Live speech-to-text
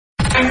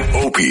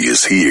Opie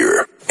is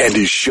here, and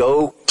his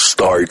show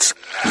starts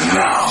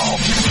now.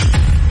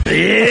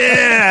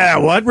 Yeah,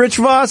 what, Rich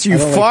Voss? You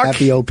fuck? Like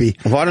Happy Opie.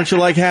 Why don't you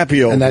like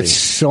Happy Opie? And that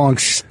song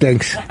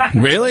stinks.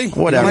 Really?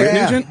 Whatever.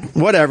 Yeah.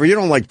 Whatever. You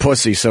don't like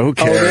pussy, so who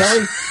cares? Oh,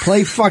 really?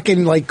 Play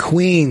fucking like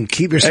Queen.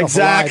 Keep yourself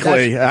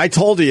Exactly. alive. I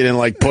told you didn't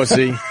like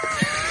pussy.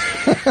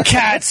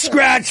 Cat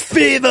scratch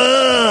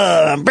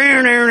fever.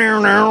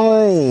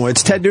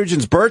 It's Ted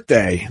Nugent's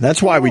birthday.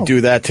 That's why we do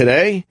that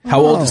today.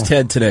 How old is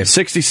Ted today?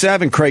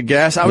 67, Craig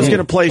Gass. I was going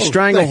to play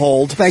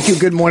Stranglehold. Thank you.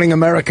 Good Morning,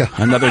 America.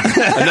 Another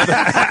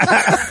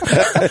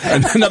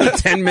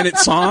 10-minute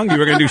song? You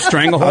were going to do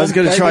Stranglehold? I was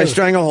going to try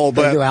Stranglehold,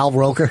 Thank you, but Al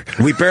Roker.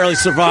 we barely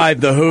survived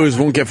the Who's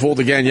Won't Get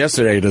Fooled Again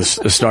yesterday to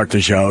start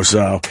the show.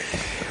 So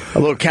a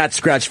little cat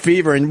scratch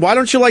fever. And why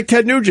don't you like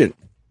Ted Nugent?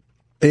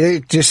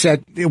 It just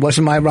said it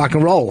wasn't my rock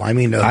and roll. I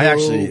mean, I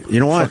actually, you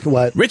know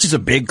what? Rich is a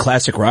big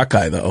classic rock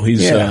guy, though.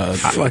 He's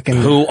fucking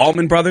who?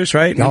 Allman Brothers,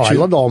 right? No, I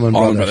love the Allman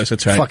Brothers.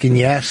 That's right. Fucking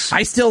yes.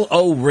 I still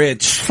owe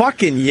Rich.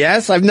 Fucking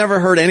yes. I've never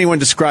heard anyone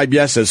describe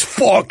yes as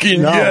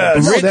fucking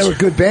yes. No, they were a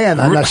good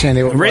band. I'm not saying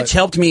they were. Rich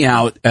helped me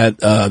out at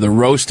the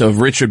roast of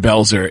Richard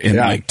Belzer in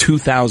like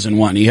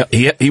 2001.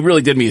 He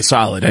really did me a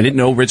solid. I didn't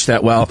know Rich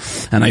that well,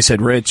 and I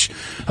said, Rich,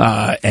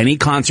 any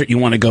concert you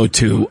want to go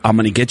to, I'm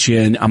going to get you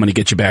in. I'm going to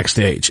get you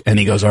backstage. And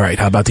he goes, all right.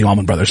 How about the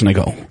Allman Brothers? And I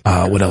go,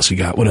 what else you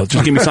got? What else?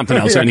 Just give me something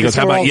else. And he goes,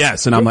 how about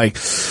yes? And I'm like,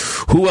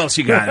 who else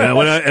you got?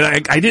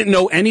 And I didn't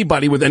know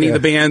anybody with any of the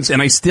bands,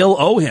 and I still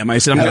owe him. I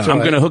said, I'm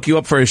going to hook you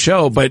up for a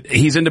show, but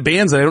he's into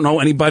bands, and I don't know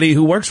anybody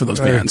who works for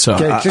those bands. So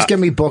just get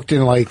me booked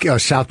in like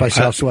South by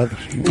Southwest,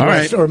 all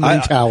right, or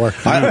Moon Tower.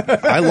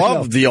 I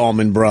love the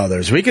Allman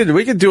Brothers. We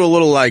could do a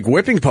little like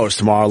whipping post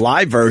tomorrow,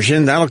 live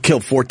version. That'll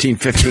kill 14,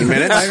 15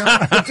 minutes.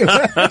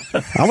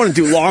 I want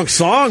to do long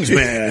songs,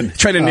 man.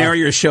 Try to narrow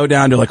your show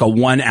down to like a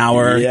 1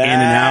 hour in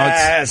and out.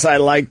 Yes, I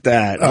like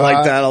that. I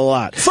like that a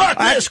lot. Fuck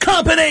this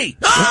company!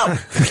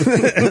 Oh!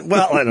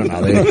 Well, I don't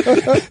know.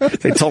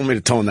 They told me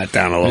to tone that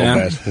down a little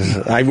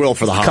bit. I will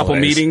for the holidays. Couple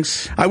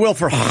meetings. I will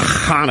for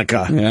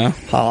Hanukkah. Yeah.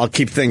 I'll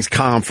keep things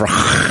calm for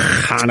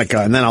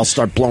Hanukkah, and then I'll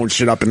start blowing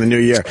shit up in the new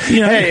year.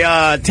 Yeah.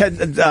 Hey,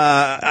 Ted,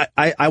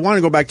 I want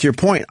to go back to your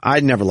point.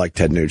 I never liked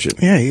Ted Nugent.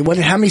 Yeah,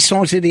 how many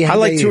songs did he have? I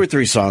like 2 or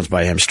 3 songs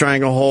by him.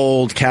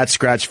 Stranglehold, Cat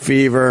Scratch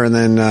Fever, and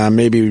then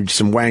maybe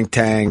some Wang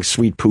Tang,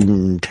 Sweet Poon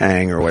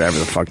Tang, or whatever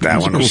the fuck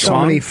that one was. So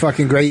many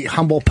fucking great.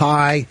 Humble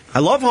Pie. I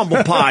love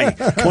Humble Pie.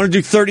 Want to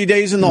do 30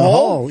 Days in the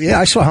Hole? Yeah,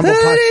 I saw Humble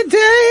 30 Pie. 30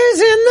 Days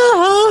in the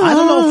Hole. I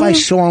don't know if I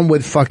saw him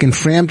with fucking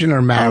Frampton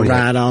or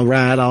Marriott. All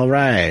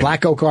right.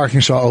 Black Oak,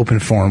 Arkansas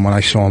opened for him when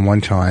I saw him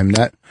one time.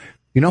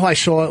 You know who I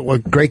saw a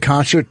great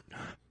concert?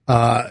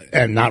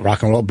 And not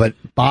rock and roll, but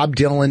Bob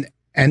Dylan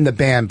and the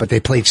band, but they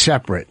played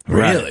separate.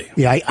 Really?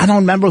 Yeah, I don't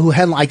remember who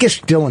headlined. I guess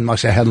Dylan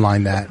must have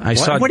headlined that.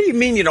 What do you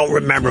mean you don't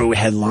remember who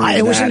headlined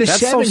It was that? in the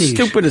That's 70s. so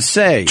stupid to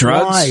say.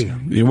 Drugs?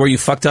 Why? Were you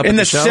fucked up In at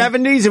the show?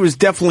 70s, it was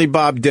definitely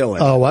Bob Dylan.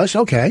 Oh, it was?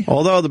 Okay.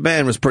 Although the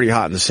band was pretty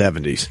hot in the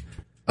 70s.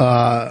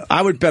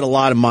 I would bet a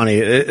lot of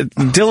money.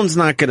 Dylan's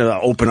not going to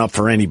open up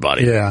for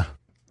anybody. Yeah.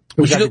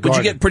 Would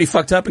you get pretty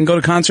fucked up and go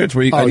to concerts?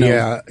 Where you?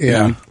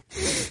 Yeah.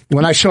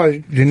 When I saw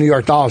the New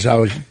York Dolls, I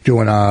was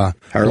doing a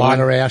lot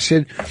of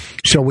acid.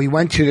 So we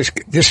went to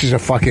this is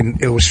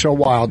it was so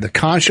wild. The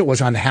concert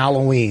was on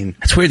Halloween.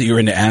 It's weird that you're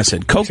into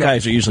acid. Coke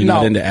guys are usually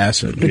not into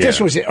acid. But this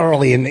was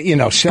early in the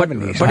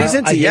 70s. But he's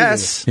into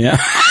yes. Yeah.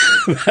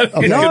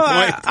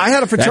 I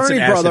had a fraternity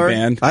brother.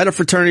 I had a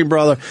fraternity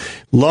brother.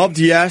 Loved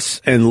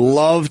yes and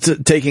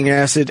loved taking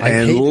acid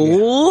and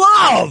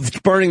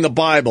loved burning the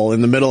Bible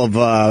in the middle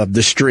of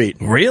the street.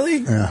 Really?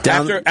 Yeah.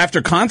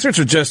 After concerts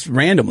or just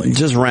randomly?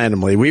 Just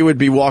randomly. We would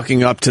be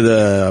walking up to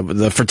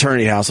the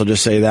fraternity house, I'll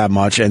just say that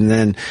much, and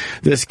then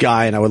this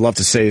guy, and I would love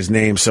to say his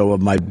name so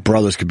my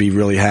brothers could be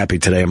really happy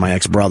today, my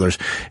ex-brothers,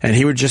 and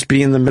he would just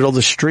be in the middle of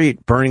the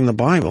street burning the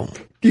Bible.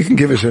 You can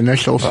give his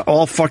initials.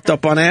 All fucked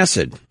up on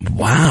acid.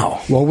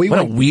 Wow. Well, what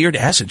a weird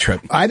acid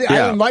trip. I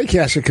didn't like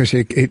acid because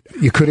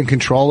you couldn't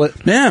control it.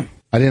 Yeah.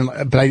 I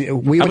didn't, but I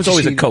was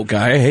always a Coke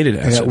guy. I hated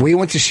acid. Yeah, we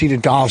went to see the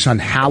Dolls on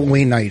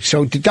Halloween night.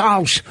 So the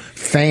Dolls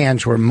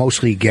fans were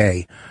mostly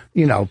gay.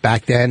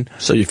 Back then.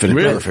 So you fit in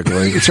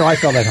perfectly. So I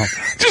felt at home.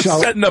 Just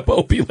setting up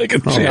Opie like a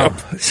champ.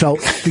 So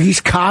these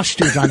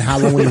costumes on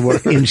Halloween were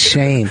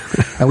insane.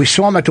 And we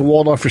saw them at the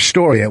Waldorf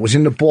Astoria. It was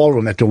in the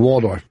ballroom at the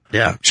Waldorf.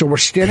 Yeah. So we're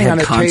standing on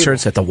a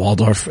concerts table. At the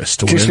Waldorf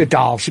Astoria? Just the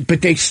Dolls.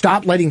 But they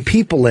stopped letting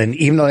people in,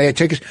 even though they had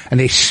tickets, and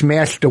they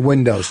smashed the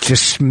windows.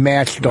 Just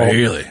smashed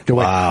the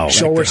Wow.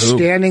 So we're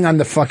standing on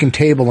the fucking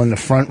table in the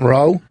front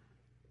row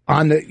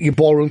on your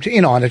ballroom,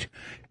 on it.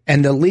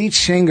 And the lead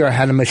singer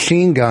had a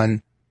machine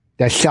gun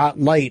that shot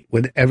light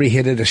with every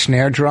hit of the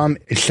snare drum.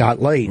 It shot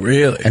light.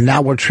 Really? And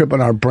now we're tripping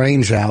our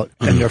brains out,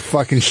 and they're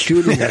fucking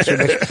shooting us.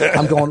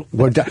 I'm going,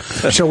 we're done.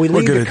 So we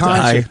leave the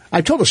concert.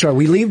 I told the story.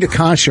 We leave the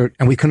concert,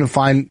 and we couldn't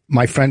find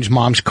my friend's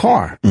mom's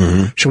car.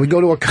 Mm-hmm. So we go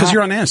to a cop. Because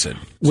you're on acid.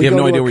 So we you have go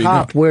no to idea a where you're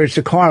cop. going. Where's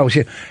the car?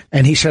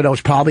 And he said it was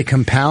probably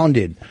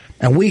compounded.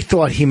 And we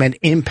thought he meant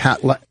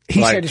impound.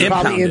 He Like said it's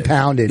probably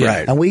impounded.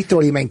 Right. And we thought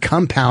he meant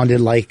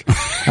compounded, like,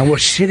 and we're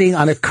sitting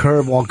on a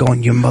curb all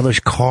going, your mother's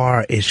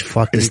car is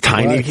fucking It's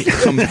tiny.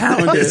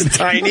 Compounded. It's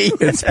tiny.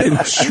 It's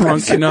been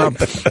shrunken up.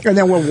 And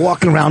then we're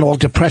walking around all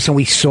depressed, and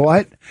we saw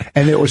it,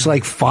 and it was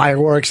like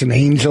fireworks and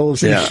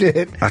angels and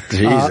shit.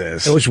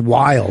 Jesus. It was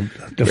wild.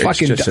 The It's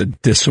fucking just a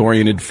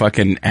disoriented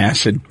fucking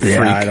acid freak.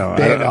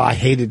 I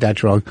hated that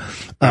drug.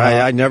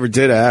 I never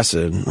did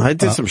acid. I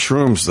did some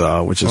shrooms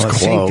though, which is Well,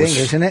 close. same thing,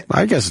 isn't it?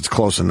 I guess it's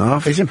close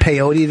enough. Isn't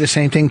peyote the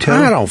same thing too?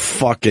 I don't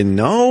fucking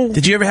know.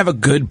 Did you ever have a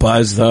good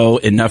buzz, though,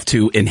 enough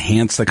to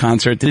enhance the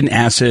concert? Didn't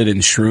acid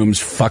and shrooms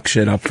fuck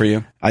shit up for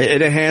you?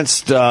 It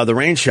enhanced the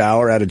rain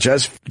shower at a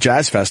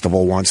jazz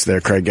festival once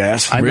there, Craig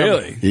Gass.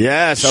 Really?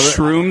 Yes.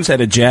 Shrooms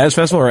at a jazz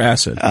festival or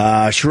acid?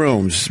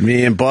 Shrooms.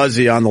 Me and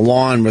Buzzy on the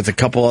lawn with a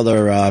couple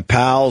other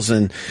pals,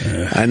 and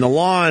the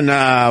lawn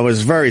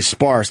was very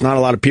sparse. Not a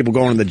lot of people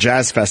going to the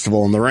jazz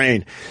festival in the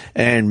rain.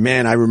 And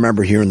man, I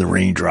remember hearing the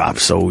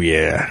raindrops. So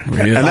yeah.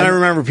 Really? And then I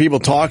remember people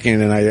talking,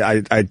 and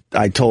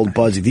I told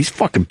Buzzy, these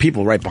fucking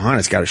people right behind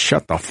us got to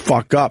shut the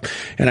fuck up.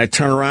 And I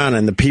turn around,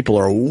 and the people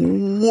are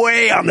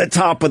way on the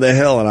top of the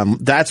hill, and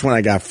that's when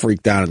I got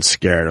freaked out and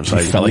scared. I was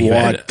like, felt like you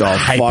had what the fuck?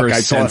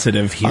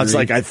 hypersensitive I was hearing.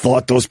 like, I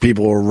thought those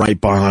people were right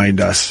behind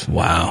us.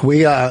 Wow.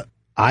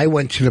 I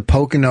went to the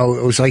Pocono.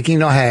 It was like, you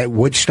know how at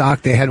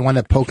Woodstock they had one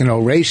at Pocono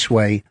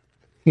Raceway.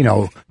 You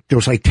know, there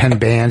was like 10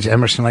 bands,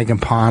 Emerson, Lake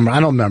and Palmer. I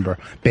don't remember.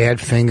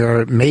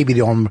 Badfinger, maybe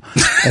the only.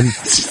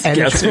 And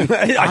Guessing.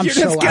 I'm You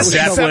so, just I was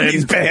guessed so, some of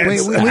these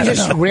bands. we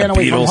just ran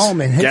away Beatles. from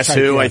home and Guess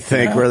who I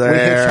think were We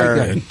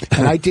there? hitchhiked.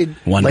 And I did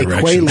One like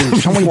Direction.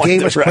 Quaaludes. Someone One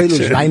gave us Direction.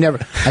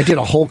 Quaaludes. I did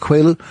a whole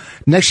Quaalude.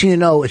 Next thing you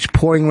know, it's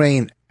pouring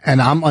rain. And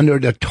I'm under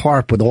the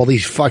tarp with all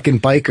these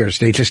fucking bikers.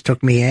 They just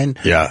took me in.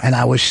 Yeah. And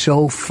I was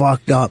so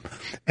fucked up.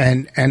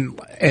 And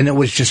it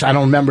was just, I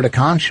don't remember the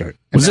concert.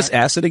 Was this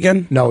acid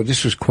again? No,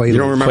 this was Quaaludes. You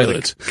don't remember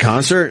Quaaludes. the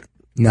concert?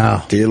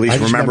 No. Do you at I least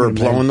just remember the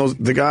blowing name.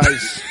 the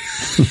guys?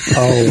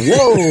 Oh,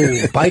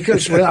 whoa.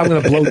 Bikers? Well, I'm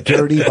going to blow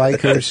dirty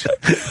bikers.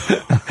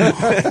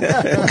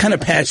 What kind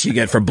of patch do you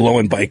get for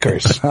blowing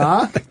bikers?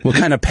 Huh? What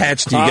kind of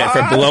patch do you get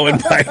for blowing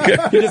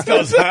bikers? He just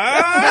goes,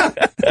 huh?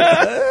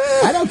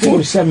 I don't think it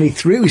was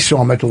 73 we saw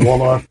them at the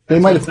Waldorf. They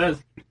might have.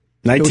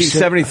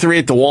 1973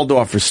 at the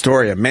Waldorf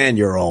Astoria. Man,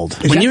 you're old.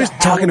 When you were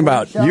talking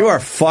about You are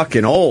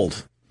fucking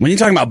old. When you're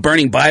talking about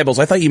burning Bibles,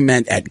 I thought you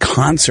meant at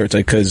concerts,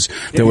 because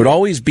there would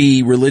always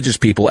be religious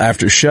people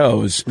after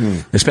shows,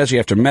 especially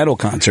after metal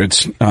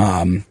concerts,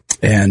 and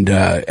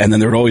then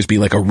there would always be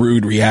like a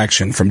rude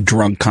reaction from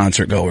drunk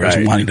concert goers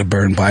wanting to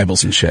burn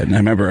Bibles and shit. And I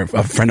remember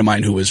a friend of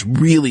mine who was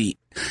really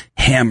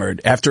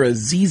hammered after a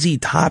ZZ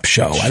Top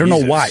show. I don't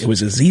know why. It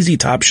was a ZZ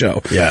Top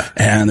show. Yeah.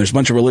 And there's a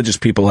bunch of religious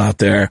people out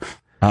there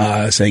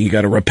saying you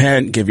got to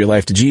repent, give your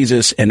life to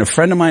Jesus. And a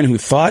friend of mine who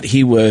thought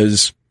he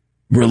was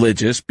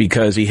religious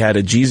because he had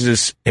a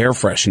Jesus air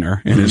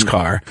freshener in his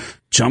car,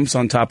 jumps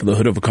on top of the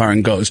hood of a car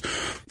and goes,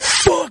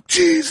 "Fuck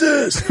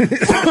Jesus!"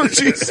 Fuck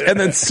Jesus. And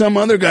then some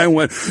other guy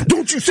went,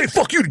 "Don't you say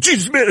fuck you to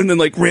Jesus, man!" And then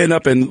like ran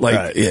up and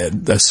like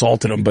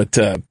assaulted him. But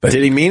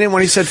Did he mean it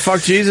when he said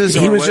 "fuck Jesus"?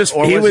 he or was was- just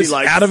or he was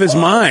like, out of his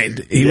 "Fuck"?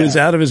 mind. He was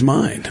out of his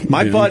mind.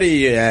 My You know?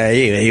 buddy,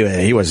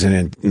 he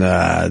wasn't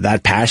that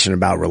passionate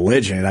about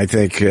religion. I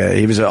think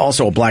he was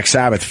also a Black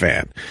Sabbath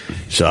fan.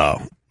 So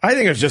I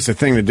think it was just a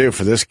thing to do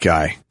for this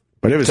guy.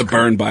 But it was to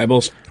burn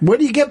Bibles. Where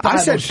do you get I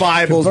Bibles? said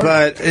Bibles,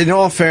 but in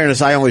all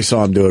fairness, I only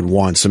saw him do it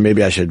once, so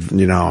maybe I should,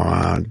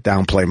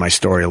 downplay my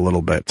story a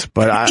little bit.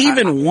 But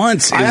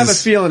Once, I have a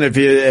feeling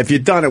if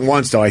you've done it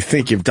once, though, I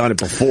think you've done it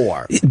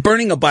before.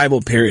 burning a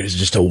Bible, period, is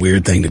just a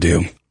weird thing to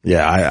do.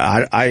 Yeah,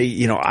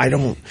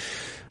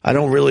 I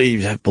don't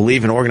really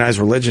believe in organized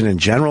religion in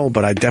general,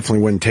 but I definitely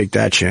wouldn't take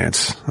that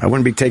chance. I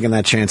wouldn't be taking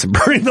that chance of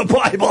burning the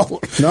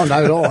Bible. No,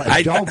 not at all.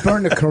 Don't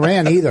burn the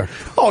Koran either.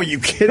 Oh, you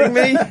kidding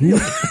me?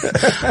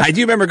 I do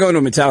remember going to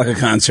a Metallica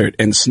concert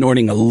and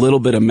snorting a little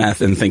bit of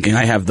meth and thinking,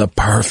 I have the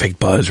perfect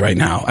buzz right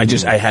now. I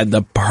had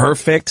the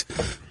perfect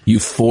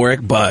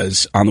euphoric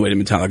buzz on the way to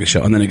Metallica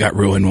show, and then it got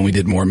ruined when we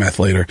did more meth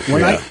later.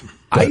 When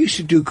I used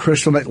to do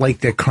crystal meth, like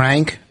the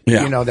crank,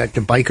 that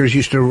the bikers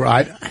used to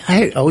ride.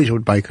 I always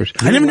with bikers.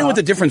 I never knew what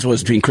the difference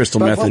was between crystal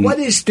meth But and... what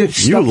is the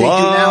stuff You they do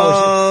now?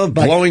 love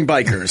blowing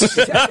bikers. Is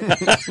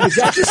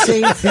that the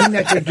same thing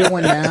that they're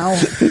doing now?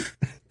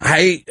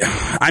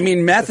 I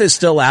mean, meth is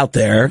still out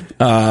there.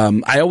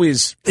 I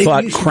always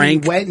thought It used to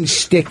crank... be wet and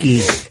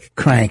sticky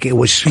crank. It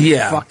was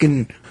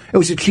fucking... It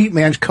was a cheap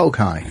man's coke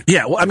high.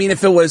 Yeah, well, I mean,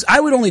 if it was... I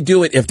would only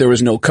do it if there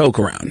was no coke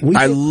around.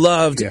 I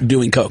loved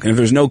doing coke. And if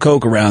there's no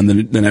coke around,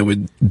 then I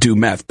would do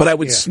meth. But I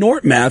would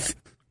snort meth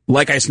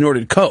like I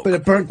snorted coke, But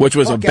it burnt which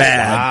was a the fuck bad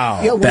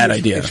out. bad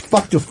idea. It's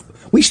fucked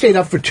we stayed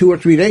up for 2 or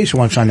 3 days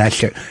once on that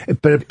shit,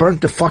 but it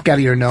burnt the fuck out of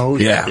your nose.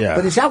 Yeah.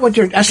 But is that what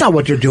that's not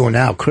what you're doing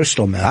now,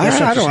 crystal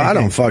meth. I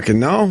don't fucking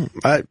know.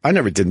 I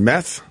never did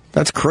meth.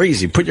 That's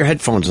crazy. Put your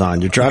headphones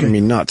on. You're driving me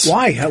nuts.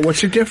 Why?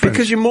 What's the difference?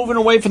 Because you're moving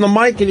away from the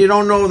mic and you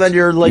don't know that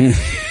you're like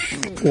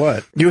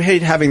What? You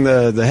hate having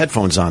the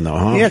headphones on, though,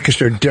 huh? Yeah, because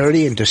they're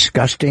dirty and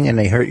disgusting and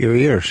they hurt your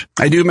ears.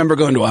 I do remember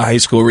going to a high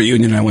school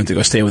reunion. I went to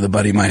go stay with a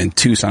buddy of mine in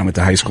Tucson. I went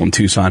to high school in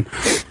Tucson.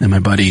 And my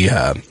buddy,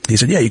 he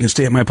said, yeah, you can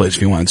stay at my place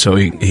if you want. So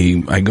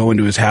I go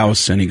into his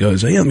house and he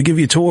goes, yeah, let me give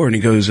you a tour. And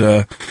he goes,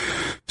 so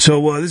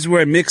this is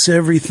where I mix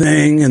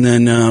everything. And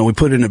then we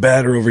put it in a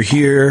batter over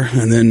here.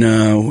 And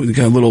then we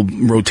got a little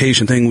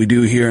rotation thing we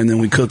do here. And then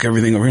we cook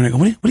everything over here. And I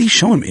go, what are you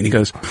showing me? And he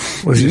goes,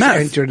 Was this meth.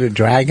 Enter the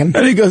Dragon?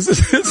 And he goes,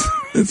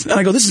 and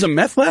I go, this is a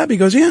meth lab? He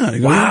goes, yeah. I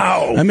go,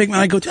 wow.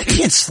 I go, I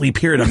can't sleep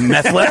here in a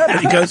meth lab. And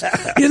he goes,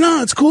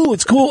 it's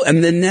cool.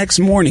 And the next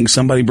morning,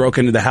 somebody broke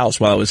into the house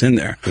while I was in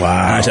there.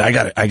 Wow. And I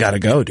said, I gotta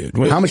go, dude.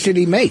 How much did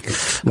he make?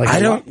 I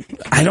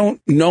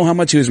don't know how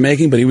much he was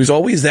making, but he was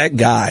always that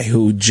guy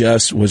who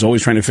just was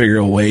always trying to figure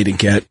a way to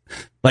get,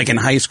 like in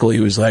high school, he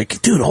was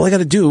like, dude, all I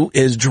gotta do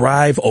is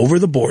drive over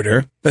the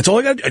border. That's all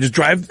I gotta do. I just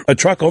drive a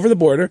truck over the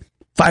border,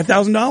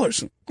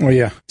 $5,000. Oh,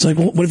 yeah. It's like,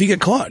 well, what if you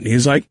get caught? And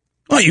he's like,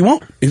 oh, you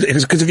won't.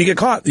 Because if you get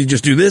caught, you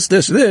just do this, but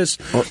it's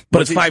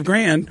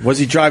 $5,000. Was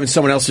he driving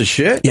someone else's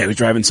shit? Yeah, he was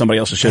driving somebody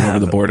else's shit over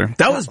the border.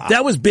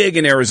 That was big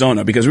in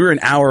Arizona because we were an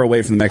hour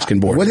away from the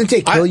Mexican border. Wouldn't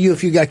they kill you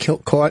if you got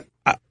caught?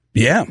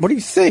 Yeah. What do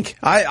you think?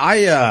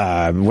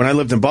 I when I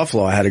lived in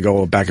Buffalo, I had to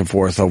go back and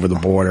forth over the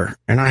border,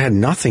 and I had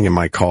nothing in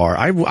my car.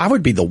 I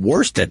would be the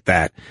worst at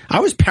that.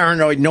 I was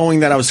paranoid knowing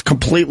that I was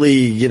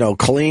completely,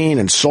 clean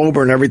and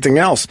sober and everything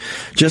else.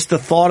 Just the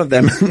thought of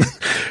them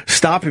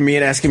stopping me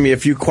and asking me a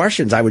few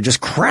questions, I would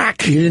just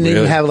crack. You didn't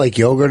even have, like,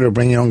 yogurt or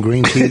bring your own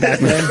green tea back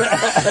then?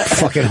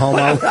 Fucking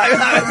homo.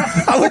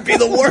 I would be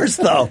the worst,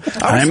 though.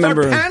 I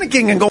remember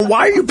panicking and go,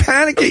 why are you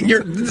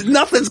panicking?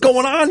 Nothing's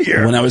going on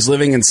here. When I was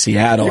living in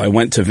Seattle, I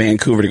went to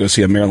Vancouver to go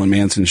see a Marilyn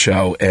Manson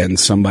show, and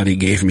somebody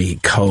gave me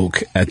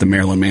Coke at the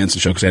Marilyn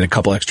Manson show because I had a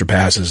couple extra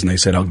passes, and they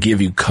said, I'll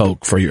give you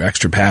Coke for your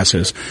extra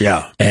passes.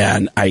 Yeah.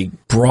 And I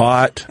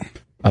brought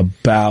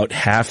about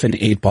half an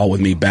 8-ball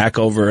with me back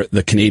over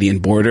the Canadian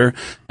border,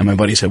 and my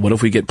buddy said, what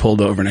if we get pulled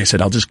over? And I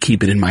said, I'll just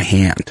keep it in my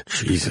hand.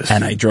 Jesus.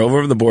 And I drove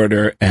over the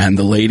border, and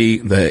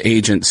the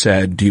agent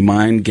said, do you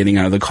mind getting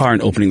out of the car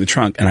and opening the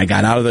trunk? And I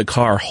got out of the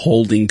car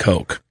holding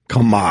Coke.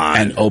 Come on.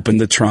 And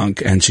opened the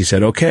trunk, and she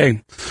said,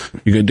 okay,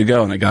 you're good to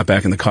go. And I got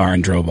back in the car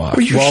and drove off.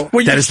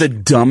 That is the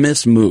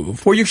dumbest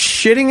move. Were you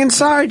shitting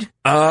inside?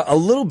 A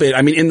little bit.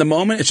 I mean, in the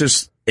moment,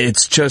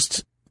 it's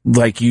just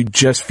like you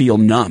just feel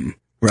numb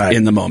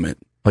in the moment.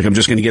 Like, I'm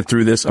just going to get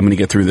through this. I'm going to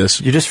get through this.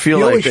 You just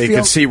feel like they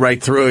could see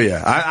right through you.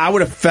 I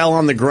would have fell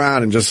on the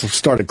ground and just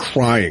started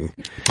crying.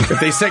 If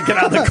they said, get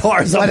out of the car,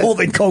 I'm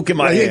holding Coke in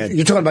my hand.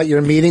 You're talking about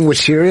your meeting with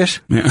Sirius?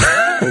 Yeah.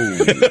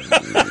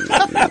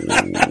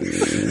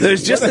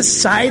 There's just a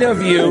side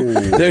of you.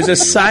 There's a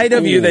side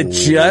of you that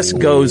just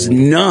goes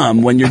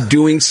numb when you're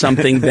doing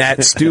something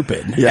that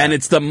stupid. Yeah. And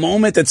it's the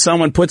moment that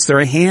someone puts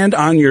their hand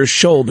on your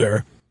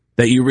shoulder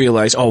that you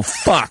realize, oh,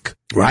 fuck.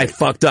 I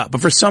fucked up. But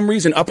for some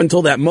reason, up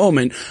until the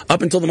moment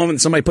that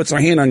somebody puts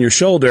their hand on your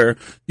shoulder,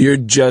 you're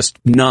just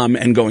numb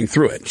and going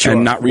through it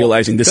and not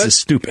realizing this is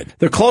stupid.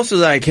 The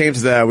closest I came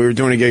to that, we were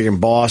doing a gig in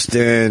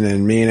Boston,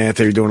 and me and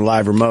Anthony were doing a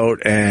live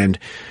remote, and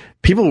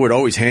people would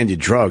always hand you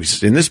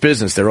drugs. In this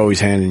business, they're always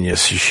handing you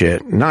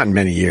shit. Not in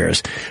many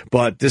years.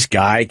 But this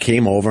guy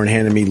came over and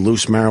handed me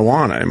loose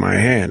marijuana in my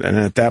hand. And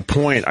at that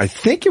point, I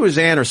think it was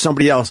Ann or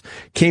somebody else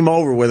came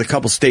over with a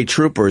couple state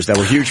troopers that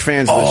were huge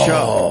fans of the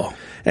show.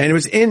 And it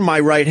was in my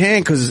right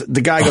hand because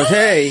the guy goes,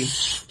 hey,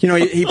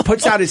 he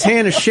puts out his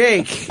hand to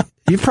shake.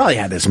 You probably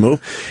had this move.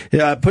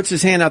 Puts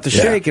his hand out to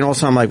shake, and all of a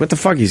sudden I'm like, what the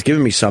fuck? He's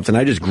giving me something.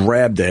 I just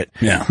grabbed it.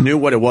 Yeah. Knew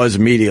what it was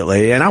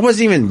immediately. And I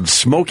wasn't even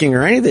smoking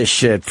or any of this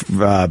shit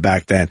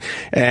back then.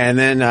 And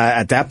then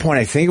at that point,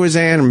 I think it was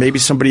Ann or maybe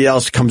somebody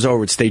else comes over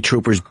with state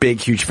troopers, big,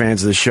 huge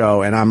fans of the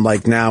show. And I'm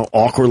like now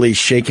awkwardly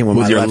shaking with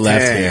my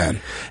left hand.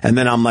 And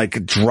then I'm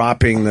like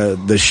dropping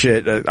the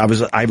shit.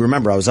 I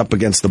remember I was up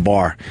against the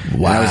bar.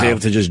 Wow. And I was able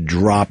to just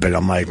drop it.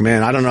 I'm like,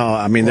 man, I don't know.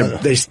 I mean,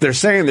 they're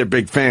saying they're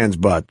big fans,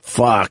 but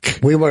fuck.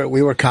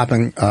 We were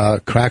copping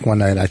crack one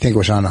night. I think it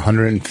was on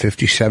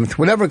 157th,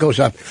 whatever goes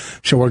up.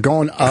 So we're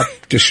going up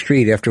the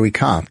street after we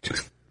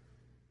comped,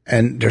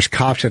 and there's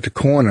cops at the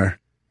corner,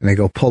 and they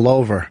go, pull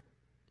over.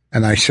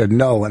 And I said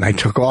no, and I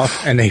took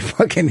off, and they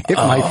fucking hit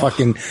my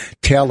fucking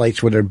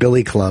taillights with their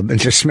billy club and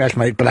just smashed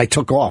but I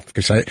took off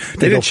because they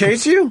didn't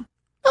chase you?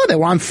 No, they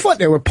were on foot.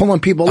 They were pulling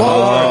people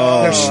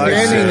over. They're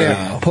standing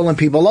there pulling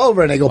people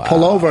over, and they go,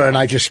 pull over, and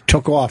I just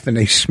took off, and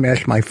they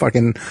smashed my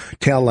fucking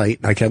taillight,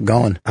 and I kept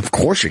going. Of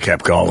course you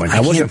kept going.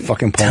 I wasn't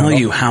fucking pulling tell over.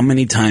 You how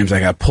many times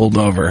I got pulled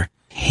over,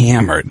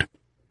 hammered,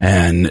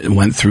 and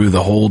went through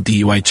the whole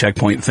DUI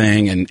checkpoint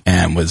thing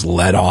and was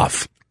let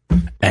off.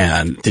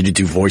 And did you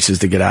do voices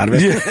to get out of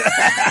it?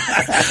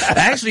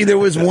 Actually, there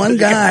was one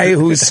guy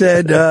who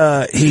said,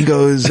 he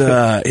goes,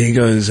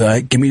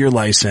 give me your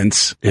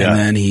license. Yeah. And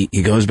then he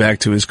goes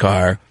back to his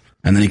car,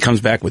 and then he comes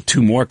back with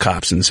two more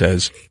cops and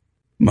says,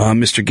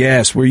 Mr.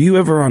 Gass, were you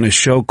ever on a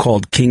show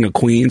called King of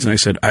Queens? And I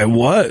said, I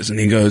was. And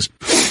he goes,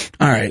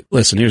 all right,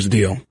 listen, here's the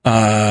deal.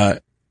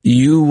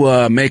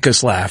 You make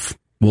us laugh.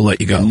 We'll let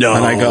you go. No.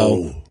 And I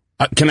go,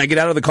 can I get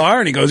out of the car?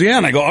 And he goes, yeah.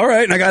 And I go, all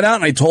right. And I got out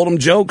and I told him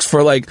jokes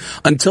for like,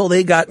 until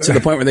they got to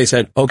the point where they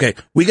said, okay,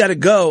 we got to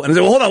go. And I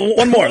said, well, hold on,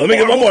 one more. Let me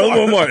get one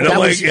more. And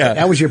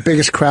that was your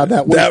biggest crowd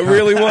that week. That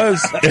really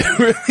was. It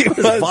really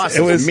was. Boss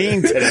was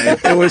mean today.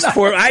 It was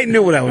I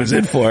knew what I was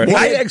in for.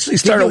 I actually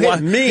started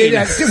watching.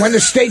 When the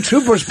state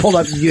troopers pulled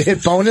up, you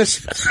hit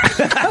bonus?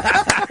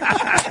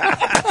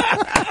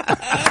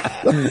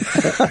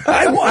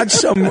 I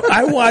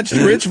watched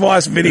Rich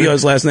Voss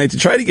videos last night to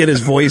try to get his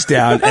voice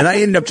down, and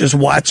I ended up just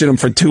watching him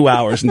for 2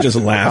 hours and just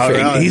laughing.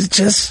 Oh, really? He's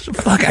just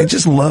I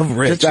just love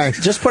Rich.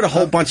 Just put a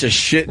whole bunch of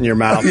shit in your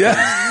mouth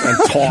and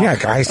talk. Yeah,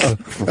 guys.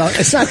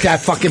 It's not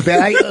that fucking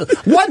bad.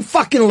 One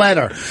fucking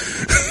letter.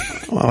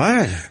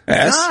 What?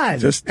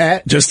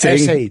 Just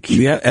saying. SH.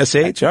 Yeah,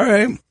 SH. All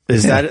right.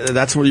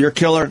 That's what your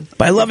killer?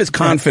 But I love his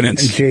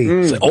confidence.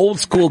 It's like old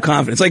school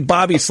confidence. Like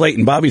Bobby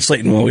Slayton. Bobby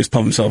Slayton will always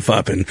pump himself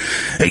up and,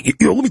 hey,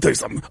 let me tell you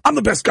something. I'm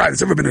the best guy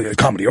that's ever been in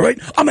comedy, all right?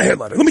 I'm a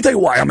headliner. Let me tell you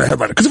why I'm a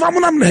headliner. Because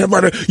when I'm a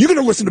headliner, you're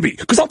going to listen to me.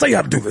 Because I'll tell you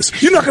how to do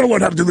this. You're not going to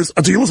learn how to do this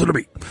until you listen to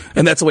me.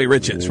 And that's the way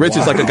Rich is. Rich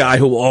is like a guy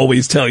who will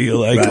always tell you,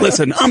 like,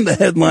 listen, I'm the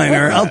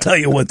headliner. I'll tell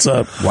you what's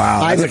up.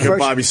 Wow. That's like a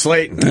Bobby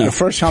Slayton. The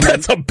first time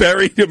that's a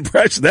buried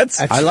impression.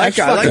 I like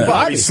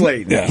Bobby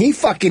Slayton. Yeah. He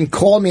fucking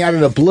called me out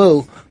of the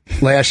blue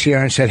last year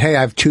and said, hey,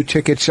 I have 2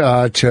 tickets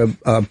to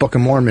Book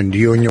of Mormon. Do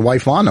you and your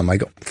wife want them? I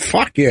go,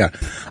 fuck yeah.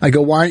 I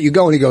go, why aren't you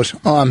going? He goes,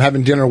 oh, I'm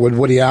having dinner with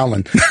Woody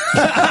Allen.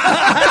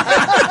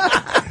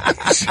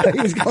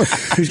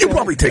 You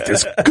probably take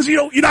this because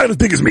you're not as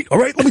big as me. All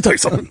right, let me tell you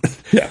something.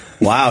 Yeah.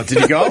 Wow.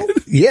 Did you go?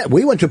 Yeah,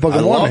 we went to Book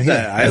of Mormon.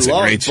 I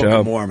love Book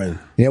of Mormon.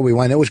 Yeah, we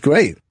went. It was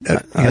great.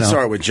 I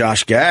started with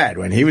Josh Gad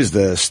when he was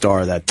the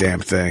star of that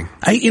damn thing.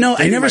 I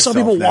never saw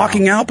people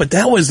walking out, but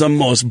that was the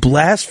most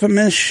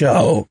blasphemous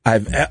show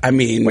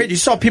Wait, you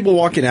saw people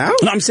walking out?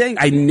 No, I'm saying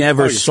I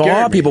never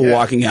saw people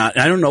walking out.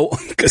 I don't know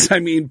because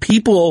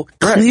people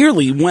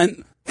clearly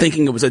went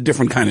thinking it was a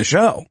different kind of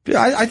show.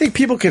 I think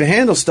people can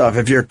handle stuff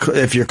if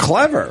you're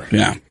clever.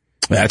 Yeah.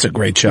 That's a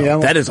great show. Yeah,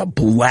 that is a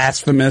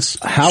blasphemous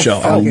show.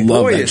 I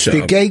love that show.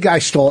 The gay guy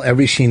stole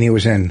every scene he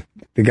was in.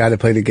 The guy that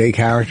played the gay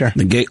character.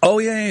 The gay. Oh,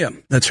 yeah.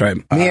 That's right.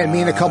 Me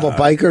and a couple of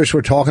bikers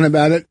were talking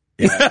about it.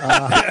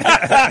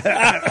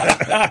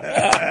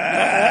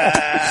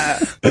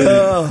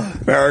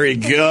 Very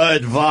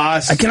good,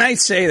 Voss. Can I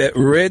say that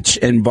Rich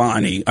and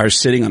Bonnie are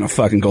sitting on a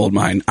fucking gold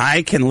mine?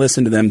 I can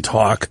listen to them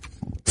talk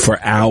for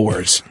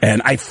hours,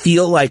 and I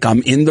feel like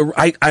I'm in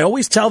I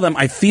always tell them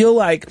I feel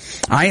like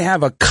I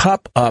have a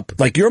cup up,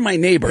 like you're my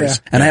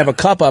neighbors, and I have a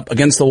cup up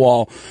against the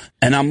wall,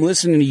 and I'm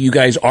listening to you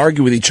guys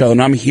argue with each other,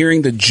 and I'm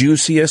hearing the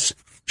juiciest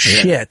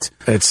shit.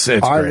 It's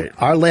great.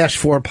 Our last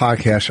 4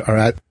 podcasts are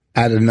at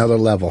another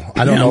level.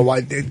 I don't know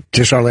why,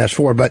 just our last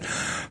 4, but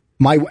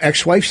my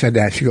ex-wife said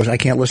that. She goes, I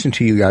can't listen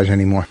to you guys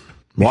anymore.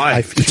 Why?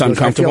 It's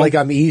uncomfortable. I feel like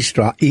I'm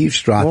eavesdropping.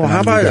 Well, how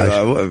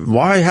about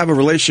why have a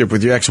relationship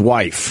with your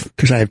ex-wife?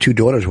 Because I have 2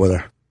 daughters with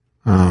her.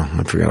 Oh,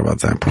 I forgot about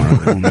that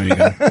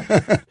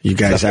part. You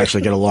guys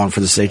actually get along for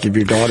the sake of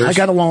your daughters? I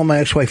got along with my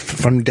ex-wife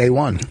from day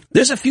one.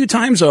 There's a few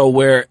times, though,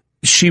 where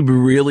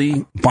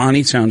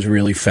Bonnie sounds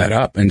really fed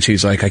up, and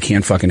she's like, I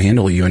can't fucking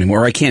handle you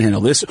anymore, or I can't handle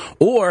this,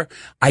 or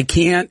I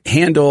can't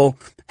handle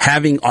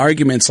having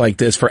arguments like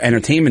this for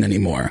entertainment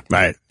anymore.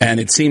 Right. And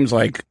it seems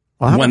like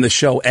when the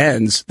show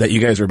ends that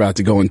you guys are about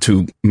to go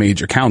into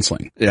major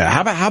counseling. Yeah.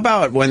 How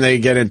about when they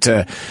get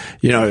into,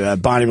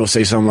 Bonnie will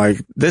say something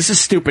like, this is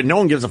stupid. No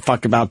one gives a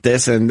fuck about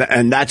this. And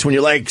that's when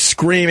you're like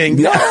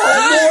screaming, no,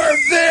 more of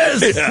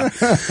this.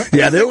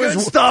 Yeah. There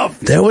was stuff.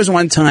 There was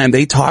one time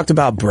they talked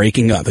about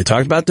breaking up. They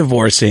talked about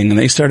divorcing, and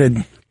they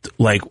started,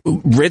 like,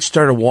 Rich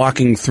started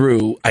walking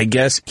through. I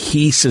guess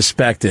he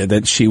suspected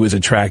that she was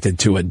attracted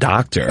to a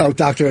doctor. Oh,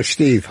 Dr.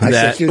 Steve. Was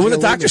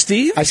it Dr.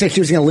 Steve? I said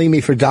she was going to leave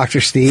me for Dr.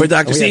 Steve. For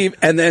Dr. Steve.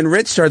 And then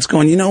Rich starts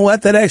going, you know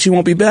what? That actually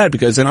won't be bad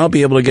because then I'll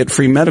be able to get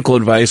free medical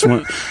advice.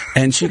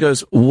 And she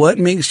goes, what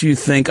makes you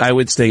think I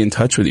would stay in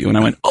touch with you? And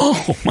I went,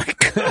 oh, my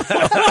God.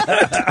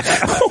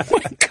 Oh,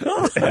 my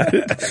God.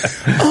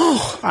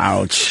 Oh.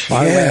 Ouch.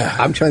 Yeah.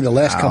 I'm telling you, the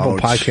last couple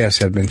of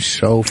podcasts have been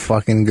so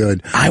fucking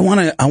good. I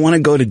want to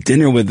go to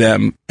dinner with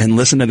them and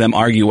listen to them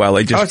argue while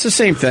I just... Oh, it's the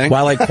same thing.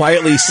 While I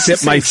quietly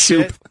sip my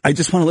soup. Shit. I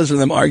just want to listen to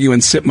them argue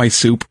and sip my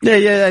soup. Yeah,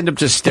 I end up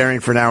just staring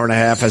for an hour and a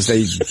half as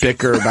they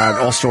bicker about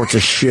all sorts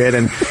of shit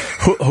and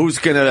who's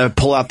going to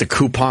pull out the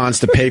coupons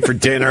to pay for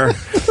dinner.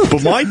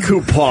 But my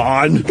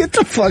coupon... Get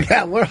the fuck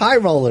out. We're high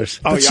rollers.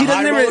 Oh, you're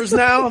high rollers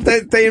now?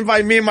 They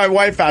invite me and my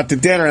wife out to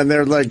dinner, and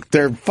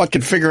they're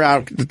fucking figure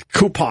out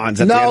coupons.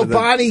 No,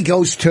 Bonnie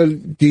goes to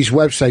these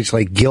websites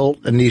like Guilt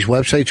and these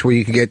websites where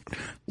you can get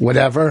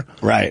whatever.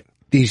 Right.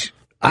 These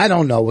I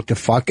don't know what the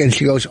fuck. And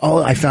she goes,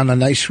 oh, I found a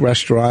nice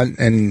restaurant.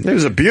 And it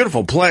was a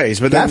beautiful place.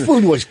 But that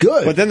food was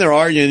good. But then they're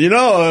arguing,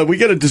 we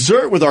get a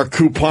dessert with our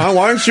coupon.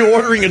 Why aren't you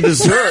ordering a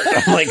dessert?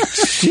 I'm like,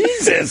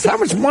 Jesus, how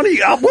much money?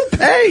 We'll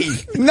pay.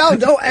 No,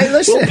 hey,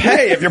 listen. We'll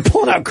pay. If you're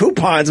pulling out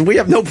coupons, we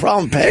have no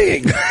problem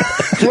paying.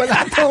 We're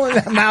not pulling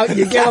them out.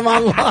 You get them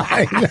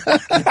online.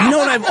 You know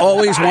what I've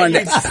always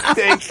wanted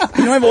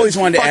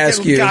to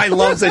ask you? Guy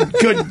loves a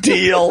good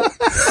deal. You're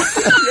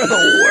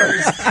the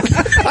worst.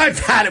 I've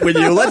had it with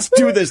you. Let's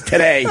do this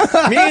today.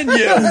 Me and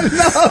you.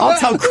 No. I'll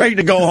tell Craig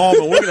to go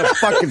home and we're going to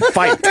fucking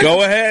fight.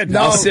 Go ahead.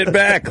 I'll sit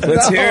back.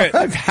 Let's hear it.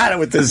 I've had it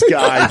with this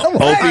guy.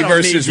 Opie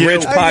versus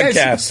Rich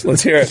podcast.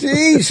 Let's hear it.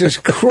 Jesus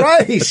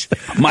Christ.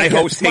 My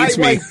host hates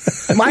me.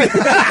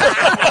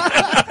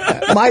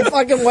 My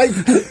fucking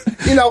wife,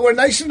 we're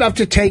nice enough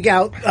to take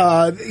out,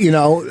 my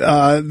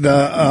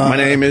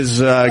name is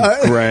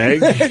Greg.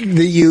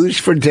 The Hughes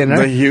for dinner.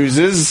 The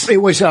Hugheses. It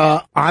was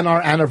on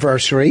our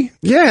anniversary.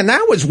 Yeah, and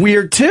that was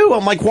weird, too.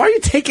 I'm like, why are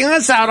you taking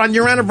us out on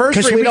your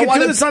anniversary? We can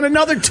do this on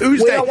another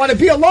Tuesday. We don't want to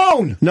be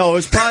alone. No,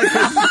 it's probably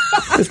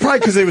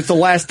because it was the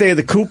last day of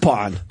the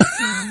coupon.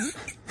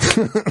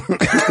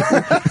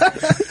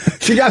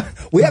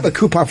 We have a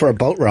coupon for a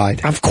boat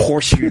ride. Of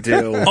course you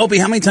do. Opie,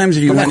 how many times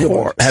have you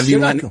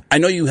went? I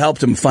know you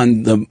helped him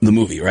fund the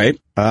movie, right?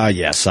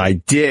 Yes, I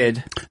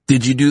did.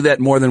 Did you do that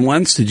more than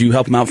once? Did you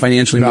help him out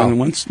financially more than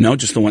once? No,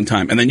 just the one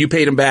time. And then you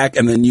paid him back,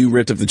 and then you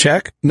ripped up the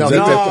check? No,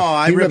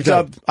 I ripped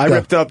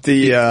up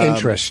the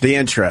interest. The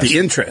interest. The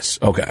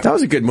interest. Okay. That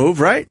was a good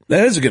move, right?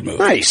 That is a good move.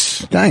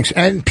 Nice. Thanks.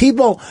 And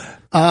people...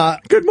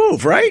 good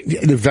move, right?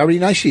 Very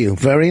nice of you.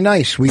 Very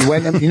nice. We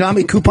went, you know how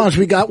many coupons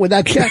we got with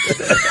that check?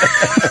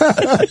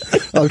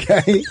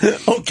 Okay.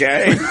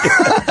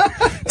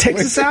 Take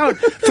us out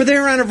for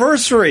their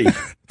anniversary.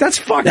 That's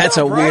fucked That's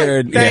up, a right?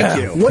 weird.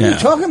 Thank you. What are you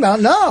talking about?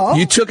 No.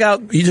 You took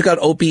out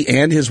Opie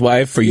and his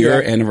wife for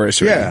your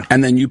anniversary. Yeah.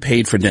 And then you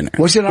paid for dinner.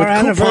 Was it our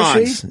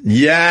anniversary?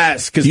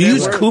 Yes. Because you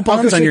used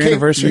coupons on your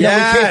anniversary?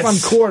 Yeah,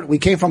 we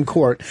came from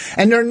court.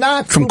 And they're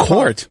not from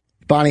court.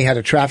 Bonnie had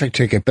a traffic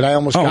ticket, but I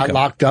almost got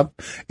locked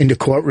up in the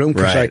courtroom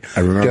because I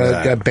remember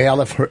that. The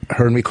bailiff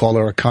heard me call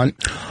her a cunt.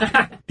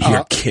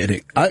 You're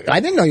kidding. I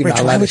didn't know you're not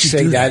allowed to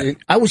say that.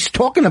 I was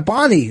talking to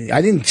Bonnie.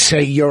 I didn't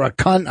say you're a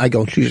cunt. I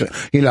go, she's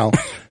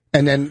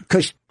and then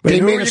because they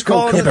made us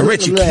go. Yeah, but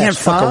Rich, you can't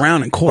fuck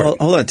around in court. Well,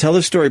 hold on, tell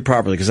the story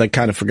properly because I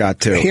kind of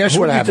forgot too. Here's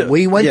what happened.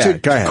 We went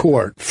to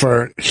court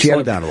for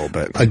slow down a little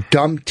bit. A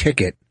dumb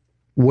ticket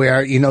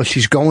where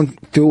she's going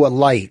through a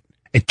light.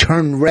 It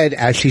turned red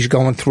as she's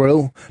going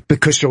through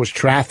because there was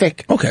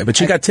traffic. Okay, but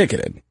she got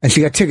ticketed. And she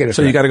got ticketed.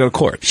 So you got to go to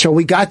court. So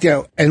we got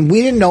there, and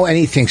we didn't know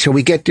anything. So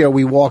we get there,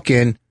 we walk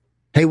in.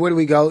 Hey, where do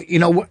we go?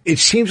 It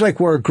seems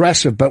like we're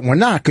aggressive, but we're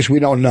not because we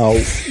don't know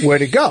where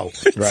to go.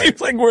 It seems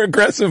like we're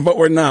aggressive, but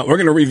we're not. We're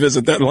going to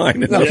revisit that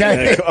line.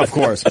 Okay. Yeah, of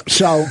course.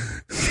 So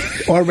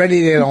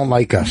already they don't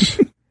like us.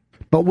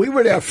 But we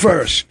were there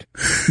first.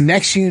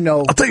 Next thing you know...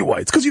 I'll tell you why.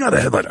 It's because you're not a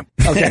headliner.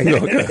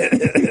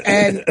 Okay.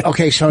 And,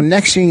 so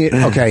next thing you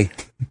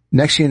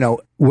know,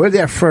 we're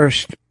there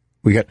first.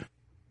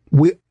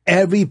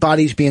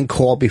 Everybody's being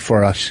called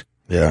before us.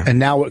 Yeah. And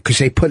now, because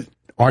they put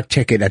our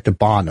ticket at the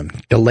bottom.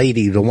 The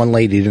one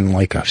lady didn't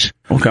like us.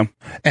 Okay.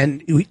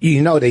 And,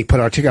 they put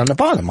our ticket on the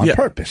bottom on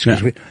purpose.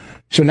 Yeah.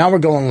 So now we're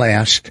going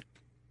last.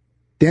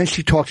 Then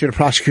she talked to the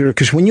prosecutor,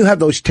 because when you have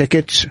those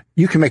tickets,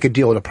 you can make a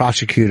deal with the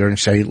prosecutor and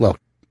say, look,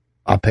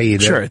 I'll pay you.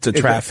 Sure, it's a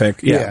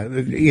traffic. Yeah.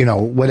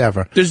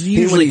 Whatever. There's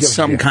usually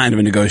some kind of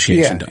a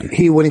negotiation done.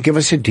 He wouldn't give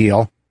us a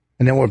deal.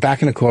 And then we're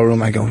back in the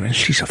courtroom. I go, man,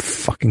 she's a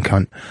fucking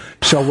cunt.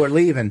 So we're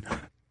leaving.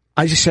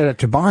 I just said it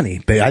to Bonnie,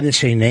 but I didn't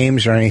say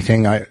names or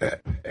anything.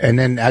 And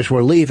then as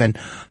we're leaving,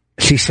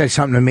 she said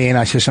something to me and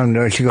I said something to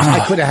her. And she goes,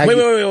 I could have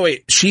had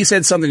Wait. She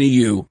said something to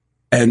you.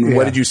 And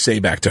what did you say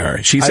back to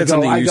her? She said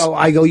something to you.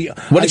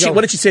 What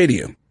did she say to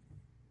you?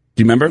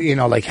 Do you remember?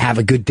 Like have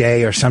a good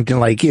day or something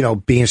like,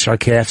 being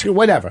sarcastic or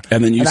whatever.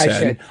 And then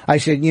I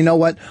said, you know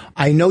what?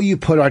 I know you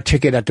put our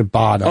ticket at the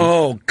bottom.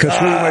 Oh, because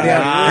we were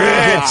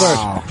there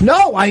first.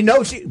 No, I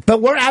know,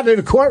 but we're out of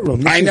the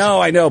courtroom. I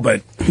know,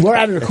 but we're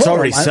out of the courtroom. It's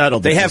already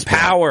settled. They have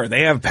power.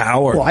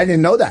 Well, I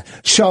didn't know that.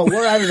 So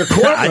we're out of the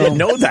courtroom. I didn't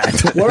know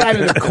that. We're out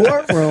of the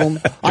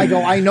courtroom. I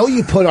go, I know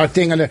you put our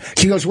thing on there.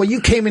 She goes, well,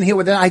 you came in here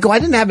with that. I go, I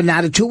didn't have an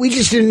attitude. We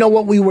just didn't know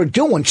what we were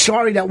doing.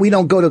 Sorry that we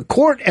don't go to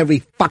court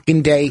every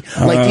fucking day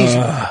like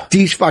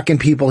these fucking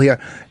people here.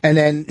 And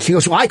then she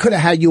goes, well, I could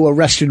have had you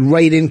arrested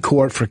right in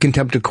court for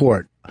contempt of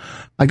court.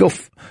 I go,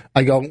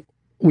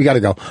 we got to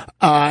go.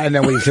 And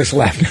then we just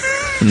left.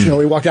 So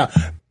we walked out.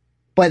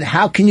 But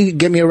how can you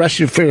get me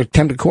arrested for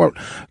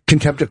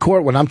contempt of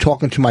court when I'm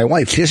talking to my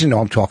wife? She doesn't know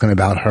I'm talking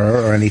about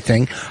her or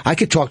anything. I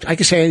could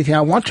say anything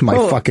I want to my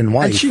fucking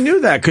wife. And she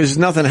knew that because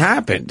nothing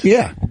happened.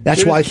 Yeah.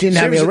 That's why she didn't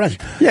have me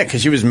arrested. Yeah,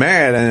 because she was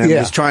mad and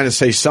was trying to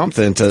say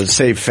something to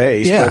save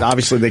face. Yeah. But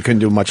obviously they couldn't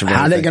do much of anything.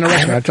 How are they going to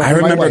arrest me? I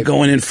remember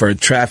going in for a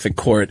traffic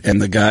court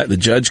and the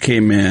judge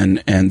came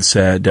in and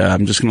said,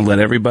 I'm just going to let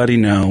everybody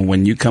know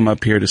when you come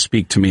up here to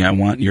speak to me, I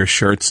want your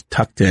shirts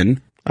tucked in.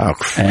 Oh,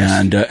 Christ.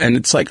 And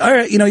it's like, all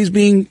right, he's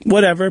being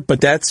whatever, but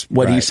that's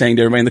what he's saying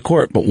to everybody in the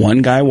court. But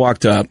one guy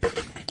walked up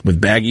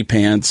with baggy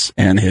pants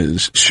and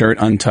his shirt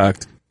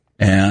untucked,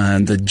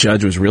 and the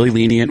judge was really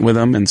lenient with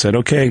him and said,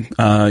 okay,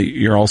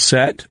 you're all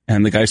set.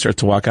 And the guy starts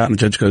to walk out, and the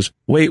judge goes,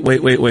 wait,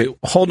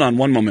 hold on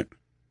one moment.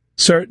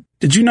 Sir,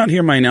 did you not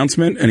hear my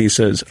announcement? And he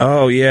says,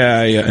 oh,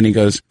 yeah. And he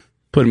goes,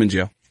 put him in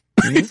jail.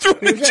 He threw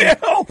him in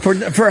jail for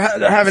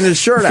having his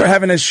shirt out. For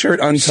having his shirt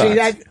untucked. See,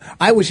 that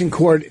I was in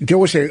court. There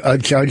was a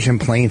judge in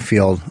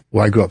Plainfield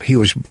where I grew up. He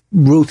was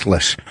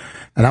ruthless.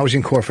 And I was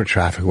in court for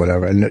traffic,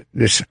 whatever. And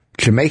this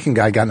Jamaican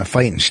guy got in a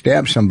fight and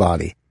stabbed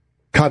somebody,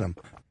 cut him.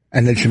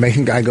 And the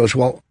Jamaican guy goes,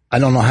 well, I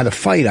don't know how to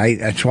fight.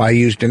 That's why I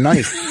used a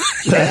knife.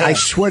 I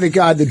swear to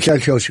God, the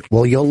judge goes,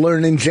 well, you'll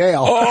learn in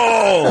jail.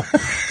 Oh,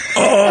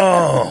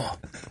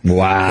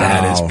 wow.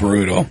 That is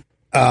brutal.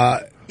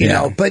 You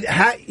know, but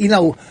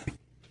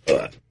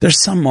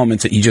there's some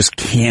moments that you just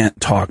can't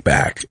talk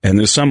back, and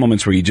there's some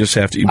moments where you just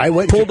have to. You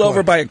pulled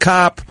over by a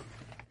cop.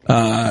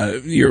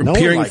 You're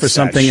appearing for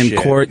something in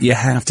court. You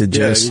have to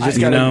just,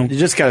 you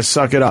just got to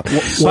suck it up.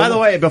 By the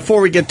way,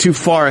 before we get too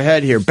far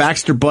ahead here,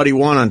 Baxter Buddy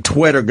 1 on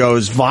Twitter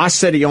goes, Voss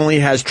said he only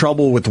has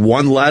trouble with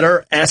one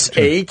letter,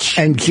 SH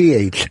and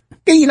GH.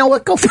 Hey, you know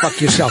what? Go fuck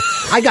yourself.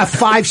 I got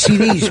 5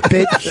 CDs,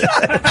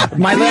 bitch.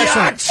 My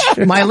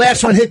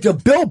last one hit the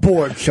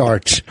Billboard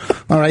charts.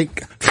 All right,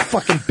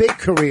 fucking big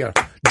career.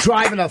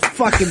 Driving a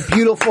fucking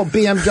beautiful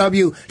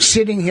BMW,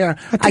 sitting here.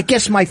 I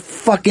guess my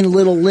fucking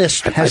little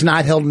list has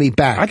not held me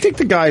back. I think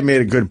the guy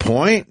made a good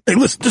point. Hey,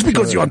 listen, just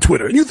because you're on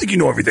Twitter and you think you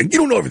know everything, you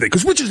don't know everything,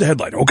 because Rich is the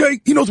headliner, okay?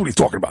 He knows what he's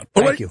talking about.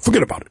 All right?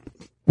 Forget about it.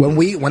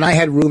 When I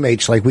had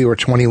roommates, like we were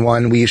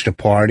 21, we used to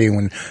party.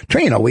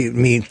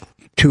 Me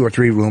 2 or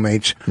 3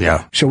 roommates.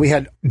 Yeah. So we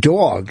had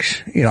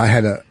dogs.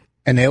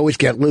 And they always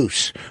get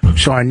loose.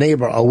 So our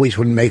neighbor always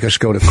would make us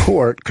go to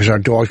court because our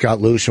dogs got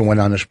loose and went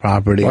on his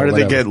property. Why did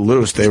they get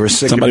loose? They were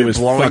sick. Somebody of was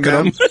blowing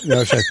fucking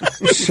them. So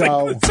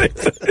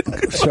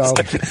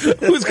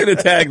who's going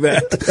to tag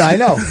that? I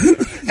know.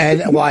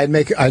 And I'd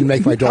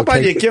make my dog. How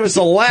about you give us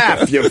a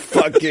laugh, you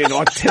fucking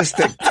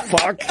autistic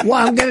fuck?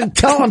 Well, I'm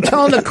telling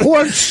the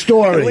court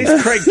story. At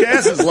least Craig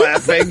Gass is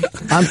laughing.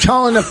 I'm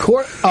telling the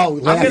court. I'm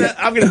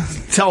gonna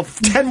tell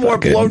 10 more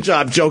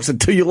blowjob jokes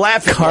until you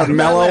laugh.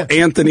 Carmelo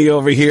Anthony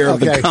over here of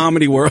the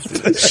comedy world.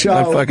 So,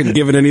 not fucking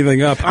giving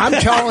anything up. I'm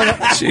telling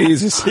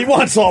Jesus. He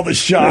wants all the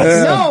shots.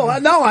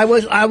 No, I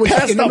was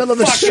in the middle of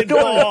the story.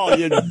 Ball,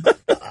 you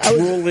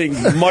drooling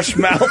mush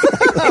mouth.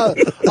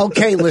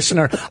 Okay,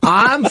 listener,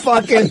 I'm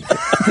fucking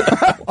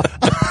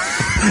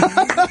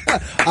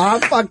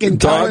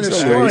telling the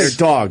story. Your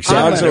dogs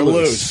are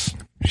loose.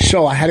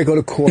 So I had to go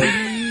to court.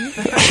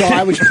 So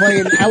I was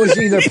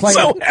either playing.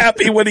 So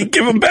happy when he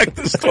gave him back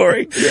the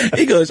story.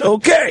 He goes,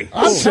 okay.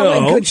 I'm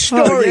telling good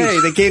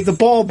stories. They gave the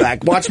ball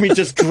back. Watch me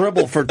just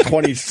dribble for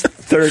 20,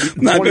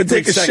 30, Not 20 going to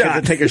take a seconds shot.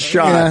 to take a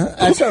shot. Yeah,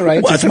 that's all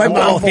right. Watch my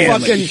ball handling.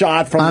 Fucking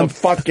shot from the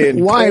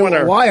fucking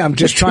corner. Why? I'm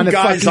just trying to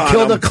fucking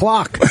kill the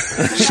clock.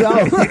 So,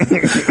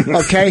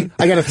 okay,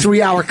 I got a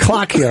 3-hour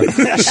clock here.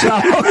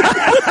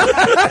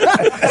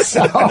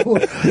 So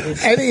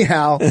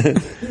anyhow,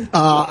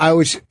 I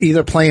was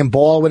either playing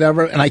ball or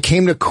whatever, and I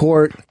came to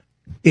court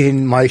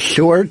in my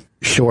shorts,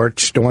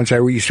 the ones I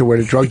used to wear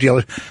to drug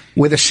dealers,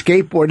 with a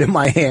skateboard in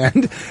my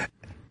hand.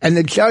 And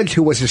the judge,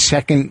 who was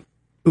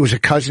a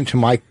cousin to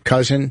my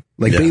cousin,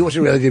 but he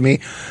wasn't really to me,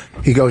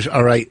 he goes,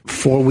 all right,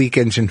 4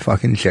 weekends in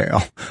fucking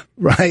jail,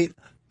 right?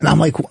 And I'm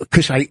like,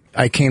 because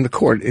I came to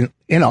court, and,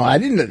 I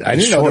didn't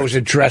know there was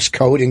a dress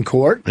code in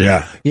court.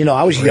 Yeah.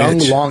 I was young,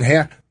 long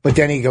hair. But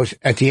then he goes,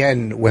 at the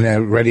end, when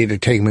they're ready to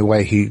take me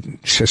away, he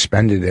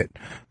suspended it.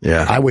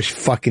 Yeah. I was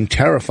fucking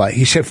terrified.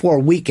 He said 4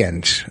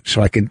 weekends,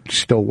 so I could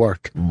still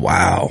work.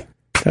 Wow.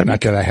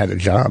 Not that I had a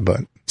job, but.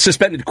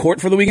 Suspended court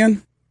for the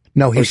weekend?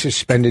 No, he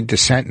suspended the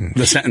sentence.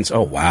 The sentence?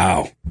 Oh,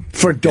 wow.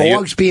 For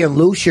dogs being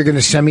loose, you're going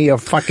to send me a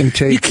fucking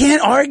tape. You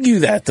can't argue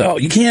that, though.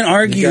 You can't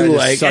argue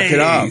like, suck it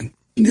up.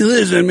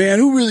 Listen, man,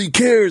 who really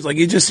cares? Like,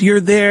 you're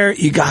there.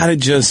 You gotta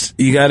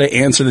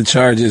answer the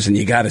charges, and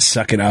you gotta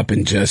suck it up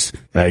and just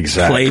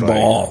play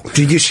ball.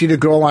 Did you see the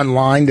girl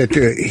online that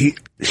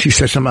she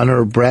said something under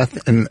her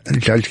breath, and the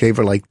judge gave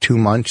her like 2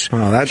 months?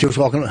 Oh, she was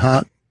walking,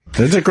 huh?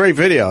 It's a great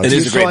video. It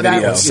is a great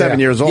video. It's 7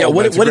 years old. Yeah,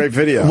 it's a great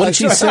video. What did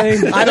she say?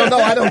 I don't know.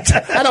 I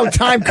don't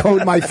time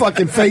code my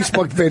fucking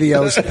Facebook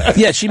videos.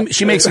 Yeah,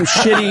 she makes some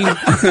shitty.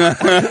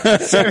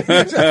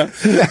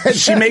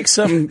 She makes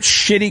some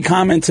shitty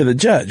comment to the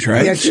judge,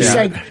 right? Yeah, she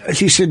said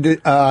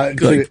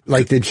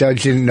like the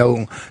judge didn't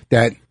know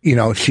that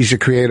she's a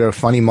creator of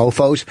funny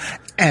mofos,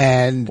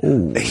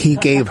 and he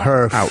gave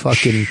her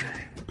fucking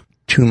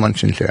 2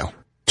 months in jail.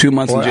 2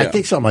 months in jail. I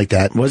think something like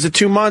that. Was it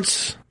 2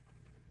 months?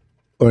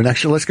 or an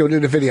extra? Let's go to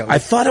the video. I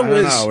thought it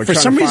was, for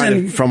some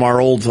reason, from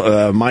our old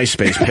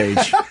MySpace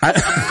page.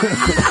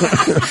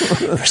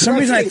 For some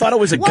reason, I thought it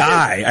was a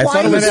guy. I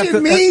thought it was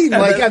me.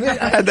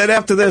 And then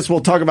after this, we'll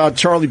talk about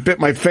Charlie bit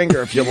my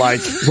finger, if you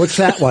like. What's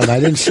that one? I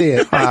didn't see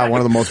it. One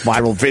of the most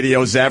viral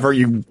videos ever.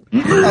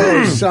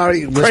 Oh,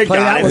 sorry. Let's play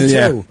that one,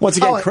 too. Once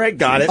again, Craig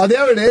got it. Oh,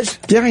 there it is.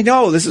 Yeah, I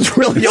know. This is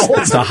really old.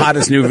 It's the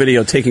hottest new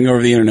video taking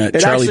over the internet.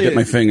 Charlie bit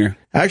my finger.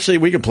 Actually,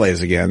 we can play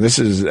this again. This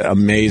is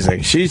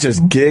amazing. She's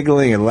just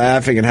giggling and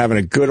laughing and having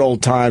a good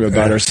old time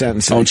about her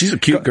sentences. Oh, and she's a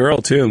cute girl,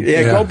 too.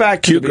 Yeah, go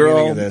back to cute the girl.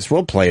 beginning of this.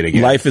 We'll play it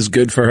again. Life is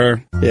good for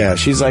her. Yeah,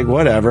 she's like,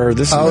 whatever.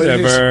 This is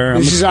whatever.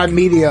 This is on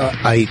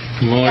Mediaite.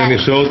 My name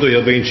is Soto.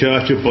 You're being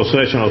charged with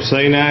possession of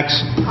Xanax.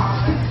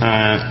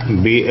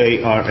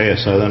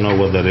 B-A-R-S. I don't know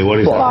what that is. What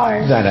is that?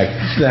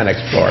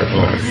 Xanax bars.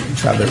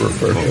 That's how they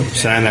refer to it.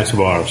 Xanax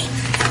bars.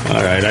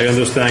 All right. I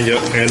understand you're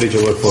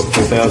eligible for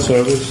pretrial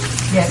service.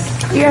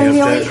 Yes. You're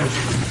the only,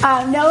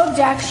 no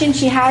objection.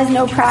 She has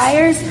no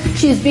priors.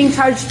 She's being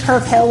charged per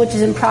pill, which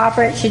is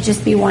improper. It should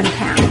just be one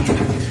count.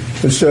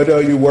 Ms. Soto,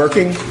 are you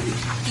working?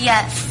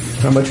 Yes.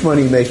 How much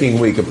money are you making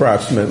a week,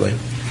 approximately?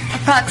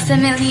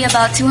 Approximately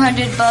about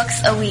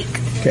 $200 a week.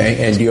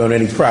 Okay, and do you own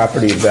any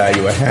property of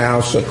value? A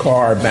house, a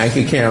car, bank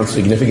account,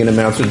 significant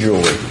amounts of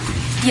jewelry?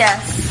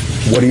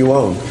 Yes. What do you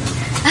own?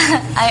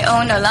 I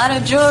own a lot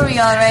of jewelry,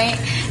 all right,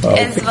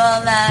 as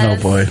well as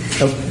Oh, boy.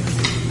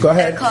 Go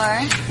ahead. a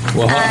car.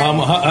 Well,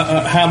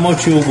 how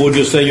much would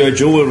you say your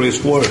jewelry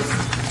is worth?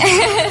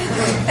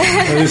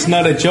 It's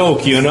not a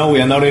joke, you know.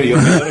 We are not in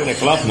a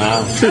club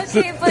now.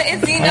 Okay, but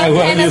it's we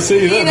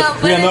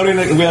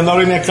are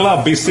not in a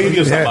club. Be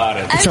serious about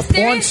it. It's a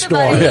porn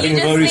store. You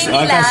just made me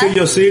I can see laugh.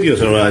 you're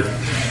serious, all right.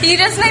 You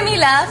just made me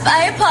laugh.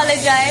 I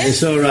apologize.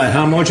 It's all right.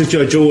 How much is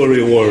your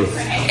jewelry worth?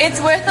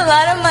 It's worth a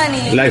lot of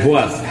money. Like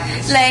what?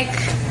 Like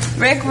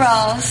Rick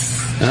Ross.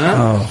 Huh?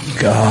 Oh,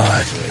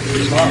 God.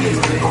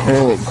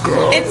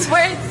 It's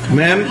worth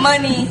Ma'am,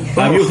 money.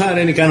 have you had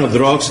any kind of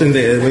drugs in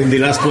the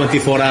last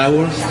 24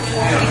 hours?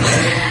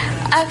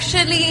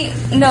 Actually,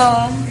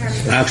 no.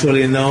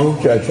 Actually, no.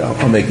 Judge,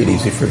 I'll make it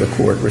easy for the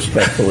court,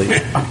 respectfully.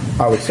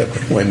 I'll accept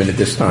appointment at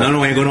this time.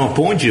 No, I'm going to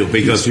appoint you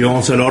because you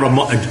own a lot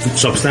of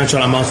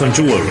substantial amounts of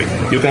jewelry.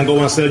 You can go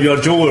and sell your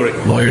jewelry.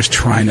 Lawyer's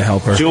trying to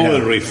help her.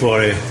 Jewelry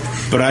for a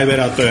private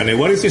attorney.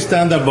 What is the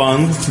standard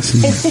bond?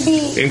 It should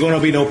be Ain't going to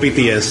be no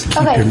PTS.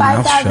 okay.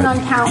 5,000 on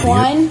count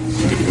one,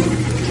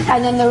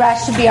 and then the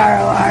rest should be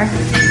ROR.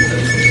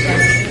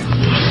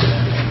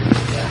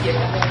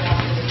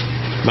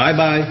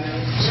 Bye-bye.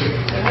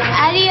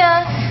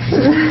 Adios.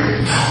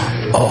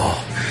 Oh.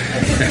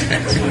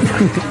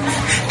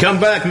 Come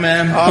back,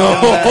 ma'am.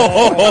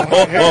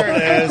 Here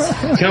it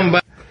is. Come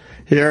back.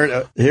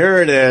 Here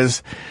it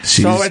is.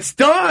 So it's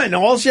done.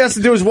 All she has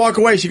to do is walk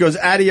away. She goes,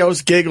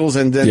 adios, giggles,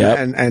 and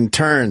then and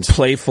turns.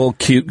 Playful,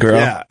 cute girl.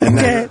 Yeah. And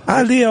then,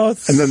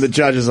 adios. And then the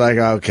judge is like,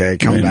 okay,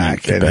 come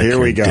back. And here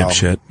we go.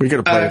 Dipshit. We could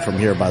have played it from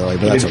here, by the way.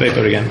 But that's This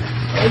paper again.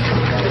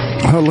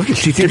 Oh, look at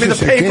she. Give me the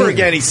paper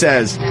again, he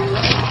says.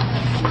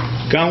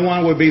 Count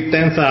one will be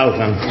 10,000.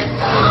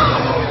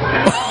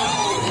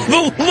 The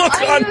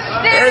look on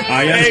her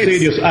I am face.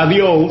 serious.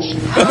 Adios.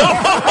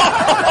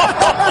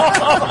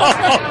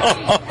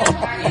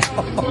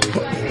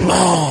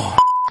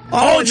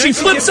 Oh, she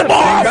flips him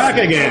off. Back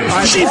again.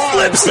 She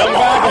flips him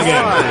off.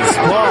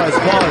 Pause.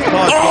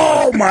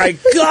 Oh, my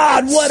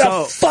God. What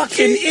a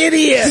fucking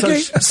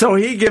idiot. So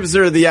he gives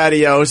her the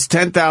adios,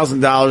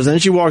 $10,000, then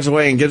she walks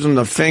away and gives him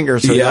the finger.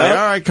 So he's like, all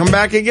right, come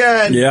back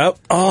again. Yep.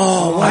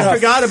 Oh, what I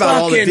forgot about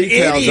all the fucking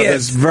details idiot. of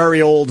this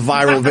very old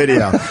viral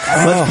video.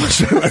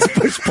 Let's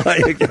push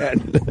play again.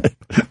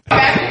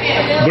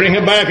 Bring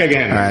her back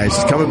again. All right,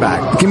 she's coming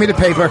back. Give me the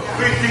paper.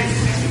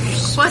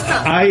 What's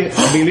up? I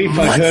believe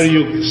I heard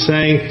you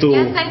saying to...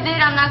 Yes, I did.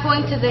 I'm not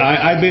going to the...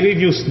 I believe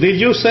you... Did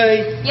you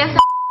say... Yes,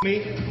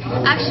 me?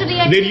 actually,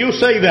 I Did you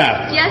say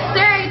that? Yes,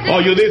 sir, I did. Oh,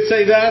 you did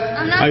say that?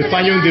 I'm not I gonna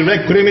find you in lie.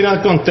 direct criminal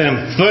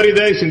contempt. 30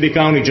 days in the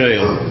county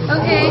jail.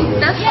 Okay,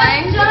 that's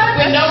fine.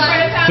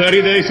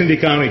 30 days in the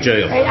county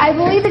jail. I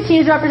believe that she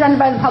is represented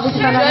by the public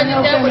defender. I don't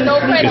know if there needs to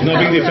be- It's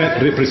not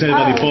being represented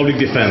by the public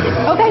defender.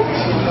 Okay.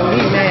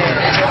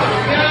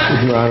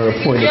 Your Honor,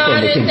 appointed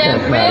from the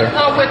contempt matter.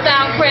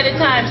 Without credit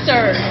time,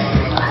 sir.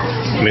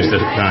 Mr.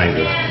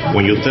 Snyder,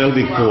 when you tell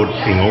the court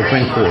in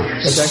open court,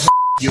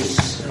 you,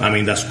 I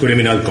mean, that's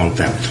criminal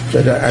contempt.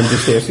 Judge, I'm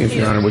just asking if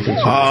Your Honor would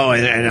consider. Oh,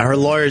 and her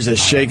lawyer's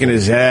just shaking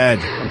his head.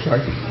 I'm sorry.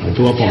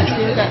 To appoint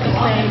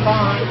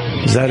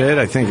you. Is that it?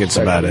 I think it's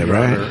about it,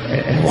 right?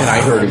 And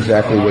I heard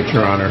exactly what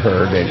Your Honor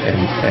heard, and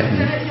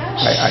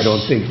I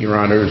don't think Your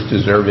Honor is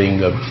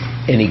deserving of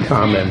any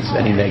comments,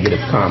 any negative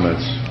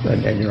comments,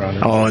 and Your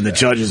Honor. Oh, and the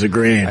judge is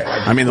agreeing.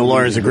 I mean, the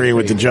lawyers agree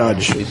with the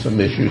judge. There's some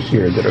issues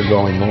here that are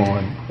going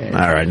on.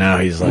 All right, now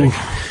he's like,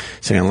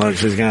 saying, look,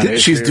 she's got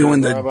She's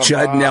doing the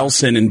Judd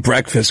Nelson in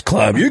Breakfast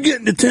Club. You're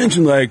getting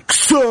detention, like,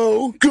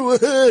 so, go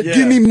ahead,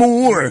 give me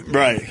more.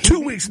 Right.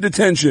 2 weeks of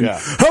detention.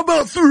 How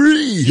about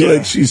 3? Yeah.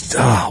 Like, she's,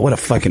 what a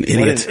fucking idiot.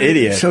 What an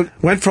idiot. So,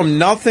 went from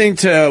nothing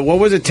to, what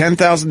was it,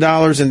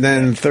 $10,000 and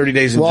then 30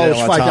 days in jail. Well,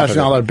 it was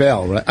 $5,000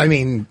 bail, right? I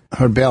mean,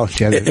 her bail.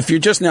 If you're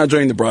just now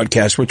joining the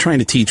broadcast, we're trying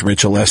to teach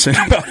Rich a lesson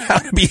about how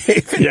to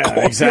behave in court.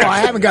 Exactly. No, I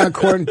haven't gone to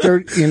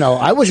court in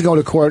I wasn't going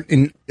to court,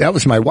 that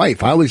was my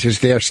wife. I was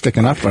just there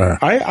sticking up for her.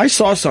 I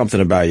saw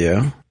something about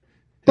you.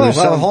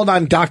 Well, hold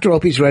on. Dr.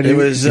 Opie's ready. It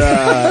was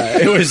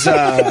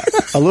a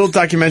little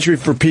documentary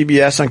for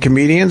PBS on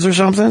comedians or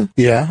something.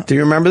 Yeah. Do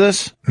you remember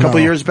this? A couple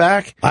years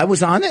back? I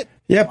was on it.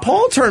 Yeah,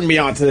 Paul turned me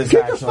on to this.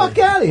 Get the fuck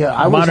out of here.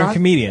 A modern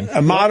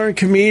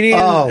comedian.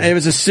 Oh. It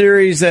was a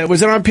series that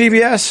was it on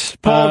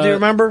PBS? Paul, do you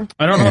remember?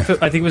 I don't know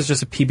if I think it was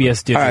just a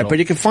PBS digital. All right, but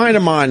you can find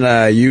them on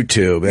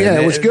YouTube.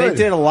 Yeah, it was good. They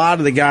did a lot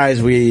of the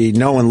guys we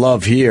know and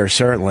love here,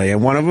 certainly.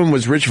 And one of them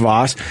was Rich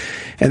Voss.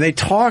 And they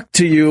talked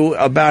to you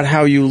about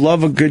how you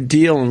love a good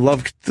deal and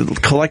love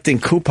collecting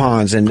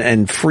coupons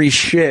and free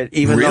shit,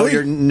 even though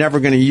you're never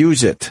going to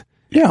use it.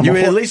 Yeah, you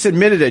at least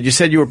admitted it. You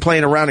said you were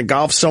playing around at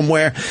golf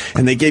somewhere,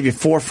 and they gave you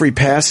 4 free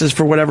passes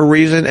for whatever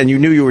reason, and you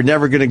knew you were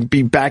never going to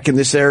be back in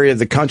this area of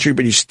the country,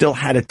 but you still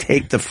had to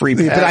take the free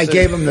passes. But I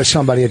gave them to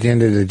somebody at the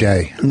end of the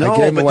day.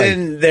 No, but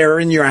then they're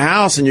in your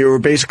house, and you were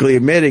basically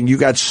admitting you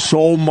got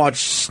so much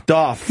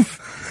stuff.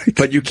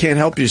 But you can't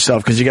help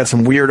yourself because you got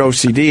some weird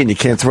OCD and you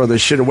can't throw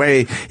this shit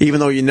away, even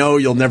though you know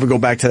you'll never go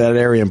back to that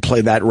area and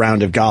play that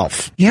round of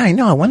golf. Yeah, I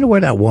know. I wonder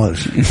where that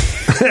was.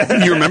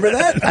 You remember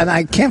that? And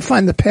I can't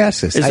find the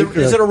passes.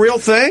 Is it a real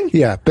thing?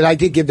 Yeah, but I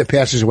did give the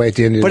passes away at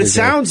the end of the day. But it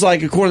sounds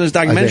like, according to this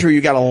documentary,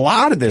 you got a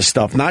lot of this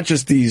stuff, not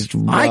just these.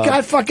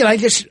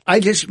 I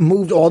just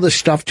moved all this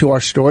stuff to our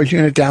storage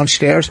unit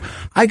downstairs.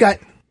 I got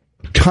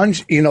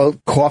tons,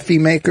 coffee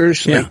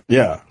makers.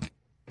 Yeah.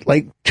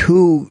 Like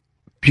 2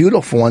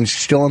 beautiful ones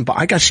still in.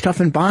 I got stuff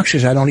in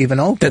boxes I don't even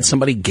open. That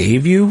somebody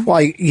gave you?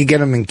 Well, you get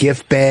them in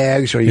gift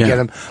bags, or you get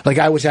them. Like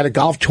I was at a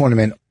golf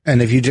tournament,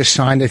 and if you just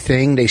signed a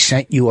thing, they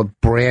sent you a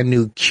brand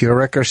new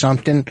Keurig or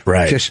something.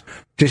 Right. Just,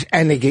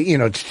 and they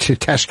get to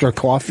test their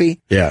coffee.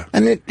 Yeah.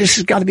 And this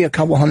has got to be a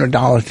couple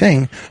 $100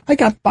 thing. I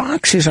got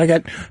boxes. I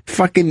got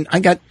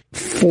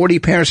 40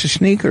 pairs of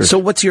sneakers. So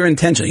what's your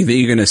intention? You think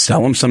you're going to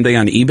sell them someday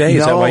on eBay?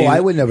 Is that why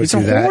I would never do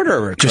that. He's a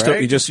hoarder.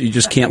 You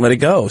just can't let it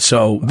go.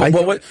 So,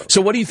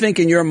 what do you think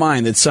in your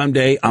mind that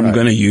someday I'm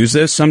going to use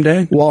this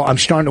someday? Well, I'm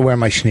starting to wear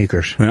my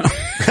sneakers. Yeah.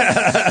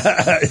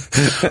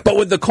 But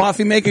with the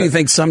coffee maker, you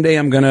think someday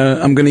I'm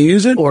gonna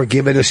use it, or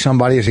give it to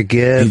somebody as a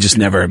gift? You just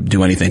never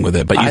do anything with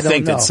it, but you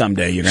think that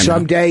someday you're gonna.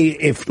 Someday,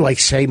 if like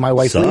say my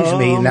wife leaves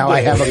me, now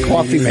I have a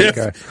coffee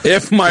maker.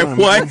 If my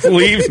wife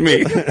leaves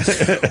me,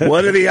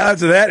 what are the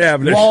odds of that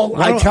happening? Well,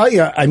 I tell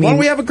you, I mean, why don't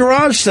we have a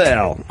garage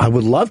sale? I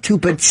would love to,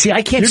 but see,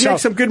 I can't. You make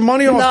some good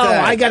money off that.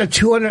 No, I got a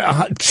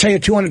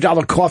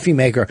 $200 coffee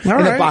maker. All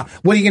right.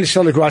 What are you going to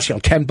sell at the garage sale?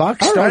 $10?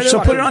 All right, so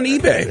put it on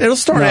eBay. It'll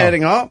start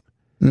adding up.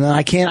 No,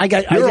 I can't.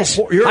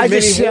 You're a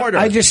mini hoarder.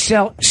 I just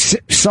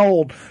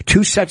sold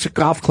 2 sets of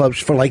golf clubs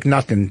for like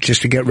nothing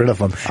just to get rid of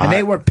them, and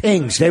they were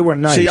pings. They were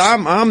nice. See,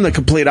 I'm the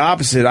complete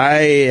opposite.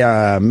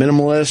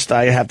 Minimalist.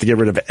 I have to get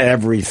rid of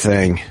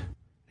everything,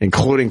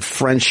 including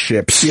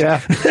friendships.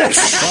 Yeah.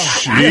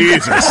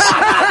 Jesus.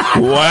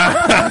 Wow.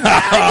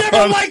 I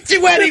never liked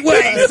you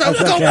anyway, so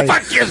go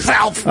fuck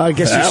yourself. I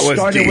guess you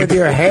started with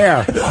your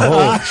hair.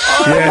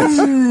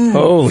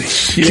 Holy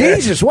shit.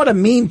 Jesus, what a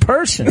mean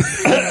person.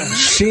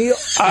 See,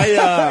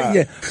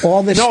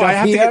 all this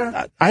stuff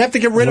here. I have to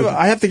get rid of.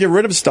 I have to get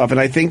rid of stuff, and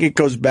I think it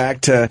goes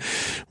back to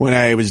when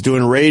I was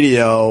doing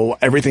radio.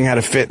 Everything had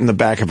to fit in the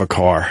back of a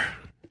car.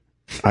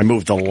 I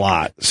moved a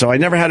lot, so I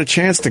never had a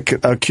chance to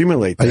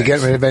accumulate things. Are you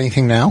getting rid of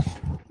anything now?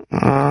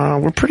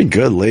 We're pretty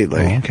good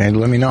lately. Oh, okay,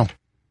 let me know.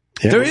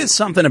 Yeah. There is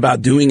something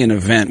about doing an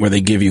event where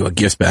they give you a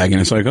gift bag, and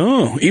it's like,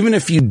 oh, even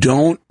if you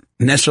don't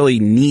necessarily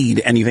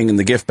need anything in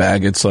the gift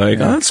bag, it's like,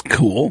 oh, that's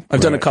cool. I've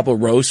done a couple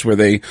of roasts where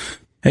they,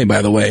 hey,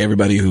 by the way,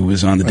 everybody who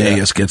was on the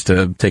dais gets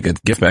to take a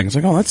gift bag. It's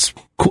like, oh, that's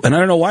cool. And I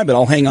don't know why, but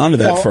I'll hang on to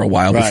that for a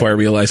while before I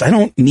realize I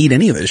don't need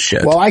any of this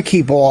shit. Well, I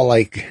keep all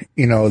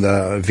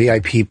the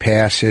VIP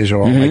passes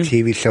or all my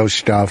TV show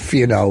stuff,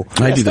 I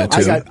do that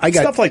too. I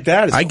got stuff like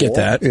that is I cool. get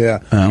that. Yeah.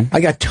 I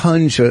got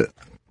tons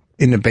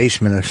in the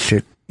basement of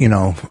shit,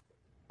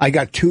 I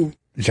got 2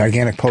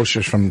 gigantic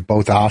posters from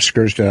both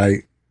Oscars that I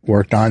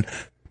worked on.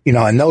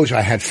 And those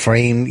I had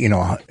framed,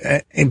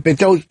 but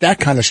that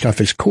kind of stuff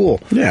is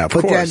cool. Yeah, of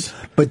course.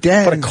 But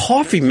then a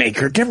coffee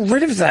maker, get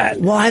rid of that.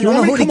 Well, I don't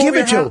know who to give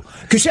it to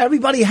because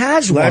everybody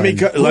has one.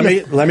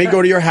 Let me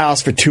go to your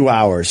house for 2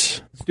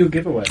 hours. Let's do a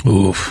giveaway.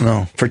 Oof.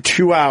 No. For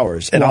 2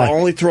 hours, and I'll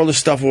only throw the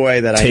stuff away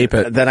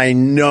that I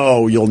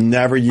know you'll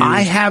never use.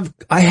 I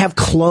have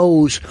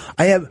clothes.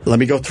 I have. Let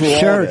me go through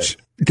shirts all of it.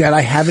 That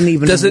I haven't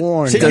even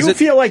worn. So you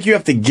feel like you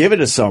have to give it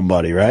to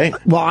somebody, right?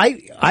 Well,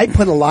 I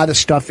put a lot of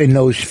stuff in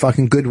those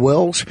fucking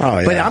Goodwills,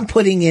 but I'm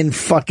putting in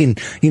fucking,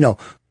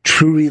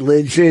 True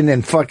Religion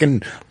and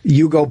fucking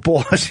Hugo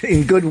Boss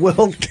and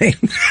Goodwill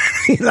things.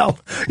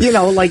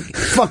 like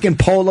fucking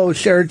polo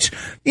shirts,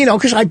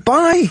 because I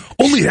buy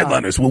only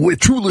headliners will wear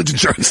True Religion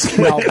shirts.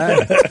 No,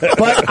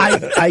 but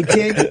I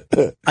did.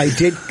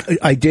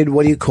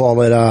 What do you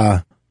call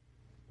it?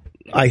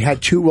 I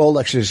had 2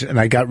 Rolexes and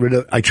I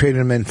traded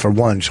them in for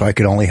one, so I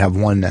could only have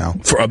one now.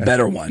 For a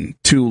better one,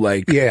 2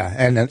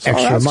 and an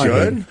extra money.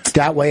 Good.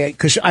 That way,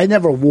 because I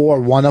never wore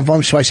one of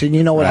them, so I said,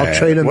 you know what, I'll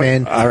trade them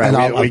in. All right,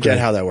 and we get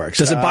how that works.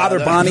 Does it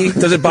bother Bonnie?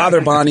 Does it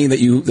bother Bonnie that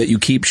you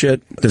keep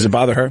shit? Does it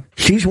bother her?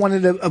 She's one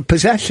of the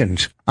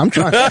possessions. I'm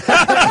trying.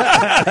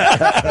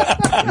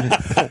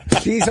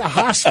 She's a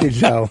hostage,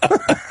 though.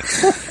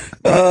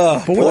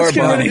 But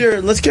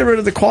let's get rid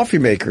of the coffee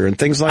maker and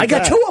things like that. I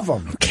got 2 of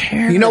them. Who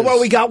cares? You know where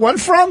we got one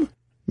from?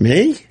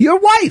 Me? Your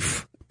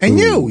wife. And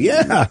you,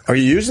 yeah. Are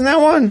you using that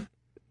one?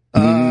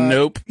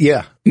 Nope.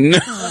 Yeah. No.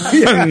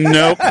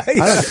 Nope.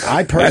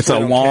 I personally That's a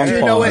long pause.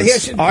 You know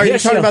what? Are you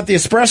talking about the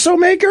espresso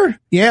maker?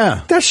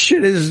 Yeah. That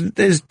shit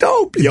is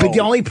dope. Yo. But the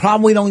only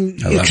problem we don't,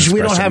 because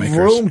we don't have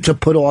room to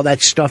put all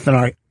that stuff in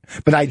our,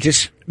 but I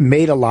just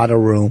made a lot of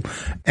room.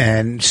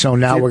 And so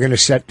now we're going to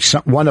set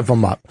one of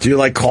them up. Do you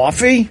like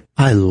coffee?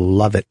 I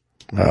love it.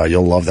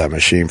 You'll love that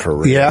machine for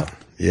real. Yeah.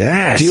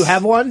 Yes. Do you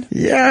have one?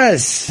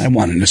 Yes. I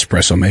want an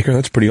espresso maker.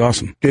 That's pretty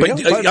awesome.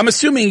 But I'm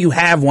assuming you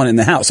have one in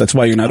the house. That's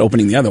why you're not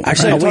opening the other one.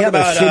 Actually, we have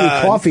a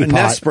shitty coffee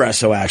pot.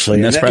 Nespresso, actually.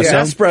 Nespresso?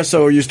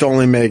 Nespresso used to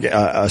only make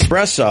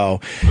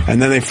espresso,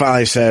 and then they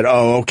finally said,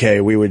 oh,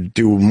 okay, we would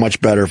do much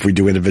better if we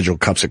do individual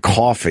cups of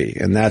coffee.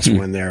 And that's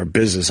when their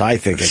business, I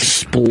think,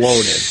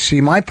 exploded.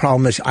 See, my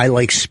problem is I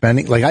like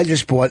spending, like I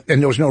just bought, and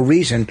there was no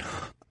reason,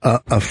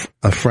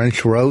 a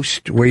French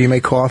roast where you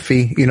make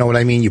coffee. You know what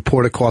I mean? You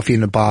pour the coffee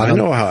in the bottom.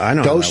 I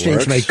know those how that things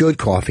works. make good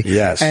coffee.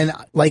 Yes. And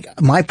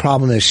like my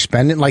problem is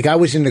spending. Like I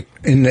was in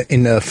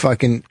the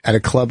fucking at a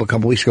club a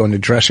couple weeks ago in the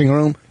dressing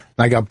room, and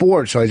I got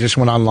bored, so I just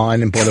went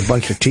online and bought a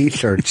bunch of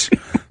T-shirts.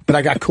 But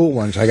I got cool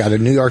ones. I got a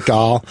New York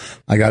Doll.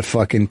 I got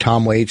fucking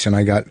Tom Waits, and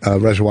I got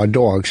Reservoir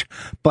Dogs.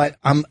 But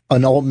I'm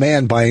an old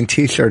man buying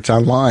T-shirts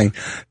online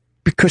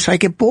because I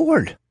get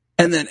bored.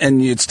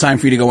 And it's time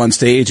for you to go on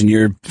stage, and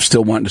you're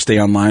still wanting to stay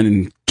online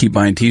and keep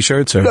buying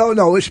T-shirts? Or?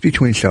 No, it's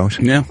between shows.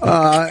 Yeah.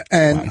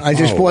 I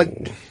just bought,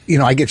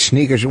 I get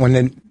sneakers when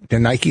the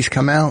Nikes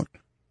come out.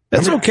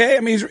 That's okay. I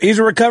mean, he's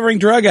a recovering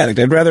drug addict.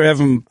 I'd rather have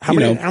him, how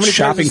many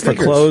shopping for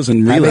clothes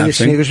and relapsing. How many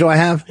sneakers do I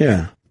have?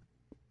 Yeah.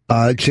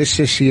 Just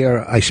this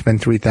year, I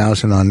spent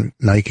 $3,000 on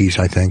Nikes,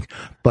 I think.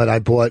 But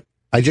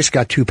I just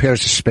got 2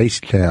 pairs of Space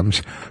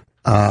Jams,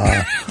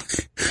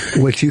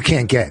 which you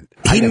can't get.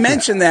 He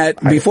mentioned that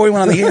before we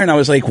went on the air, and I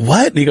was like,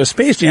 what? And he goes,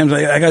 Space Jams.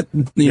 I got,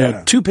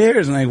 2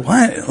 pairs. And I,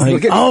 what?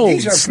 Like,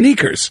 these are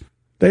sneakers.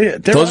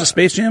 Those are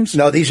Space Jams?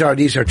 No, these are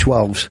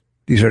 12s.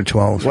 These are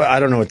 12s. Well, I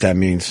don't know what that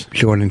means.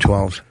 Jordan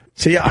 12s.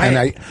 See,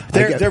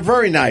 they're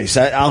very nice.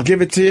 I'll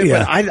give it to you,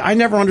 but I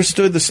never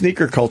understood the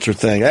sneaker culture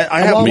thing.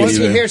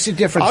 Here's the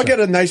difference. I'll get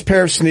a nice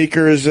pair of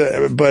sneakers,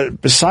 but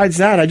besides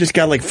that, I just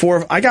got like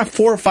 4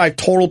 or 5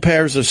 total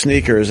pairs of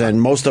sneakers, and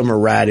most of them are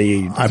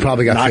ratty. I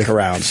probably got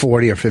knockarounds.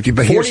 40 or 50.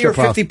 But 40 or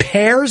 50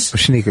 pairs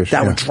of sneakers.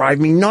 That would drive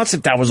me nuts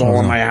if that was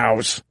all in my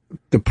house.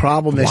 The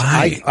problem is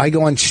I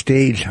go on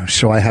stage,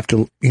 so I have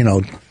to,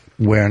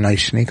 wear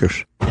nice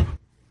sneakers.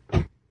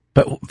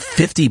 But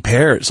 50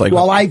 pairs,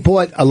 I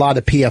bought a lot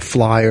of PF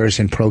Flyers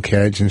and Pro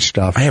Keds and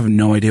stuff. I have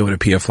no idea what a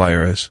PF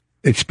Flyer is.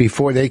 It's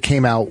before they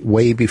came out,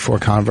 way before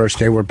Converse.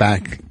 They were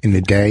back in the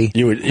day.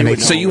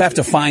 So you have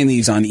to find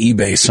these on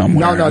eBay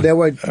somewhere. No, they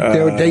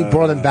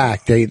brought them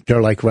back.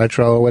 They're like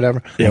retro or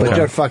whatever. Yeah, but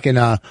they're fucking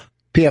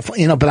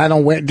PF. But I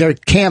don't wear. They're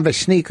canvas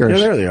sneakers.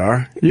 Yeah, there they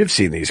are. You've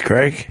seen these,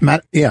 Craig.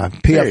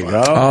 PF. There you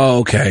go. Oh,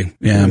 okay.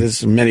 Yeah,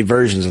 there's many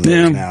versions of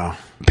those now.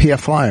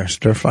 PF Flyers.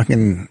 They're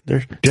fucking.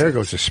 There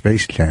goes the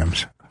Space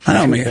Jams. I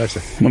don't mean,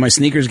 when my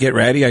sneakers get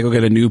ratty, I go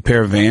get a new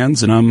pair of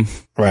Vans, and I'm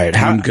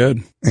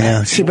good.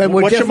 Yeah. See, but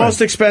what's your most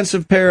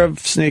expensive pair of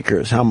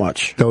sneakers? How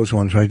much? Those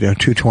ones right there,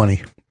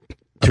 $220.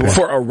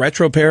 For a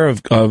retro pair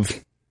of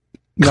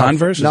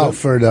Converse? No,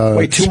 for the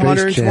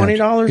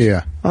 $220?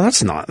 Yeah. Oh,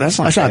 that's not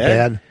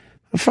bad.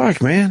 Oh,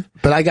 fuck, man.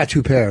 But I got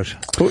 2 pairs.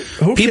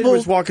 People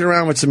was walking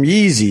around with some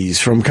Yeezys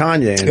from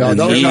Kanye. And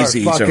those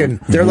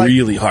Yeezys are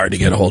really hard to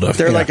get a hold of.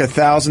 They're like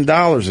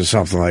 $1,000 or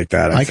something like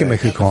that. I can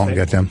make a call and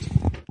get them.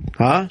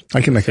 Huh?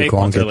 I can make a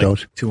call and get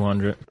those.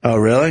 200. Oh,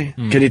 really?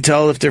 Can you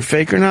tell if they're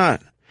fake or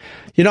not?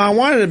 I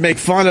wanted to make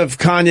fun of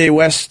Kanye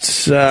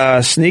West's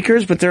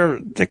sneakers, but they're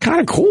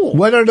kind of cool.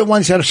 What are the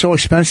ones that are so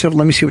expensive?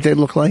 Let me see what they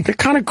look like. They're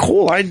kind of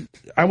cool.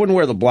 I wouldn't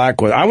wear the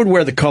black one. I would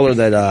wear the color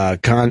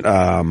that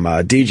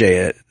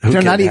DJ.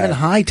 They're not even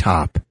high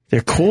top.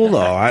 They're cool though.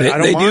 I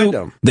don't mind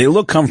them. They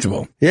look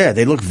comfortable. Yeah,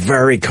 they look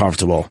very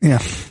comfortable.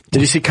 Yeah. Did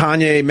you see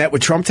Kanye met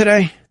with Trump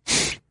today?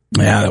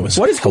 Yeah, that was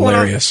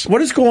hilarious.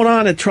 What is going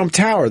on at Trump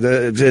Tower?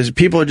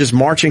 People are just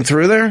marching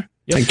through there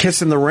and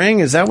kissing the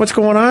ring. Is that what's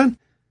going on?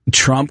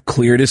 Trump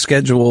cleared his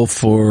schedule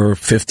for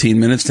 15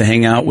 minutes to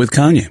hang out with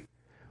Kanye.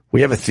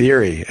 We have a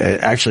theory.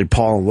 Actually,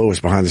 Paul and Lewis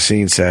behind the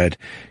scenes said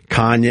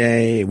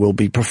Kanye will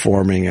be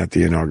performing at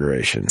the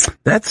inauguration.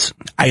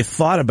 I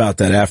thought about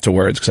that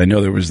afterwards because I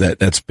know there was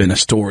that's been a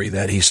story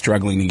that he's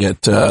struggling to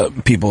get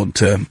people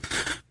to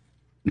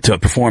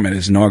perform at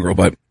his inaugural.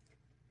 But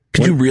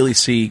could you really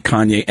see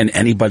Kanye and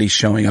anybody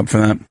showing up for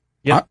that?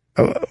 Yeah.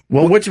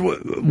 Well, where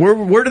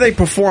do they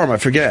perform? I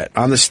forget.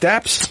 On the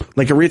steps,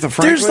 like Aretha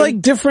Franklin. There's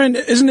like different.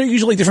 Isn't there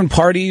usually different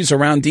parties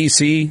around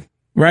DC?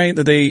 Right,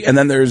 and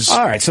then there's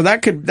all right. So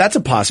that's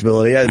a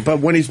possibility. Yeah, but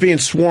when he's being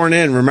sworn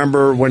in,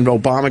 remember when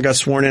Obama got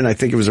sworn in? I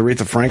think it was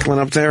Aretha Franklin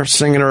up there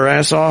singing her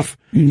ass off.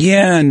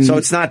 Yeah, so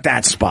it's not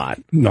that spot.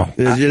 No,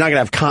 you're not gonna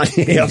have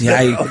Kanye up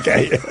there.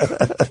 Okay.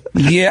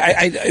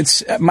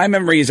 It's my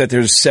memory is that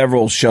there's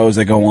several shows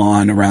that go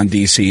on around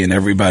DC, and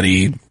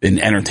everybody in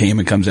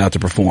entertainment comes out to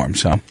perform.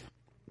 So.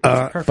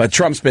 But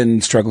Trump's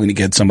been struggling to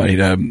get somebody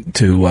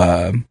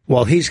to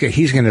well, he's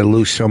going to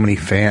lose so many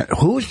fans.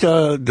 Who's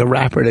the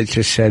rapper that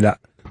just said,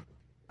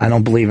 I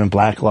don't believe in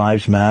Black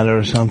Lives Matter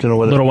or something?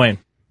 Or Lil Wayne.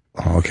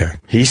 Oh, okay.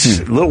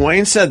 Lil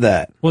Wayne said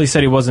that. Well, he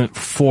said he wasn't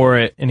for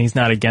it and he's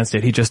not against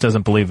it. He just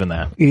doesn't believe in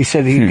that. He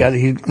said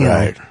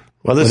right.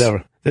 Well,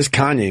 whatever. This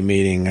Kanye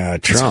meeting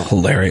Trump. It's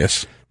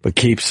hilarious. But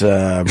keeps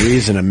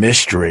reason a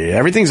mystery.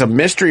 Everything's a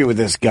mystery with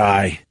this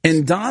guy.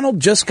 And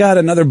Donald just got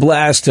another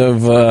blast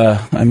of,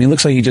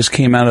 looks like he just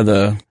came out of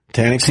the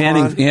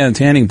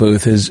tanning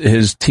booth.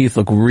 His teeth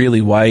look really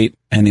white,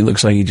 and he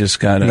looks like he just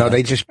got No,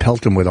 they just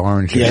pelt him with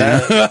orange.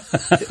 Yeah.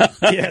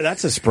 Yeah,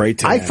 that's a spray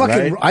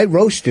tan, I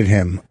roasted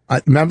him.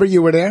 Remember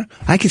you were there?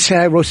 I could say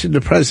I roasted the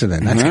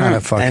president. That's kind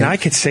of fucking... And I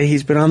could say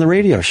he's been on the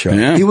radio show.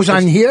 Yeah. He was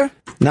on here?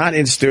 Not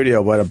in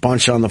studio, but a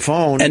bunch on the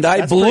phone. And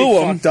I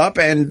blew him. Fucked up,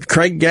 and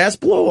Craig Gass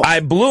blew him.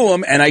 I blew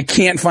him, and I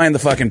can't find the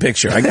fucking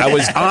picture. I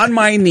was on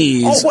my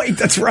knees. Oh, wait,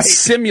 that's right.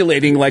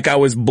 Simulating like I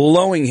was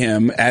blowing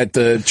him at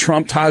the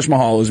Trump Taj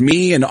Mahal. It was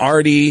me and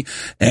Artie,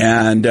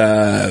 and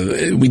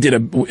we did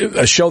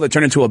a show that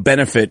turned into a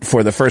benefit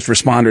for the first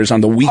responders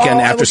on the weekend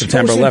after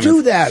September 11th. I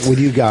do that with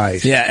you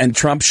guys. Yeah, and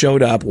Trump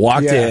showed up,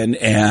 walked in,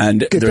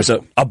 and there's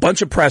a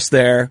bunch of press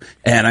there,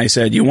 and I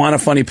said, you want a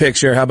funny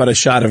picture? How about a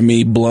shot of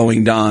me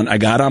blowing Don? I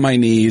got on my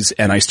knees,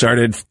 and I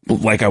started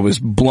like I was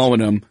blowing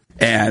him,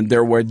 and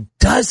there were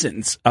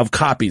dozens of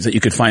copies that you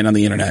could find on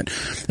the internet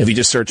if you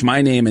just search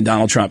my name and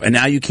Donald Trump, and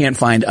now you can't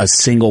find a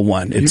single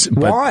one.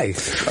 Why?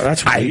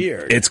 That's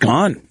weird. It's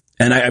gone.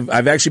 And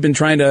I've actually been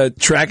trying to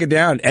track it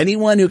down.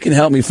 Anyone who can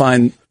help me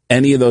find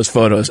any of those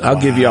photos, I'll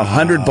give you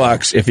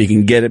 $100 if you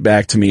can get it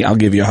back to me. I'll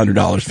give you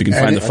 $100 if you can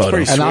find the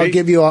photos. And I'll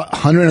give you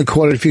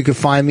 $125 if you can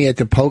find me at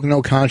the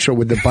Pocono concert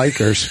with the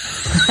bikers.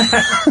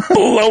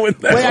 Blowing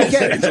them.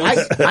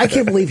 Wait, I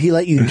can't believe he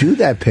let you do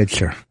that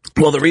picture.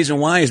 Well, the reason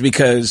why is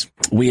because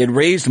we had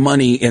raised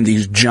money in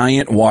these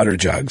giant water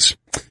jugs.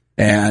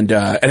 And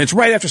it's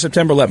right after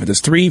September 11th.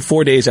 It's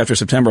 3-4 days after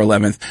September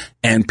 11th.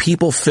 And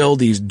people fill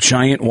these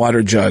giant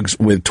water jugs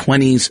with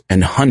 20s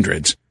and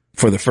 100s.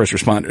 For the first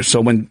responders. So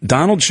when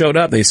Donald showed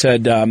up, they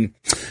said,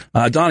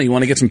 Donald, you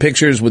want to get some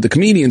pictures with the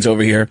comedians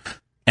over here?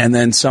 And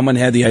then someone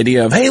had the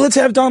idea of, hey, let's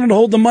have Donald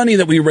hold the money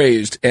that we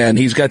raised. And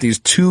he's got these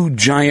two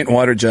giant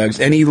water jugs,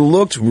 and he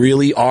looked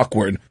really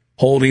awkward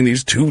holding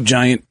these two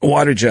giant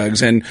water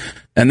jugs. And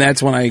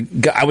that's when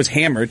I was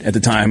hammered at the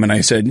time, and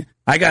I said,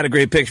 I got a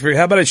great picture for you.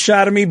 How about a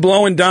shot of me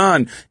blowing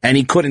Don? And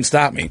he couldn't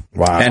stop me.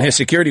 Wow. And his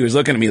security was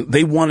looking at me.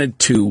 They wanted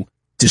to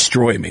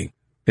destroy me.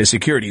 His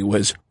security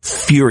was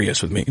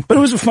furious with me, but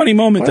it was a funny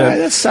moment.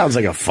 That sounds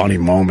like a funny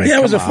moment. Yeah,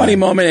 it was a funny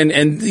moment,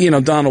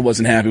 and Donald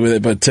wasn't happy with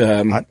it, but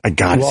I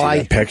got to see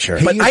that picture.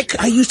 But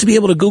I used to be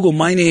able to Google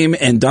my name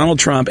and Donald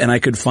Trump, and I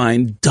could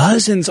find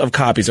dozens of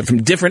copies of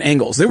from different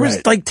angles. There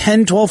was like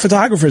 10, 12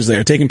 photographers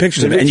there taking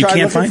pictures of it, and you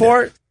can't find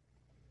it.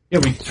 Yeah,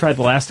 we tried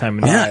the last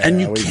time.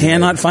 And you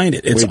cannot find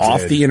it. It's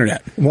off the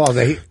internet. Well,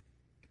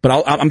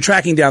 But I'm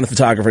tracking down the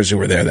photographers who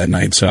were there that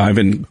night, so I've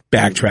been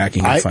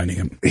backtracking and finding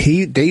him.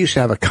 They used to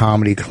have a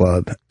comedy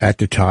club at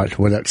the Taj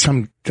where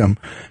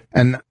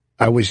and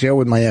I was there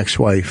with my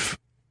ex-wife.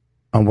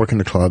 I'm working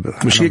the club.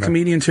 Was she a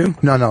comedian too?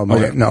 No.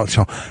 No.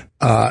 So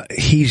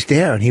he's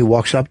there, and he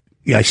walks up.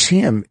 Yeah, I see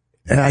him,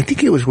 and I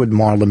think he was with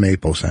Marla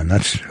Maples. Then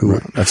that's who.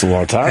 That's a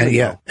long time ago.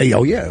 Yeah.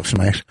 Oh yeah, it was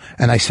my ex.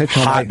 And I said to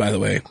him, hot, by the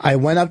way. I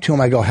went up to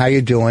him. I go, "How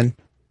you doing?"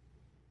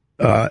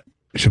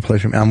 It's a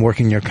pleasure. I'm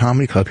working your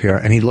comedy club here.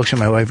 And he looks at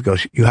my wife and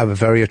goes, you have a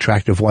very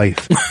attractive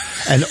wife.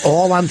 And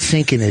all I'm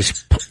thinking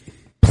is,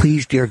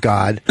 please, dear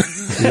God,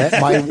 let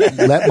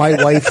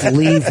my wife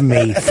leave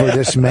me for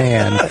this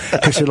man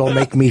because it'll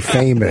make me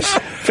famous.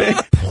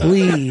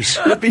 Please.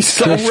 You'd be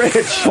so rich.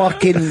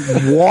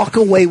 Fucking walk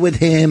away with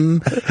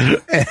him.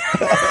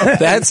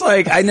 That's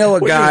like, I know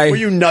a guy. Were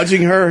you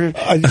nudging her?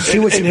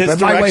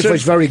 My wife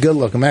was very good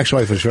looking. My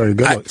ex-wife was very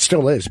good looking.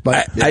 Still is.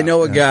 But I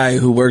know a guy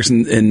who works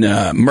in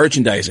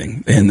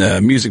merchandising in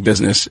the music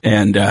business,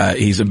 and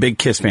he's a big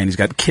Kiss fan. He's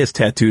got Kiss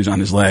tattoos on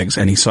his legs,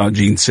 and he saw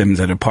Gene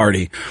Simmons at a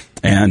party.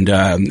 And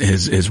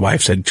his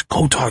wife said,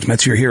 go talk to him,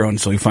 that's your hero.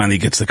 And so he finally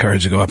gets the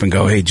courage to go up and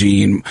go, hey,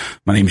 Gene,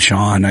 my name's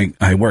Sean.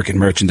 I work in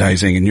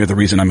merchandising, and you're the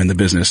reason I'm in the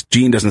business.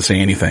 Gene doesn't say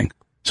anything.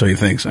 So he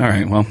thinks, all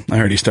right, well, I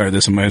already started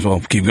this. I might as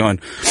well keep going.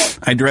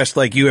 I dressed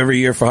like you every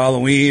year for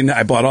Halloween.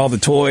 I bought all the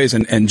toys,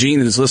 and Gene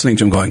is listening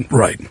to him going,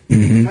 right.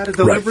 Mm-hmm, got a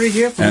delivery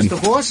here for Mr.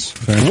 Horse?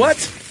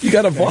 What? You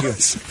got a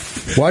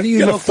boss? Why do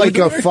you look like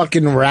a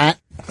fucking rat?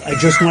 I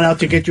just went out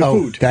to get your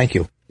food. Thank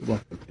you.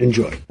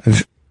 Enjoy.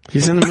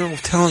 He's in the middle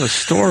of telling a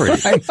story.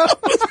 I know.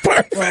 It's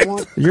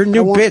perfect. Your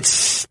new bit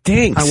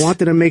stinks. I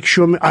wanted to make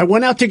sure. I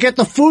went out to get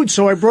the food,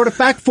 so I brought it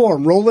back for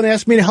him. Roland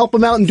asked me to help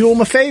him out and do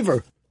him a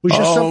favor. It was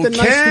just something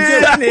nice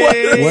to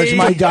do. Where's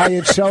my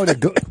diet soda?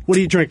 What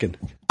are you drinking?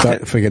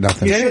 Forget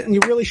nothing. You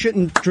really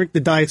shouldn't drink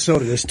the diet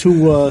soda. There's too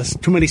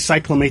many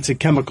cyclamates and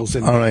chemicals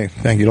in it. All right.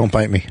 Thank you. Don't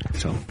bite me.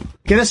 So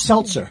get a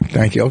seltzer.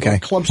 Thank you. Okay.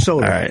 Club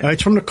soda. All right.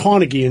 It's from the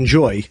Carnegie.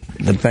 Enjoy.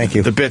 Thank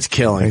you. The bit's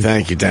killing.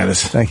 Thank you,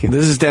 Dennis. Thank you.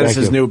 This is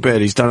Dennis's new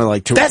bit. He's done it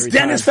like 2 or 3 times. That's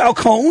Dennis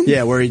Falcone?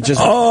 Yeah, where he just...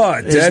 Oh,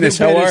 Dennis,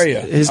 how are you?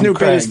 His new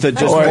bit is to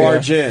just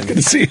barge in. Good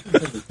to see you.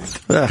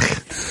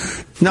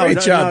 No, Great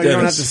job, you don't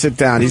Dennis. have to sit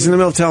down. He's in the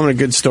middle of telling a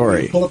good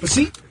story. Pull up a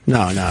seat.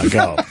 No,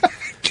 go.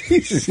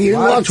 Jesus, you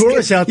lost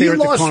tourists out there at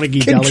the Carnegie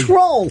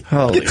control.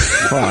 Holy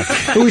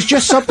fuck. It was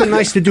just something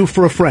nice to do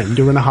for a friend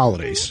during the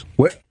holidays.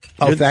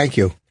 Thank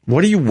you.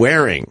 What are you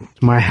wearing?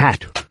 It's my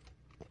hat.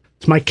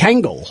 It's my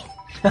Kangol.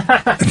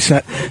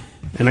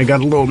 And I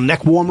got a little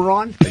neck warmer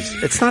on.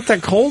 It's not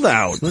that cold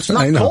out. It's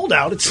not cold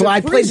out. It's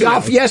I played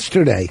golf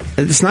yesterday.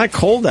 It's not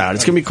cold out.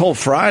 It's going to be cold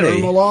Friday.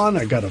 Thermal on.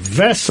 I got a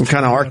vest. Some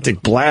kind of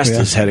Arctic blast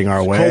is heading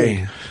our way.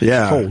 Cold.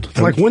 Yeah. Cold.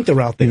 It's like winter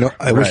out there.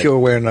 I wish you were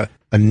wearing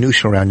a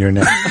noose around your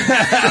neck.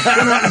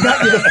 I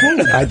got you the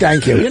food. I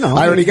thank you.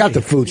 I already got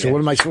the food, so what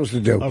am I supposed to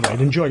do? All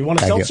right, enjoy. You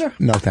want a seltzer?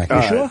 No, thank you.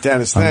 All right,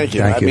 Dennis, thank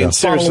you. I mean,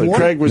 seriously, Bottle of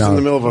Craig was in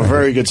the middle of a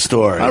very good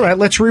story. All right,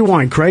 let's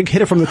rewind. Craig,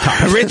 hit it from the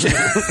top. Richard.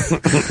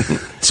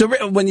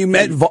 So when you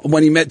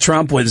met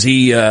Trump, was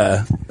he?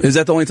 Is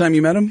that the only time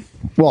you met him?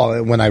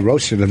 Well, when I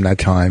roasted him that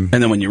time,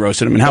 and then when you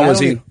roasted him, and how was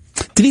he?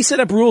 Did he set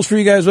up rules for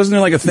you guys? Wasn't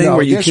there like a thing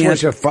where you this can't?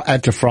 was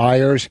at the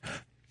Friars.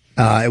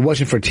 It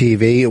wasn't for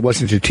TV. It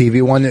wasn't a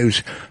TV one. It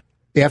was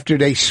after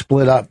they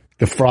split up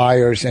the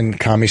Friars and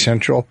Comedy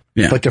Central.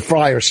 Yeah. But the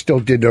Friars still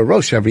did their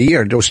roast every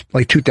year. There was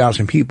like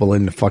 2,000 people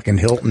in the fucking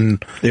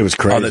Hilton. It was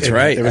crazy. Oh, that's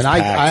right. And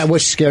I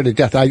was scared to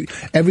death.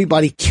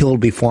 Everybody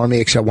killed before me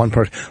except one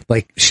person.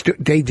 Like,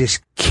 they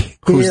just killed.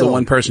 Who's the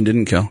one person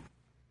didn't kill?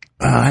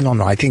 I don't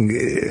know. I think...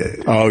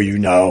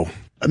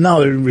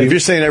 No, if you're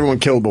saying everyone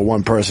killed but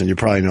one person, you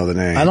probably know the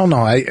name. I don't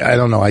know. I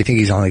don't know. I think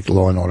he's on like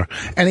Law and Order.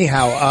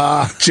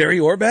 Anyhow, Jerry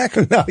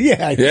Orbach? No,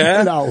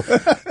 yeah. No.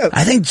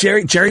 I think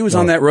Jerry was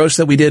on that roast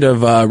that we did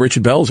of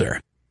Richard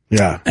Belzer.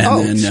 Yeah.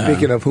 And then,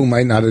 speaking of who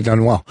might not have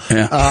done well.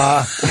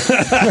 Yeah.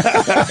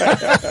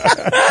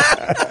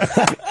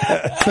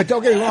 But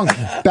don't get me wrong.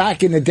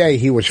 Back in the day,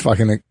 he was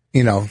fucking,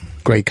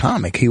 great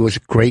comic. He was a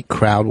great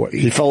crowd.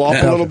 He fell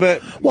off a little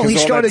bit? Well, he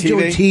started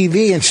doing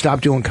TV and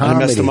stopped doing comedy. I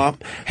messed him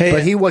up. Hey,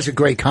 but he was a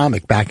great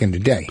comic back in the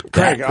day.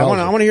 Craig, I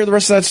want to hear the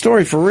rest of that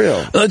story for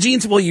real.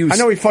 Gene's, I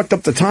know he fucked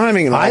up the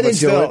timing and all, I didn't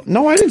do it.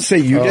 No, I didn't say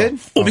you did.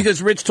 Well,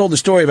 because Rich told the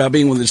story about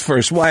being with his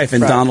first wife,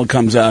 and Donald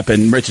comes up,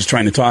 and Rich is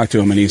trying to talk to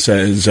him, and he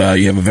says,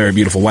 you have a very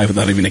beautiful wife,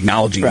 without even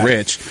acknowledging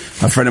Rich.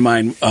 A friend of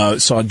mine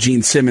saw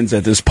Gene Simmons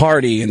at this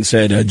party and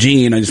said,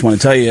 Gene, I just want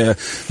to tell you,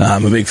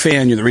 I'm a big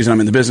fan. You're the reason I'm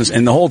in the business.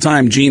 And the whole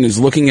time, Gene is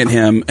looking at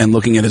him and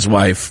looking at his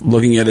wife,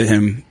 looking at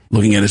him,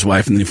 looking at his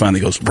wife, and then he finally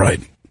goes, right.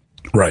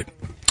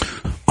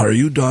 Are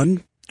you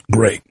done?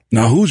 Great.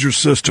 Now, who's your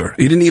sister?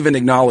 He didn't even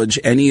acknowledge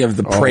any of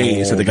the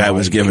praise that the guy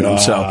was giving him.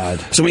 So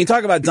when you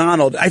talk about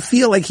Donald, I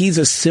feel like he's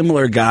a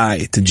similar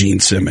guy to Gene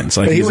Simmons.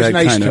 Like, but he was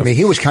nice to me.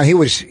 He was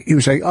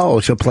like, oh,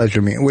 it's a pleasure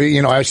to me.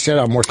 I said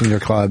I'm working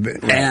your club,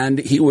 and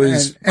he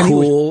was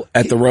cool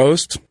at the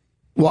roast.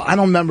 Well, I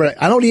don't remember.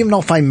 I don't even know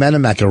if I met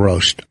him at the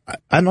roast.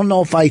 I don't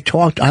know if I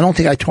talked. I don't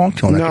think I talked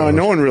to him. No,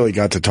 no one really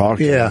got to talk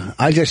to him. Yeah,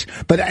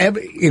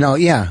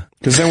 yeah.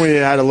 Because then we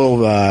had a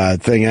little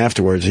thing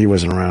afterwards. He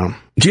wasn't around.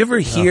 Do you ever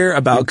hear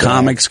about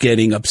comics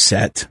getting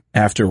upset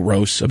after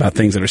roasts about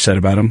things that are said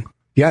about them?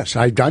 Yes,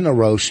 I've done a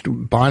roast.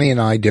 Bonnie and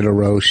I did a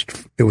roast.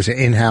 It was an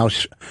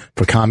in-house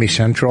for Comedy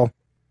Central.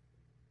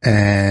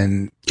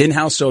 And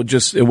in-house, so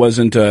it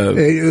wasn't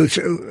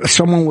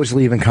someone was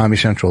leaving Comedy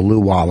Central, Lou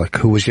Wallach,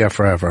 who was there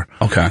forever.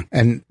 Okay.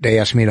 And they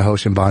asked me to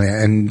host and Bonnie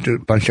and a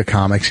bunch of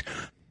comics.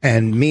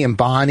 And me and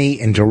Bonnie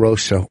and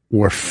DeRosa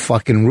were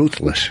fucking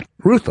ruthless.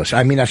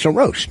 I mean, that's a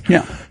roast.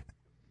 Yeah.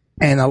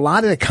 And a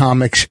lot of the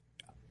comics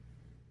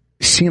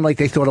seemed like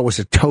they thought it was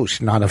a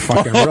toast, not a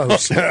fucking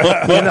roast. And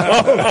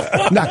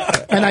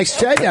I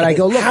said that. I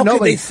go, look, how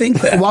could they think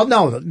that? Well,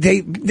 no,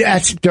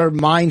 that's their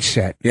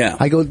mindset. Yeah.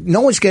 I go,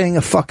 no one's getting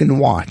a fucking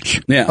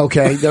watch. Yeah.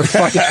 Okay.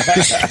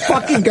 This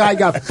fucking guy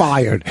got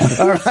fired.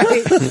 All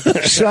right.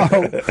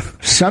 So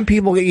some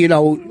people,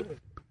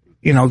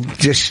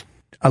 just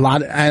a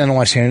lot of, I don't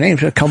want to say their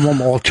names, but a couple of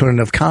them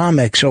alternative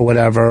comics or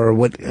whatever,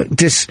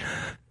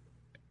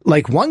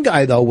 like one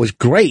guy though was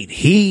great.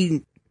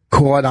 He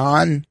caught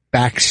on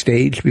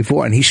backstage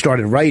before, and he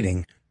started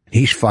writing.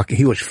 He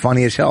was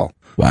funny as hell.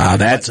 Wow,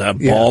 that's a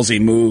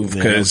ballsy move,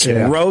 because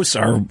roasts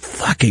are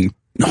fucking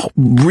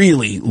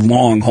really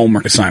long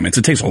homework assignments.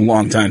 It takes a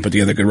long time to put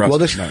together good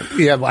roast.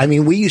 Well, I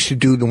mean, we used to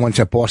do the ones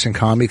at Boston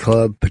Comedy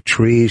Club,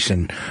 Patrice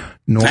and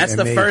Norm. That's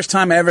the first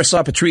time I ever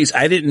saw Patrice.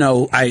 I didn't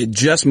know. I had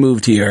just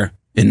moved here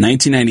in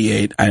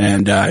 1998,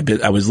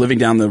 and I was living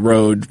down the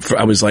road.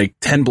 I was like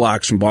 10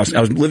 blocks from Boston.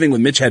 I was living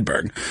with Mitch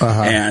Hedberg,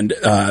 and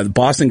the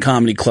Boston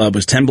Comedy Club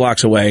was 10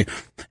 blocks away,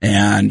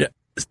 and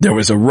there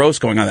was a roast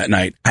going on that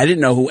night. I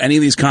didn't know who any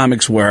of these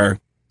comics were,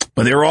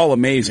 but they were all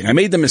amazing. I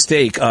made the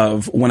mistake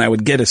of when I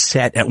would get a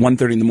set at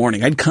 1:30 in the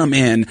morning, I'd come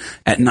in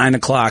at 9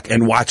 o'clock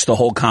and watch the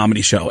whole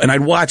comedy show. And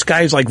I'd watch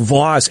guys like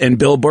Voss and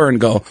Bill Burr and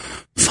go,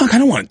 fuck, I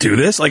don't want to do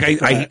this. Like,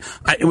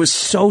 it was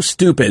so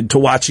stupid to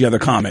watch the other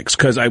comics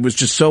because I was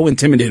just so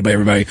intimidated by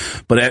everybody.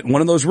 But at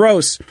one of those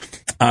roasts,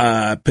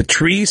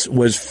 Patrice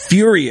was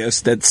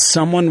furious that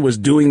someone was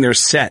doing their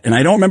set. And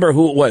I don't remember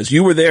who it was.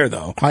 You were there,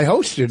 though. I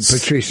hosted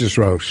Patrice's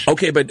roast.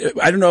 Okay, but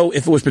I don't know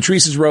if it was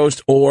Patrice's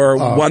roast or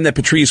one that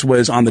Patrice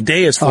was on the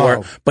dais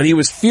for, but he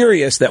was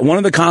furious that one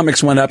of the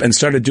comics went up and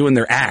started doing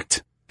their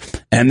act.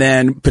 And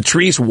then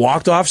Patrice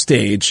walked off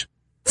stage,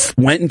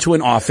 went into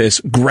an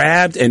office,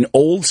 grabbed an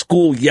old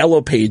school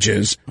Yellow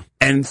Pages,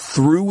 and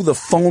threw the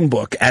phone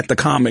book at the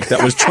comic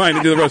that was trying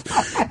to do the roast.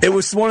 It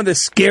was one of the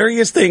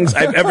scariest things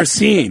I've ever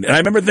seen. And I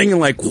remember thinking,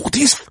 like,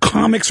 these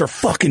comics are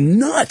fucking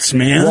nuts,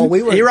 man.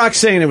 Well, E-Rock's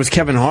saying it was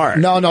Kevin Hart.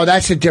 No,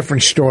 that's a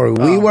different story.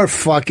 We were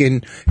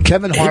fucking...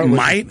 Kevin Hart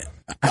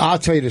I'll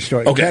tell you the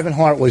story. Okay. Kevin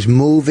Hart was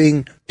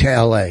moving to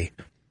L.A.,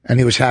 and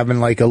he was having,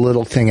 like, a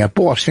little thing at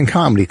Boston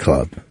Comedy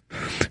Club.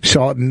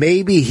 So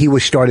maybe he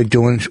was started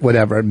doing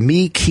whatever.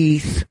 Me,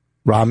 Keith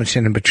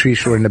Robinson, and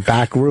Patrice were in the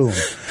back room,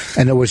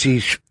 and there was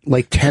these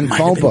like 10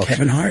 phone books.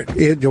 Kevin Hart.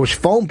 There was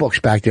phone books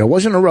back there. It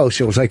wasn't a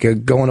roast. It was like a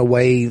going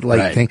away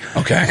thing.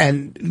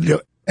 Okay.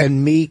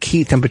 And me,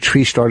 Keith, and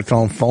Patrice started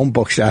throwing phone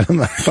books at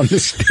him from the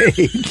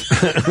stage.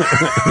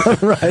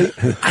 Right?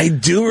 I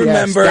do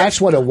remember. Yes,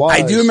 that's what it was.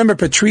 I do remember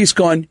Patrice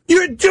going,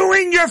 "You're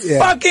doing your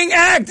fucking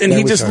act," and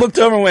he just looked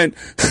over and went,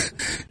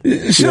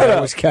 "Shut up."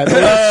 It was Kevin.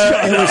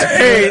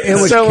 It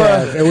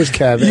was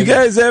Kevin. You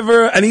guys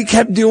ever? And he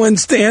kept doing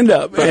stand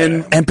up,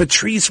 and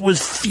Patrice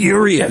was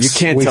furious. You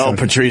can't tell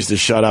Patrice to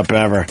shut up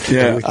ever.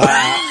 Yeah.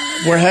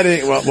 We're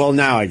heading. Well,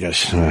 now I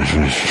guess.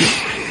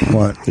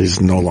 What?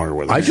 He's no longer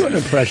with us. I do an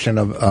impression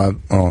of.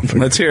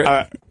 Let's hear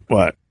it.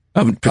 What?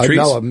 Patrice?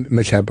 No,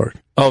 Mitch Hedberg.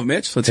 Oh,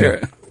 Mitch? Let's hear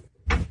it.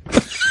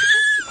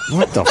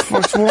 What the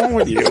fuck's wrong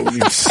with you,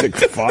 you sick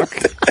fuck?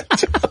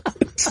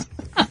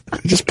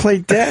 You just play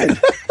dead.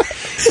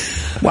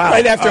 Wow.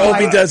 Right after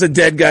Opie does a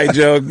dead guy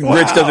joke,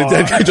 Rich does a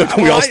dead guy joke,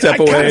 and we all step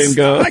away and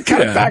go. I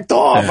kind of backed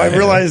off. I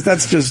realized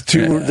that's just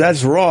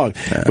that's wrong.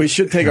 We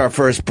should take our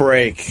first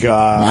break.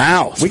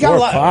 Wow. We got a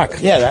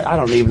lot. Yeah, I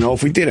don't even know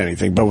if we did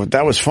anything, but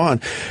that was fun.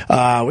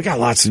 We got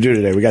lots to do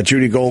today. We got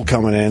Judy Gold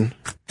coming in.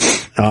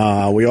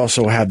 We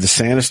also have the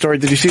Santa story.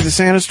 Did you see the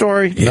Santa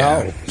story?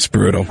 Yeah, no. It's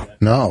brutal.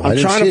 No, I'm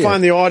trying to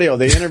find the audio.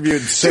 They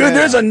interviewed Santa. Dude,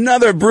 there's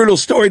another brutal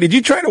story. Did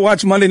you try to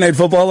watch Monday Night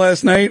Football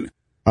last night?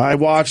 I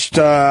watched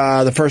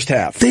the first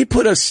half. They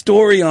put a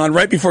story on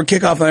right before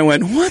kickoff, and I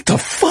went, what the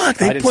fuck?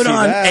 They put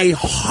on a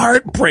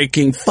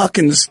heartbreaking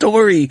fucking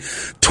story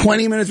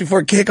 20 minutes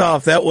before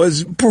kickoff. That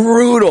was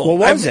brutal.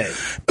 What was it?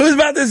 It was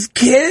about this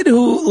kid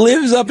who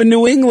lives up in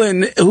New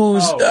England who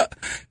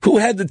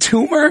had the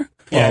tumor.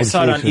 Yeah, I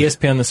saw it on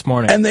ESPN this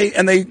morning. And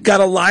they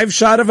got a live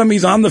shot of him.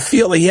 He's on the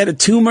field. He had a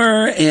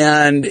tumor,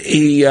 and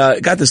he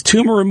got this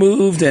tumor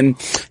removed and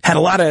had a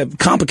lot of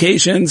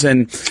complications,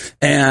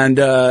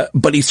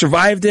 but he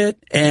survived it.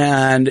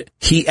 And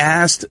he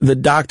asked the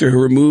doctor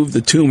who removed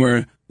the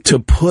tumor to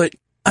put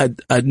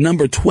a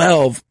number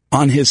 12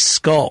 on his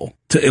skull,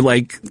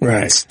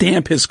 to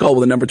stamp his skull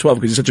with a number 12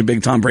 because he's such a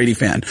big Tom Brady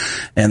fan.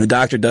 And the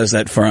doctor does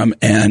that for him,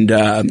 and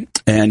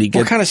he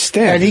gets... What kind of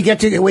stamp? And he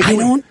gets to...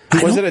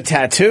 Was it a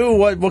tattoo?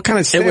 What kind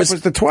of stamp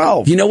was the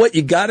 12? You know what?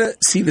 You gotta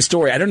see the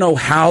story. I don't know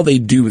how they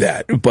do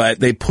that, but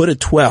they put a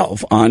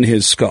 12 on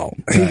his skull.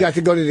 He got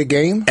to go to the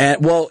game?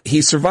 And, well,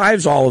 he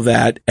survives all of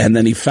that, and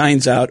then he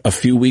finds out a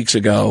few weeks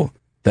ago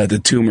that the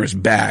tumor's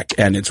back,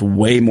 and it's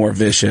way more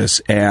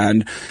vicious,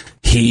 and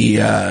he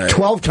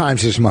 12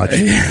 times as much.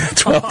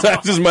 12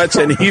 times as much,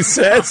 and he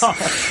says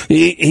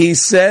he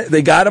said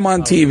they got him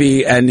on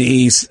TV, and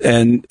he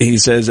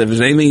says, if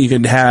there's anything you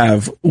could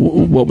have,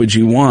 what would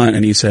you want?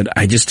 And he said,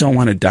 I just don't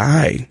want to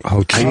die.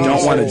 Oh, I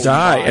don't want to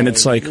die. And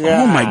it's like,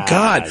 oh my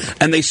God.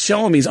 And they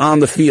show him he's on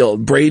the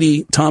field.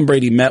 Tom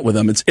Brady met with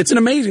him. It's an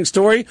amazing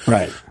story.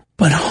 Right.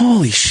 But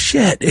holy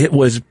shit, it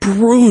was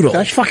brutal.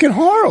 That's fucking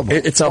horrible.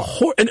 It's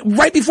and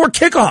right before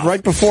kickoff.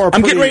 Right before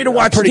I'm getting ready to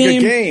watch the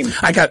good game.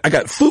 I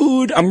got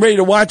food. I'm ready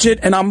to watch it,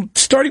 and I'm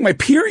starting my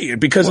period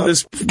because of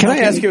this. Can I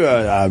ask you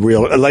a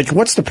real,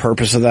 what's the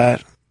purpose of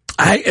that?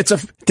 Did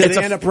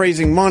they end up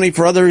raising money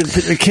for other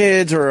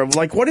kids, or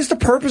what is the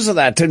purpose of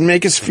that to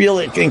make us feel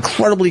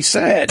incredibly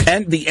sad?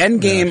 And the end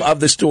game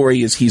of the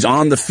story is he's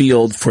on the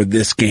field for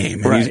this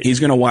game. Right. He's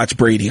going to watch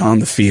Brady on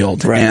the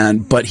field, right.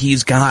 But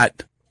he's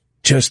got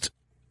just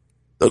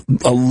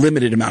a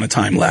limited amount of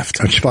time left.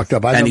 It's fucked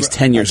up. He's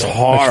 10 years old.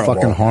 It's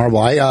fucking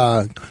horrible.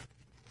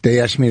 They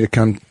asked me to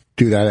come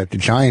do that at the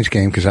Giants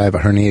game because I have a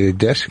herniated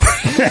disc.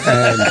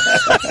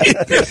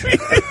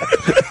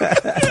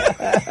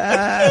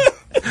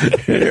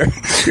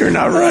 You're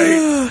not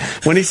right.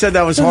 When he said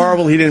that was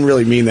horrible, he didn't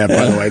really mean that,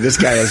 by the way. This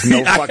guy has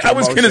no fucking I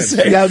was going to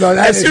say,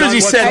 as soon as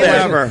he said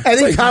that.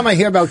 Anytime I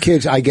hear about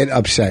kids, I get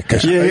upset.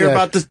 Did you hear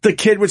about the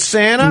kid with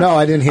Santa? No,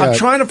 I didn't hear I'm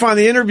trying to find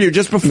the interview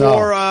just before.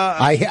 No.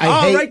 I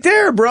hate, right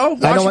there, bro.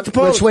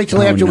 Let's wait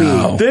till after we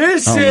eat.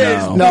 This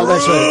is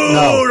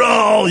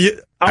brutal.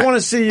 I want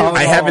to see you.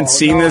 I haven't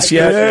seen this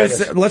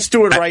yet. Let's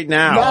do it right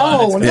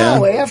now.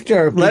 No,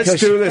 after. Let's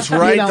do this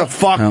right the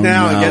fuck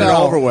now and get it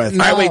over with.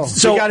 No. All right, wait.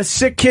 So we got a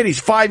sick kid. He's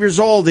 5 years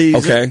old.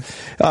 Okay.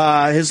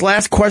 His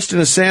last question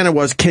to Santa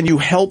was, "Can you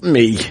help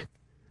me?"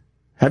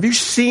 Have you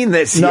seen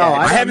this yet?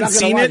 I haven't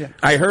seen it.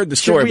 I heard the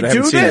story, but I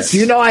haven't seen it.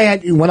 You know,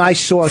 when I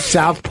saw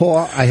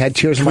Southpaw, I had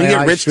tears in my eyes. Can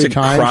we get Rich to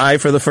cry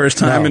for the first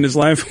time in his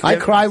life? I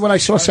cried when I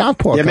saw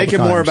Southpaw. Yeah, make it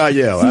more about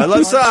you. You're the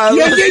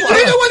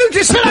one who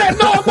just said I have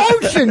no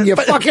emotion, you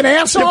fucking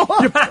asshole.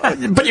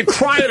 But you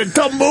cry at a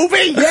dumb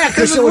movie? Yeah,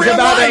 because it was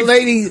about that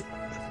lady.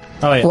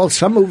 Oh, yeah. Well,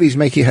 some movies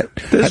make you...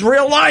 This is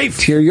real life.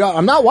 Tear you up.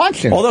 I'm not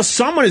watching. Although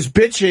someone is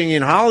bitching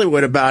in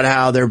Hollywood about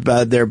how they're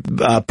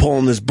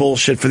pulling this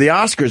bullshit for the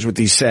Oscars with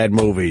these sad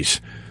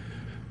movies.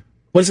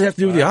 What does it have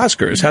to do with the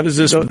Oscars? How does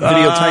this video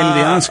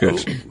tie into the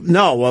Oscars?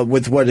 No,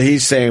 with what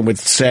he's saying with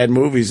sad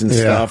movies and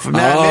stuff.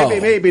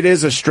 Maybe it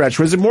is a stretch.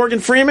 Was it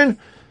Morgan Freeman?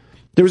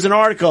 There was an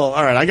article.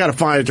 All right, I got to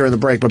find it during the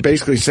break, but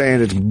basically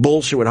saying it's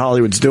bullshit what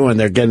Hollywood's doing.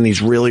 They're getting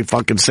these really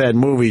fucking sad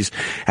movies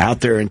out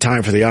there in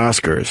time for the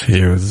Oscars.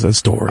 Here's the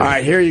story. All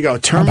right, here you go.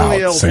 Terminally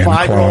ill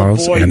 5-year-old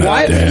boy.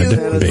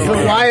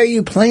 Why are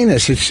you playing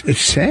this?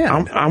 It's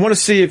sad. I want to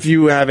see if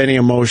you have any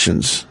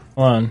emotions.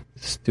 Hold on.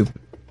 Stupid.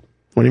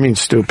 What do you mean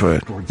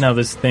stupid? No,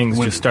 this thing's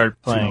just started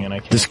playing and I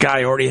can't. This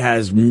guy already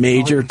has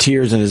major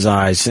tears in his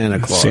eyes. Santa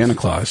Claus. Santa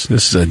Claus.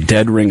 This is a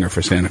dead ringer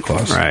for Santa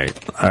Claus. Right.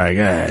 All right,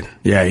 go ahead.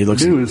 Yeah, he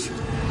looks... You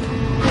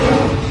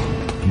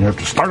have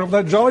to start off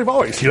that jolly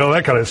voice,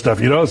 that kind of stuff,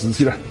 since,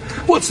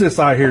 what's this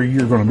I hear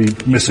you're going to be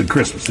missing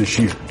Christmas this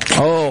year?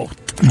 Oh,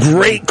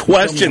 great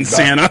question,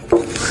 Santa.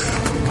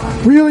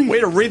 Really? Way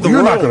to read the You're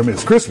room. not going to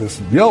miss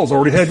Christmas. Y'all's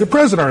already had your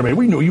present already.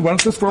 We knew you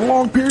wanted this for a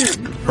long period,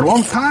 or a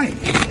long time.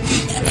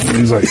 And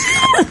he's like,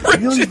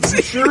 really?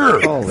 Sure.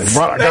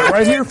 I got it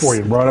right here for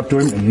you. Brought it up to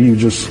him, and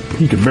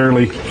he could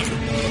barely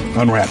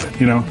unwrap it,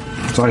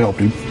 So I helped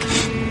him.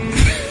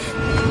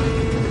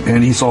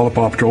 And he saw the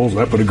Paw Patrols,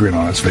 that put a grin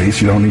on his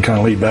face, and he kind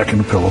of laid back in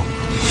the pillow.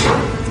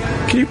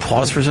 Can you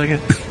pause for a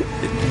second?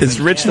 Is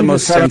Rich the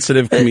most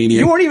sensitive comedian?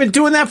 You weren't even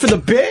doing that for the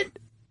bit?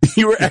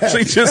 You were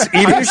actually just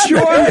eating. Are you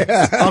sure?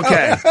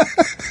 Okay.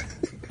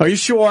 Are you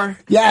sure?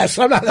 Yes,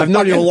 I'm not. I've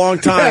known you a long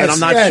time, and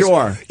I'm not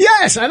sure.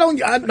 Yes, I'm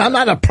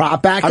not a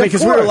prop actor.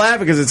 Because we were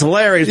laughing because it's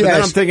hilarious, but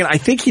then I'm thinking, I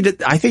think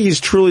he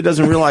truly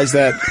doesn't realize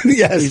that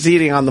he's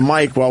eating on the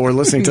mic while we're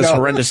listening to this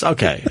horrendous.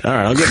 Okay, all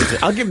right,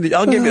 I'll give you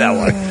that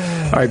one.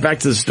 All right, back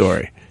to the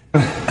story. He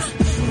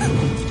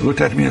looked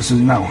at me and says,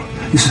 "No."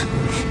 He says,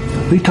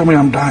 "They tell me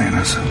I'm dying."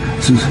 I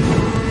says,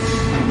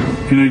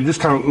 he just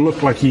kind of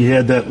looked like he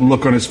had that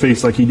look on his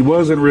face, like he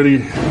wasn't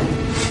really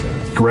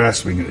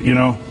grasping it, And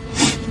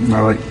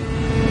I'm like,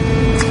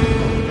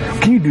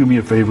 "Can you do me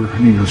a favor?"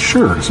 And he goes,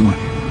 "Sure." So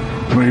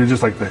but you're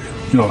just like that,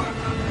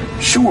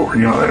 sure,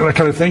 that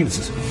kind of thing. He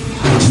says,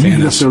 "You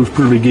get those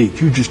pearly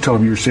gates. You just tell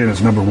them you're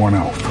Santa's #1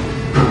 elf."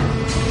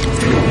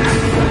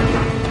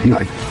 You're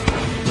like,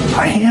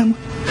 "I am."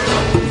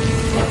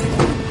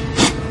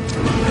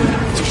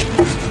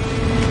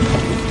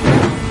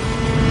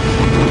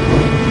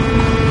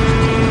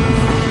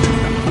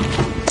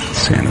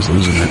 Santa's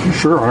losing it. You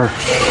sure are.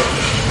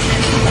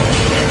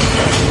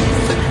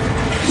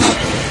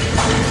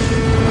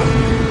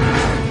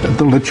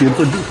 They'll let you in.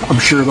 I'm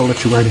sure they'll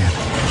let you right in.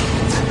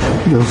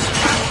 He goes,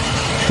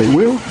 "They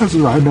will?" I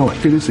said, "I know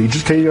it." So he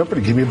just came up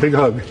and he gave me a big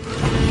hug.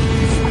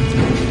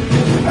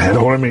 I had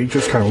hold of him. He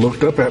just kind of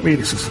looked up at me and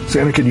he says,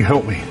 "Santa, can you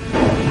help me?"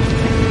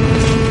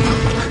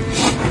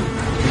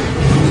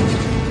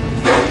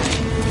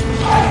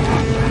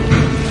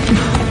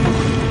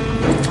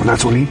 And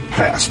that's when he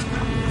passed.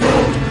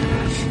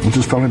 I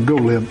just felt him go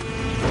limp.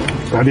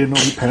 I didn't know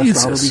he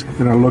passed out of me.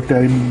 And I looked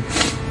at him.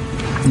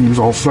 He was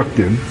all sucked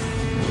in.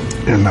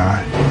 And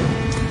I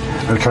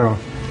kind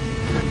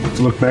of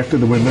looked back to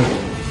the window.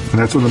 And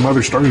that's when the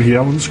mother started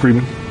yelling and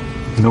screaming,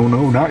 "No,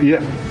 not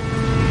yet."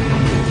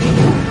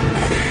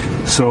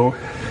 So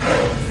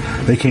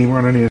they came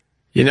running in.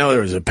 There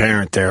was a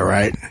parent there,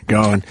 right?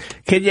 Going,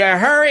 "Can you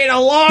hurry it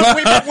along?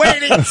 We've been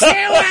waiting 2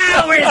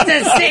 hours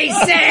to see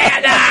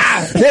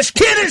Santa! This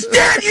kid is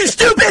dead, you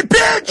stupid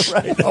bitch!"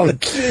 Right. Oh,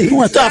 geez.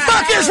 What the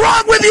fuck is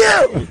wrong with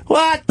you?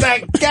 What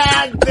the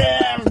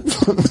goddamn...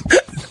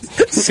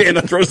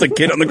 Santa throws the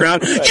kid on the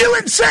ground. "You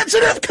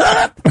insensitive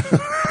cunt!"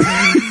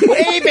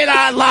 We've been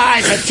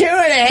online for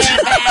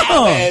 2.5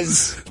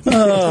 hours.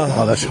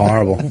 Oh, that's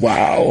horrible.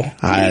 Wow.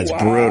 That's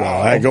brutal.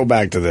 I go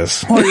back to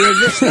this. Oh,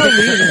 there's no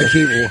reason to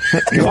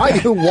keep... Why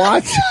you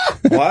watch?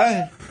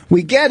 What?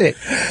 We get it.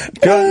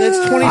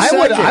 It's 20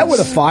 seconds. I would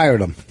have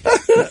fired him.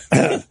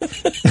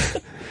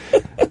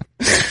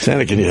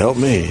 Santa, can you help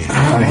me?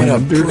 What a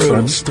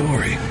brutal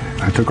story.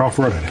 I took off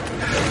running.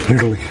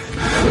 Literally.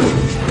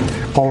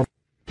 All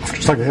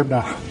just like I have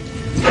now.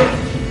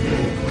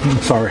 I'm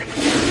sorry.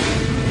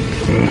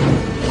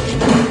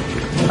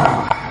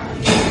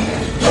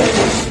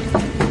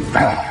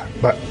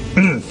 But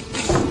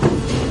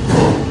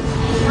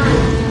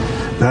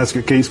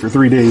basket case for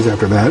 3 days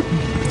after that.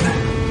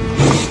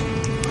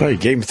 Oh, you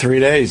gave him 3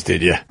 days,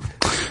 did you?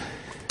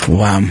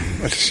 Wow.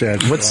 That's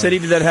sad. What city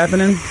did that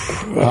happen in?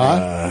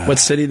 What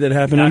city did that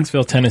happen in?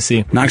 Knoxville,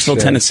 Tennessee. Knoxville,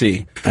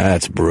 Tennessee.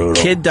 That's brutal.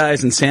 Kid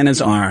dies in Santa's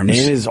arms.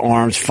 In his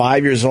arms,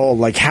 5 years old.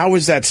 Like, how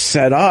was that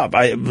set up?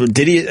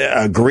 Did he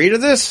agree to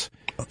this?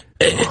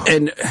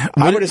 And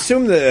I would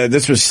assume that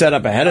this was set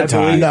up ahead of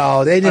time.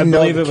 No, they didn't I know.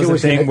 believe it was a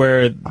thing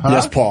where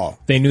Yes, Paul.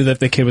 they knew that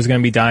the kid was going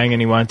to be dying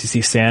and he wanted to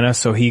see Santa,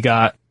 so he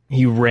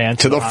ran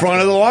To the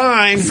front of the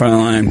line. Front of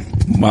the line,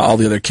 while all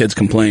the other kids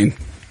complained.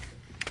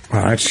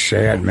 Oh, that's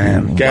sad,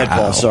 man. Go ahead,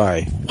 Paul.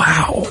 Sorry.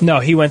 Wow.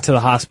 No, he went to the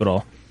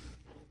hospital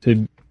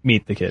to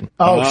meet the kid.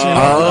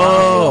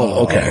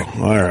 Oh, okay.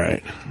 All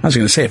right. I was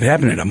going to say, if it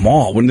happened at a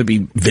mall, wouldn't there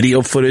be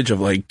video footage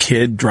of like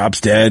kid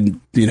drops dead?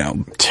 You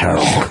know,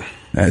 Terrible.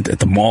 At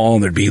the mall,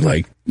 there'd be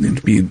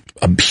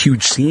a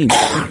huge scene.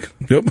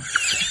 Yep.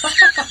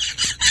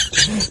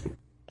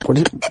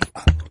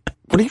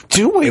 What are you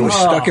doing? It was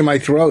stuck in my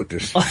throat.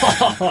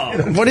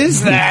 What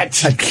is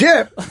that? A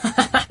chip.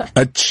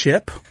 A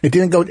chip? It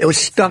didn't go. It was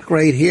stuck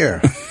right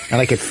here,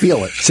 and I could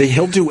feel it. See,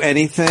 he'll do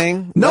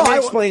anything. No, Let me I-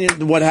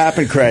 explain what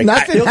happened, Craig.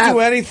 Nothing He'll do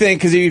happened. anything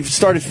because he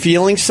started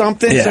feeling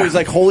something. Yeah. So he's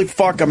like, "Holy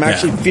fuck! I'm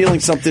actually feeling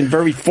something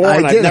very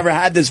foreign. I I've did. never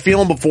had this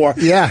feeling before."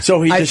 Yeah.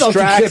 So he I felt the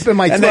distracts, chip in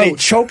my and then he throat.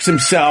 chokes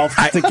himself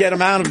to get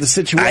him out of the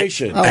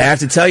situation. I have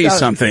to tell you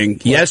something.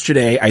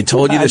 Yesterday, I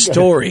told you the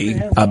story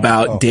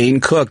about Dane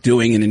Cook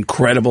doing an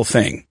incredible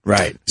thing.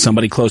 Right.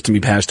 Somebody close to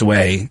me passed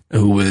away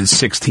who was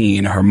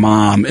 16. Her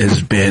mom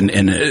has been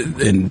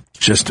in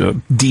just a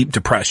deep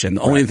depression.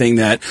 The only thing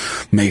that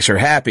makes her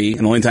happy,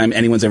 and the only time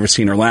anyone's ever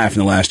seen her laugh in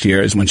the last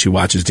year, is when she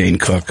watches Dane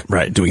Cook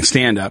doing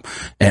stand-up.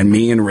 And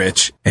me and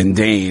Rich and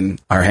Dane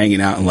are hanging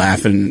out and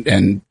laughing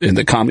and in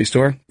the Comedy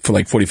Store for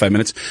like 45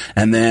 minutes.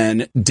 And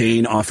then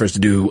Dane offers to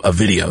do a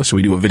video. So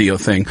we do a video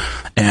thing.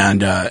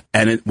 And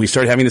we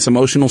started having this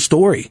emotional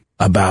story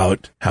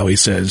about how he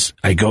says,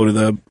 I go to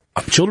the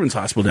children's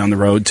hospital down the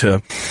road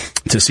to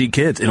see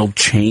kids. It'll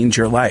change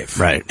your life.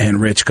 Right. And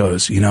Rich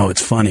goes,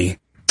 it's funny.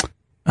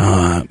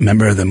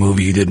 Remember the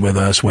movie you did with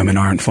us, Women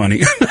Aren't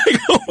Funny? I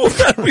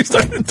go, we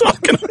started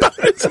talking about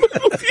this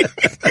movie.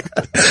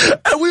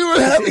 And we were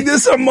having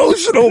this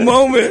emotional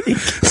moment.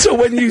 So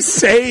when you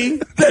say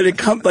that it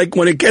comes, like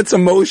when it gets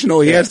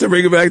emotional, he has to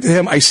bring it back to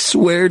him. I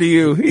swear to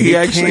you, he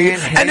actually,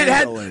 and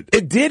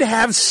it did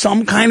have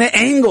some kind of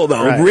angle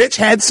though. Right. Rich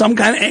had some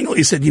kind of angle.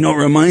 He said, it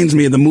reminds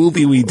me of the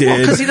movie we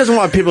did. Because he doesn't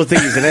want people to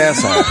think he's an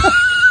asshole.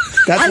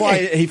 That's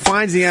why he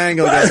finds the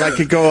angle. Goes, I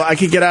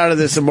could get out of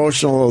this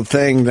emotional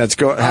thing that's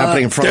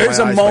happening in front of my eyes.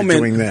 There's a moment by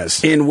doing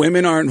this. in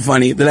Women Aren't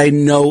Funny that I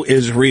know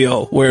is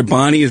real, where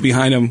Bonnie is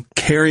behind him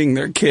carrying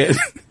their kid.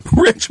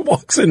 Rich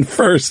walks in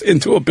first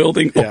into a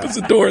building, opens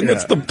the door, and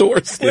lets the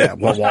door slip.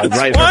 Well,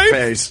 right in her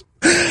face.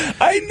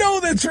 I know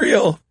that's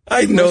real.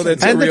 I know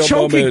that's a real And the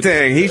choking moment.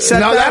 thing. He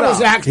set No, that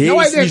was up. acting. No,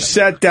 I didn't. You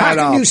set that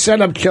How up. can you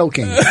set up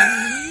choking?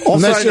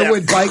 Unless you're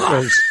with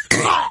bikers.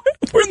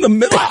 We're in the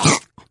middle.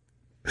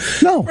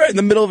 No. Right in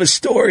the middle of a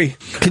story.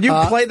 Can you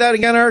play that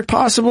again, Eric,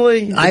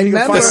 possibly? I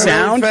remember the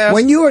sound?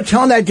 when you were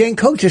telling that Dane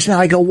Cook just now,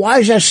 I go, why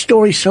is that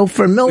story so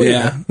familiar?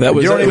 Yeah, that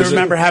was. You don't it even was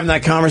remember having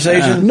that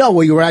conversation? No,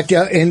 we were at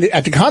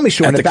the Comedy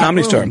Store. At in the back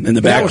Comedy room. Store, in the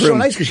That back was so room.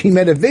 nice because he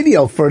made a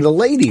video for the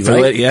lady,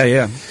 right?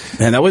 Yeah.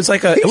 And that was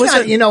like a. He's It was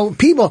not, a,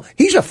 people.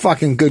 He's a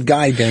fucking good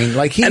guy, Dane.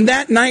 Like and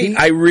that night,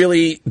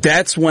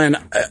 that's when,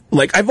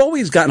 I've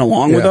always gotten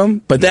along with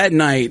him, but that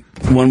night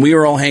when we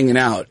were all hanging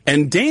out,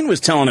 and Dane was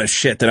telling us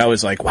shit that I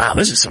was like, wow,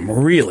 this is some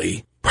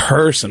really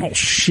personal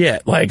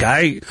shit. Like,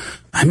 I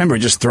remember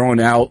just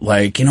throwing out,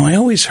 I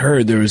always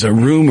heard there was a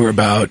rumor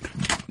about,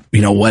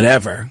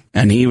 whatever.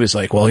 And he was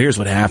like, well, here's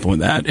what happened with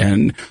that.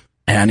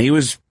 And he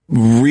was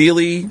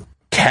really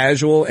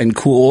casual and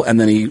cool, and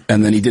then he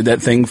did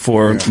that thing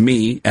for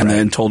me, and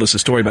then told us a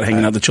story about hanging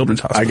out at the children's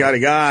hospital. I got a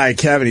guy,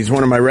 Kevin. He's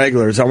one of my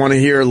regulars. I want to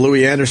hear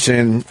Louis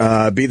Anderson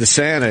be the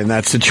Santa in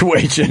that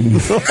situation.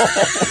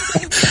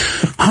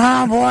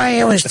 Oh boy,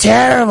 it was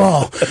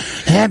terrible.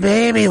 That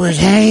baby was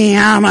hanging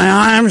out of my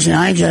arms, and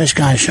I just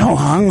got so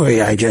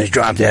hungry. I just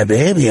dropped that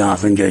baby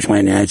off and just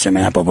went and had some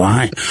apple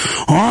pie.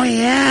 Oh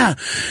yeah,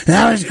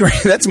 that was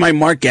great. That's my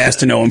Mark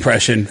Gastineau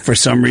impression for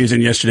some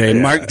reason yesterday.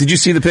 Yeah. Mark, did you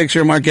see the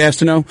picture of Mark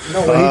Gastineau?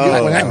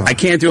 No, I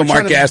can't do a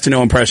Mark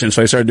Gastineau impression,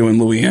 so I started doing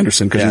Louis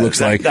Anderson because he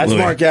looks like that's Louis.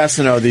 Mark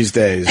Gastineau these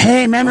days.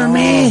 Hey, remember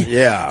me?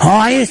 Yeah. Oh,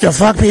 I used to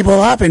fuck people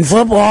up in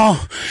football.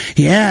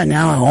 Yeah,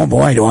 now, oh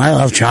boy, do I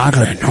love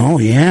chocolate. Oh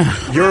yeah.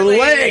 You're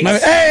late.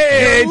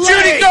 Hey, You're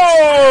Judy late.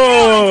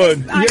 Gold!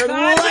 You're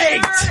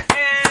late.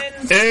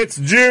 It's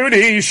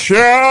Judy's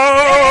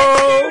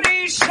show!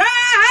 Judy's show!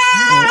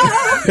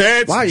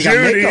 It's Wow, you got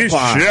Judy's makeup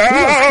on. show!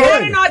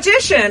 What an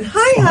audition.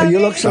 Hi, honey. You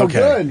look so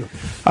good.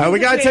 All right, we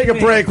got to take a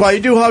break. While you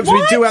do hugs,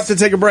 we do have to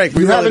take a break.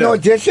 You have an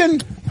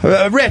audition?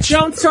 Rich.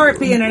 Don't start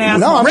being an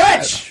asshole. No,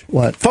 Rich!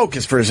 What?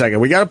 Focus for a second.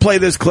 We got to play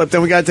this clip,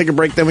 then we got to take a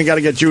break, then we got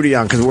to get Judy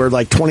on because we're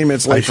like 20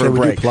 minutes late for a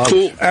break.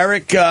 Cool.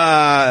 Eric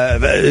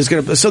is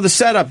going to. So the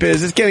setup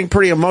is it's getting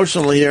pretty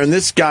emotional here, and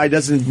this guy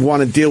doesn't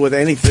want to deal with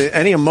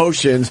any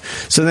emotions.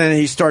 So then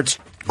he starts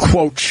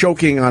quote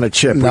choking on a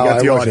chip. We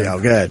got the audio.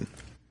 Go ahead.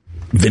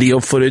 Video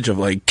footage of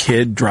like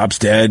kid drops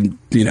dead.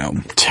 You know,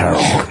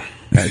 terrible.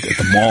 At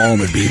the mall,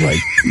 it'd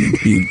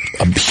be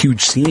a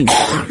huge scene.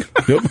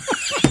 Yep.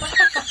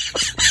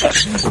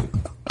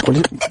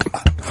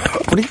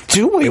 What are you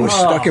doing? It was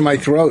stuck in my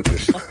throat.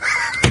 Is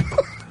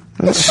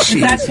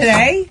that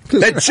today?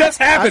 That just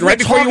happened right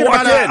before you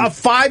walked in. A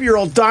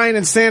 5-year-old dying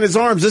in Santa's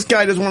arms. This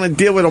guy doesn't want to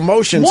deal with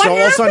emotions, What so all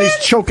of a sudden happened?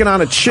 he's choking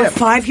on a chip. A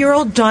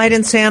 5-year-old died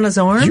in Santa's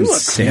arms? You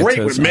look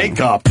great with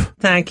makeup.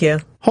 Thank you.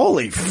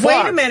 Holy fuck.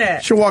 Wait a minute.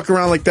 You should walk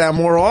around like that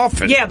more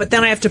often. Yeah, but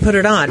then I have to put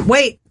it on.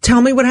 Wait,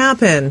 tell me what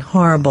happened.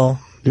 Horrible.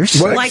 You're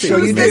sexy. Like,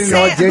 who's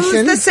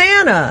the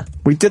Santa?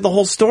 We did the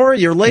whole story.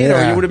 You're late,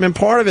 or you would have been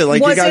part of it.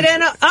 Like, Was you it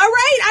in a... All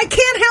right, I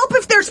can't help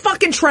if there's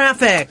fucking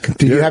traffic.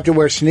 Do you have to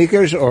wear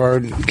sneakers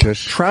or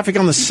just... Traffic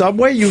on the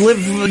subway? You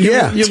live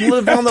you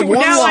live on the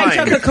one No, line.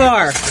 I took a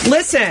car.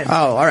 Listen.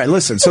 Oh, all right,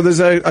 listen. So there's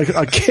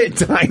a kid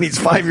dying. He's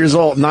 5 years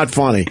old. Not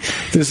funny.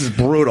 This is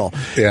brutal.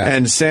 Yeah.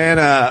 And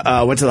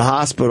Santa went to the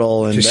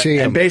hospital, To see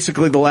him. and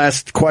basically the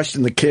last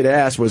question the kid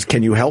asked was,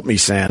 "Can you help me,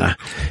 Santa?"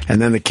 And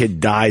then the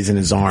kid dies in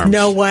his arms.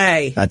 No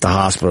way. At the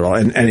hospital.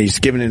 And he's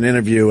giving an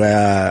interview,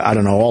 I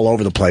don't know, all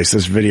over the place.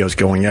 This video's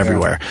going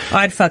everywhere.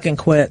 I'd fucking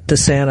quit the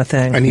Santa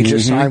thing. And he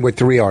just signed with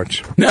 3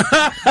 arts.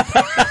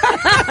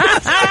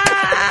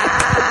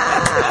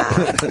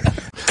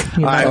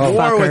 All right,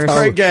 more with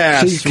Craig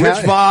Gass,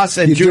 Rich Voss,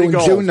 and Judy doing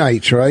Gold. Jew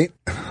nights, right?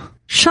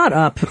 Shut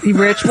up,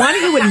 Rich. Why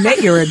don't you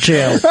admit you're a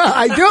Jew?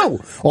 I do.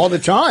 All the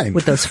time.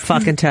 With those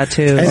fucking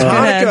tattoos. And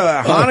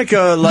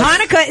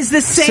Hanukkah is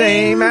the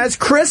same as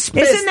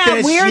Christmas. Isn't that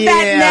this weird? year.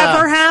 That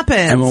never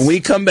happens. And when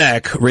we come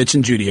back, Rich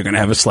and Judy are going to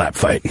have a slap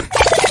fight.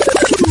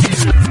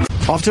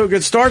 Off to a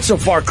good start so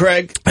far,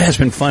 Craig. It has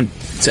been fun.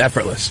 It's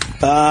effortless.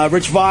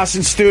 Rich Voss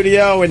in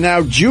studio, and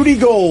now Judy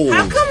Gold.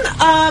 How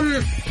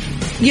come,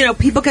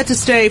 people get to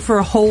stay for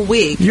a whole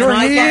week? You're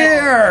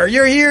here.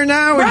 You're here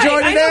now. Right, Enjoy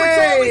I today. know,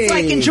 it's always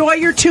like, enjoy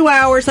your 2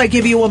 hours. I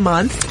give you a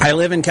month. I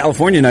live in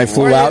California, and I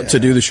flew out to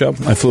do the show.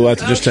 I flew out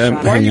to just Why are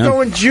hang you out.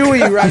 going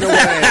Jewy right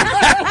away?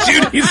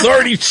 Judy's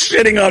already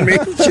shitting on me.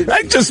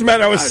 I just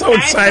met. I was so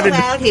excited.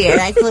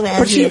 I flew out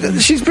But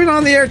she's been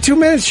on the air 2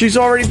 minutes. She's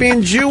already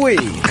being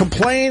Jewy,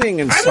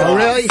 complaining and stuff. Oh,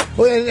 really?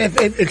 Well,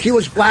 if she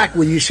was black,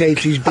 would you say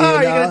she's being... Oh,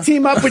 you're going to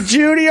team up with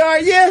Judy, are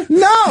you?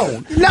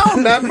 No,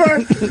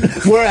 never.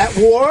 We're at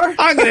war.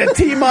 I'm going to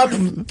team up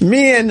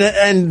me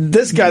and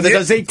this guy that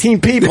does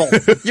 18 people.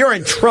 You're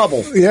in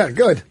trouble. Yeah,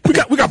 good. We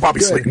got Bobby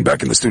Slayton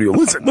back in the studio.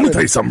 Listen, let me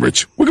tell you something,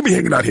 Rich. We're gonna be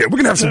hanging out here. We're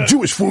gonna have some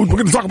Jewish food. We're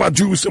gonna talk about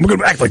Jews, and we're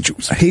gonna act like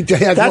Jews.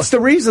 That's the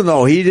reason,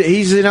 though.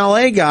 He's an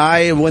LA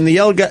guy. When the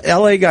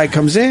LA guy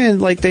comes in,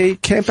 like, they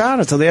camp out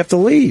until they have to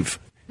leave.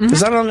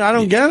 Because I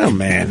don't get him,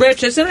 man.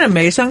 Rich, isn't it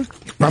amazing?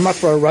 I'm up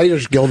for a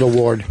Writers Guild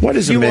Award. What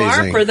is amazing? You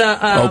are for the...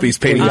 Hope he's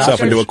painting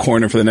himself into a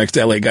corner for the next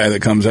LA guy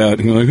that comes out.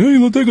 And you're like, hey,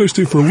 let that guy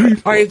stay for a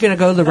week. Are you going to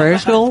go to the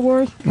Writers Guild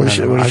Award? I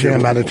think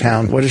I'm out of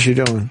town. What is she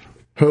doing?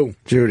 Who?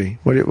 Judy.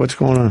 What's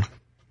going on?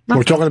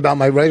 We're talking about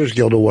my Writers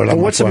Guild Award.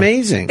 What's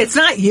amazing? It's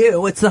not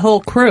you. It's the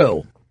whole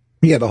crew.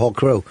 Yeah, the whole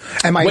crew.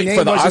 And my name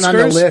for the wasn't on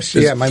the Oscars? list.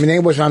 Yeah, my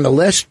name was on the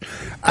list.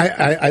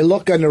 I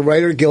look on the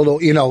Writer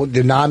Guild,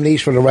 the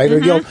nominees for the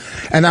Writer Guild,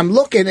 and I'm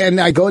looking, and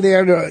I go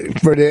there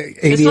for the 88th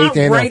It's not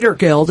annual Writer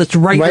Guild. It's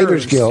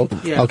Writers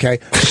Guild. Yeah. Okay,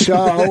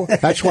 so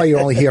that's why you're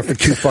only here for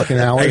 2 fucking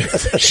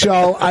hours.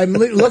 So I'm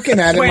looking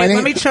at it. Wait, my name,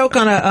 let me choke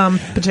on a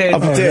potato.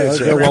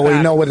 well, we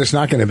know what it's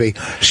not going to be.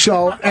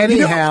 So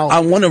anyhow,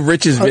 on one of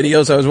Rich's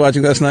videos I was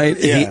watching last night,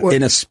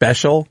 in a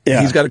special,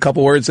 he's got a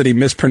couple words that he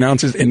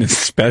mispronounces in his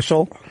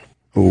special.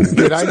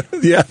 did I?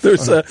 Yeah,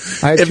 there's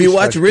if you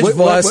watch Rich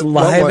Voss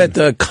live at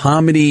the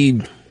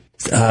comedy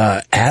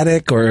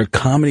attic or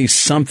comedy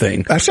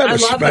something. I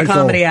love the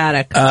comedy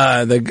attic.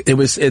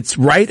 It's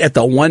right at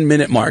the 1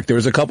 minute mark. There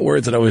was a couple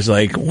words that I was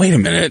like, wait a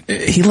minute,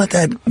 he let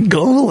that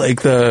go?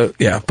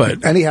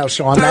 But anyhow,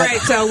 so I'm all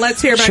right, so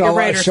let's hear about your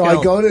Writers Guild.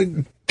 I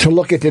go to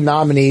look at the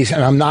nominees,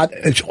 and I'm not.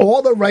 It's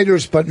all the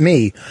writers but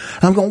me.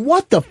 I'm going,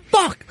 what the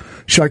fuck?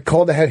 So I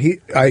called the head.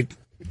 I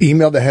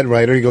emailed the head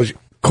writer. He goes,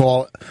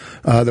 call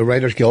the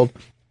Writers Guild.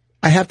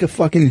 I have to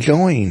fucking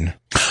join.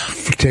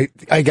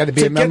 I got to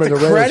be a member of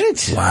the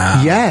Writers. Credit?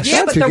 wow. Yes.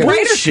 Yeah, but the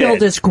Writers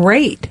Guild is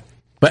great.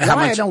 But how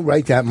Why much? I don't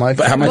write that much.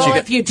 But how much Well, you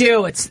get? if you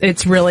do, it's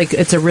a really good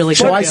I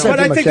deal. said But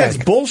I him a think check.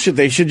 that's bullshit.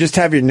 They should just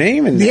have your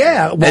name in there.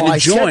 Yeah. Well, to I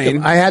said join- to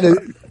him, I had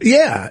to.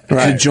 Yeah.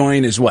 To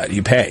join is what?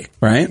 You pay,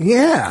 right?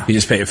 Yeah. You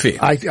just pay a fee.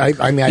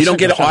 I mean, you don't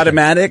get it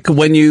automatic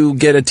when you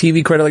get a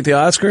TV credit like the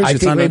Oscars? I It's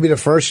think not maybe the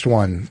first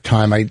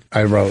time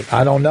I wrote.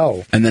 I don't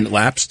know. and then it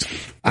lapsed?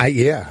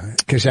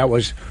 Because that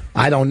was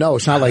I don't know.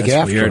 It's not like That's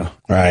after. weird.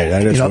 Right,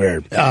 that is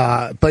weird.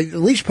 But at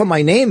least put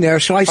my name there,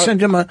 so I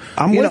send him a...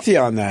 I'm with you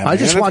on that. I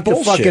just man. want That's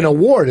the bullshit. fucking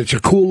award. It's a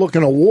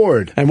cool-looking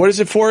award. And what is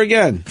it for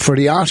again? For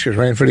the Oscars,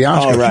 right? For the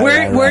Oscars. Oh,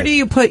 right, Where do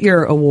you put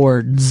your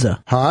awards?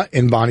 Huh?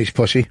 In Bonnie's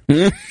pussy.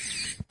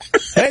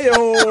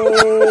 Hey-o!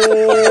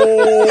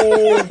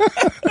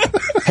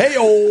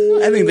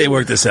 Hey-o! I think they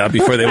worked this out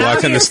before they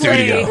walked in the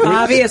studio.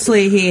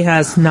 Obviously, he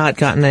has not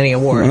gotten any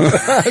awards.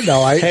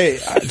 Hey,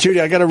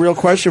 Judy, I got a real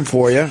question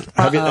for you.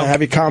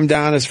 Have you calmed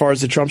down as far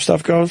as the Trump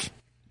stuff goes?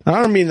 I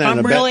don't mean that I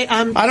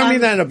don't mean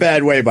that in a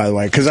bad way, by the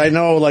way, because I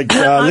know, like,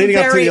 leading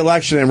up to the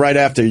election and right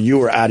after, you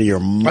were out of your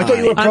mind. I thought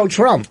you were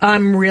pro-Trump.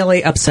 I'm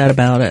really upset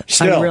about it.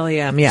 Still? I really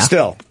am, yeah.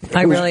 Still?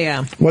 I really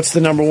am. What's the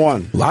number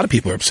one? A lot of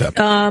people are upset.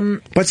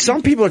 But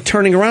some people are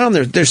turning around.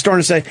 They're starting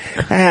to say,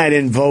 I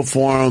didn't vote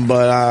for him,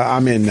 but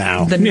I'm in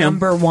now. The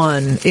number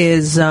one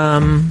is,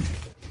 I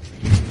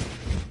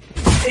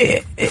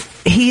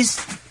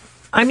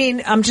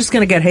mean, I'm just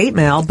going to get hate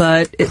mail,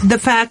 but the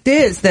fact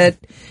is that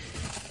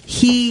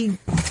he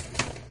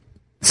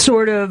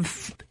sort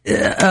of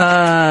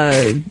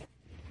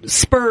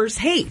spurs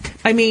hate.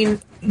 I mean,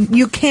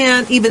 you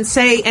can't even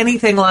say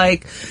anything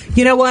like,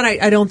 you know what?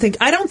 I don't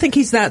think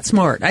he's that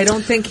smart. I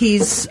don't think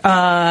he's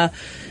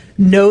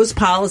knows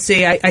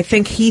policy. I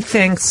think he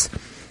thinks,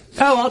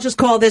 oh, I'll just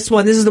call this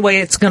one. This is the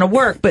way it's going to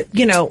work. But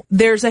you know,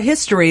 there's a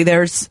history.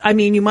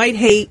 You might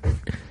hate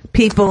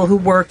people who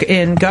work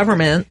in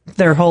government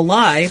their whole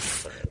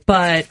life,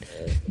 but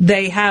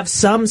they have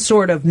some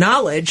sort of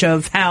knowledge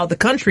of how the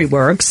country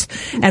works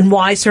and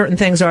why certain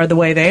things are the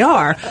way they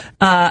are.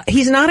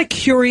 He's not a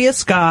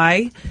curious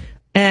guy,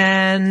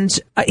 and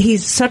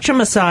he's such a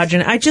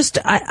misogynist.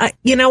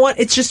 You know what?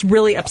 It's just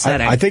really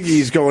upsetting. I think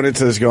he's going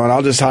into this going,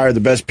 I'll just hire the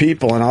best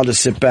people and I'll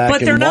just sit back and watch.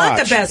 But they're not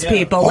the best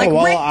people. Like,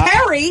 Rick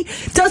Perry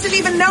doesn't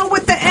even know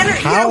what the energy...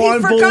 How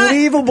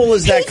unbelievable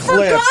is that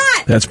clip?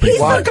 That's pretty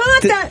wild. He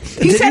forgot that.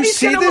 He said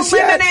he's going to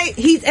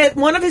eliminate... At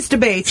one of his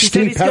debates, he said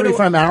Steve he's Perry going to...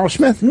 from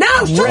Aerosmith?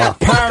 No, shut Rick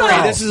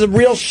Perry, this is a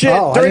real shit.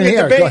 During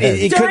the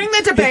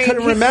debate, he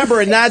couldn't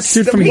remember, and that's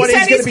what he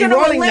he's going to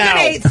be running now.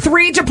 Eliminate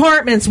 3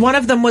 departments. One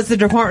of them was the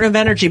Department of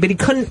Energy, but he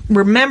couldn't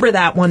remember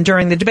that one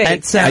during the debate. I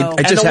just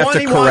have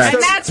to correct.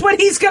 And that's what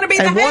he's going to be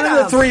the head of. And one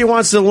of the 3 he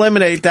wants to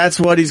eliminate, that's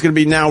what he's going to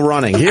be now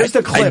running. Here's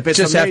the clip. It's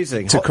just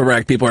amazing. To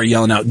correct, people are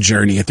yelling out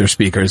Journey at their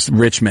speakers.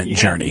 Rich meant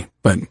Journey.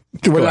 But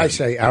what did I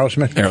say?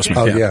 Aerosmith?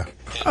 Oh, yeah.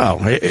 Oh,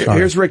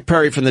 here's Rick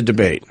Perry from the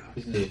debate.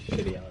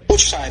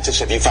 Which scientists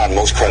have you found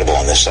most credible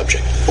on this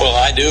subject? Well,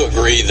 I do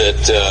agree that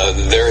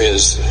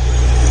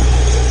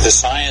the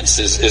science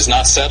is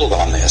not settled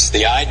on this.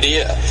 The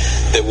idea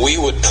that we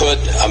would put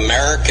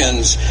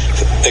Americans'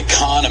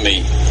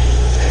 economy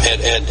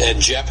at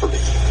jeopardy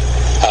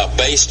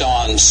based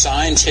on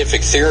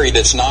scientific theory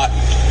that's not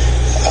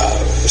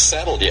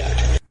settled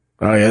yet.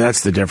 Oh yeah,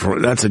 that's a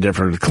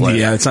different clip.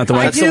 Yeah, it's not the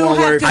one. I do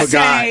have to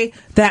say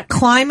that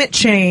climate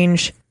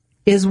change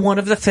is one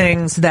of the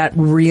things that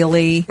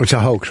really... It's a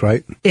hoax,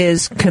 right?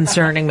 ...is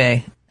concerning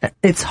me.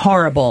 It's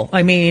horrible.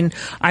 I mean,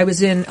 I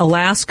was in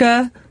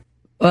Alaska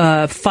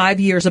 5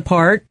 years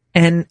apart,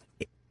 and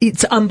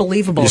it's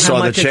unbelievable. You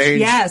saw the change?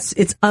 Yes,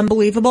 it's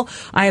unbelievable.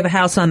 I have a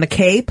house on the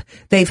Cape.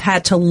 They've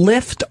had to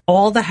lift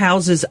all the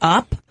houses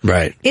up.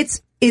 Right.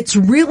 It's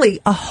really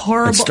a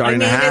horrible... It's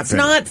starting to happen. It's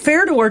not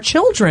fair to our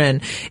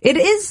children. It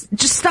is...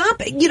 Just stop.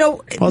 You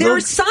know,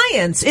 there's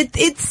science.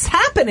 It's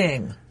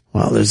happening.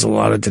 Well, there's a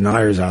lot of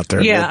deniers out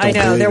there. Yeah, I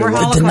know. There were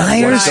Holocaust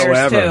deniers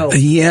too.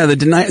 Yeah, the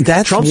deniers.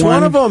 That's Trump's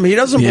one of them. He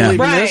doesn't believe in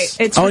right. this.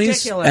 It's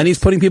ridiculous. And he's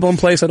putting people in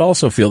place that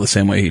also feel the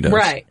same way he does.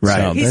 Right.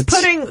 So he's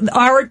putting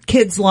our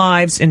kids'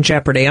 lives in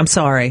jeopardy. I'm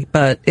sorry,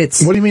 but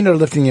it's... What do you mean they're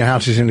lifting your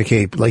houses in the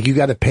Cape? Like, you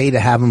got to pay to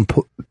have them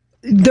put...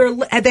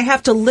 They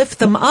have to lift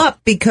them up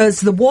because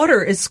the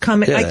water is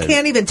coming. Yeah. I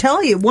can't even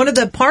tell you. One of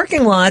the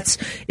parking lots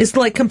is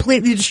like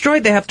completely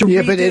destroyed. They have to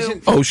redo. But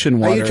isn't ocean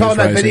water? Are you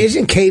talking about? But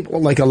isn't Cape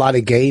like a lot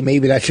of gay?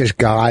 Maybe that's just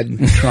God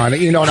trying to.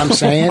 You know what I'm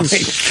saying?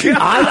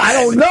 I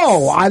don't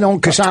know. I don't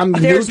because I'm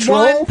There's neutral.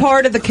 one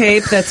part of the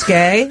Cape that's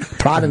gay.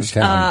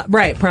 Provincetown.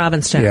 Right,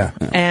 Provincetown. Yeah.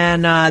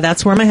 And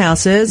that's where my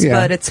house is. Yeah.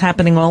 But it's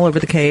happening all over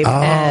the Cape. Oh,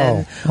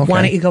 and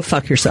why don't you go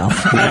fuck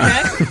yourself?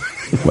 Okay.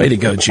 Way to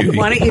go, Judy.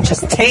 Why don't you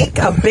just take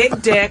a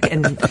big dick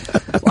and...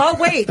 Oh,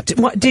 wait.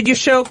 Did you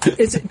show...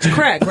 Is it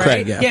Craig, right?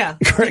 Craig, yeah.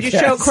 Did you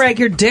show Craig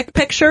your dick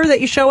picture that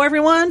you show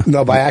everyone?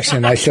 No, by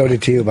accident. I showed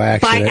it to you by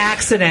accident. By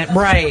accident,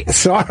 right.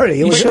 Sorry.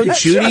 You showed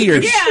Judy your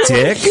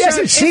dick? He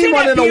hasn't seen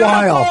one in a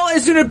while.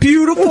 Isn't it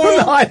beautiful? No,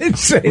 I didn't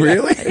say that.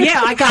 Really? Yeah,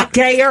 I got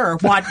gayer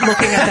looking at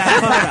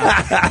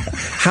that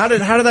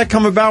photo. How did that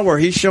come about where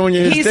he's showing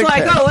you his He's dick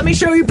like, pic? oh, let me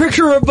show you a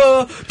picture of...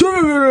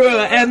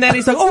 and then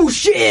he's like, oh,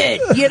 shit.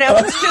 You know,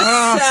 it's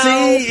just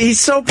See, he's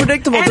so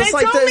predictable. And just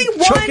it's like only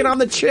the choking on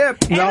the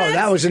chip. No,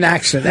 that was an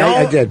accident. No,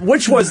 I did.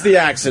 Which was the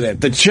accident?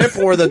 The chip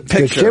or the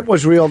picture? The chip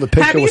was real. The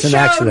picture was an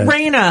accident. Have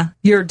you showed Raina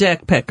your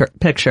dick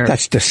picture?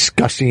 That's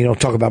disgusting. You don't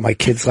talk about my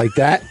kids like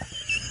that.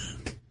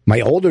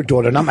 My older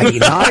daughter, not my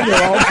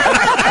 9-year-old.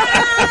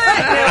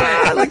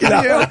 Look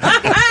at you.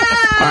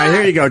 All right,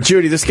 here you go,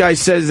 Judy. This guy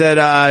says that,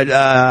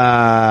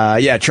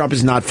 Trump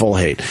is not full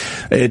hate.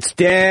 It's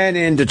Dan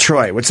in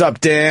Detroit. What's up,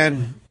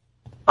 Dan?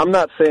 I'm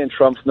not saying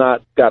Trump's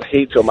not got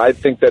hate to him. I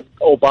think that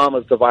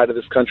Obama's divided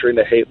this country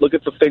into hate. Look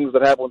at the things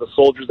that happened with the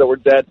soldiers that were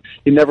dead.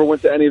 He never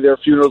went to any of their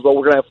funerals. Well,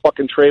 we're going to have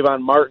fucking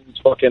Trayvon Martin's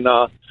fucking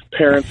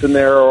parents in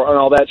there and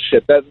all that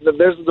shit. There's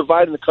a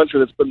divide in the country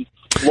that's been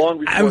long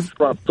before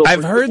Trump. So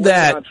I've heard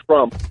that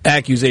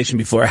accusation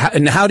before.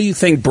 How do you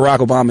think Barack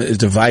Obama is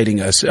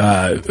dividing us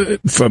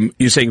from,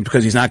 you saying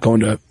because he's not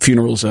going to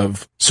funerals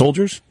of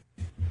soldiers?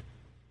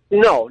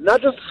 No,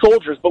 not just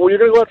soldiers, but when you're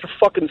going to go after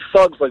fucking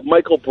thugs like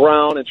Michael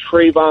Brown and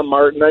Trayvon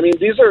Martin, I mean,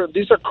 these are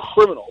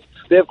criminals.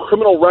 They have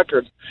criminal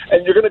records,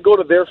 and you're going to go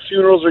to their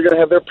funerals, you're going to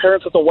have their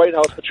parents at the White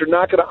House, but you're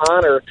not going to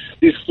honor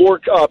these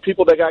 4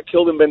 people that got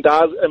killed in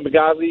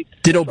Benghazi.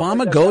 Did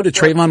Obama go to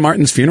Trayvon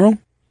Martin's funeral?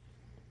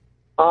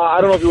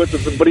 I don't know if he went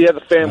to, but he had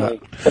the family.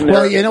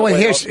 Well, you know what?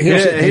 Here's he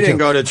didn't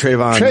go to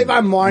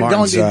Trayvon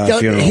Martin's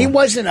funeral. He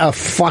wasn't a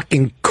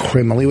fucking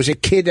criminal. He was a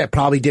kid that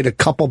probably did a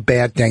couple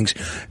bad things.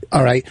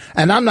 All right,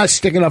 and I'm not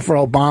sticking up for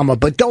Obama,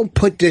 but don't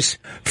put this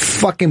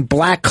fucking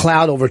black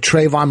cloud over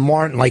Trayvon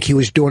Martin like he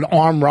was doing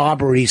armed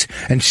robberies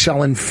and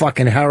selling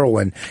fucking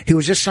heroin. He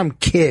was just some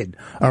kid,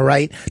 all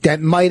right,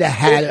 that might have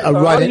had a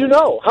run. How do you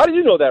know? How do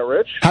you know that,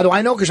 Rich? How do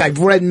I know? Because I've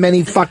read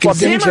many fucking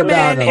things about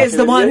him. Zimmerman is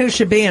the one who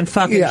should be in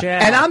fucking jail.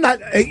 And I'm not.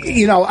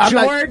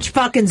 George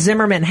fucking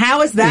Zimmerman.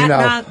 How is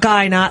that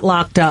guy not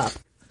locked up?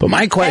 But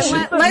my question...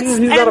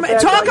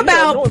 Let's talk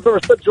about... No one's ever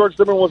said George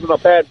Zimmerman wasn't a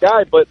bad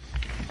guy, but...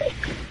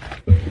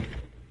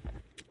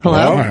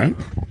 Hello? All right.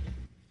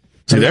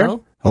 Is he there?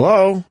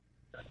 Hello?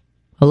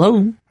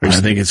 I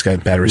think it's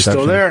got bad reception.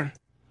 He's still there?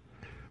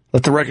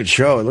 Let the record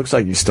show. It looks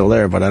like he's still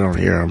there, but I don't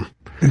hear him.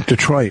 In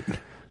Detroit.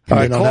 All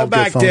right, call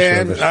back,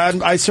 Dan.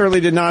 I certainly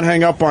did not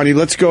hang up on you.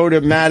 Let's go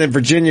to Matt in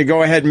Virginia.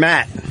 Go ahead,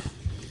 Matt.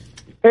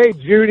 Hey,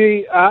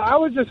 Judy, I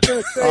was just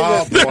going to say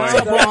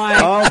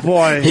Oh,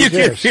 boy.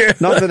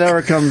 Nothing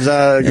ever comes good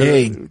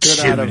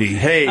out of Judy.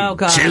 Hey, oh,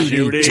 God.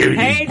 Judy.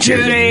 Hey,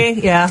 Judy.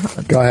 Yeah.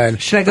 Go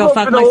ahead. Should I go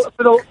fuck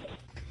myself?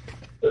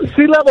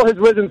 Sea level has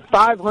risen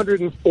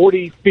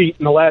 540 feet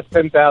in the last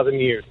 10,000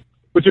 years,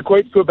 which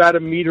equates to about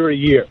a meter a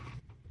year.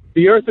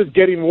 The Earth is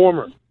getting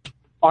warmer.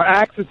 Our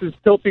axis is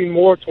tilting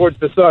more towards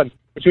the sun,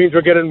 which means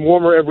we're getting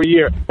warmer every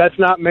year. That's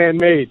not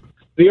man-made.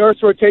 The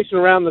Earth's rotation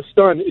around the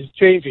sun is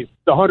changing.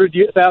 The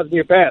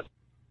 100,000-year path.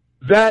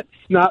 That's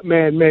not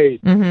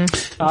man-made.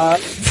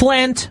 Mm-hmm.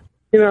 Flint.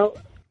 You know.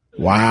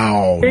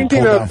 Wow.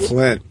 Thinking of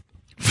Flint.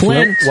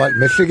 What,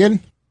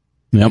 Michigan?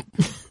 Yep.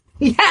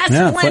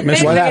 Yes, Flint,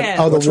 Michigan.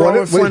 What's wrong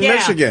with Flint,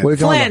 Michigan?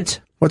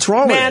 Flint. What's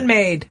wrong with it?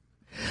 Man-made.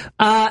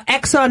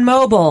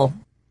 ExxonMobil.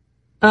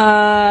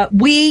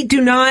 We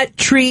do not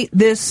treat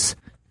this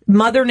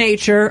Mother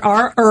Nature,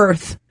 our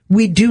Earth,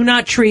 we do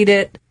not treat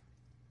it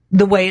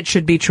the way it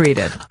should be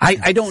treated.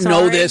 I don't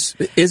know this,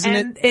 isn't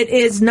it? It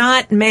is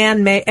not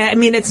man-made. I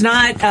mean, it's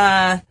not,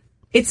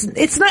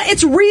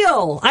 it's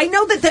real. I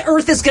know that the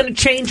Earth is going to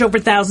change over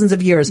thousands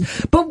of years,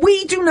 but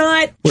we do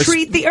not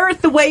treat the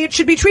Earth the way it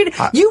should be treated.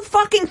 You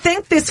fucking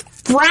think this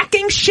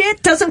fracking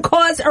shit doesn't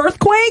cause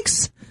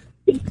earthquakes?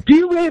 Do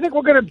you really think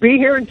we're going to be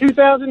here in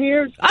 2,000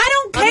 years? I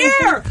don't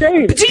care.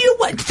 Do you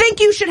think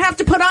you should have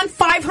to put on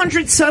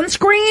 500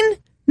 sunscreen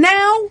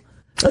now?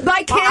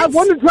 I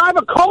want to drive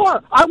a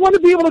car. I want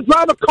to be able to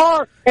drive a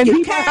car and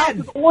heat my house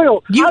with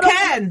oil. You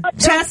can.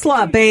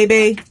 Tesla,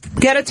 baby.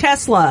 Get a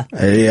Tesla.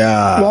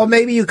 Well,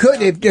 maybe you could.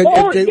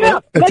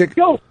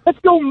 Let's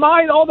go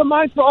mine all the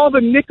mines for all the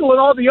nickel and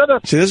all the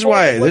other. See, this is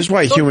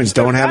why humans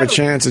don't have a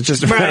chance. It's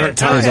just a matter of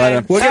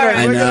time. We're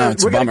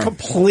gonna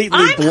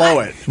completely blow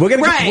it. We're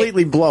gonna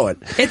completely blow it.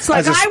 It's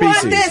like, I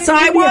want this,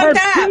 I want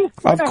that.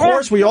 Of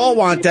course, we all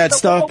want that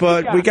stuff,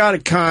 but we got to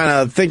kind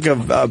of think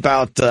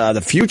about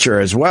the future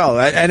as well.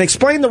 And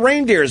explain the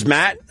reindeers,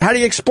 Matt. How do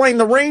you explain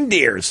the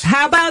reindeers?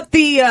 How about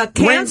the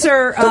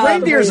cancer? The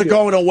reindeers are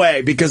going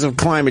away because of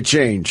climate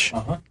change.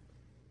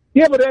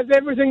 Yeah, but as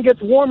everything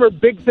gets warmer,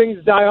 big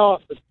things die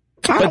off.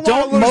 But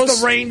don't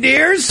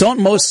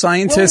most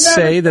scientists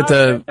say that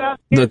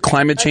the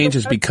climate change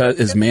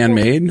is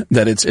man-made,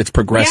 that it's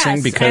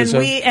progressing because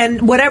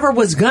and whatever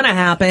was going to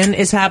happen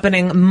is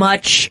happening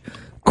much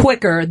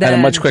quicker than at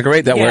a much quicker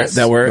rate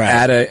we're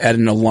at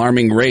an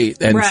alarming rate,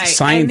 and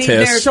scientists.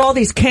 And there's all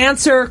these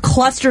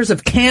clusters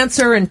of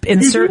cancer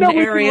in certain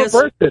areas.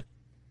 Reverse it?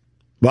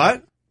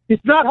 What?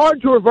 It's not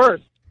hard to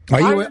reverse.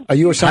 Are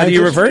you a scientist? How do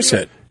you reverse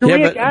it?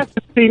 Uric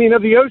acid seeding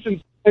of the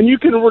oceans, and you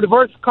can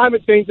reverse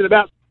climate change in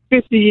about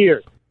 50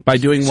 years. By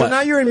doing what? So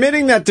now you're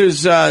admitting that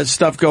there's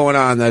stuff going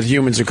on that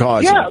humans are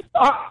causing. Yeah,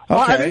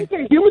 I didn't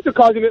say humans are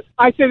causing it.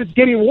 I said it's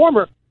getting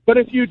warmer. But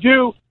if you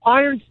do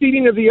iron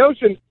seeding of the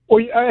ocean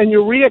and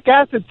uric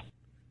acid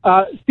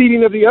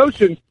seeding of the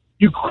ocean,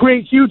 you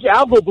create huge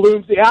algal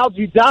blooms. The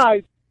algae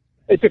dies.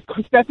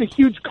 That's a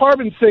huge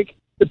carbon sink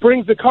that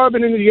brings the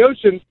carbon into the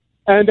ocean.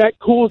 and that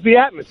cools the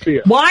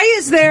atmosphere. Why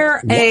is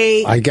there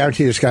a... I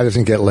guarantee this guy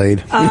doesn't get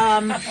laid.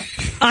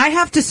 I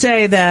have to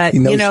say that,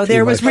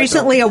 there was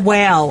recently a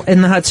whale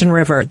in the Hudson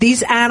River.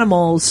 These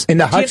animals... In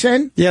the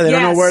Hudson? Yeah, they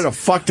don't know where the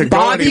fuck to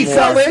go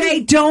anymore.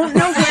 They don't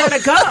know where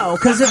to go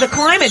because of the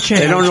climate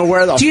change. They don't know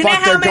where the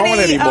fuck they're going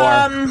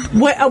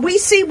anymore. We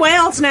see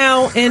whales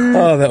now in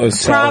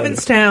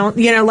Provincetown,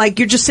 like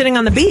you're just sitting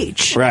on the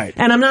beach. Right.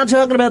 And I'm not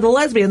talking about the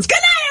lesbians. Good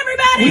night,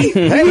 everybody!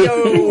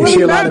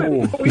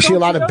 Hey-yo! We see a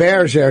lot of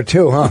bears there,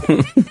 too, huh?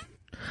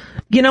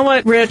 You know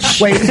what, Rich?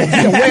 Wait,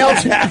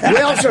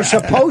 whales are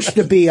supposed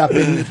to be up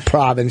in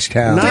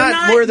Provincetown.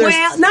 Not where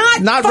there's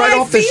not right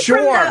off the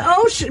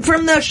shore.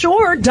 From the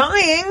shore,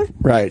 dying.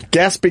 Right,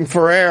 gasping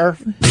for air.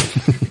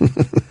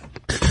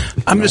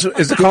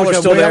 Is the caller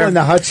still there? In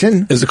the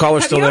Hudson? Is the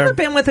caller still there? Have you ever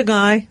been with a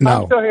guy?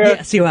 No.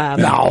 Yes, you have.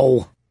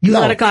 No. You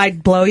let a guy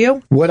blow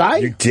you? Would I?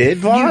 You did,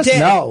 Voss? You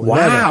did. No.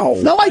 Wow.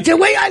 Never. No, I did.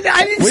 Wait, I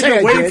didn't We've say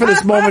been waiting for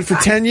this moment for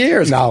 10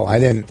 years. No, I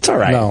didn't. It's all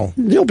right. No.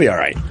 You'll be all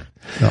right.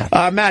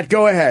 No. Matt,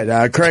 go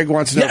ahead. Craig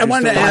wants to know. I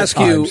wanted to ask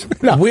you,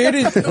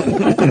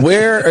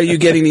 where are you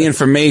getting the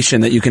information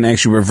that you can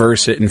actually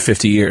reverse it in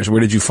 50 years? Where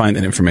did you find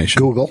that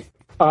information? Google.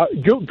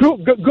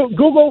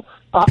 Google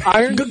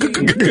iron.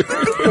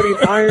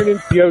 Putting iron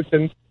into the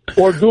ocean,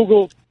 or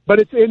Google. But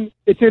it's in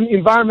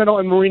environmental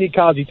and marine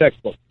ecology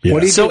textbooks.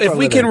 Yeah. So if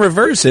we can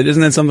reverse it,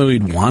 isn't that something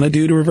we'd want to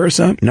do to reverse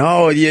that?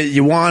 No,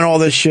 you want all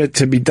this shit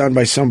to be done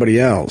by somebody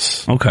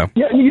else. Okay.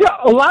 Yeah,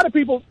 a lot of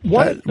people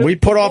want. We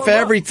put off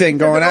everything,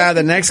 going,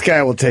 the next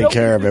guy will take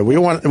care of it. We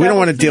don't want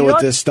to deal with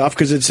this stuff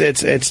because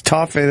it's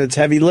tough and it's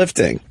heavy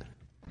lifting.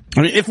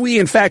 I mean, if we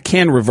in fact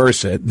can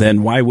reverse it,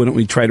 then why wouldn't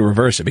we try to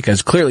reverse it?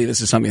 Because clearly this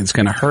is something that's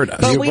going to hurt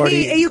us. But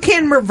you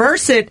can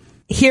reverse it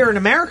here in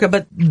America,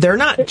 but they're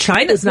not.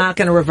 China's not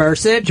going to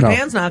reverse it.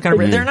 Japan's not going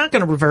to. They're not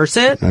going to reverse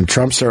it. And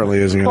Trump certainly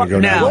isn't going to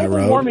go down that road.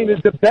 Global warming is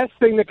the best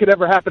thing that could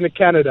ever happen to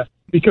Canada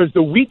because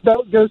the wheat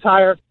belt goes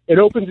higher. It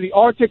opens the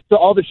Arctic to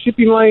all the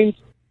shipping lanes.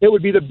 It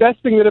would be the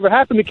best thing that ever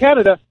happened to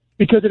Canada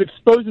because it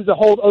exposes the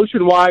whole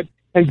ocean wide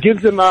and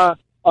gives them a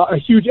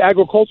huge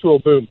agricultural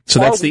boom. So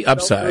that's the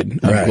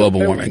upside of global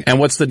warming. And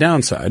what's the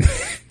downside?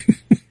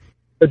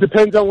 It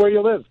depends on where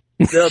you live.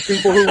 There are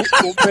people who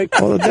will make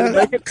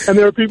it, and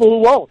there are people who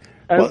won't.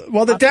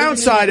 Well, the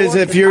downside is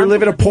if you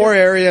live in a poor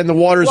area and the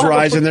water's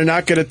rising, they're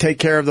not going to take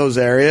care of those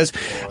areas.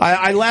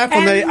 I laugh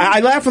when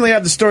they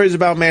have the stories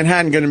about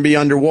Manhattan going to be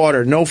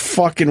underwater. No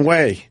fucking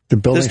way.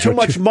 There's too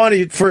much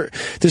money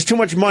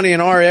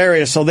in our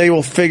area, so they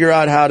will figure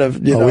out how to.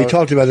 We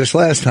talked about this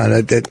last time.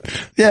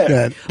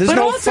 There's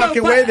no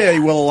fucking way they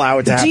will allow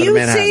it to happen. Do you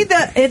in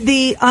Manhattan. see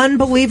the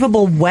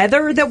unbelievable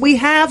weather that we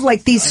have?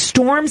 Like these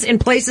storms in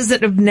places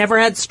that have never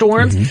had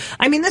storms. Mm-hmm.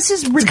 I mean, this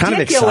is ridiculous. It's kind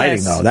of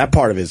exciting, though. That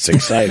part of it's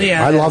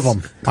exciting. I love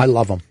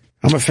them.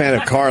 I'm a fan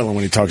of Carlin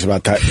when he talks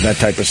about that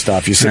type of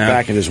stuff. You sit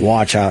back and just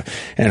watch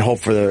and hope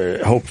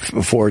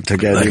for it to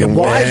get even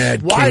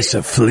bad case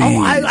of fleas.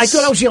 I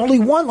thought I was the only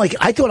one. Like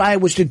I thought I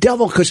was the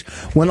devil because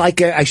when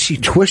I see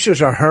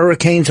twisters or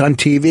hurricanes on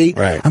TV,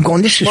 I'm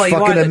going, this is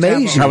fucking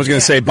amazing. I was going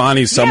to say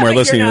Bonnie's somewhere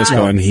listening to this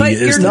going, he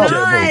is the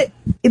devil.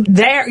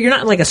 You're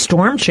not like a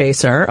storm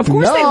chaser. Of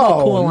course they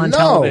look cool on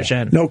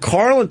television. No,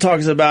 Carlin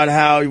talks about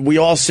how we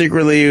all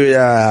secretly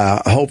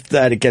hope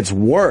that it gets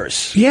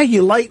worse. Yeah,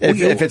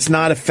 if it's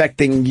not affecting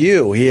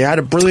you. He had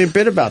a brilliant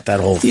bit about that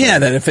whole thing. Yeah,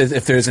 that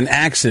if there's an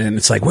accident,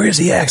 it's like, where's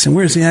the accident?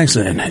 Where's the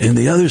accident? In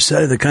the other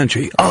side of the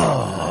country.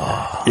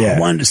 I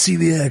wanted to see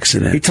the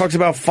accident. He talks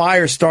about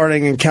fire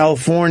starting in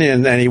California,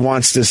 and he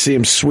wants to see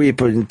him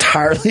sweep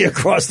entirely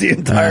across the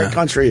entire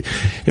country,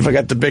 if I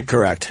got the bit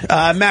correct.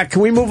 Matt,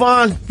 can we move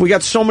on? We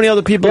got so many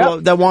other people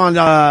that want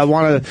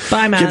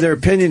to give their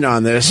opinion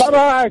on this.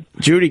 Bye-bye.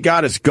 Judy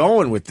got us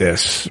going with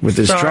this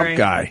Trump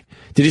guy.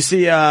 Did you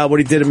see what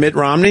he did to Mitt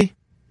Romney?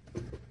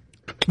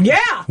 Yeah.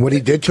 What he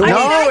did to him?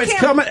 No, it's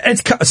coming.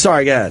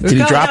 Sorry, go ahead. Did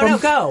he drop him? No,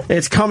 go.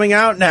 It's coming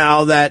out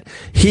now that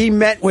he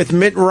met with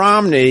Mitt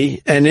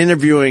Romney and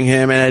interviewing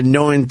him and had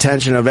no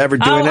intention of ever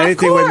doing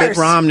anything with Mitt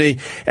Romney.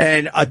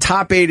 And a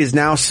top aide is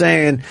now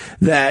saying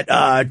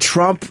that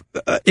Trump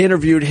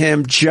interviewed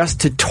him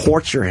just to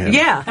torture him.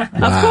 Yeah,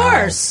 of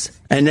course.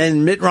 And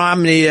then Mitt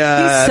Romney,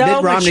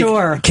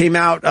 came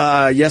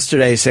out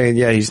yesterday saying,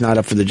 he's not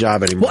up for the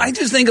job anymore. Well, I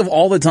just think of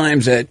all the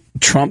times that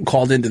Trump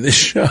called into this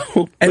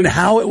show and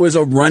how it was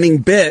a running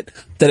bit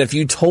that if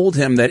you told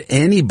him that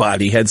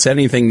anybody had said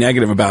anything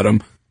negative about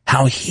him,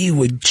 how he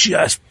would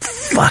just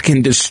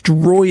fucking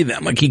destroy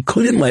them. Like he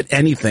couldn't let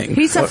anything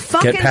He's a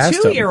fucking get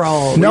past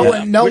 2-year-old.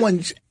 him. No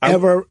one's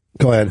ever...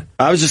 Go ahead.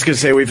 I was just going to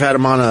say we've had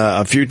him on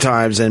a few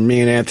times, and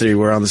me and Anthony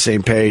were on the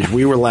same page.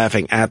 We were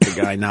laughing at the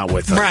guy, not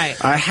with him. Right.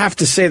 I have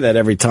to say that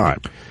every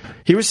time.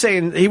 He would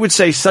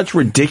say such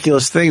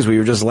ridiculous things we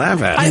were just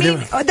laughing at. I mean,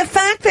 the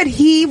fact that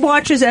he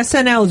watches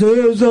SNL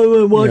is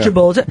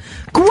unwatchable. Yeah.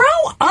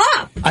 Grow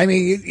up. I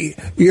mean,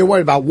 you're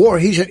worried about war.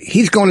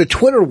 He's going to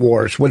Twitter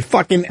wars with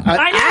fucking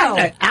I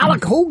know.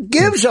 Alec. Who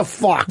gives a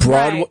fuck?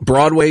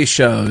 Broadway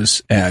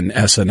shows and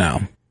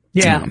SNL.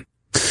 Yeah.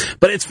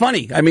 But it's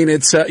funny. I mean,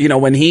 it's,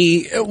 when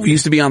he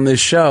used to be on this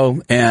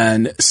show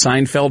and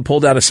Seinfeld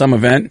pulled out of some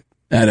event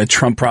at a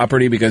Trump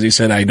property because he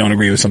said, I don't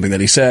agree with something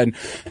that he said.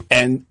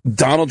 And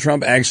Donald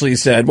Trump actually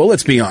said, well,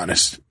 let's be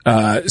honest.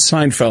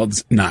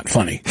 Seinfeld's not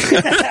funny.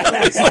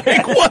 It's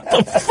like, what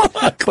the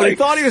fuck? But he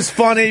thought he was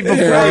funny before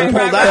he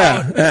pulled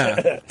out.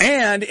 Yeah.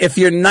 And if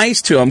you're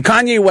nice to him,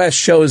 Kanye West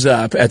shows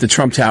up at the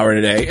Trump Tower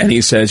today and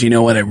he says, you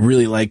know what? I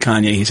really like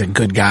Kanye. He's a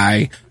good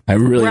guy. I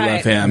really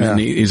love him, and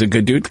he's a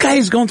good dude. The guy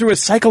is going through a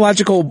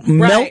psychological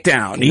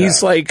meltdown.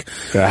 He's like,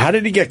 how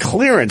did he get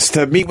clearance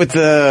to meet with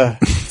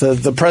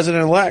the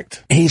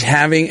president-elect? He's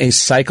having a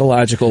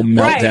psychological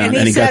meltdown,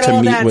 and he got to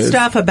all meet that with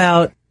stuff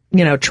about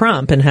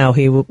Trump and how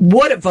he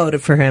would have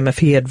voted for him if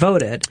he had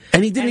voted,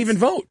 and he didn't even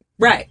vote.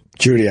 Right,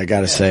 Judy, I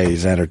gotta say,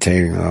 he's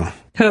entertaining though.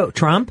 Who,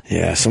 Trump?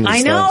 Yeah, some of the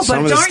I know, stuff,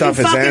 some but of the aren't stuff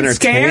you is fucking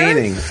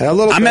entertaining. scared? A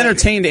little I'm bit.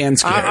 entertained and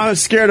scared. I'm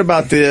scared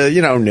about the,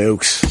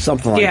 nukes,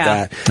 something like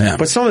that. Yeah.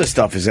 But some of the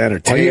stuff is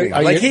entertaining.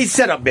 He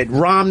set up Mitt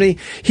Romney.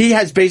 He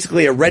has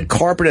basically a red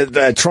carpet at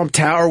the Trump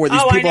Tower where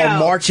these people are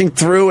marching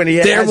through, and he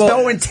has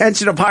no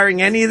intention of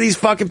hiring any of these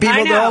fucking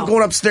people. They're all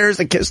going upstairs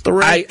to kiss the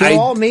ring. They're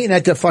all meeting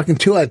at the fucking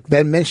at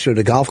Bedminster,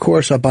 the golf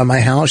course up by my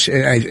house.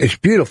 It's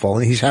beautiful,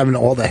 and he's having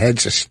all the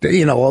heads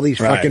of, all these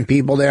fucking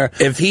people there.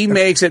 If he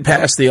makes it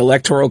past the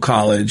Electoral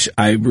College,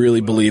 I really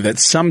believe that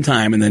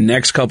sometime in the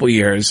next couple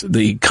years,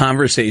 the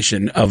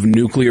conversation of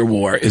nuclear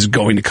war is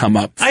going to come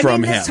up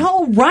from him. This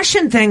whole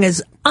Russian thing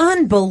is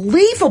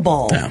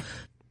unbelievable. Yeah.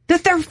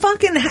 That they're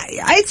fucking,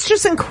 it's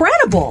just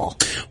incredible.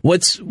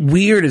 What's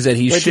weird is that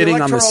he's shitting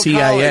on the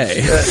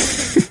CIA.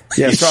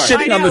 He's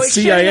shitting on the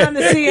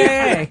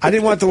CIA. I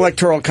didn't want the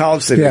Electoral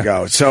College thing to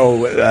go.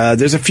 So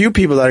there's a few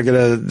people that are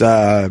going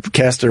to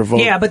cast their vote.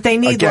 Yeah, but they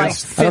need like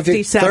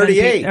 57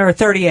 38 or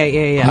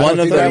 38. Yeah. One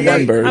of their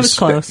members. I was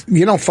close.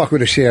 You don't fuck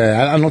with the CIA.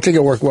 I don't think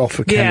it worked well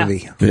for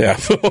Kennedy. Yeah.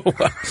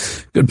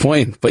 Good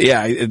point.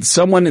 But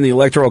someone in the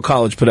Electoral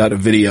College put out a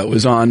video. It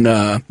was on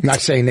not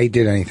saying they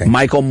did anything.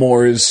 Michael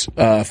Moore's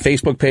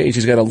Facebook page.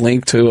 He's got a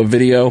link to a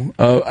video,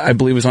 I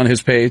believe it was on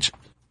his page.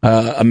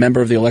 A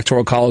member of the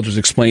Electoral College was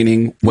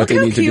explaining what they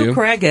need to do. Look how cute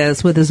Craig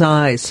is with his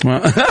eyes.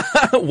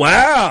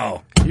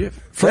 Wow.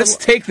 Let's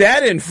take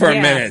that in for a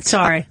minute.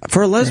 Sorry.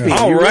 For a lesbian.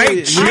 All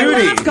right, Judy. I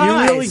love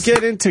guys. You really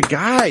get into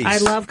guys. I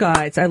love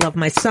guys. I love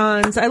my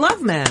sons. I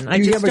love men.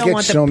 I just don't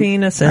want the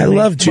penis in I me.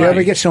 love Judy. Do you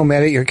ever get so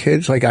mad at your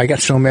kids? Like, I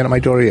got so mad at my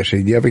daughter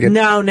yesterday. Do you ever get...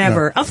 No,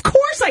 never. No. Of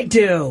course I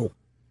do.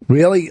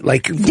 Really?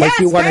 Like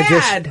you want to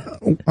just...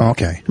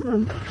 Okay.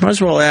 Might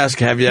as well ask,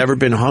 have you ever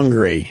been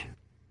hungry?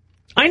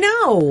 I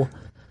know.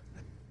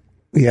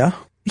 Yeah.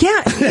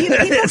 Yeah.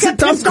 It's a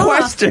dumb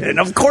question.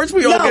 Of course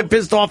we all get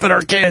pissed off at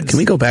our kids. Can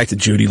we go back to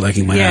Judy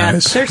liking my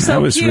eyes? They're so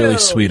that was cute. really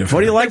sweet of her.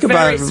 What do you like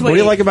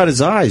about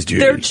his eyes,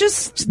 Judy?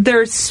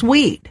 They're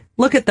sweet.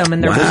 Look at them,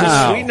 and they're There's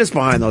a sweetness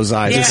behind those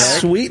eyes. Yeah.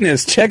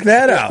 Sweetness. Check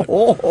that out.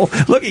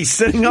 Look, he's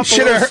sitting up a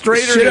little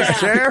straighter in his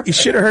chair. You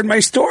should have heard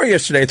my story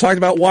yesterday. I talked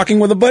about walking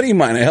with a buddy of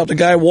mine. I helped a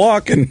guy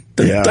walk and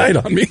died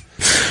on me.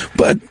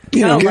 But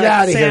get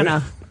out of Santa.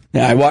 here.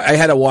 Yeah, I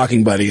had a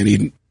walking buddy,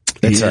 and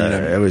it's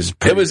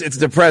a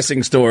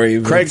depressing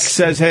story. Craig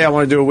says, "Hey, I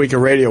want to do a week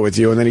of radio with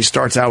you," and then he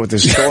starts out with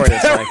this story.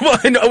 It's like,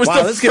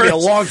 wow, this is gonna be a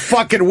long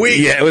fucking week.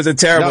 Yeah, it was a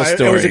terrible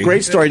story. It was a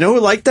great story. You know who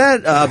liked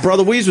that?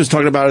 Brother Ruiz was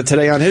talking about it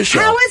today on his show.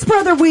 How is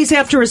Brother Ruiz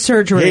after his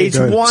surgery? He's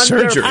wonderful.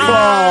 Surgery.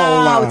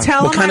 Oh,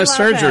 tell what him kind I of love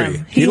surgery?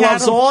 Him. He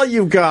loves all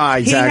you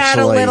guys. He had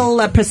a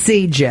little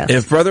procedure.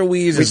 If Brother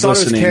Ruiz is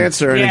listening, it was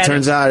cancer, and it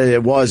turns out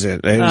it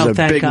wasn't. It was a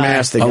big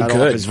mass that got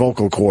off his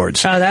vocal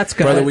cords. Oh, that's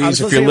good. Brother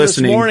Ruiz, if you're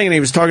listening, this morning, and he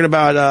was talking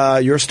about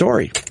your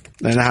story.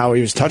 And how he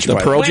was touched by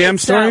the Pearl Jam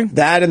story?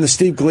 That and the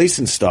Steve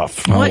Gleason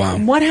stuff. Oh, wow.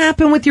 What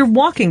happened with your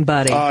walking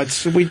buddy?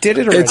 We did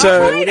it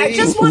already.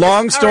 It's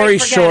long story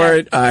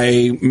short,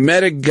 I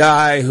met a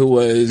guy who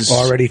was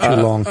already too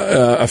long.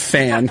 A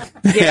fan.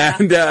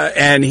 And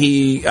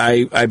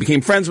I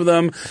became friends with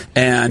him,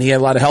 and he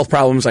had a lot of health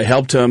problems. I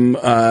helped him.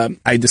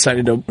 I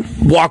decided to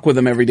walk with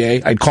him every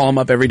day. I'd call him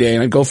up every day,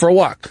 and I'd go for a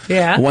walk.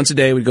 Yeah. Once a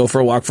day, we'd go for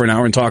a walk for an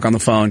hour and talk on the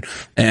phone.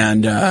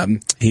 And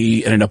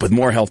he ended up with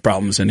more health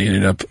problems, and he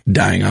ended up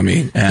dying on me.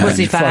 And was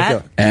he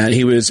fat? And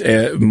he was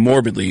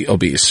morbidly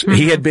obese. Mm-hmm.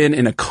 He had been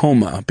in a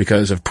coma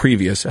because of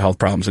previous health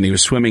problems, and he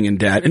was swimming in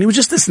debt. And he was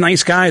just this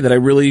nice guy that I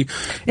really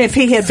If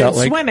he had been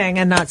swimming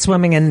and not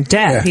swimming in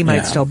debt, he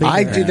might still be there.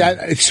 I did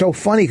that. It's so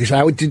funny because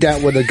I did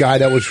that with a guy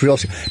that was real.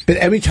 But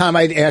every time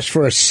I'd ask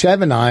for a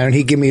 7-iron,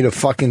 he'd give me the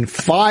fucking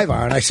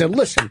 5-iron. I said,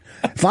 listen,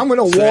 if I'm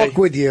going to walk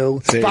with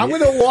you, if I'm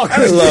going to walk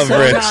with you. I love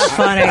Rich. Not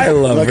funny. I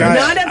love Rich.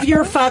 None of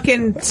your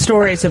fucking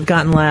stories have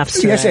gotten laughs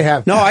today. Yes, they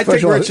have. No, I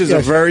think Rich is a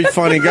very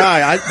funny guy.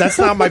 That's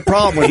not my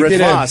problem with Rich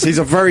Voss. He's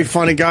a very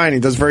funny guy and he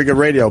does very good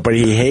radio, but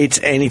he hates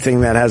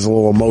anything that has a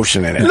little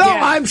emotion in it. No,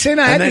 I'm saying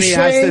I had to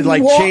say. And then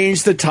he has to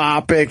change the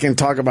topic and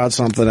talk about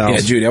something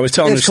else. Yeah, Judy, I was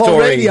telling the story. It's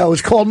called radio.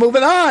 It's called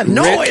Moving On.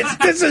 No,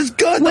 this is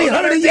good. We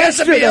heard it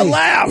yesterday. Be a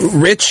laugh.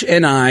 Rich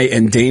and I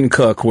and Dane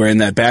Cook were in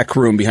that back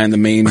room behind the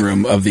main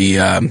room of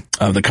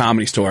the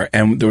Comedy Store,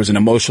 and there was an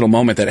emotional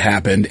moment that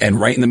happened, and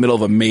right in the middle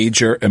of a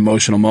major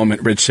emotional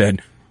moment, Rich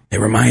said, It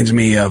reminds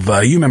me of,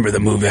 you remember the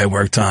movie I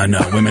worked on,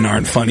 Women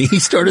Aren't Funny? He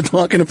started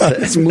talking about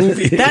this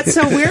movie. That's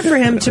so weird for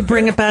him to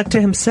bring it back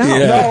to himself.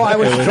 Yeah, no, I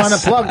was trying to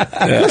plug.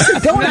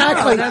 Listen, don't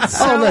act like. Let's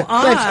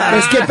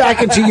get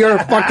back into your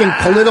fucking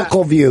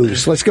political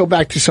views. Let's go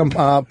back to some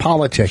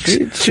politics.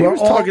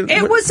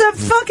 It was a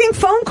fucking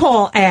phone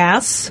call,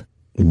 ass.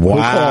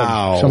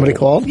 Wow. Somebody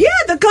called? Yeah,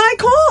 the guy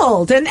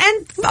called. And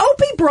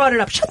Opie brought it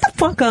up. Shut the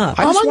fuck up.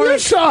 I'm on your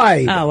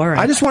side. Oh, all right.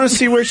 I just want to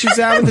see where she's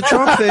at with the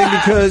Trump thing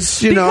because,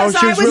 she was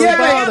really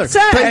bothered.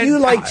 But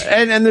you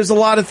and there's a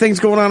lot of things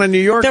going on in New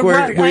York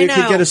where you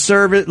could get a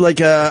service, like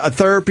a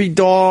therapy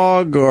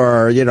dog,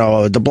 or, de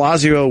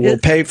Blasio will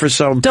pay for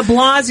some. De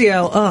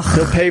Blasio, ugh.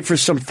 He'll pay for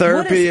some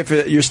therapy if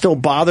you're still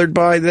bothered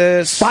by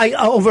this.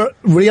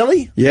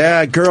 Really?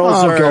 Yeah,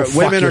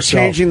 women are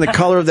changing the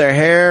color of their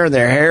hair and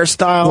their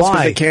hairstyles.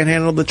 Why? They can't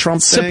handle the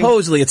Trump thing.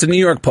 Supposedly, it's a New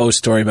York Post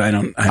story, but I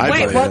don't.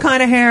 Wait, what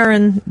kind of hair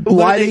and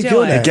why do they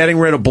do that? They're getting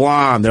rid of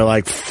blonde. They're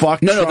like,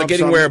 fuck. No, they're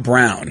getting rid of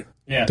brown.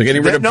 Yeah. They're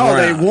getting rid of brown.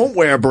 No, they won't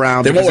wear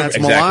brown because that's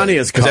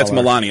Melania's color. Because that's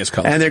Melania's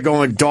color. And they're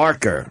going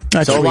darker.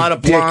 That's so a lot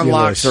of blonde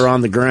locks are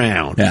on the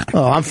ground. Yeah.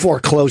 Oh, I'm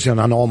foreclosing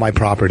on all my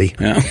property.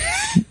 Yeah.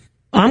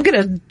 I'm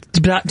going to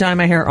dye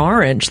my hair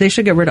orange. They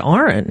should get rid of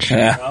orange.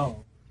 Yeah.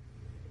 Oh.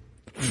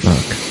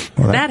 Fuck.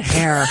 That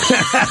hair.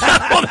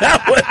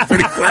 That was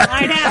pretty quick.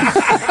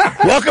 I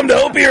know. Welcome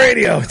to Opie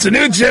Radio. It's a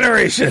new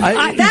generation.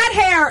 That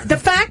hair, the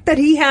fact that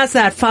he has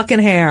that fucking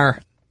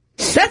hair,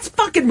 that's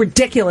fucking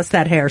ridiculous,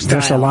 that hairstyle.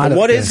 There's a lot of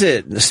What is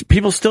it?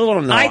 People still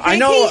don't know.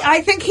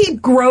 I think he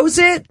grows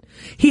it.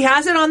 He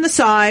has it on the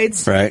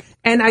sides. Right.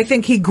 And I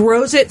think he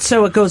grows it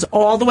so it goes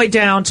all the way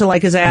down to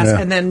like his ass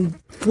and then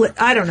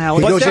I don't know.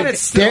 But then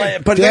it's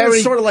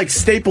sort of like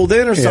stapled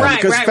in or something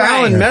because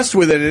Fallon messed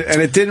with it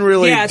and it didn't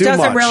really do much. Yeah, it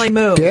doesn't really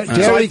move.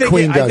 I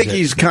think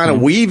he's kind of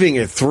weaving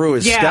it through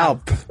his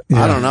scalp.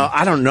 Yeah. I don't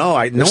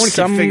know. No one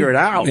can figure it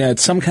out. Yeah,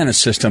 it's some kind of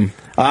system.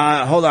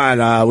 Hold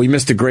on. We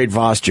missed a great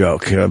Voss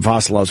joke.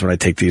 Voss loves when I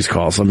take these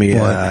calls. Let me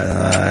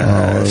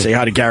say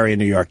hi to Gary in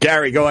New York.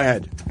 Gary, go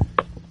ahead.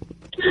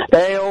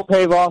 Hey,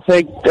 Opie, Voss,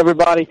 hey,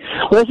 everybody.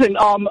 Listen,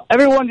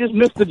 everyone just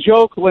missed the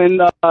joke when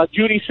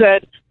Judy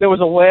said there was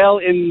a whale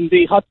in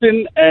the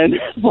Hudson and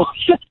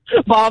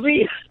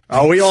Bobby.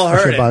 Oh, we all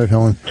heard Bobby it.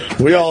 Helen.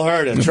 We all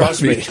heard it.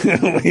 Trust me.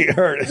 We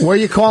heard it. Where are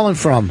you calling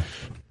from?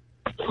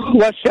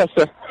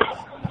 Westchester.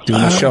 Doing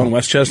the show in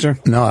Westchester?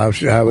 No, I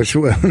was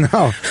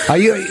no. Are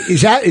you?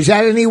 Is that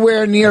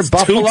anywhere near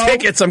Buffalo? 2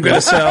 tickets I'm going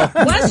to sell.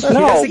 I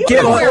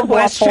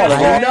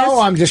know.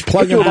 I'm just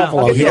plugging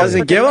Buffalo. He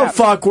doesn't give a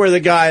fuck where the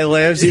guy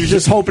lives. He was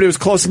just hoping it was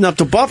close enough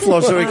to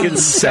Buffalo so he can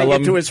sell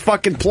it to his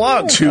fucking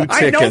plug. 2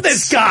 tickets. I know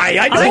this guy.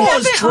 I know all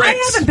his tricks.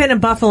 I haven't been in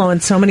Buffalo in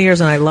so many years,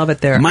 and I love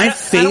it there. My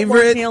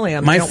favorite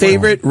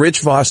Rich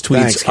Voss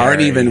tweets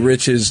aren't even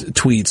Rich's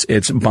tweets.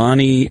 It's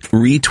Bonnie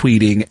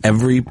retweeting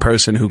every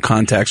person who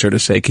contacts her to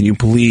say, "Can you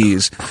please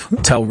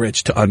tell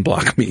Rich to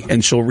unblock me?"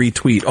 And she'll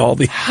retweet all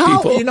the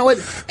people. You know what?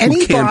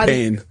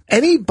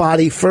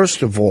 Anybody,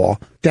 first of all,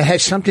 that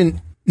has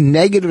something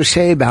negative to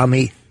say about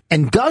me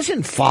and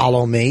doesn't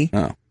follow me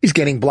is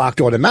getting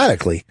blocked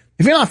automatically.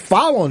 If you're not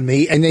following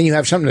me and then you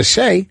have something to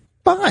say,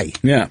 bye.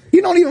 Yeah.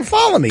 You don't even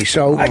follow me,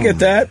 so I get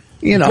that.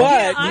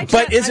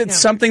 But is it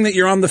something that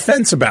you're on the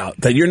fence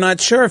about, that you're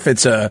not sure if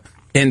it's a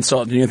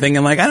insult and you're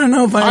thinking like, I don't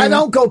know if I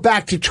don't go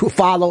back to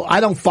follow. I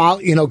don't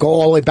follow, go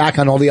all the way back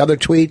on all the other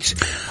tweets.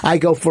 I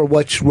go for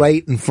what's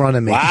right in front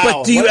of me. Wow.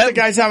 But do you have the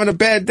guy's having a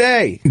bad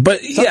day?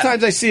 But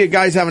sometimes I see a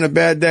guy's having a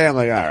bad day. I'm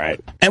like, all right.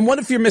 And what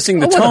if you're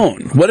missing the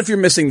tone? What if you're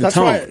missing the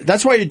tone?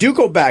 That's why you do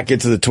go back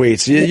into the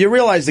tweets. You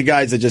realize the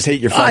guys that just hate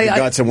your fucking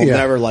guts and will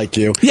never like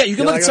you. Yeah, you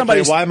can look at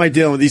somebody. Why am I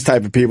dealing with these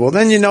type of people?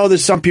 Then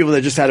there's some people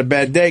that just had a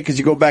bad day because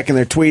you go back in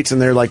their tweets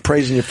and they're like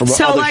praising you for other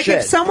shit. So like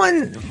if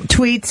someone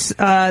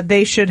tweets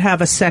they should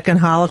have a second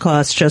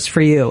Holocaust just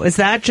for you, is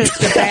that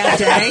just a bad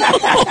day?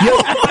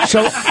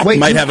 So wait,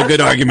 might have a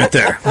good argument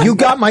there. You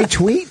got my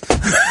tweet?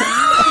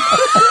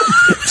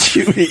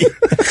 Judy.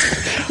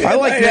 I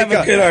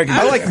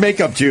like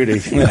makeup Judy.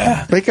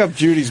 Yeah. Makeup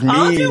Judy's mean.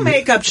 I'll do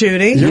makeup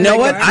Judy. You know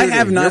what? I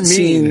have not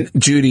seen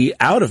Judy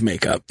out of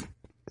makeup.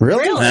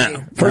 Really?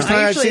 Yeah. First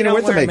time I've seen her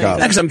with the makeup.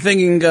 Because I'm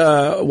thinking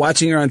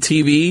watching her on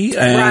TV,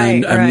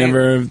 and I've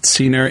never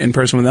seen her in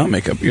person without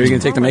makeup. You're going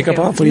to take the makeup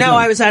off? No,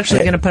 I was actually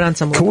going to put on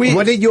some.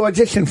 What did you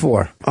audition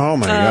for? Oh,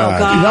 my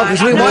God. No,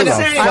 because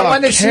I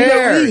want to see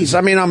her read.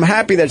 I mean, I'm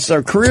happy that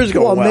our career's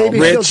going well.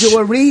 Maybe she'll do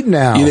a read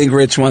now. You think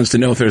Rich wants to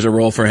know if there's a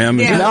role for him?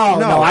 Yeah.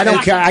 No, I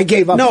don't care. I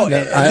gave up. No,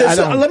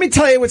 let me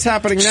tell you what's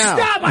happening now.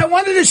 Stop! I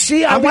wanted to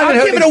see. I'm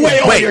giving away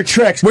all your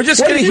tricks. We're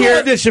just going to hear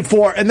audition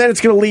for, and then it's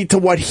going to lead to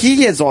what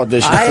he has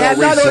auditioned for. I have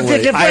not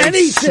auditioned for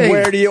anything. I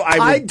swear to you,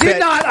 I did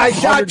not. I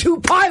shot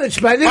 2 pilots,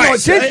 but I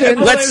didn't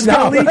audition.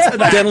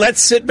 Then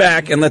let's sit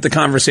back and let the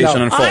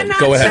conversation unfold. I'm not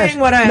Go ahead. saying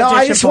what I No,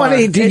 I just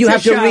wanted. Did you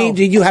have to read?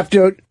 Did you have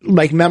to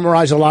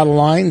memorize a lot of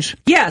lines?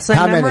 Yes,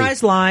 I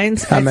memorized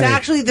lines. It's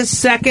actually the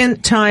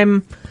second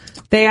time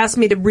they asked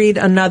me to read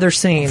another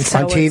scene.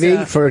 So on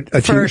TV for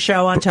a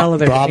show on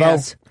television. Bravo?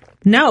 Yes.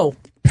 No.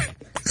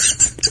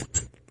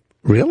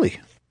 Really?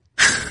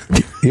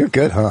 You're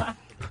good, huh?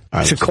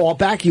 It's a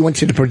callback. You went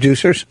to the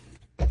producers.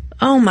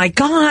 Oh my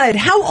God!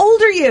 How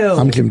old are you?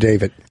 I'm Jim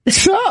David.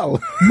 So,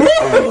 how'd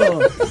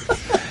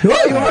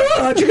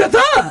you get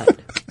that?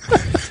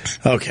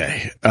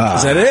 Okay,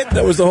 is that it?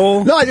 That was the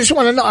whole. No, I just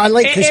want to know. I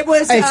like. It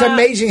was. It's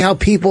amazing how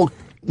people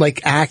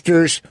like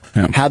actors.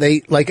 Yeah. How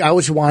they like. I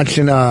was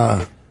watching.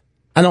 I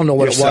don't know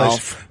what it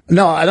was.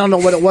 No, I don't know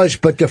what it was,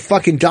 but the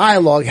fucking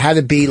dialogue had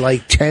to be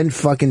like 10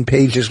 fucking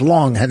pages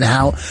long, and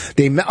how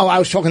they. Oh, I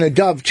was talking to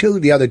Dove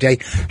too the other day.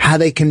 How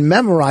they can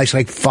memorize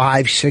like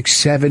 5, 6,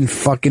 7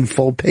 fucking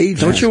full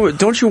pages.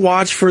 Don't you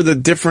watch for the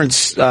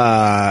different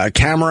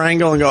camera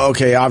angle and go,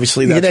 okay,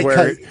 obviously that's they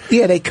where.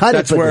 They cut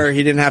that's it. where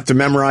he didn't have to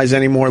memorize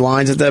any more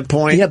lines at that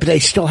point. Yeah, but they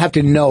still have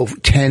to know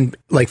 10,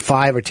 like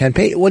 5 or 10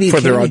 pages. What do you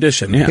for their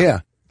audition?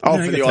 Yeah. Oh,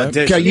 for the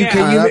audition. Are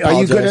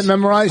you good at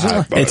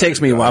memorizing? It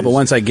takes me a while, but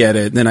once I get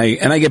it, then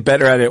I get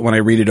better at it when I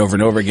read it over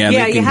and over again.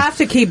 Yeah, you have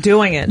to keep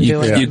doing it.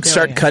 You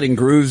start cutting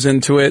grooves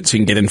into it, so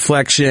you can get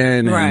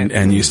inflection,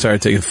 and you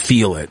start to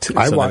feel it. So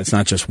that it's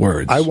not just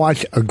words. I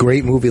watched a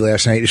great movie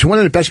last night. It's one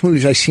of the best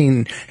movies I've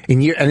seen in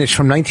years, and it's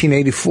from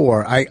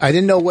 1984. I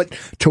didn't know what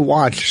to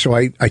watch, so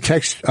I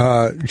text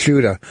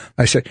Judah.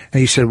 I said, and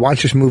he said,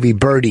 watch this movie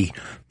Birdie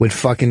with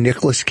fucking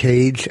Nicolas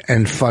Cage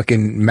and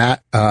fucking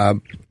Nicolas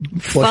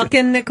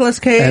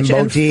Cage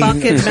and fucking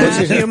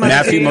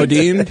Matthew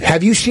Modine.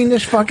 Have you seen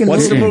this fucking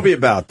What's movie? the movie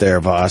about there,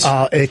 boss?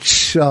 It's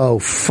so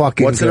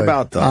fucking What's good. it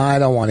about, though? I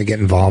don't want to get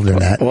involved in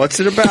that. What's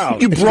it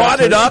about? You brought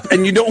it up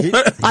and you don't.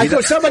 I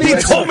thought somebody He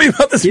told me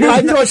about this movie.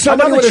 I thought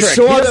somebody would have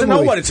saw He the doesn't movie.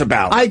 know what it's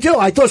about. I do.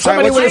 I thought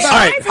somebody would have.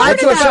 I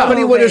thought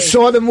somebody would have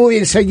saw the movie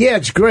and said, "Yeah,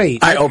 it's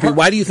great." Opie,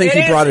 why do you think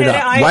he brought it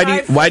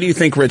up? Why do you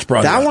think Rich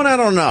brought it up? That one I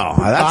don't know.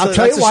 I'll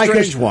tell you why.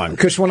 Strange one.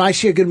 Because when I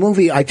see a good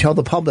movie, I tell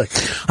the public.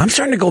 I'm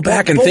starting to go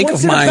back and think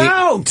of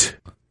my.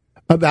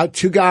 About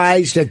two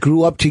guys that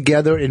grew up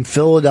together in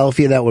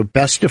Philadelphia that were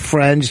best of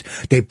friends.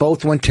 They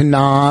both went to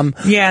Nam.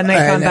 Yeah, and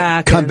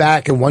they come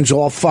back, and one's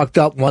all fucked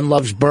up. One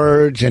loves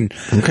birds, and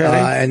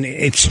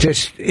it's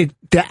just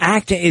the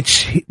acting.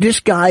 It's this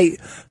guy.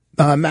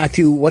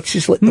 Matthew, what's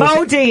his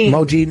Modine.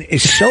 Modine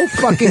is so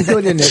fucking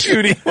good in this.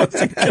 Judy,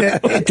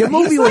 the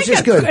movie was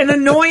just good. An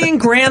annoying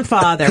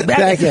grandfather.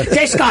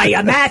 This guy,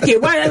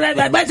 Matthew.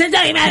 What's his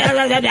name?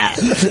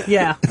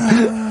 Yeah.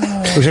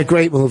 It was a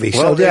great movie.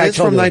 Well, it's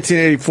from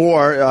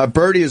 1984.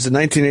 Birdie is a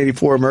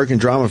 1984 American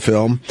drama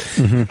film.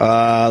 Mm-hmm.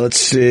 Let's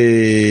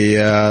see.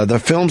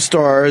 The film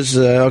stars,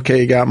 you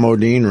got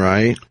Modine,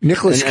 right?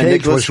 Nicolas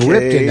Cage was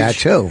ripped in that,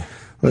 too.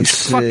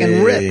 He's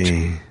fucking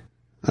ripped.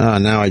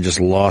 Now I just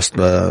lost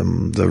the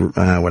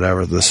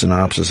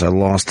synopsis. I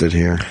lost it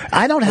here.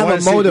 I don't have a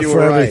motive for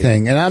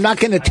everything, and I'm not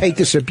going to take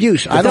this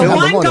abuse. I don't have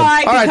a motive. One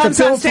guy becomes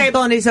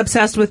unstable, and he's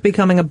obsessed with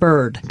becoming a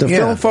bird. The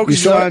film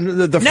focuses on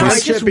the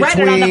friendship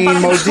between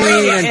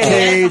Modine and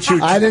Cage.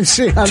 I didn't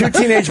see two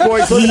teenage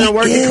boys living in a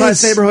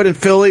working-class neighborhood in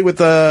Philly with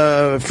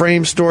a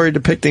frame story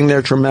depicting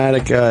their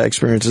traumatic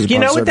experiences. You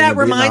know what that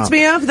reminds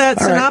me of, that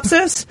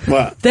synopsis?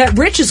 What? That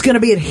Rich is going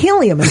to be at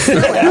Helium in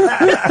Philly.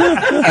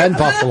 And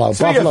Buffalo.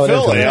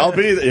 Philly. I'll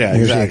be there. Yeah,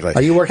 exactly.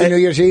 Are you working New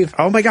Year's Eve?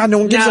 Oh my God, no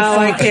one gives a fuck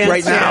I can't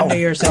right now. New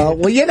Year's Eve.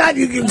 Well, you're not.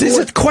 This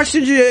is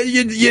questions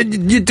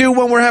you do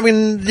when we're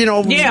having,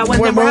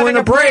 when we're having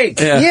a break.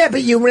 Yeah,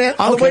 but you ran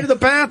on the way to the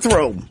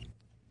bathroom.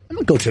 I'm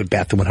gonna go to the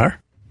bathroom with her.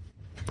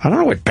 I don't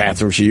know what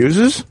bathroom she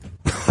uses.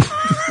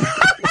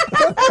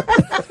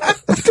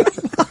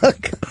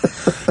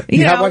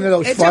 You have one of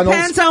those it funnels?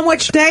 depends on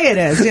which day it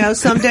is.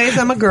 Some days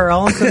I'm a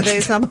girl, and some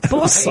days I'm a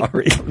boy.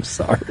 I'm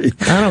sorry.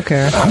 I don't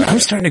care. I'm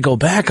starting to go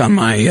back on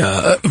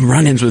my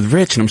run-ins with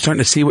Rich, and I'm starting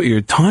to see what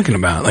you're talking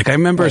about. Like, I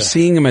remember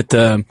seeing him at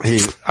the...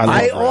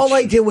 All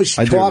I did was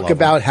talk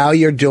about how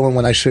you're doing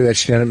when I saw you at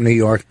stand-up in New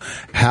York,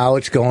 how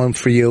it's going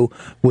for you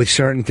with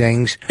certain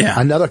things. Yeah.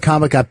 Another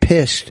comic got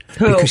pissed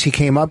because he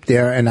came up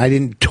there, and I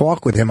didn't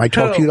talk with him. I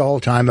talked to you the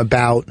whole time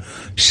about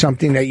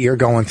something that you're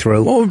going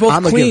through. Well, we're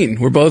both clean.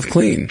 We're both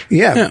clean.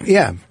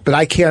 Yeah, but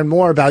I care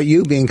more about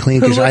you being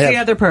clean because Who was the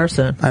other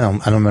person? I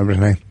don't remember his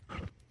name,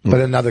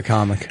 but another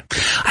comic.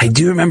 I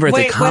do remember at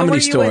the Comedy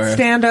Store. When were you at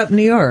Stand Up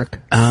New York?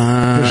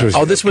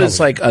 This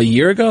was like a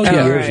year ago. 2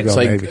 years ago,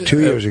 maybe 2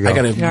 years ago. I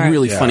got a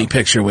really funny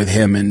picture with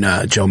him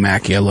and Joe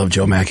Mackey. I love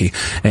Joe Mackey.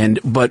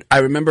 But I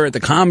remember at the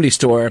Comedy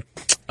Store,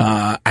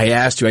 I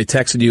asked you, I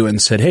texted you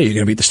and said, "Hey, you're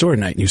going to be at the store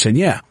tonight?" And you said,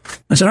 "Yeah."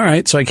 I said, "All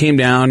right." So I came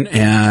down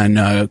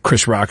and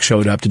Chris Rock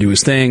showed up to do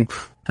his thing.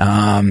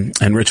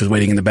 And Rich was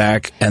waiting in the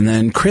back. And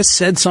then Chris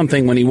said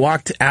something when he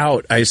walked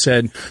out. I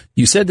said,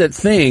 "You said that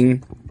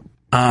thing.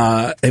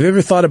 Have you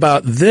ever thought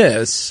about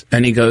this?"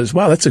 And he goes,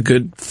 "Wow, that's a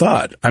good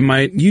thought. I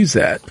might use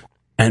that."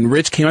 And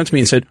Rich came up to me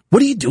and said,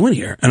 "What are you doing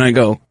here?" And I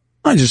go,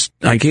 I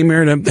came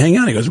here to hang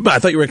out." He goes, "But I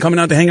thought you were coming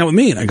out to hang out with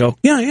me." And I go,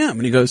 "Yeah, I am."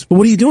 And he goes, "Well,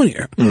 what are you doing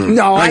here?" No,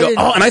 and I go,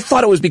 and I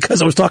thought it was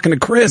because I was talking to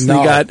Chris. And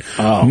he got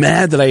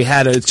mad that I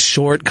had a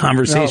short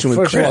conversation with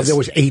Chris. First of all, there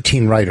was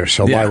 18 writers,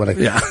 so why would I?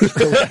 Yeah.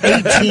 There was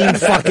 18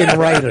 fucking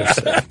writers.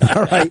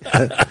 All right.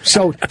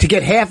 So to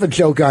get half a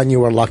joke on you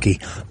were lucky.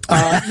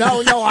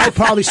 No, I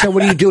probably said,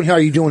 "What are you doing here? Are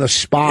you doing a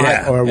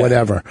spot or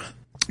whatever?"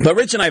 But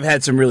Rich and I have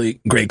had some really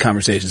great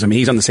conversations. I mean,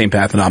 he's on the same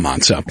path that I'm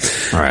on, so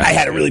I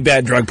had a really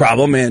bad drug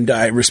problem, and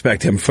I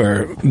respect him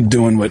for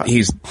doing what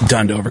he's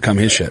done to overcome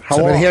his shit. How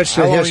long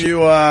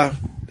you,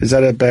 is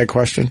that a bad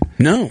question?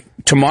 No.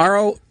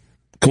 Tomorrow,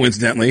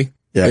 coincidentally,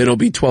 it'll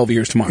be 12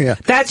 years tomorrow. Yeah.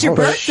 That's your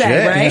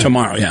birthday, right?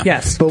 Tomorrow, yeah.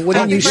 Yes. But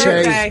wouldn't you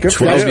say... Good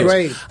for you.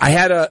 Great.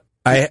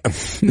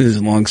 This is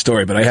a long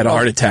story, but I had a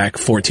heart attack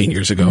 14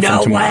 years ago. No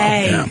from tomorrow.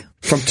 way. Yeah.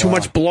 From too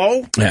much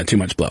blow? Yeah, too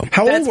much blow.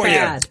 How old were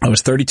bad. you? I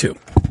was 32.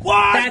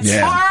 What? That's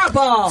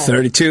horrible.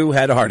 32,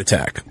 had a heart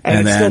attack.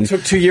 And then it still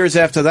took 2 years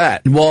after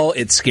that. Well,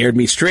 it scared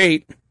me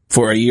straight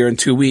for a year and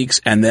 2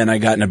 weeks, and then I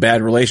got in a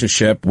bad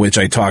relationship, which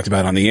I talked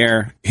about on the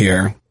air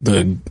here.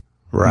 The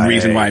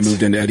reason why I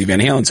moved into Eddie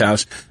Van Halen's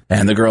house,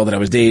 and the girl that I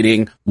was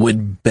dating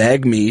would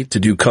beg me to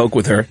do coke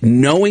with her,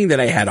 knowing that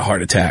I had a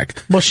heart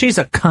attack. Well, she's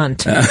a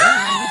cunt.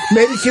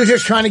 Maybe she was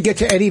just trying to get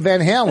to Eddie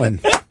Van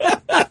Halen.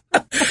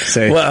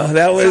 Well,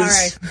 that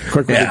was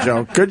quick with the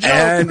joke. Good joke.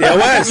 And that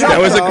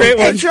was a great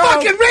one. It's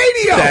fucking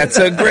radio. That's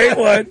a great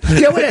one. Do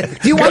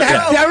you want to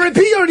have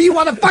therapy or do you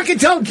want to fucking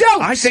tell jokes?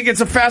 I think it's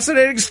a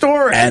fascinating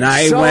story. And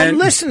I'm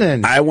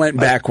listening. I went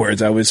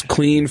backwards. I was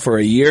clean for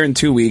a year and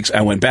 2 weeks.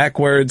 I went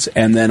backwards,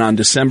 and then on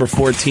December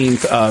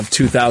 14th of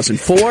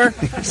 2004,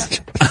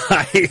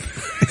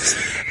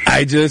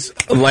 I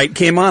just, light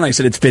came on. I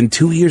said, it's been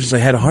 2 years since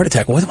I had a heart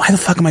attack. Why the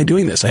fuck am I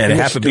doing this? I had a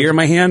half a beer in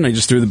my hand, and I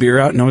just threw the beer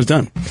out, and I was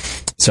done.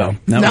 So,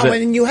 that was it.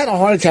 When you had a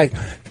heart attack,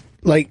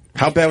 like...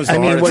 How bad was the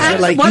heart was attack?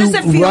 it like what you does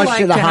it feel rushed like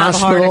to the to have a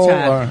heart hospital?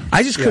 attack?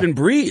 I just couldn't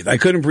breathe. I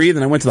couldn't breathe,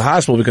 and I went to the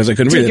hospital because I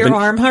couldn't breathe. Did your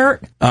arm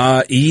hurt?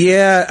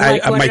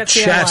 Yeah. What My did it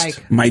feel chest,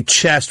 like? my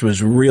chest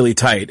was really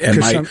tight,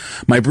 and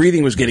my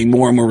breathing was getting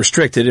more and more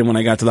restricted. And when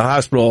I got to the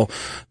hospital,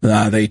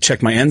 they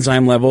checked my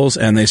enzyme levels,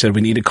 and they said,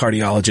 we need a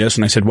cardiologist.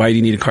 And I said, why do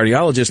you need a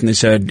cardiologist? And they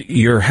said,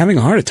 you're having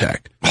a heart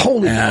attack.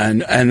 Holy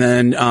and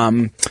then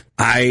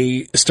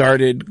I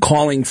started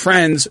calling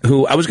friends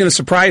who I was going to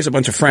surprise a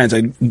bunch of friends.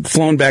 I'd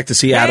flown back to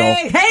Seattle.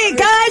 Hey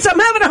guys, I'm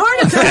having a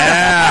heart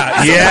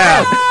attack.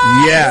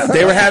 Yeah.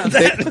 They were having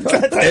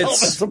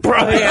it's a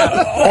surprise.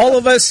 All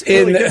of us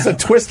in it's a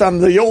twist on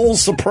the old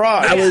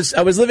surprise.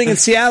 I was living in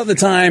Seattle at the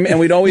time, and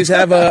we'd always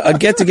have a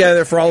get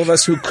together for all of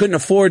us who couldn't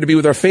afford to be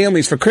with our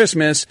families for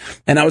Christmas.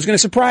 And I was going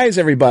to surprise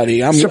everybody.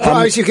 You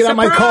get on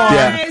my car.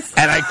 Yeah.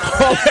 And I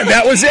called.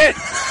 That was it.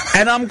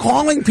 And I'm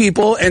calling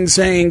people and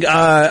saying,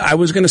 I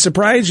was going to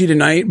surprise you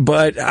tonight,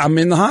 but I'm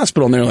in the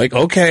hospital. And they're like,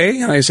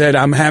 okay. And I said,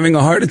 I'm having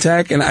a heart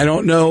attack, and I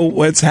don't know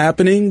what's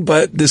happening,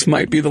 but this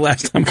might be the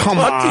last time I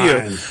talk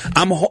to you.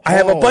 I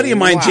have a buddy of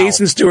mine,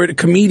 Jason Stewart, a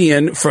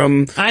comedian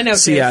from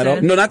Seattle.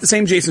 Jason. No, not the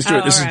same Jason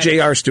Stewart. This is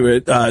J.R.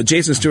 Stewart.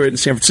 Jason Stewart in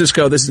San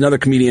Francisco. This is another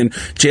comedian,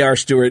 J.R.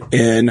 Stewart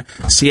in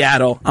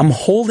Seattle. I'm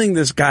holding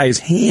this guy's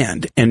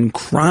hand and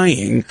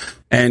crying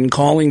and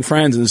calling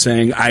friends and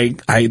saying,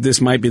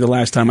 this might be the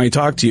last time I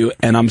talk to you,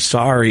 and I'm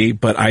sorry,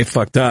 but I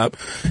fucked up,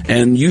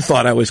 and you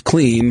thought I was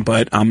clean,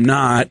 but I'm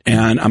not,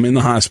 and I'm in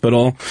the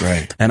hospital,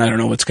 right? And I don't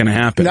know what's going to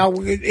happen. Now,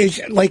 it's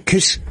like,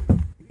 because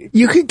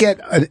you could get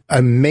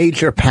a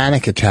major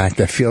panic attack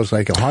that feels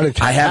like a heart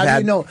attack. I have How had,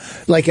 do you know,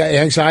 like an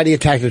anxiety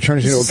attack that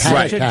turns into a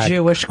panic attack? Such a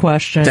Jewish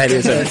question. That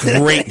is a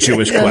great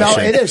Jewish question. No,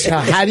 it is.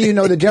 How do you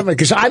know the difference?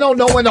 Because I don't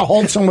know when to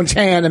hold someone's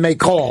hand and make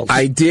calls.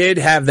 I did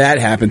have that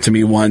happen to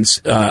me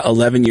once,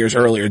 11 years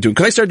earlier,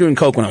 because I started doing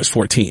coke when I was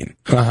 14.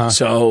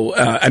 So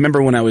I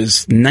remember when I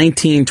was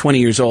 19, 20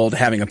 years old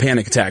having a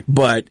panic attack,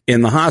 but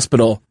in the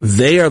hospital,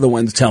 they are the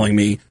ones telling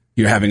me,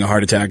 you're having a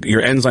heart attack.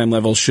 Your enzyme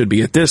levels should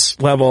be at this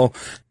level,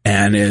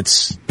 and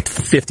it's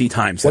 50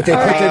 times that.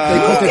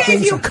 Who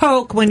gave you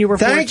coke when you were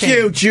 14? Thank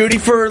you, Judy,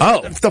 for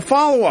the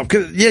follow-up.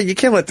 You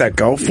can't let that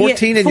go.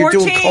 14 and you're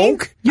doing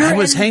coke? I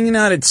was hanging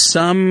out at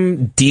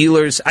some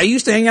dealers. I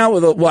used to hang out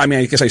with,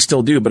 I guess I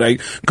still do, but I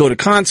go to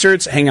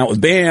concerts, hang out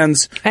with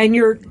bands. And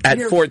you're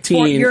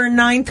 14. You're in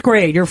ninth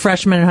grade. You're a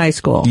freshman in high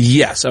school.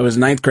 Yes, I was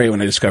ninth grade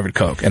when I discovered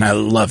coke, and I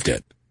loved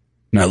it.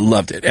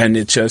 And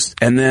it just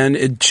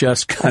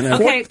kind of...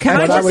 Okay, can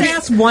I just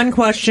ask one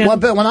question? Well,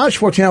 but when I was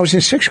 14, I was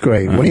in sixth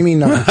grade. What do you mean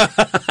no?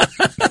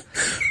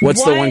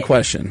 What's the one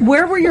question?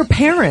 Where were your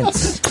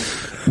parents?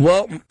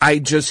 Well, I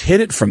just hid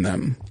it from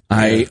them.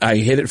 I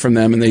hid it from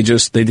them, and they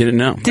didn't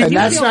know. And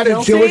that's not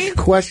a Jewish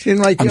question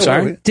like I'm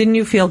sorry? Didn't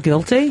you feel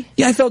guilty?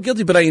 Yeah, I felt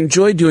guilty, but I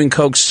enjoyed doing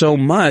coke so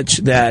much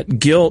that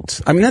guilt...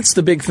 I mean, that's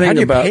the big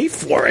thing about... How do you pay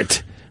for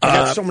it? I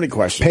got so many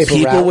questions.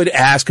 People would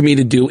ask me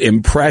to do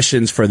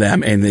impressions for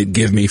them, and they'd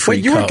give me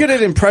free coke. Wait, you were good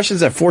at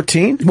impressions at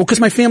 14? Well,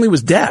 because my family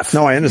was deaf.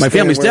 No, I understand. My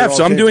family's deaf,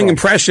 so I'm doing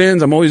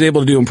impressions. I'm always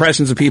able to do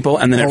impressions of people.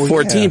 And then at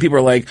 14, people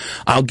are like,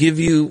 I'll give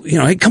you,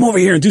 hey, come over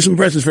here and do some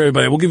impressions for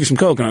everybody. We'll give you some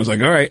coke. And I was like,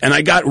 all right. And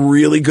I got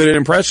really good at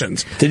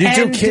impressions. Did you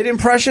do kid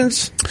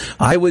impressions?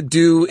 I would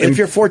do... If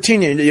you're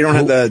 14, you don't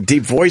have the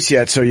deep voice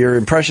yet, so your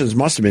impressions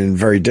must have been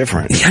very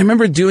different. Yeah, I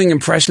remember doing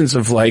impressions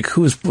of,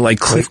 Cliff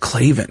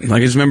Clavin. I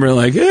just remember,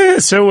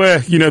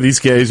 these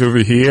guys over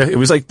here. It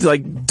was like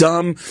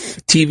dumb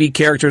TV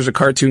characters or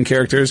cartoon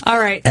characters. All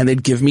right. And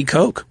they'd give me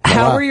coke.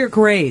 How were your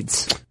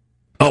grades?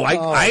 Oh,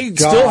 I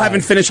still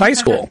haven't finished high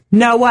school.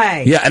 No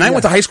way. Yeah, and I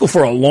went to high school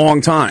for a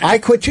long time. I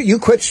quit. You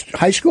quit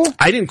high school?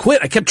 I didn't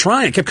quit. I kept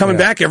trying. I kept coming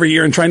back every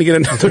year and trying to get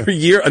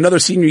another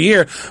senior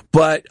year.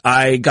 But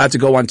I got to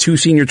go on 2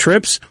 senior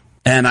trips,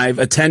 and I've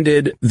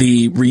attended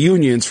the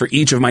reunions for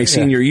each of my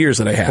senior years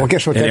that I had. Well,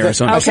 guess what? in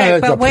Arizona. That's not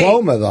a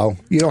diploma, though.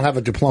 You don't have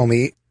a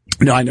diploma.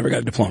 No, I never got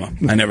a diploma.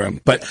 I never.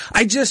 But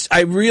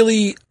I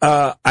really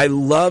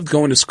loved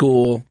going to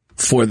school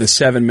for the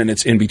 7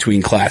 minutes in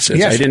between classes.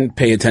 Yes. I didn't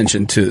pay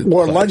attention to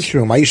or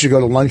lunchroom. I used to go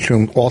to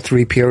lunchroom all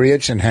 3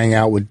 periods and hang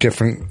out with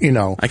different,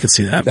 I could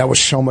see that. That was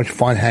so much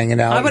fun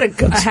hanging out. I would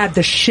have had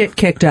the shit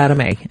kicked out of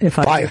me if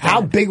I.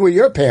 How big were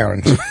your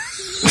parents?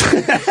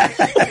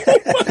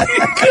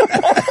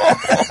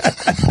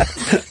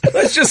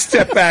 Let's just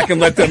step back and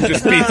let them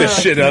just beat the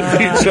shit out of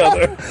each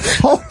other.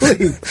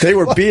 Holy, they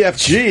were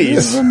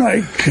BFGs. Oh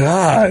my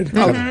God!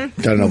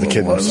 Gotta know the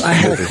kid movies. I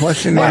had a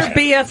question. What are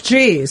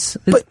BFGs?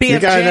 But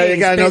BFGs, you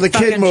gotta know the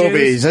kid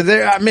movies.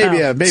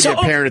 Maybe So, a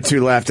parent or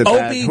two laughed at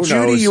that. Who Judy,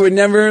 knows? you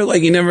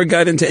never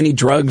got into any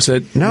drugs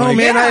at No,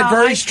 man, I had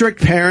very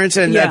strict parents,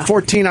 and at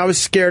 14, I was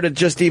scared to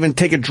just even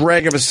take a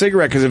drag of a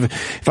cigarette, because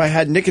if I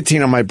had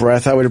nicotine on my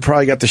breath, I would have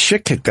probably got the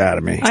shit kicked out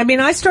of me. I mean,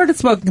 I started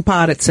smoking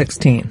pot at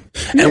 16.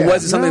 And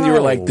was it something you were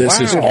like, this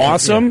is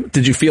awesome?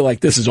 Did you feel like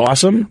this is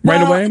awesome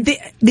right away?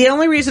 The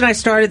only reason I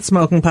started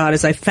smoking pot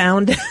is I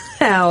found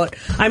out,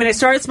 I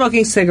started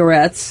smoking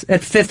cigarettes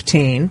at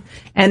 15,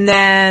 and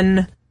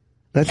then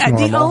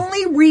the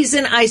only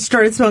reason I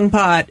started smoking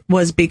pot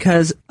was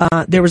because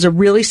there was a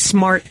really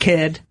smart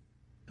kid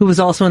who was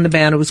also in the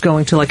band who was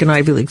going to like an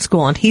Ivy League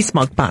school, and he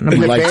smoked pot. And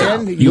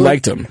you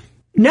liked him?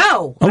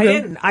 No, I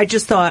didn't. I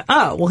just thought,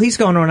 oh, well, he's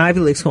going to an Ivy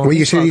League school. Well,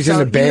 you said he's in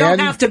the band? You don't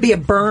have to be a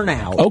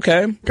burnout.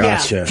 Okay.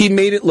 Gotcha. Yeah. He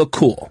made it look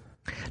cool.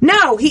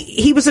 No,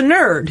 he was a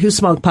nerd who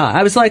smoked pot.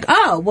 I was like,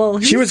 oh, well.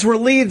 She was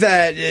relieved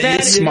that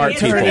smart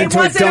people turned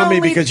into a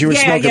dummy because you were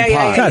smoking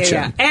pot. Gotcha.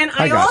 Yeah. And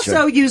I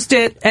also used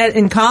it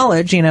in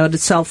college, to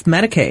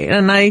self-medicate.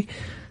 And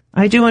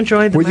I do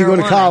enjoy the Where'd you go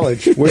to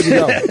college? Where'd you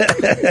go?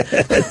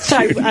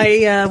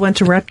 I went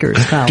to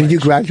Rutgers College. Did you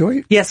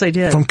graduate? Yes, I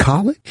did. From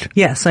college?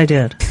 Yes, I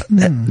did.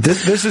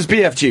 This is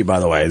BFG,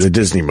 by the way, the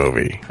Disney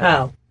movie.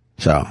 Oh.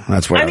 So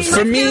that's what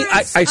For me,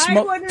 I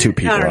smoked 2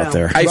 people out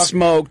there. I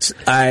smoked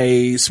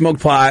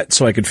pot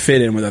so I could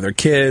fit in with other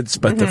kids.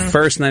 But the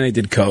first night I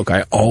did coke,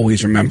 I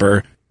always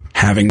remember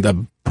having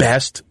the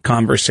best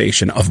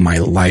conversation of my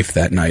life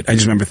that night. I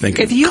just remember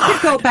thinking, if you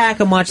could go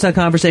back and watch that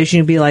conversation,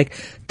 you'd be like,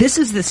 this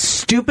is the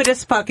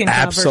stupidest fucking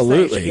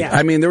absolutely.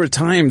 conversation. Yeah. There were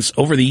times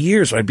over the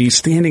years where I'd be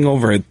standing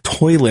over a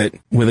toilet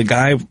with a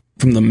guy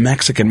from the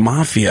Mexican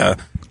mafia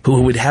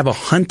who would have a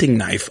hunting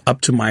knife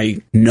up to my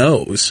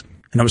nose.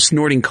 And I was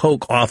snorting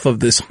coke off of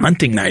this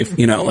hunting knife,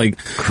 like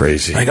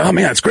crazy. Like, oh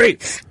man, that's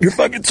great. You're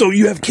fucking, so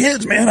you have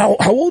kids, man. How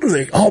old are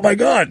they? Oh my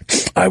God.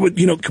 I would,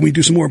 can we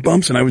do some more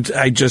bumps? And everything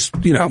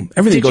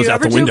goes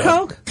out the window. Did you ever do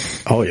coke?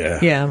 Oh yeah.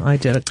 Yeah, I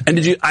did it. And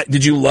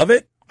did you love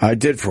it? I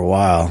did for a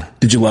while.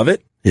 Did you love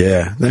it?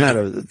 Yeah. Then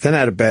I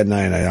had a bad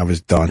night. I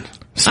was done.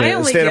 Stayed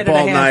up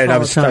all night. I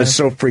was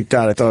so freaked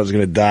out. I thought I was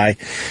going to die.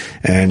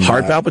 And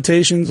heart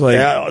palpitations,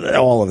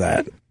 all of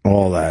that.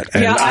 All that.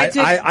 And yeah,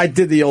 I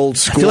did the old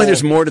school. I feel like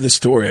there's more to the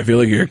story. I feel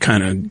like you're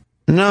kind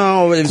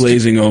of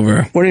glazing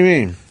over. What do you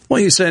mean? Well,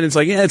 you said it's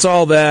like, it's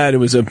all that.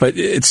 But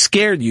it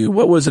scared you.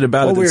 What was it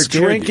about it that scared you?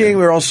 We were drinking.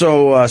 We were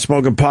also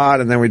smoking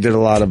pot, and then we did a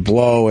lot of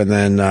blow. And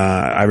then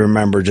I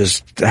remember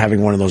just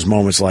having one of those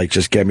moments like,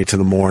 just get me to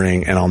the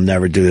morning, and I'll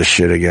never do this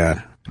shit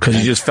again. Because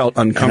you just felt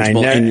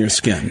uncomfortable in your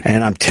skin.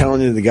 And I'm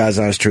telling you the God's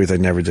honest truth, I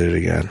never did it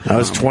again. I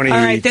was 20. All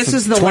right, this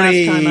is the last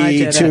time I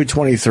did it.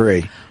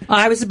 23.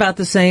 I was about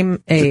the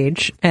same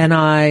age, and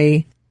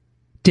I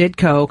did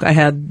coke. I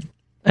had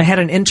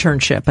an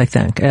internship, I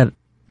think.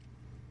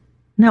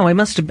 No, I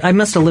must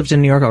have lived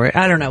in New York already.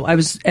 I don't know.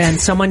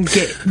 And someone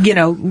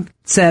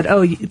said,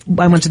 "Oh,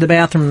 I went to the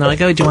bathroom." And they're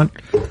like, "Oh, do you want?"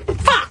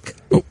 Fuck.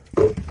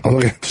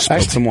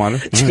 Spilled some water.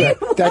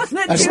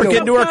 That's we're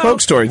getting to our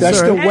coke story.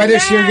 That's the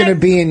wettest you're going to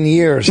be in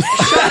years.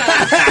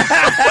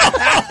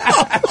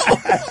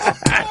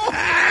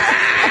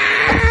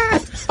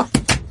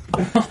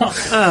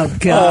 Oh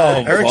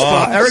God!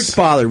 Eric's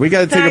bothered. We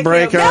got to take a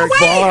break. Eric,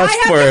 I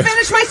have to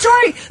finish my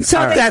story. So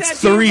that's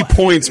 3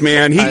 points,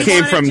 man. He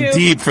came from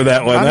deep for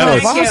that one.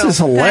 Voss is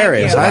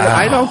hilarious.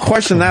 I don't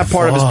question that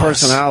part of his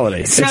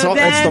personality. So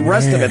it's the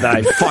rest of it that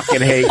I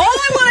fucking hate. All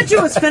I want to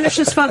do is finish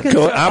this fucking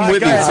story. I'm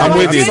with you. I'm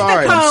with you.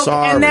 I'm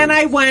sorry. And then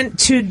I went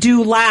to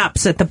do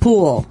laps at the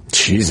pool.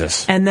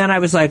 Jesus. And then I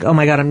was like, oh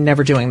my God, I'm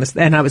never doing this.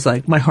 And I was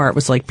like, my heart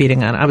was like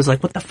beating on it. I was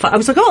like, what the fuck? I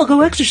was like, oh, I'll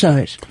go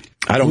exercise.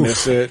 I don't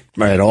miss it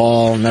at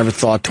all. Never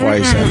thought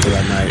twice after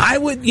that night. I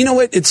would, you know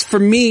what? It's for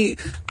me.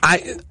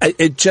 I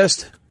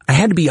I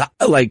had to be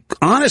like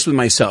honest with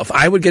myself.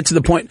 I would get to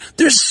the point.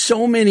 There's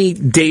so many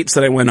dates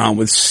that I went on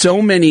with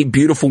so many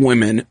beautiful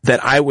women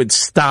that I would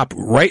stop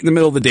right in the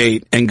middle of the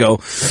date and go,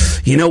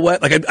 you know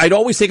what? Like I'd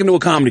always take them to a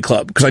comedy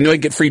club because I knew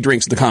I'd get free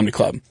drinks at the comedy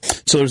club.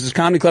 So there was this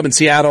comedy club in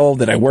Seattle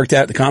that I worked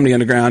at, the Comedy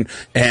Underground,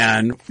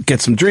 and get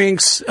some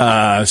drinks,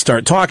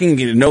 start talking,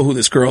 get to know who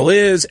this girl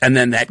is, and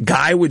then that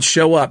guy would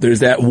show up.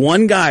 There's that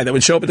one guy that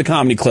would show up at the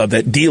comedy club,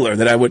 that dealer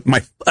that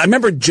I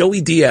remember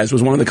Joey Diaz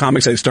was one of the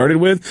comics I started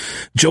with.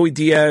 Joey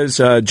Diaz,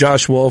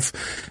 Josh Wolf,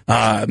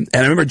 and I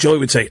remember Joey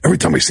would say, every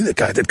time I see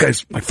that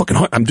guy's my fucking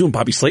heart. I'm doing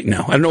Bobby Slayton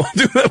now. I don't know what I'm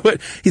doing that,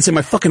 but he'd say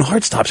my fucking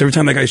heart stops every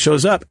time that guy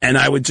shows up. And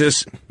I would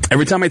just,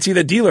 every time I'd see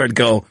that dealer, I'd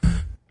go,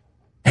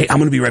 hey, I'm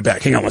going to be right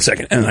back. Hang on one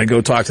second. And I'd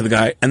go talk to the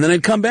guy. And then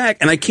I'd come back,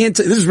 and I can't,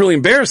 this is really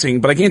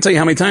embarrassing, but I can't tell you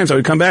how many times I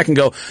would come back and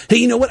go, hey,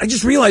 you know what? I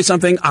just realized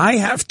something. I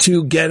have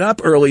to get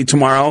up early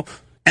tomorrow.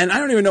 And I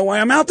don't even know why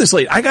I'm out this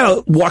late. I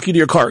gotta walk you to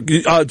your car. Do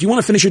you want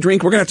to finish your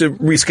drink? We're gonna have to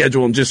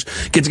reschedule and just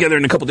get together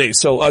in a couple days.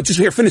 So, just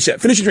here, finish your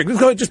drink. Let's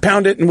go ahead, just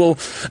pound it, and we'll,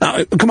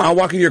 come on, I'll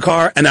walk you to your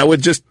car. And I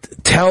would just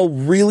tell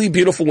really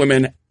beautiful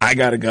women, I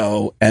gotta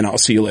go, and I'll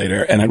see you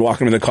later. And I'd walk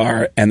them in the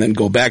car, and then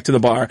go back to the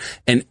bar.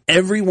 And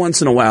every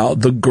once in a while,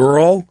 the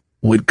girl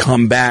would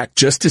come back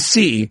just to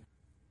see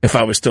if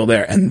I was still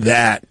there. And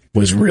that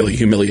was really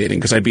humiliating,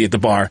 because I'd be at the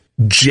bar,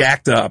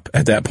 jacked up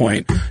at that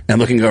point, and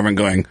looking over and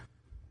going,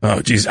 oh,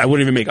 geez, I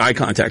wouldn't even make eye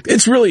contact.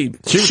 It's really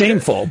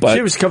shameful, but...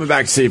 She was coming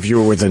back to see if you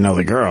were with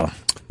another girl.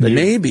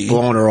 Maybe.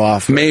 Blowing her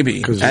off.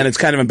 Maybe. And it's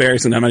kind of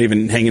embarrassing. I'm not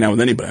even hanging out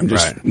with anybody. I'm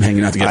just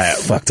hanging out to get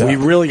fucked up. We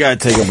really got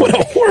to take a What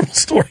a horrible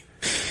story.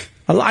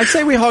 I'd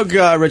say we hug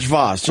Rich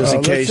Voss, just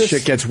in case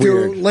shit gets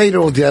weird. Later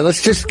we'll do it.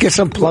 Let's just get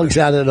some plugs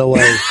out of the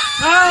way.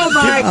 Oh,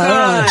 my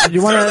God.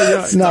 You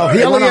want to... No,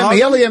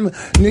 Helium,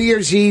 New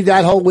Year's Eve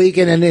that whole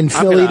weekend, and in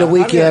Philly the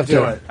week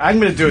after. I'm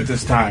going to do it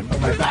this time.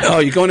 Oh,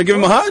 you going to give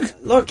him a hug?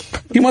 Look.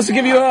 He wants to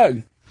give you a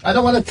hug. I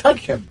don't want to touch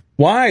him.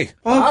 Why?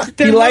 Oh,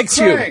 he likes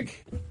you.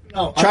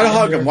 No, Try to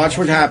hug him. Watch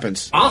what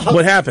happens.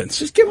 What happens?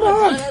 Just give him a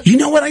hug. You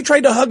know what? I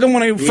tried to hug him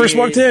when I first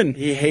walked in.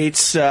 He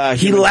hates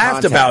he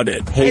laughed about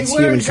it. Hates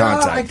human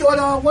contact. I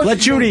thought, Let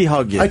Judy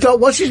hug you. I thought,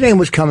 what's his name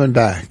was coming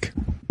back?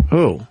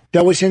 Who?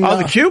 That was in...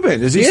 the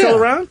Cuban. Is he still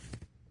around?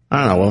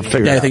 I don't know. We'll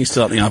figure it out. I think he's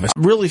still in the office.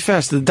 Really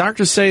fast. Did the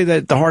doctors say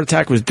that the heart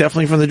attack was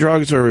definitely from the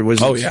drugs, or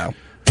was Oh, yeah.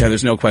 Yeah,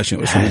 there's no question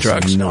it was from the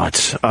drugs.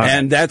 Nuts.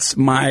 And that's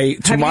my...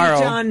 Tomorrow... Have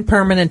you done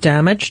permanent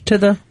damage to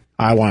the...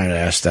 I wanted to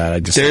ask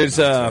that. There's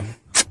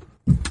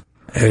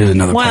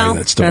another part of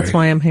that story. That's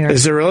why I'm here.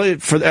 Is it really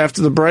for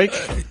after the break?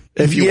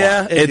 If you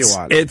want.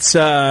 It's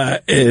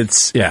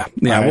yeah.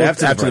 Right, we'll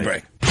after the the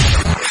break.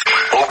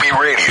 Opie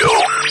Radio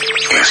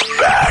is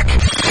back.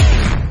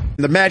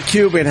 The Mad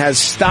Cuban has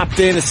stopped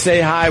in to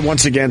say hi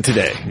once again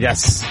today.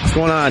 Yes. What's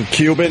going on,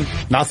 Cuban?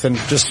 Nothing.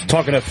 Just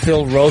talking to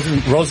Phil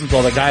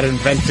Rosenthal, the guy that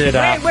invented...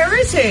 Wait, where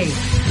is he?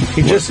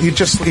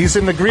 He's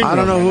in the green room. I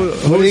don't know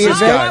who is this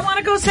guy. I want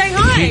to go say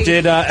hi. He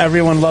did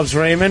Everyone Loves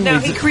Raymond. No,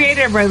 he created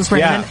Everyone Loves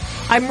Raymond. Yeah.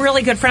 I'm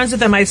really good friends with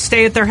them. I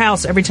stay at their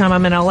house every time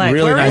I'm in L.A.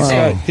 Really Where nice is he?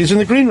 guy. He's in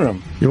the green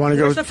room. You want to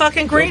go? Where's the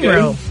fucking green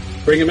room?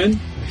 Bring him in.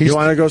 You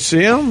want to go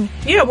see him?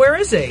 Yeah, where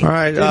is he? All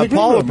right,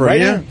 Paul will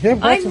bring you.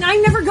 I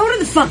never go to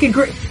the fucking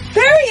green...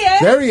 There he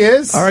is. There he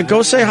is. All right,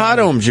 go say hi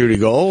to him, Judy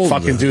Gold.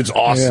 Fucking dude's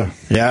awesome.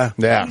 Yeah.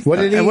 What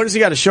did he? And what does he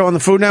got? A show on the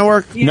Food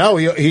Network? No,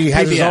 he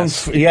has his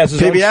own. He has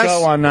his own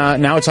show on.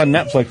 Now it's on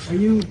Netflix.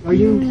 Are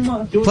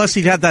you? Plus,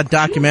 he had that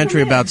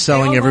documentary about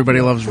selling Everybody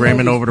Loves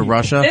Raymond over to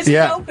Russia.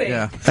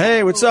 Yeah.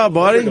 Hey, what's up,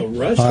 buddy?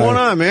 What's going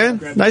on,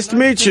 man? Nice to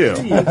meet you.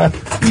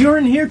 You're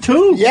in here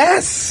too.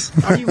 Yes.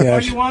 Are you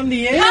on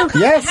the air?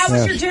 How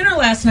was your dinner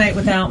last night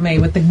without me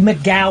with the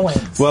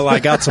McGowans? Well, I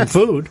got some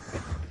food.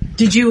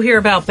 Did you hear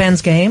about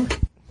Ben's game?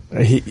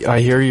 I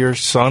hear your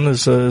son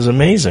is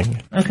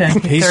amazing. Okay,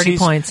 30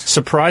 points.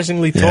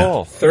 Surprisingly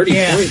tall. 30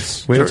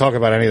 points. We didn't talk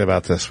about any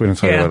about this. We didn't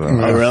talk about it.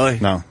 Oh, really?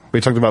 No.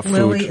 We talked about food.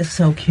 Lily is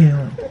so cute.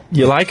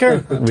 You like her?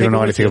 We don't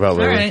know anything about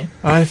Lily. All right.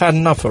 I've had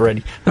enough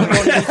already.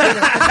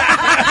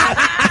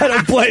 I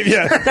don't blame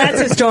you.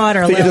 That's his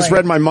daughter, I think Lily. you just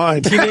read my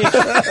mind. Teenage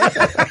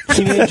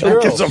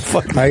girls.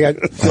 I got.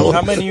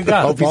 How many you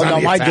got?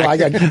 I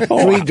got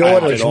 3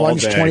 daughters.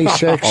 One's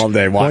 26, all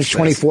day. one's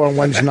 24, and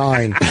one's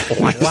 9.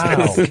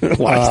 Wow.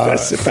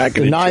 Watch this. Back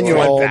in the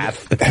 9-year-old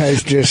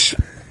has just...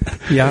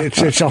 Yeah,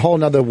 it's a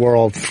whole other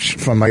world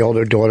from my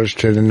older daughters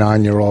to the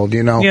 9-year-old.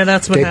 You know, yeah,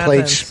 that's what they happens.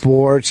 played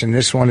sports, and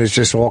this one is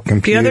just all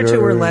computer. The other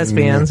two are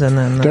lesbians, and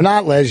then they're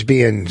not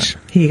lesbians.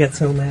 He gets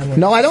so mad.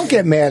 No, I don't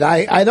get mad.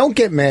 I don't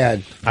get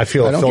mad. I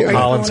feel Phil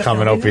Collins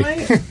coming, Opie.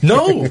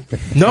 No.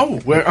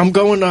 I'm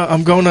going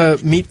to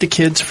meet the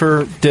kids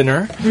for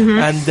dinner,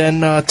 and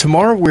then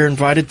tomorrow we're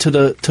invited to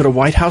the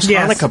White House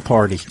Hanukkah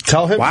party.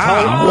 Tell him.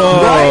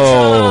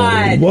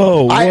 Wow.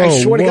 Whoa.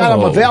 I swear to God,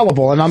 I'm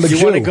available, and I'm a Jew.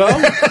 You want to go?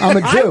 I'm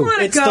a Jew. I want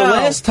It's the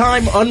last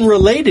time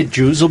unrelated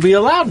Jews will be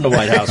allowed in the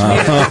White House.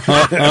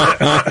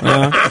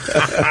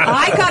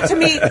 I got to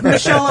meet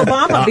Michelle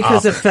Obama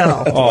because of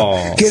Phil.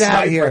 Oh, get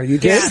out of here! You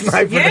did? Yes.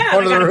 Yeah,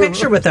 I got a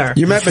picture with her.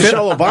 You met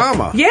Michelle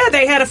Obama? Yeah,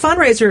 they had a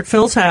fundraiser at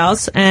Phil's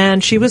house,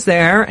 and she was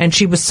there, and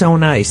she was so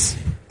nice.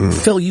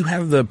 Phil, you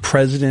have the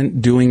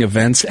president doing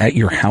events at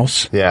your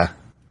house? Yeah.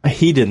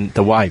 He didn't.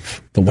 The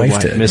wife. The wife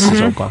did.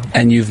 Mrs. Obama.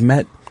 And you've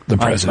met the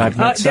president? I've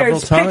met several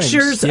There's times.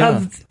 pictures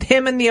of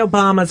him and the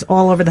Obamas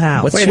all over the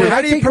house. Wait,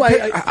 how do you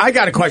prepare? I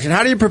got a question.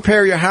 How do you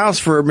prepare your house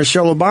for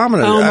Michelle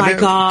Obama? Oh, my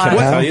God. Can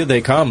I tell you?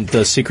 They come.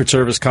 The Secret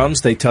Service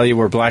comes. They tell you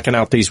we're blacking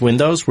out these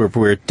windows.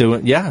 We're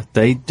doing. Yeah,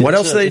 they. What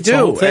else they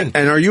do? And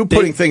are you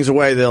putting things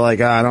away? They're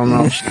like, I don't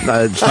know.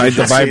 Hide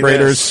the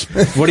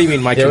vibrators. What do you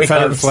mean, my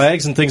Confederate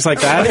flags and things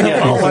like that? Yeah,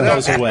 they put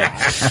those away.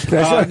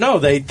 No,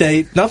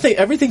 they nothing.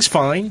 Everything's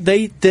fine.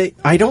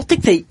 I don't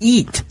think they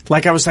eat.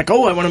 Like I was like,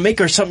 oh, I want to make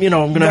her something.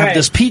 I'm going to have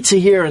this pizza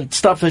here and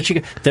stuff that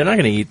they're not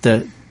going to eat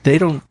that. They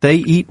don't. They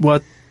eat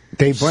what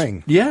they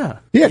bring. Yeah,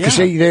 because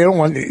they don't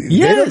want. They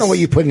don't know what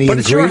you put in the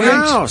ingredients. But it's your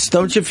house.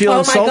 Don't you feel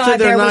insulted? God,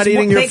 they're not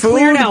eating your food. They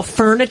cleared out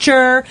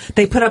furniture.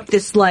 They put up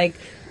this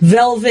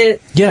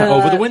velvet.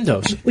 Over the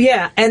windows.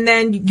 Yeah, and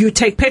then you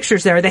take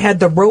pictures there. They had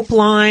the rope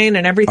line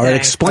and everything. All right,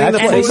 explain the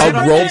place.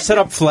 They set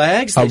up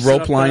flags. A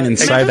rope line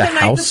inside the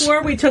house. The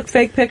night before we took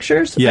fake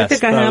pictures. Yes, I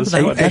think I have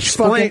them.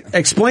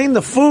 Explain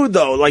the food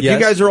though. Like you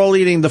guys are all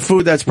eating the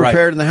food that's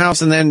prepared in the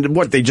house, and then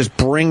what? They just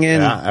bring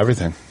in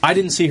everything. I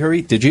didn't see her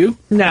eat. Did you?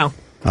 No.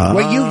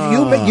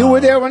 Well, you were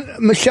there when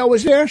Michelle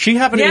was there? She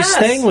happened to be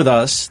staying with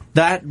us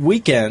that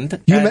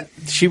weekend.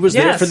 She was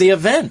there for the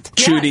event.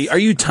 Judy, are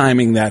you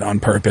timing that on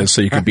purpose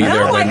so you could be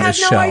there when the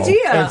show? I had no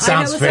idea. It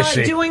sounds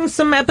fishy. I was doing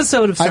some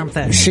episode of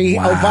something.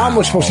 Obama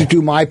was supposed to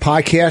do my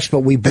podcast,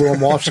 but we blew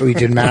him off, so he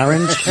did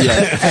Marin's.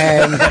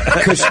 And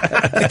because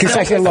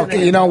I said, look,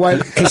 you know what?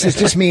 Because it's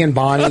just me and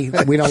Bonnie.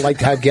 We don't like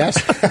to have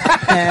guests.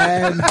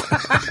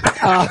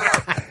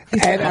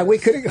 And we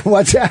could.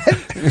 What's that?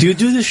 Do you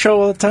do this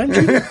show all the time,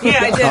 Judy? Yeah,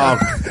 I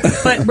do.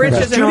 But Rich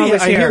isn't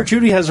always here. I hear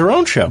Judy has her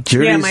own show.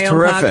 Judy's my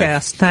terrific. own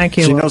podcast. Thank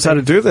you. She knows how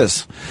to do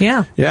this.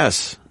 Yeah.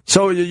 Yes.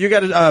 So you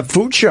got a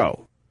food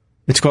show.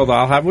 It's called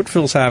I'll Have What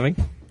Phil's Having.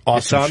 Awesome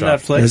it's on show.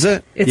 Netflix. Is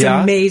it? It's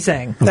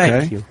amazing.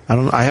 Thank you.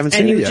 I haven't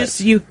seen it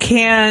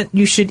yet.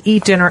 You should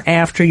eat dinner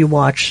after you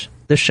watch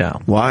the show.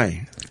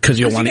 Why? Because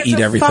you'll want to eat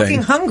everything.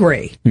 Fucking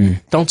hungry.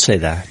 Don't say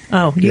that.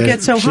 Oh, you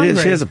get so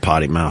hungry. She has a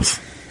potty mouth.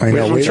 I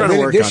know. We're trying to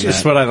work on that. This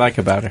is what I like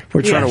about her.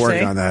 We're trying to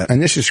work on that.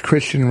 And this is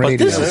Christian radio.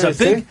 But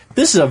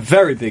this is a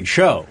very big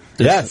show.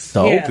 Yes, the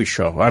Opie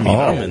show. I mean,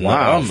 oh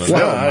my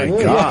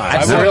God!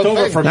 I worked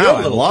over from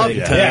your little thing.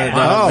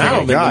 Now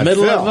I'm in the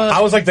middle of.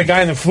 I was like the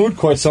guy in the food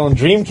court selling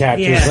dream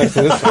catchers.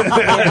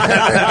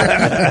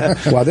 Yeah.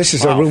 Well, this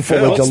is a room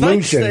full of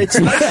delusion.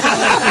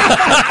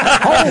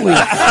 Holy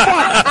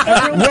fuck!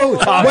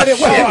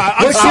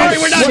 I'm sorry,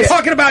 we're not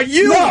talking about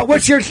you. No,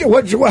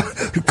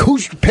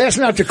 who's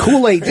passing out the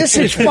Kool-Aid? This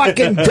is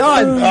fucking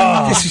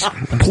done. This is,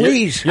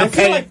 please. You're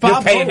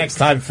paying next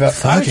time, Phil.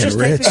 Fucking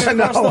Rich.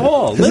 Across the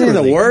hall. Isn't he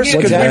the worst?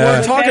 Because we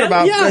weren't talking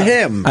about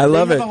him. I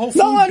love it. No,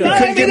 I'm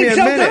not. I made a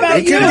joke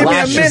about you.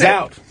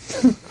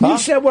 You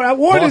said what I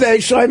wore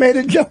today, so I made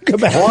a joke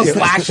about you.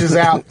 Flashes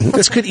out.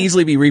 This could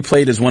easily be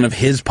replayed as one of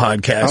his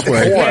podcasts,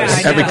 where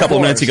every couple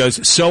of minutes he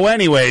goes, so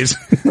anyways.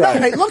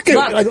 Right, look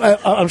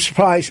at I'm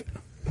surprised.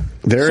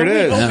 There it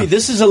is. Opie,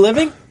 this is a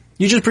living?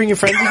 You just bring your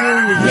friends in here?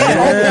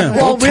 Yeah.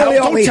 Well, really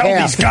don't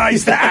tell these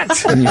guys that.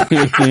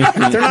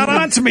 They're not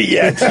on to me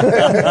yet.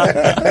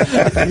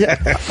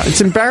 It's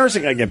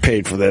embarrassing I get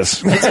paid for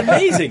this. It's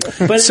amazing.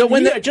 But so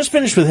when I just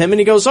finished with him, and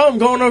he goes, I'm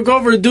going to go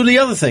over to do the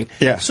other thing.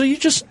 Yeah. So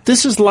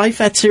this is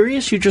life at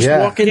Sirius? You just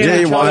walk in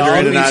you wander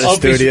in and out of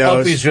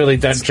studios. Opie's really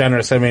that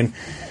generous. I mean,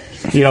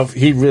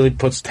 he really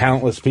puts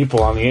talentless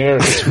people on the air.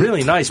 It's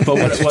really nice, but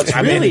what's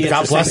really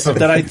interesting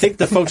that I think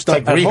the folks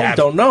at home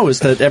don't know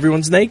is that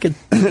everyone's naked.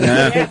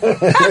 Yeah.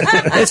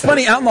 It's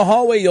funny, out in the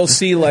hallway you'll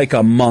see like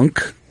a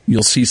monk,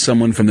 you'll see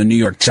someone from the New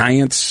York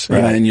Giants,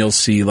 and then you'll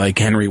see like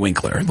Henry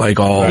Winkler, like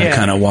all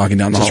kind of walking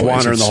down the hallway.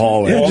 Just wandering the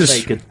hallway. All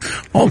naked.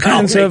 All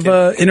kinds of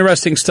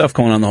interesting stuff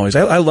going on in the hallways.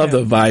 I love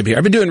the vibe here.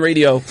 I've been doing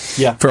radio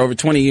for over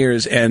 20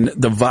 years, and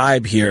the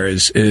vibe here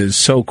is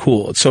so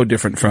cool. It's so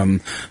different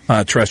from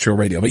terrestrial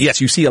radio. But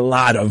yes, you see a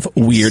lot of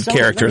weird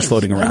characters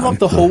floating around. I love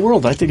the whole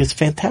world. I think it's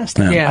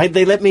fantastic. Yeah.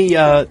 They let me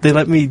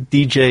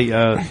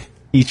DJ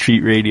E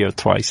Street Radio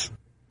twice.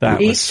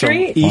 E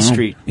Street? E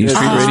Street. E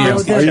Street Radio.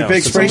 Are you a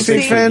big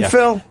Springsteen fan,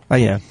 Phil? I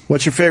am.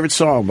 What's your favorite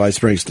song by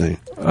Springsteen?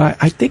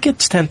 I think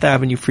it's 10th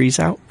Avenue Freeze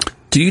Out.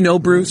 Do you know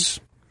Bruce?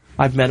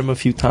 I've met him a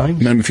few times.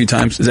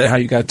 Is that how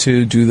you got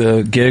to do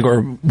the gig,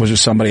 or was there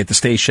somebody at the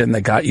station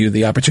that got you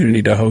the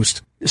opportunity to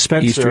host?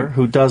 Spencer,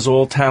 who does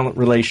all talent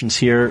relations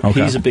here,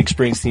 he's a big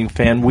Springsteen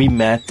fan. We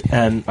met,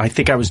 and I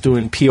think I was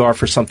doing PR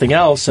for something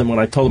else, and when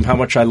I told him how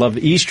much I love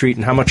E Street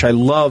and how much I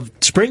loved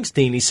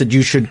Springsteen, he said,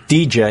 you should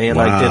DJ, and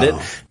I did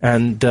it.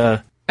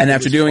 And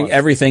after doing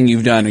everything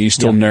you've done, are you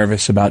still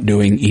nervous about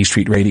doing E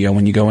Street Radio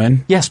when you go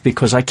in? Yes,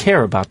 because I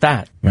care about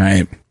that.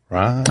 Right.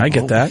 Right. I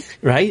get that.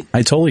 Right?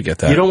 I totally get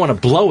that. You don't want to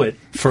blow it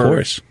Of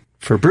course.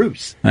 for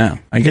Bruce. Yeah,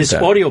 I get His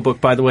that. audiobook,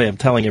 by the way, I'm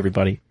telling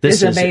everybody.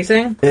 This is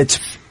amazing. It's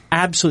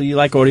absolutely, you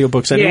like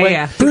audiobooks anyway.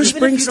 Yeah. Bruce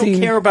Even if you don't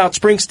care about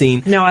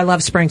Springsteen. No, I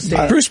love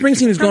Springsteen. Bruce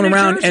Springsteen is going From New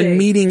around Jersey. and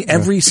meeting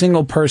every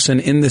single person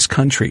in this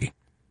country.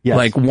 Yes.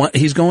 Like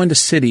he's going to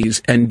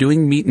cities and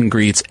doing meet and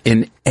greets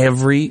in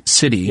every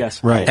city.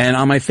 Yes, right. And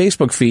on my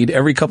Facebook feed,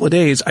 every couple of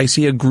days, I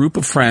see a group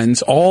of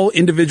friends, all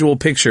individual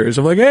pictures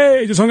of like,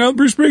 hey, just hung out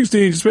with Bruce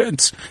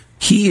Springsteen.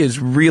 He is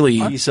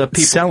really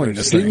selling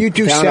this thing. Didn't you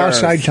do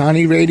Southside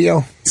Johnny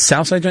radio?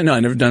 Southside Johnny? No,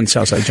 I've never done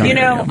Southside Johnny You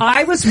know, radio.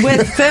 I was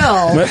with Phil.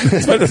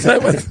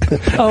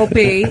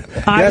 Opie.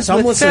 I Yes, was I'm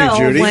with listening, Phil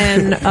Judy.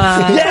 when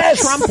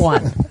Trump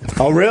won.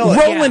 Oh, really?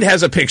 Roland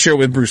has a picture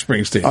with Bruce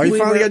Springsteen. Oh, you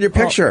finally got your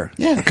picture.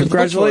 Yeah.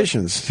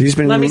 Congratulations. He's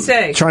been Let me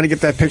see. trying to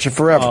get that picture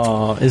forever.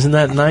 Oh, isn't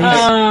that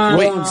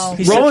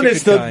nice? Roland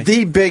is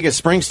the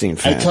biggest Springsteen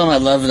fan. I told him I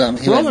love them.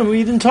 Roland,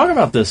 we didn't talk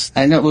about this.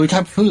 I know, but we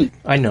talked food.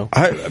 I know.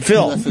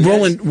 Phil,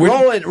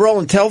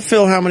 Roland, tell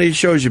Phil how many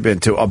shows you've been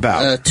to.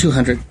 About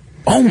 200.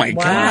 Oh my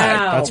Wow.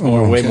 God. That's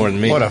way more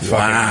than me. What a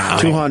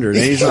fucking 200.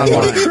 And he's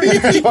online.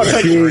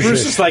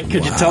 Bruce is like,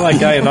 could you tell that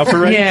guy enough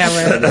already?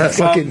 Yeah,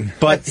 right.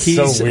 But he's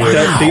so weird.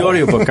 the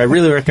audiobook. I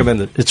really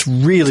recommend it. It's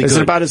really good. Is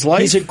it about his life?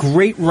 He's a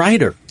great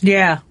writer.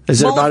 Yeah.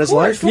 Is it Well, about of his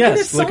course. life?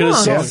 Yes, look at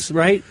his songs,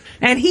 right?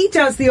 And he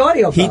does the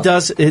audio. He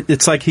does.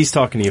 It's like he's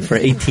talking to you for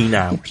 18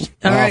 hours.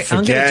 All right,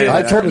 I'm going to do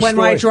I told it a when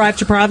I story. drive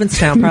to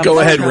Provincetown. Go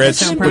ahead,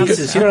 Rich.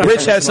 Provincetown.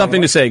 Rich has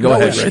something to say. Go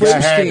ahead, Rich.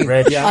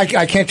 Springsteen.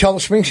 I can't tell the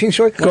Springsteen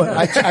story. Go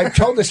ahead. I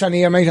told this on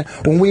the air.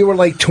 When we were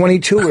like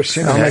 22, we're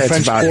sitting on my It's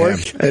friend's about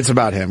porch. him. It's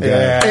about him.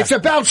 Yeah. It's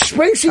about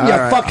Springsteen, you All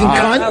right. fucking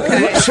cunt.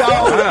 Okay.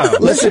 So,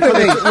 listen to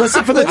me.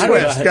 Listen for the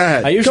twist. Go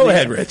ahead. I usually, Go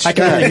ahead, Rich. I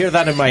can only hear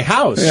that in my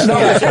house. No,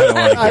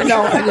 I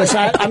know.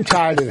 Listen, I'm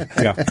tired of it.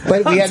 Yeah.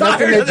 But we had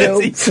nothing to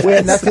do. We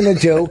had nothing to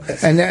do.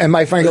 And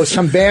my friend goes,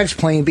 some band's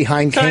playing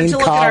behind Time Kane to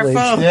look at our College.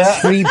 phones. Yeah.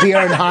 Free beer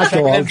and hot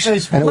dogs. And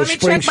it Let was me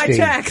check my Springsteen.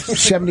 text.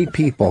 70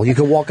 people. You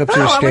could walk up to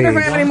the Oh, I stage. wonder if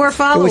I have any more It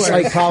followers. was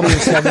like probably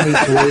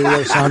 73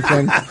 or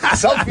something.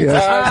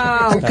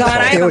 Oh, God, I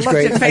It haven't was looked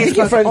great. at I think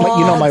your Facebook friend, all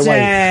you know my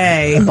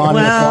day. wife. Bonnie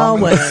Well,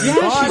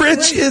 McCormick.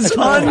 Rich is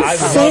I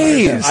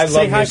unfazed. love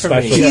Say hi your for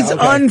special. me. He's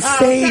Okay.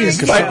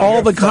 unfazed by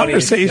all the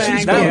conversations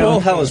Thank going Now you. all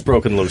hell is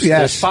broken loose. Yes.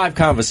 There's 5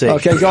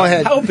 conversations. Okay, go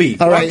ahead. Hobie,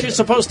 All right. aren't you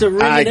supposed to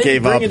ring I it in?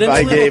 gave Bring up. it in a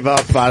I little? gave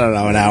up, I don't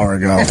know, an hour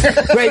ago.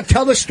 Great.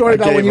 Tell the story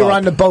about when gave you were up.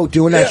 on the boat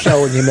doing that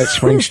show and you met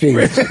Springsteen.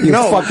 You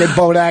fucking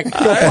Bodak.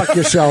 Go fuck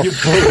yourself.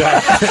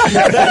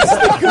 That's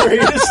the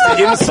greatest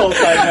insult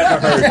I've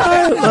ever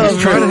heard.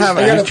 He's trying to have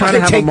I he's trying to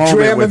have a take moment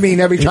Dramamine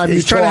every time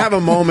he's you trying to talk. have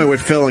a moment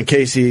with Phil in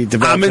case he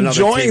develops I'm another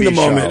enjoying TV the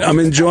moment. show. I'm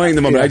enjoying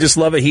the moment. I just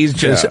love it. He's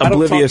just I don't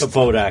oblivious talk to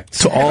Bodak.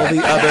 to all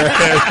the other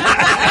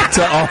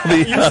to all the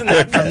Using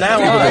that from now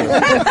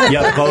on.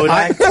 Yeah,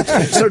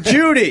 Bodak. So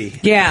Judy,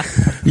 Yeah.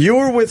 you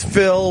were with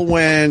Phil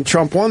when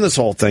Trump won this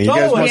whole thing. You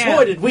guys Oh, must and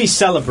boy, did we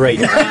celebrate.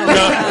 We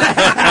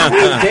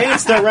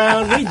danced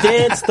around. We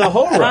danced the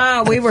whole ride.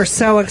 Oh, we were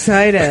so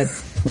excited.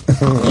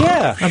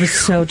 Yeah. I was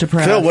so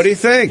depressed. Phil, what do you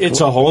think?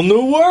 It's a whole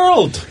new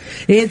world.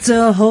 It's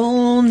a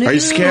whole new Are you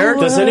scared?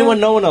 Does anyone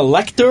know an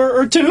elector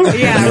or two?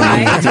 Yeah,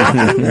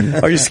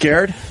 right. Are you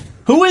scared?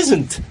 Who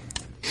isn't?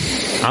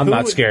 I'm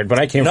not scared, but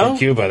I came No? from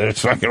Cuba.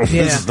 It's fucking,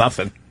 Yeah. this is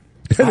nothing.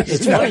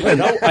 It's funny. You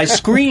know, I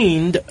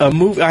screened a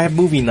movie. I have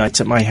movie nights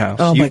at my house.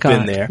 Oh, my You've God.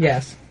 been there.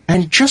 Yes.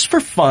 And just for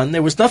fun,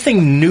 there was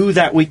nothing new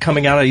that week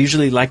coming out. I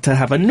usually like to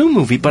have a new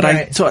movie, but I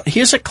Right. thought,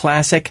 here's a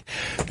classic.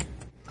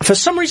 For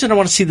some reason, I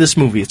want to see this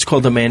movie. It's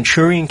called The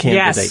Manchurian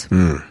Candidate.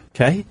 Yes.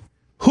 Okay?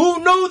 Who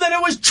knew that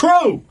it was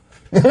true?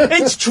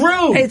 It's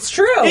true. It's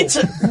true. It's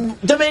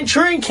The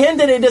Manchurian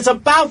Candidate is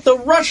about the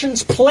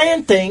Russians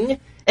planting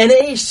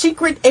a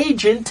secret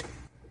agent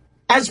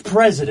as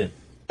president.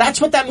 That's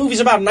what that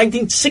movie's about,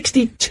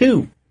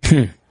 1962.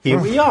 Here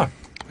we are.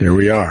 Here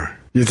we are.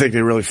 You think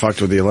they really fucked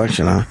with the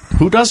election, huh?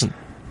 Who doesn't?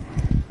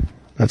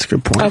 That's a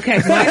good point. Okay.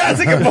 That's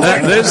a good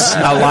point. There's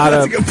a lot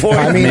of. That's a good point.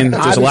 I mean,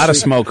 there's a lot of obviously-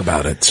 smoke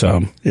about it.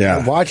 So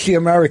Yeah. Watch The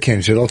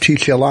Americans. It'll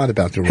teach you a lot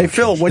about the Hey, Russians.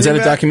 Phil, when is you that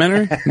a met,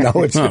 documentary? No,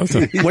 it's Oh,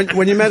 okay.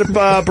 when you met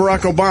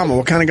Barack Obama,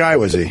 what kind of guy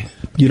was he?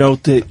 You know,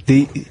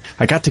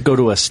 I got to go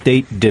to a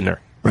state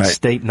dinner.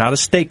 Right. Not a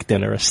steak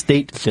dinner, a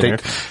state dinner.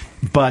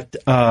 But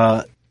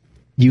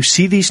you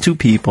see these two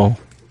people.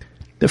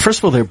 First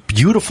of all, they're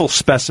beautiful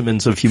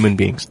specimens of human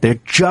beings. They're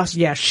just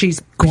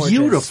she's gorgeous.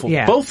 beautiful,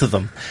 Yeah. both of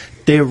them.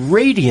 They're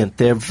radiant.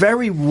 They're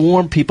very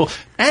warm people.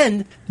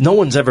 And no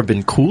one's ever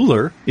been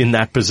cooler in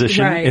that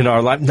position Right. in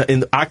our life,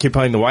 in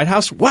occupying the White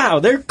House. Wow,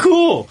 they're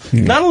cool.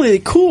 Not only are they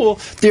cool,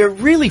 they're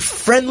really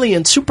friendly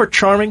and super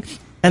charming.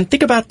 And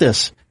think about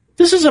this.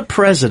 This is a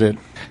president.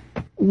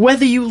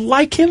 Whether you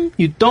like him,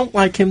 you don't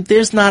like him,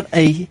 there's not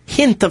a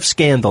hint of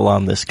scandal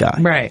on this guy.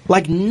 Right.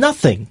 Like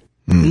nothing.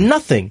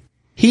 Nothing.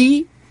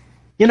 He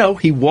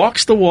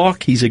walks the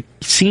walk.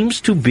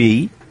 Seems to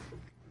be,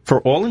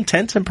 for all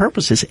intents and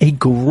purposes, a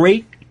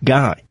great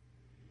guy.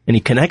 And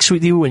he connects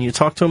with you when you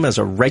talk to him as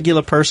a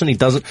regular person. He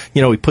doesn't,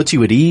 he puts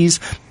you at ease.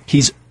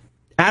 He's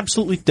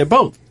absolutely, they're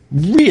both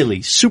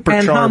really super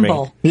And charming.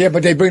 humble. Yeah,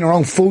 but they bring their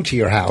own food to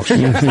your house.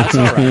 That's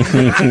all right.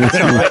 That's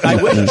all right. I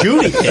wish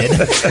Judy did.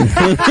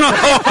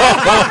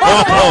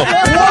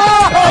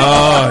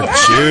 Oh,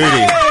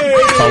 Judy.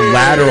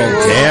 Collateral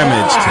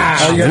damage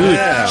to Judy.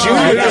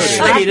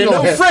 Judy in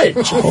the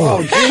fridge.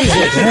 Oh,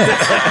 Jesus.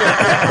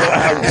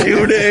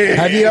 Judy.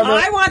 Have you ever?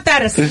 I want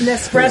that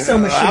Nespresso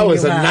machine. That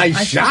was you a have. nice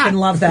I shot. fucking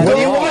love that. What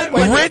do you want?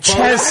 Rich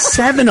has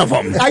 7 of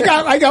them. I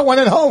got one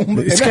at home.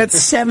 He's got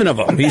 7 of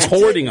them. He's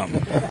hoarding them.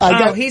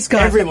 He's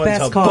got Everyone's the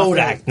best a coffee.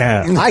 Bodak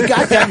now. I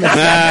got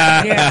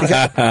that.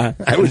 Yeah.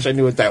 I wish I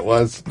knew what that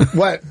was.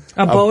 What?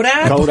 A boat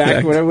act? Boat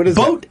act, whatever it is.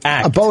 Boat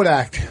act. A boat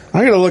act.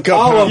 I'm going to look up.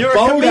 Oh, you're a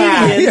comedian.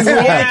 act. You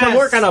Yes. can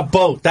work on a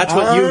boat. That's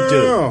what you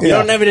do. You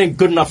don't have anything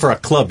good enough for a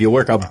club. You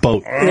work a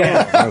boat.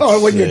 Or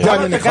when you're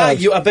done in the guy,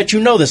 club. I bet you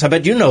know this. I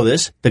bet you know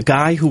this. The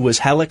guy who was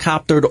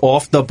helicoptered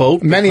off the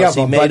boat. Many of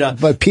because them,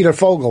 but Peter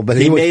Fogel. But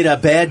he was made a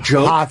bad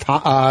joke.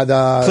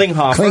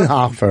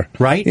 Klinghoffer.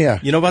 Right? Yeah.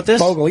 You know about this?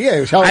 Fogel, yeah.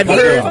 He was I've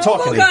heard.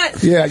 Talking to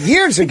you. Yeah,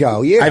 years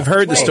ago. Yeah. I've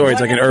heard the story.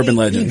 It's like an urban He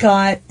legend.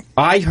 got.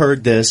 I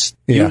heard this.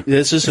 Yeah.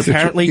 This is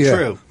apparently Yeah.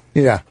 true.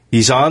 Yeah.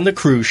 He's on the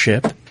cruise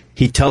ship.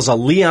 He tells a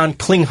Leon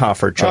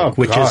Klinghoffer joke,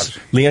 which is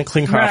Leon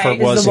Klinghoffer Right,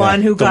 is was the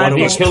one who got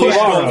was pushed pushed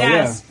off. off.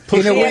 Yes.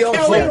 Pushed In a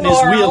off wheelchair. in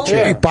his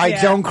wheelchair. By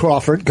Joan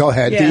Crawford. Go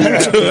ahead. Yeah.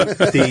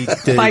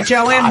 The- By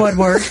Joanne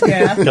Woodward.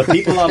 Yeah. the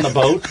people on the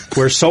boat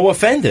were so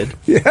offended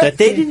that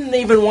they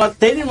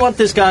didn't want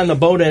this guy on the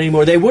boat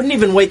anymore. They wouldn't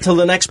even wait till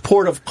the next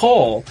port of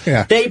call.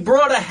 Yeah. They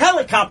brought a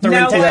helicopter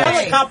No in to way.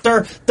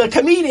 helicopter the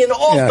comedian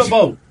off Yes. the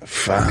boat.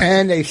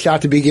 And they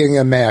shot the beginning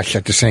of MASH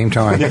at the same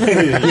time.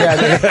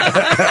 Yeah.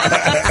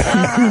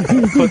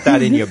 Put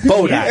that in your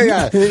boat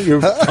act. Your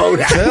boat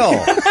act.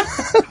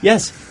 Phil.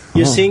 Yes.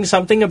 You're seeing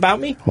something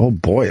about me? Oh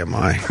boy, am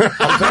I!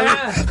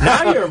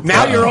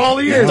 Now you're all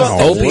ears.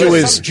 Opie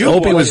was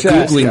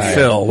Googling guy?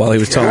 Phil while he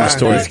was telling the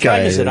story.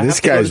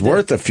 This guy's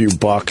worth a few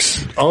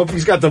bucks. Oh,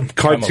 he's got the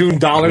cartoon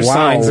dollar Wow,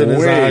 signs in his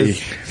way. eyes.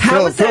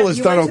 Phil has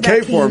done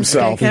okay for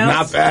himself.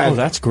 Not bad. Oh,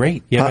 that's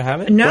great. You ever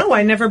have it? No,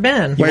 I never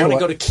been. You want to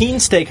go to Keen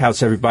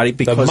Steakhouse, everybody,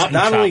 because mutton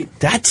not chop. only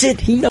that's it.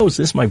 He knows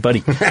this, my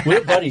buddy.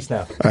 We're buddies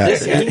now. He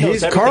knows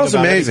everything Carl's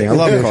about amazing.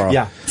 everything. I love Carl.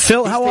 Yeah,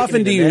 Phil, how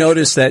often do you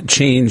notice that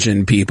change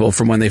in people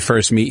from when they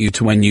first meet you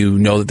to when you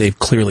know that they've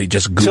clearly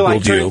just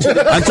Googled you?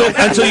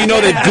 Until you know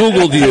they've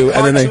Googled you,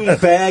 and then they cartoon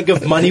bag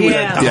of money with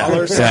a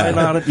dollar sign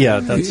on it. Yeah,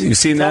 that's you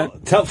seen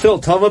that? Tell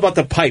him about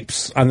the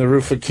pipes on the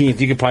roof of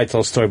Keens. You could probably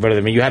tell a story better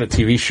than me. You had a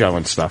TV show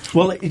and stuff.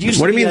 Well, it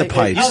used What to do you be mean the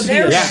pipes? It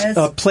used to be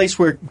a place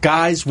where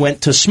guys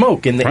went to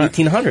smoke in the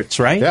 1800s,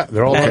 right? Yeah,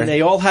 they're all and there.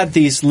 they all had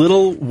these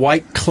little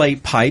white clay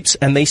pipes,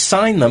 and they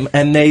signed them,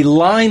 and they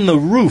lined the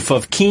roof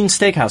of Keen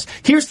Steakhouse.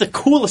 Here's the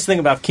coolest thing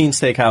about Keen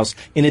Steakhouse,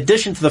 in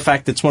addition to the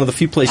fact that it's one of the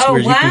few places where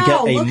you can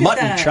get a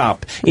mutton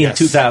chop in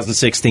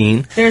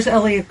 2016. There's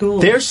Elliot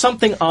Gould. There's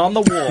something on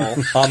the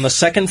wall on the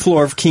second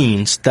floor of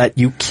Keen's that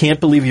you can't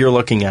believe you're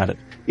looking at it.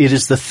 It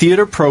is the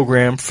theater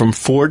program from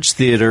Ford's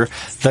Theater,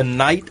 the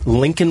night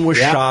Lincoln was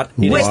shot.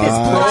 It With is his the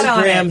blood on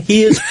program it.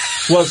 he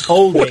was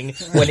holding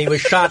when he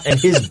was shot, and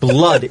his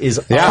blood is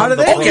on How did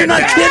the they program. get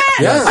that?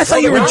 Yes. I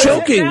thought you were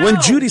joking.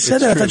 When Judy said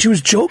that, I thought she was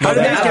joking. How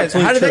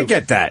did they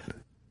get that?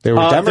 They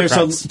were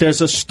Democrats.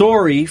 There's a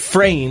story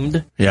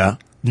framed Yeah.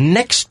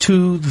 next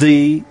to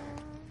the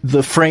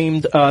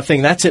framed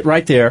thing. That's it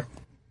right there.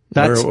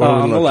 That's Where are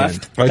we on the looking?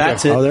 left. Right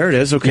That's there. it. Oh, there it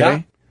is. Okay.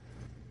 Yeah.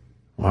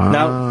 Wow.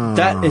 Now,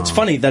 that it's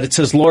funny that it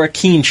says Laura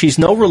Keene. She's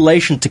no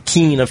relation to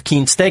Keene of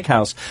Keene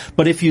Steakhouse.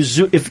 But if you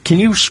can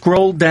you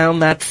scroll down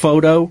that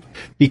photo,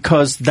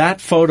 because that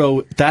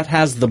photo that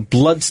has the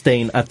blood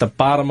stain at the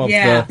bottom of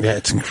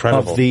it's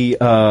incredible. of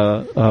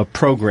the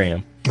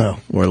program. Oh,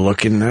 we're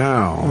looking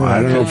now.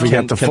 I don't know if we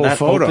got the full that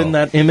photo. Open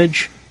that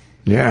image.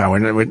 Yeah,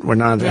 we're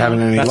not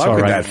having any That's luck all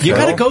with right. that. You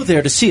Phil. got to go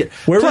there to see it.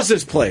 Where Plus, was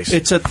this place?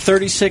 It's at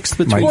 36th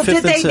between Well, 5th did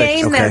and they 6th.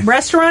 name that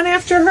restaurant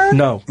after her?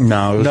 No, it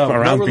was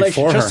around no relation.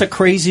 before Just her. a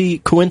crazy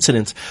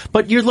coincidence.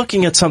 But you're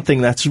looking at something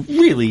that's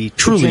really,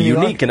 truly in New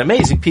York? unique, an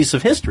amazing piece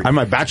of history. I had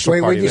my bachelor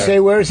Wait, party where did you there. say?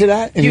 Where is it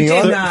at? In You New did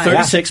York? not.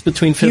 36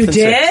 between 5th You and 6th.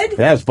 did?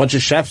 Yeah, it was a bunch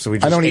of chefs, so we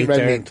just don't eat ate red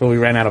there meat. until we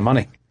ran out of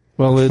money.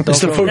 Well, Is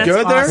the food That's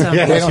good there? awesome.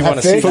 Yeah, They unless don't you have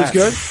want to see fish? that.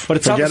 good? But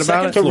it's on Forget the about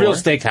second it. It's a floor. real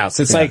steakhouse.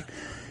 It's like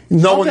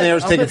no one there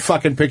is taking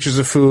fucking pictures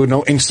of food.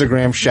 No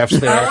Instagram chefs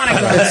there. I wanna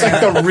go It's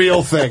like the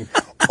real thing.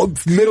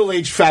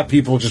 Middle-aged fat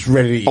people just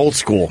ready to eat. Old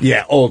school.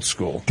 Yeah, old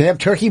school. They have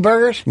turkey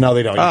burgers? No,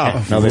 they don't. You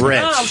can't. No, they don't.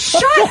 Rich. Oh,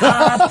 shut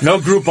up. No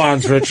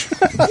Groupons, Rich.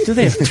 Do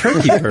they have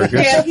turkey burgers?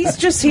 Yeah, he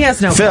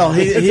has no. Phil,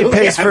 he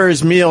pays for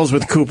his meals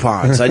with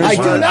coupons. I I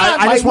do not.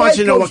 I just My want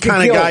you to know wife what goes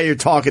kind to of guy Guild. you're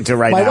talking to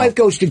right My now. wife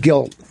goes to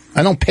Guild.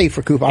 I don't pay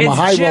for coupons. I'm a It's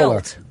high Jilt.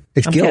 roller.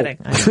 It's I'm Guild. kidding.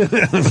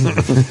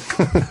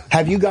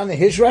 Have you gone to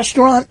his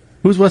restaurant?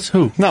 What's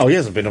who? No, he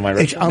hasn't been to my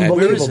It's restaurant.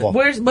 unbelievable.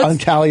 Where's- what's-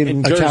 Italian In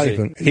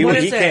Italian Jersey. food.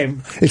 He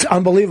came. It's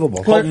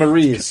unbelievable. Called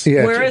Marie's.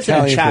 Yeah, Where it's is it?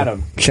 Italian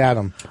Chatham. food.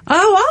 Chatham.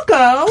 Oh, I'll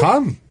go.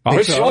 Come. Oh,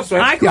 it's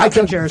awesome. I grew I up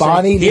in took Jersey.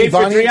 Bonnie. He ate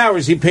for Bonnie. 3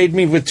 hours. He paid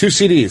me with 2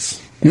 CDs.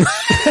 I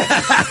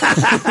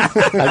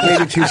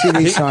gave you 2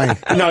 CDs signed.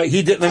 No,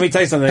 he did. Let me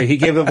tell you something. He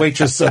gave the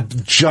waitress a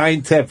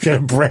giant tip. She had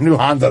a brand new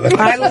Honda.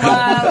 I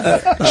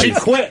love. She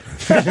quit.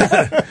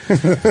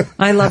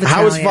 I love Italian.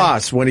 How was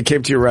Voss when he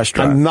came to your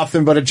restaurant?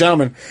 Nothing but a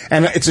gentleman.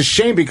 And it's a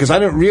shame because I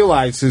didn't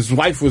realize his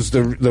wife was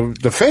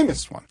the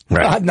famous one.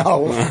 Right.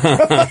 No.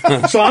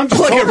 So I'm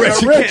just talking to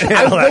Rich.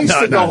 I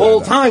wasted the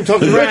whole time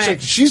talking to Rich. Right.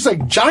 Like, she's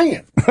like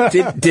giant.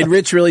 Did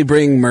Rich really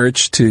bring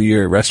merch to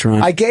your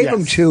restaurant? I gave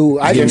him 2.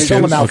 I didn't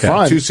fill them out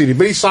front. 2 CDs,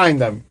 but he signed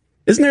them.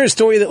 Isn't there a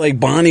story that like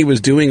Bonnie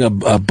was doing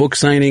a book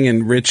signing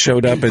and Rich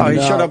showed up and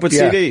he showed up with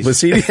CDs? With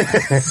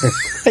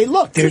CDs? Hey,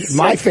 look, there's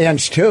my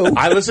fans too.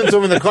 I listened to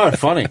him in the car.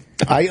 Funny.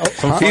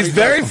 He's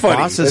very funny.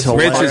 Voss is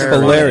Rich is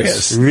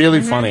hilarious.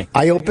 Really funny.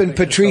 I opened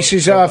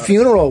Patrice's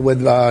funeral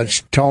with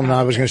telling him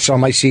I was going to sell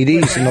my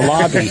CDs in the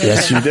lobby.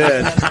 Yes, you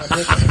did.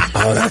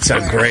 Oh, that's a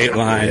great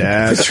line.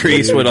 Yes,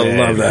 Patrice would have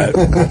loved that.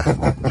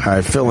 All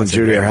right, Phil and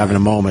Judy are having a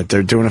moment.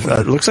 They're doing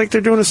it looks like they're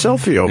doing a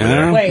selfie over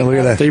there. Wait, look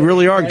at that. They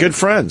really are good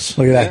friends.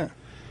 Look at that.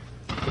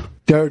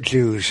 They're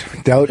Jews.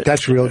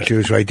 That's real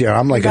Jews right there.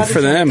 I'm like Good for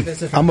them.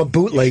 I'm a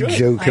bootleg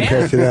Jew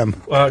compared to them.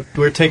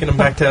 We're taking them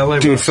back to L.A.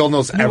 Dude, Phil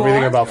knows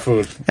everything about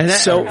food.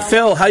 So,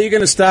 Phil, how are you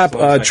going to stop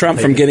Trump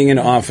from getting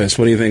into office?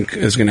 What do you think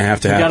is going to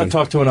have to You got happen? to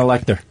talk to an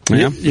elector.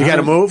 Yeah? You got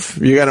to move?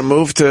 You got to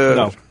move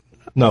to...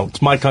 No,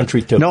 it's my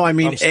country too. No, I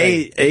mean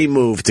a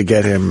move to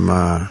get him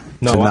to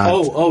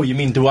not... you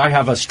mean do I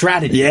have a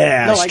strategy?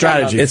 Yeah, no,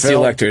 strategy. It's the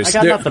electors.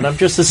 I got nothing. I'm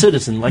just a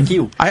citizen like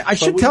you. I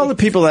should tell the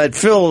people that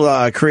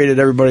Phil created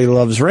Everybody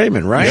Loves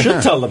Raymond, right? You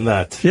should tell them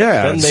that.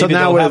 Yeah. Then maybe so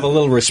now they'll have a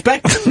little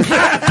respect. Is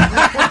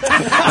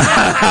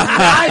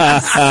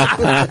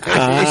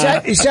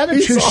that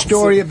a true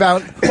story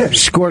about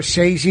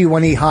Scorsese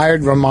when he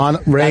hired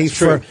Ray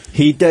for...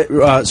 He did,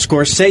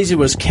 Scorsese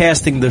was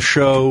casting the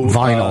show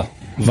Vinyl.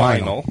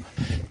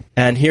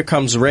 And here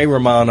comes Ray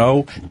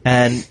Romano,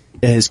 and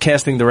his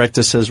casting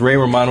director says Ray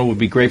Romano would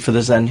be great for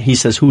this, and he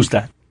says, "Who's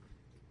that?"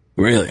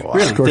 Really?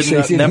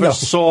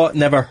 Scorsese,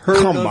 never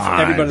heard of.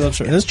 Everybody Loves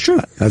Raymond. That's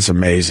true. That's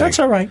amazing. That's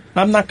all right.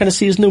 I'm not going to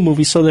see his new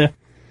movie, so there.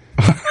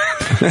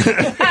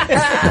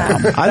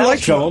 I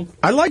liked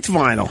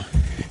Vinyl.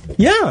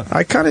 Yeah,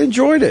 I kind of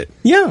enjoyed it.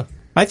 Yeah.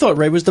 I thought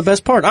Ray was the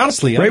best part.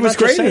 Honestly, Ray I'm was not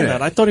just great in saying it.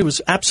 that. I thought he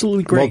was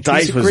absolutely great. Well,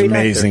 Dice was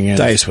amazing.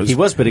 He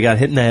was, but he got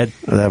hit in the head.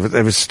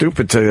 It was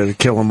stupid to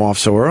kill him off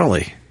so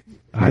early.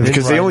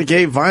 Because they only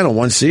gave Vinyl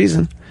 1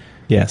 season.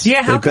 Yes.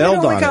 Yeah, how They come it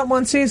bailed only on got it.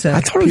 1 season?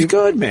 I thought it was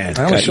good, man.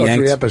 I only saw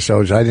 3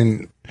 episodes. I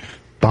didn't...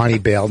 Bonnie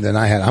bailed, and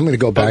I'm going to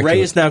go back But Ray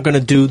to is now going to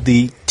do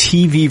the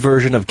TV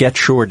version of Get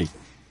Shorty.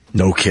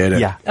 No kidding.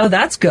 Yeah. Oh,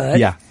 that's good.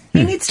 Yeah.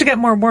 He needs to get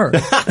more work.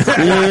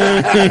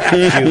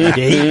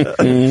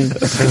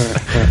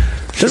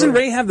 Doesn't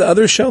Ray have the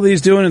other show that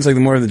he's doing? It's like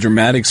more of the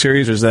dramatic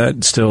series, or is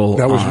that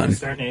still on? A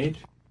certain age.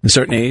 A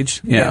certain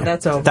age? Yeah.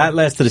 That's over. That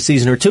lasted a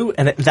season or 2,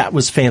 and that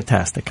was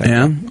fantastic.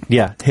 Yeah?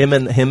 Yeah. Him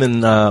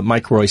and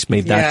Mike Royce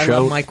made that I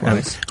show. love Mike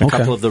Royce. A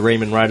couple of the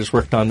Raymond writers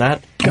worked on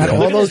that. God, all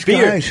Look at those his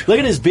beard. guys. Look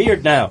at his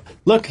beard now.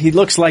 Look, he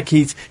looks like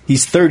he's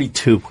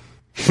 32.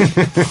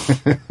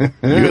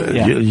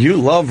 You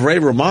love Ray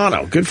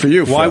Romano. Good for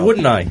you, Why Phil.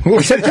 wouldn't I?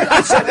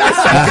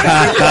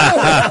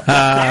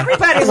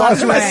 Everybody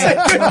loves Ray.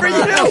 Good for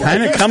you.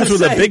 And it comes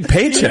with a big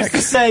paycheck.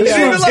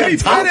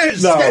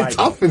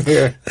 Tough in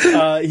here.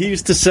 He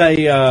used to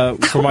say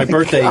for my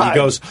birthday, he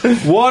goes,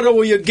 "What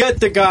will you get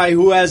the guy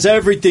who has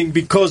everything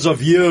because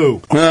of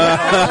you?"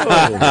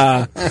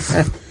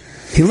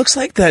 He looks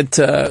like that,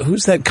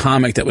 who's that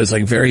comic that was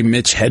like very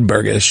Mitch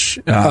Hedberg-ish?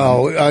 Mitch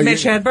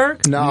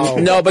Hedberg?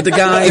 No, but the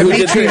guy who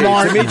did Dimitri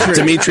Martin.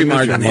 Dimitri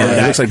Martin. Yeah,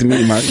 it looks like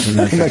Dimitri Martin.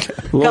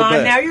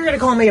 God, now you're going to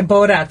call me a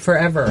Bodak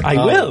forever.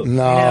 I will.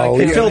 No.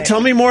 Hey, Phil,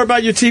 tell me more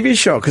about your TV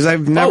show, because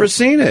I've never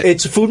seen it.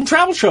 It's a food and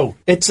travel show.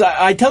 It's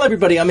I tell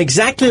everybody I'm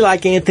exactly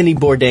like Anthony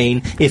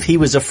Bourdain if he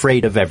was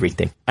afraid of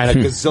everything. And a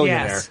gazillionaire.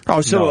 Yes.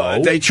 Oh,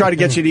 so they try to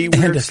get you to eat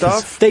weird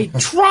stuff? They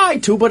try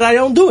to, but I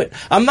don't do it.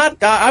 I'm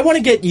not. I want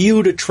to get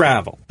you to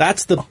travel.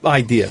 That's the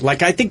idea.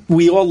 Like, I think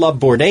we all love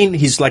Bourdain.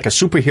 He's like a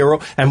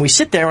superhero, and we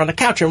sit there on the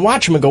couch and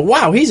watch him and go,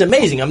 "Wow, he's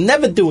amazing." I'm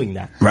never doing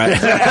that. Right.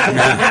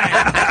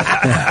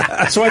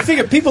 So I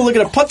figure people look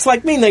at a putz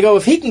like me and they go,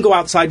 "If he can go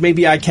outside,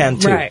 maybe I can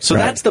too." Right. So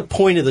that's the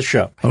point of the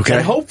show. Okay.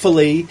 And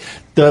hopefully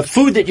the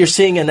food that you're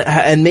seeing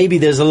and maybe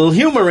there's a little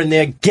humor in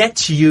there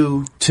gets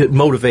you to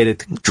motivated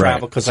to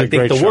travel, because I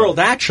think the world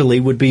actually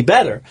would be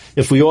better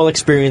if we all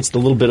experienced a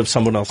little bit of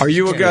someone else's. Are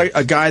you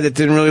a guy that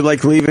didn't really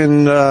like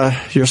leaving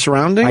your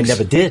surroundings? I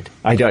never did.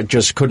 I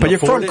just couldn't. But you're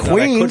afford from it,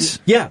 Queens.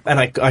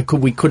 and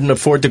we couldn't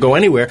afford to go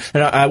anywhere,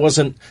 and I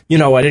wasn't.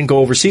 I didn't go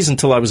overseas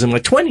until I was in my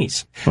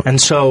 20s,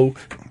 and so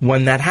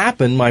when that happened.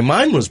 happened, my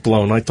mind was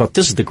blown. I thought,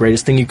 this is the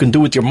greatest thing you can do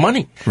with your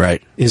money.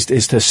 Right. Is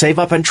to save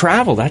up and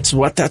travel. That's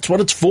what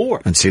it's for.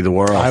 And see the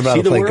world. I'd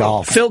rather play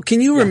golf. Phil,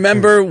 can you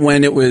remember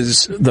when it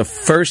was the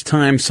first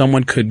time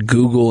someone could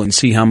Google and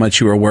see how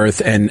much you were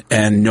worth and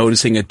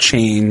noticing a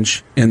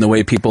change in the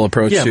way people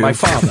approach you? Yeah, my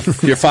father.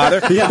 Your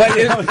father?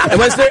 Yeah. But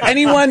was there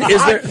anyone,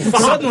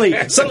 Suddenly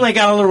I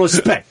got a little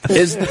respect.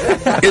 Is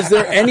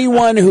there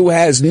anyone who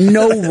has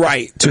no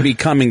right to be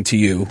coming to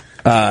you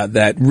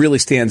that really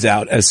stands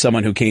out as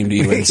someone who came to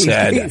you and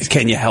said,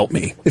 can you help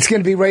me? It's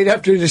going to be right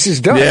after this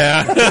is done.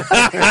 Yeah.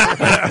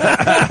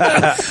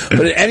 But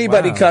did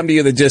anybody come to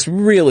you that just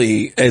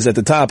really is at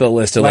the top of the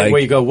list of Like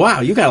where you go, wow,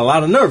 you got a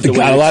lot of nerve. You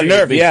got a lot of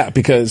nerve, yeah,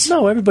 because...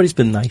 No, everybody's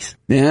been nice.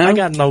 Yeah? I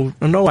got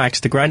no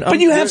axe to grind. But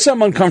you have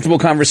some uncomfortable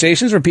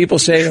conversations where people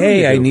say,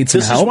 hey, I need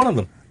some help. This is one of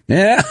them.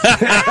 Yeah.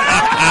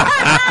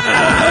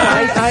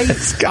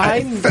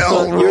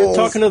 You're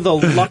talking to the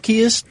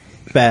luckiest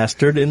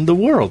bastard in the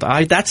world.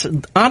 That's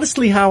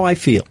honestly how I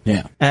feel.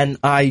 Yeah. And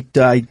I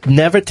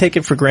never take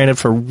it for granted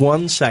for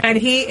 1 second.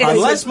 And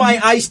unless my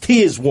iced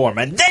tea is warm,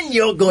 and then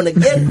you're going to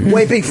get it.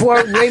 Wait,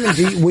 before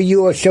Raymond, were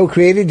you a show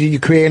creator? Did you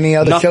create any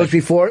other shows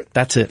before?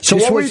 That's it. So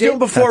what were you doing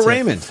before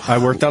Raymond? I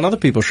worked on other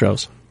people's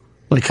shows.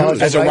 Like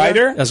as a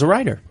writer? As a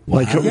writer.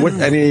 Like what?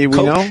 Any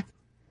we know?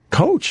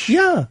 Coach.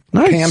 Yeah.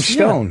 Nice. Pam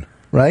Stone,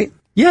 right?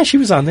 Yeah, she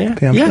was on there.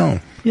 Pam Stone.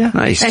 Yeah.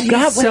 Nice. And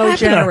he's so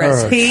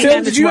generous. He Phil,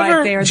 and did his you wife,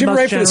 ever they are did you the ever most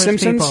write for The generous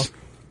Simpsons? people.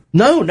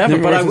 No, never.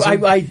 Never But wrote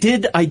for I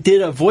did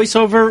a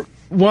voiceover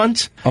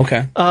once.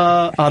 Okay.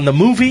 On the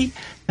movie,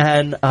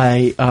 and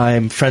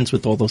I'm friends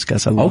with all those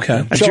guys. I love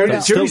them.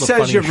 Judy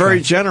says you're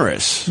very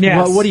generous. Yes.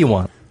 Well, what do you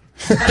want?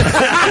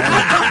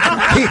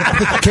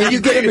 Can you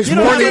get him his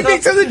morning? Beat me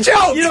to the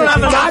joke. You don't have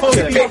enough. What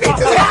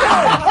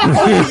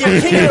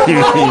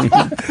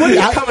are you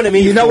coming to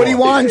me? You know for? what he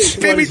wants?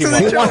 Beat me to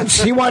the joke.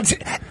 He wants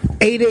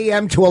 8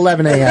 a.m. to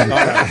 11 a.m.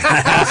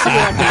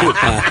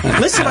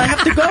 Listen, I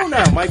have to go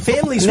now. My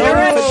family's No,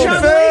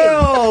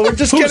 Phil, we're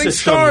just Who's getting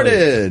this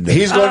started.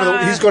 He's going to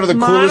the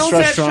coolest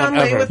restaurant Chun-Li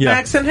ever. with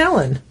Max and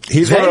Helen.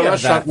 He's going to a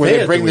restaurant where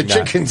they bring the doing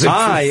that. chickens in for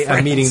I am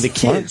friends. meeting the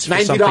kids for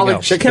something $90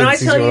 else. chickens. Can I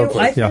he's tell going you, to I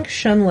play. think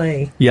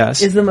Chun-Li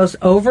Yes. is the most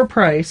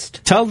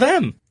overpriced. Tell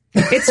them.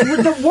 It's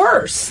the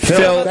worst.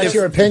 Phil, That's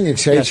your opinion.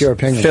 Say it's your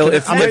opinion. Phil,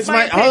 if That's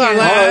my hold on,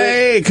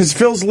 opinion. because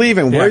Phil's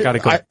leaving. Yeah, I gotta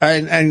go.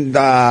 And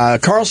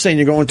Carl's saying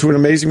you're going to an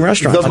amazing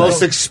restaurant. The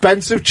most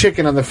expensive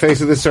chicken on the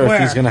face of this earth Where?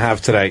 he's going to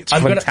have today. It's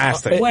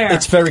fantastic. Where?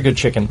 It's very good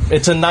chicken.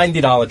 It's a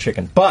 $90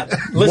 chicken. But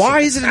listen,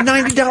 why is it a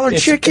 $90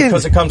 chicken?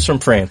 Because it comes from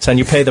France, and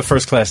you pay the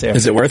first class air.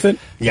 is it worth it?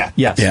 Yeah.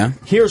 Yes. Yeah.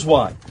 Here's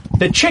why.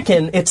 The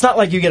chicken, it's not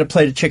like you get a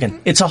plate of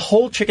chicken. It's a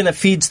whole chicken that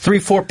feeds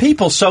 3-4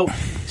 people. So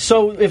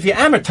if you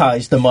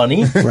amortize the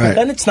money,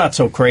 then it's not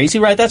so crazy,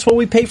 right? That's what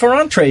we pay for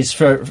entrees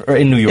for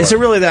in New York. Is it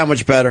really that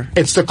much better?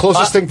 It's the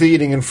closest thing to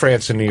eating in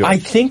France in New York. I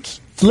think.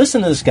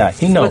 Listen to this guy.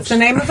 He knows. What's the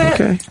name of it?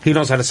 Okay. He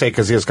knows how to say it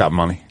because he has got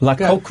money. La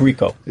Coque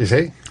Rico. Is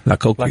he? La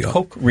Coque La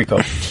Coque Rico.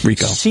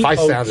 Rico.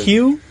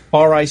 COQRICO.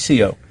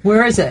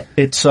 Where is it?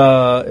 It's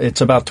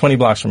about 20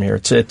 blocks from here.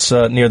 It's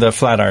near the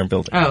Flatiron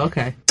Building. Oh,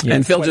 okay. Yeah.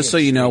 And Phil, just so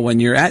you know, when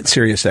you're at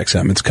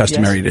SiriusXM, it's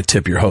customary to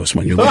tip your host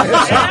when you leave.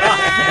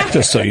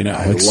 Just so you know,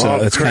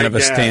 it's kind of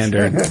a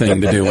standard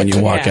thing to do when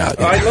you walk out.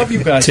 I love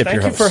you guys. Tip Thank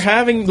your you host. for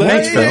having.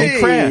 Thanks, Phil.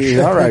 Crash.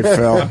 All right,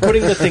 Phil. I'm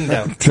putting the thing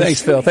down.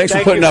 Thanks, Phil. Thanks for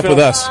Thank putting you, up Phil.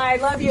 with us. I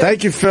love you.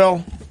 Thank you,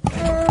 Phil.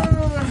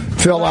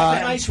 Phil, Have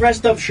a nice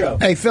rest of show.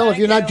 hey, Phil, if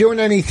you're not doing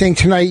anything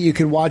tonight, you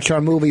can watch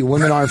our movie,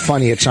 Women Aren't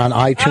Funny. It's on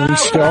iTunes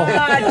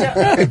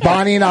still.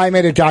 Bonnie and I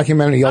made a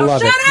documentary. You'll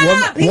love it.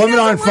 up! He Women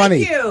doesn't Aren't like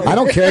Funny. you. I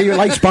don't care. You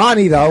like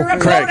Bonnie, though. You're a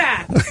Craig.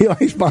 Bodak. He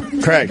likes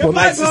Bonnie. Craig.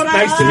 Nice to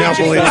Can't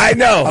believe it. I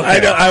know. I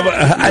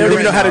don't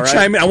even know how to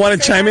chime in. I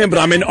want to chime in, but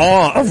I'm in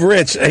awe of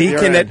Rich. He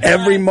can at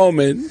every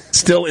moment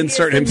still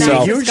insert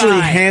himself. He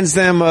usually hands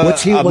them a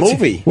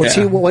movie.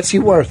 What's he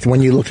worth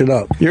when you looked it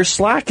up? You're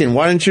slacking.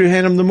 Why didn't you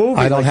hand him the movie?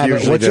 I don't like have you it.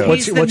 usually do?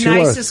 What's He's the he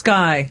worth? nicest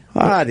guy.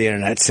 The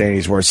internet's saying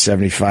he's worth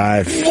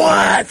 75.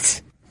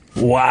 What?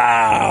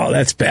 Wow,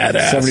 that's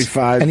badass.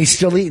 75. And he's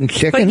still eating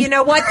chicken? But you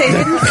know what? They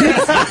didn't think,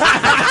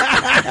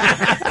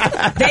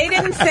 they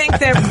didn't think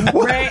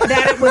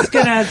that it was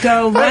going to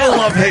go well. I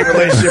love-hate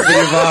relationship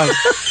with Yvonne.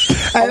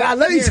 And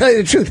let me tell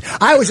you the truth.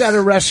 I was at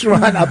a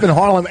restaurant up in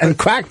Harlem, and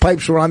crack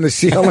pipes were on the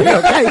ceiling.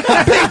 Okay,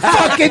 big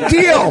fucking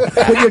deal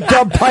with your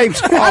dumb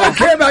pipes. I don't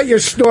care about your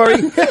story.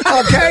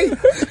 Okay,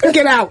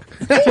 get out.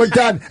 We're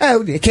done.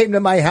 Oh, he came to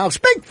my house.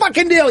 Big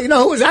fucking deal. You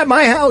know who was at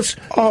my house?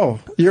 Oh,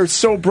 you're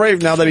so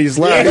brave now that he's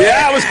left.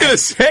 Yeah, I was going to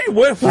say,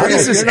 what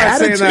is this You're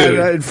not attitude? saying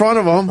that in front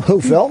of him.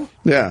 Who, Phil?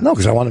 Yeah. No,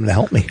 because I want him to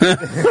help me.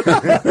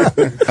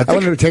 I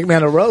want him to take me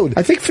on the road.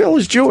 I think Phil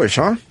is Jewish,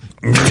 huh?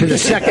 To the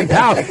second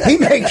power. He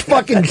makes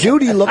fucking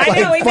Judy look I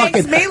like know, he fucking...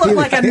 makes me look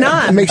like a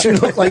nun. He makes you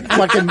look like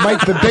fucking Mike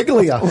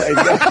Birbiglia.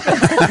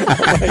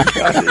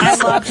 I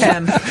love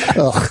him.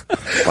 Ugh.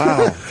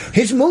 Wow.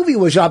 His movie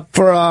was up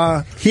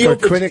for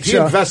critics. He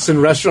invests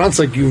in restaurants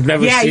like you've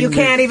never seen. Yeah, you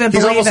can't even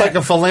He's believe almost it. like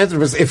a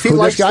philanthropist. If he Who,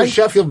 likes this guy? the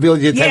chef, he'll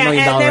build you a $10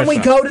 million and then we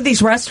restaurant. go to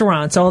these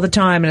restaurants all the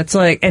time, and it's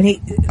like, and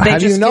they How do you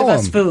just know give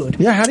us him? food.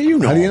 Yeah, how do you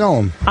know? How do you know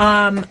him?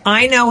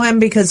 I know him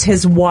because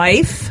his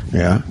wife,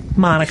 Yeah.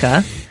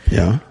 Monica.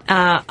 Yeah.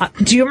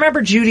 Do you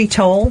remember Judy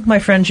Toll? My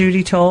friend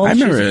Judy Toll. I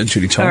remember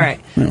Judy Toll. All right.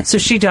 Yeah. So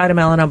she died of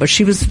melanoma, but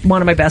she was one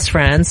of my best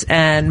friends,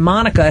 and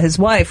Monica, his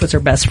wife, was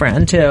her best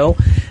friend too.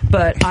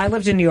 But I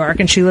lived in New York,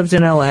 and she lived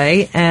in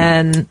L.A.,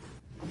 and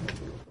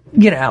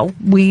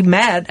we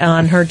met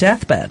on her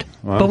deathbed.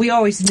 Wow. But we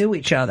always knew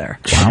each other.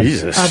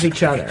 Jesus. Of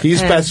each other. He's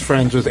And- best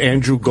friends with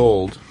Andrew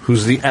Gold,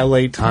 who's the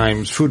LA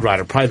Times food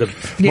writer, probably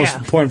the most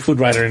important food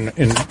writer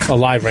in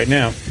alive right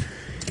now.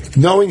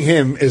 Knowing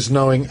him is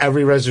knowing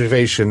every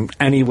reservation,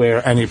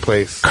 anywhere, any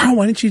place. Carl,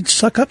 why didn't you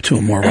suck up to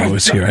him more while I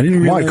was here? I didn't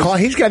realize. Why, Carl?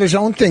 He's got his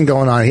own thing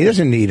going on. He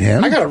doesn't need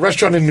him. I got a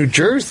restaurant in New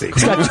Jersey.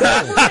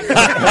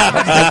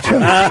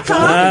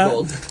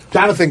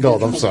 Jonathan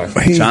Gold, I'm sorry.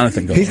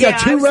 Jonathan Gold. He's got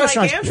two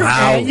restaurants.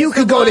 And you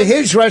could go to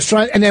his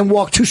restaurant and then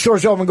walk 2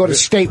 stores over and go to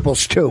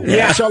Staples, too.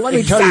 Yeah. So let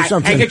me tell you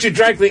something. And get your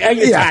directly and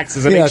your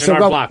taxes and so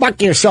go block. fuck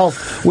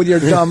yourself with your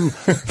dumb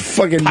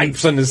fucking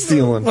Pipes on the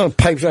ceiling.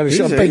 Pipes on the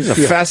ceiling. He's a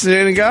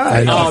fascinating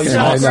guy. I know. he's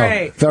I know.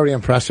 great. Very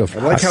impressive.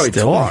 I like how he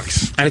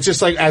talks. And it's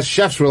just like, as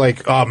chefs, we're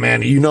like, oh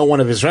man, one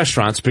of his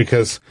restaurants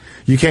because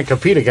you can't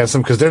compete against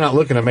them because they're not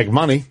looking to make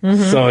money.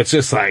 Mm-hmm. So it's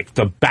just like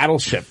the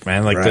battleship,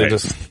 man. Like they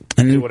just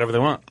do whatever they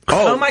want.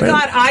 Oh my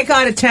God! I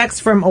got a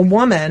text from a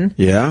woman,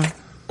 Yeah.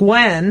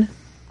 Gwen,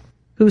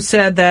 who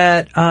said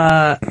that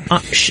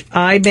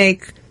I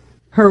make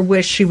her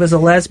wish she was a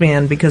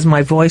lesbian because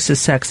my voice is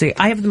sexy.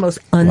 I have the most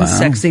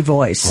unsexy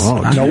voice. Oh,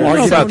 no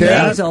argument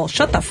there. Nasal.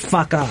 Shut the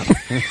fuck up.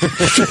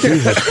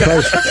 Jesus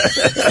Christ.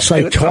 It's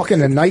like talking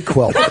to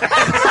NyQuil.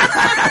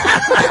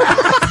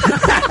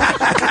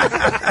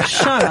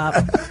 Shut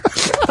up.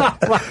 Oh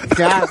my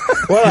God.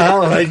 What the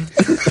hell? Like,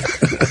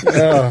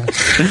 God.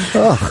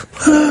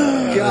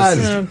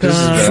 Oh, This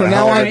is God. from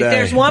now on.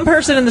 There's one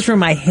person in this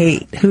room I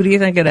hate. Who do you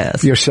think it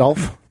is?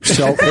 Yourself?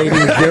 Self-hating you?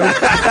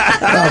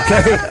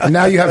 Okay. And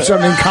now you have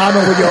something in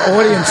common with your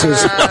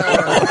audiences.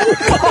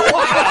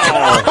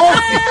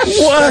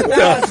 what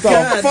the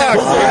fuck?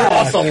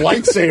 That's a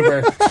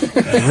lightsaber.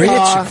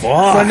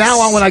 From now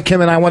on, when I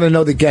come in, I want to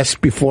know the guests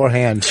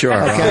beforehand. Sure.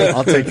 Okay.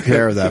 I'll take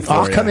care of that for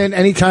I'll you. come in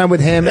anytime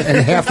with him and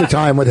half the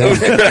time with him.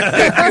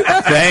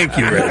 Thank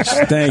you, Rich.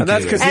 Thank you. And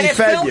that's because And he if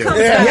fed Phil you. comes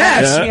back-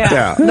 Yes.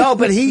 Yeah. No,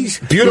 but he's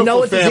Beautiful You know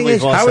what the thing family,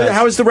 is? boss.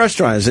 How is the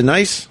restaurant? Is it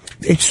nice?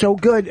 It's so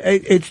good.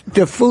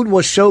 The food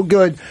was so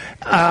good.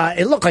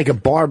 It looked like a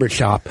barber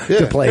shop.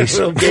 The place,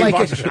 a gay like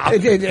barber shop.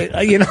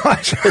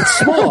 it's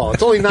small.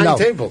 It's only 9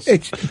 tables.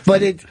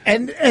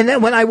 And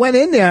then when I went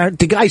in there,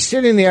 the guy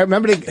sitting there.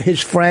 Remember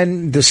his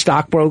friend, the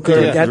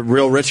stockbroker, The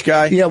real rich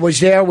guy? Yeah, was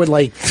there with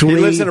like 3. He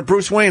lives in a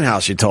Bruce Wayne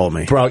house, you told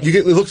me. Bro,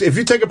 if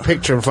you take a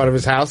picture in front of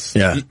his house,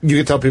 you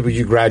can tell people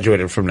you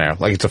graduated from there.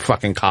 Like it's a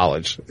fucking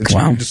college. It's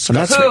Wow.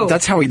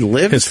 That's how he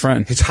lives? His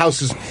friend. His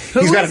house is.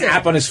 He's got an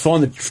app on his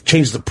phone that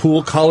changes the pool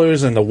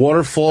colors and the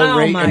waterfall Oh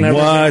rate my and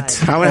everything. What?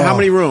 How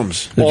many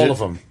rooms? All of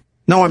them.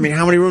 No, I mean,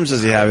 how many rooms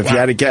does he have, if you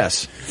had to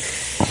guess?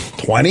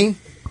 20?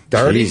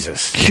 30?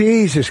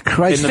 Jesus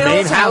Christ! In the Phil's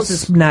main house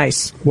is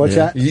nice. What's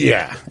that?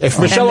 Yeah. If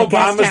Michelle And the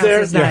guest Obama's house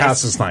there, is your nice.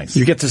 house is nice.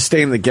 You get to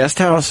stay in the guest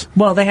house?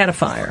 Well, they had a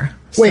fire,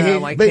 so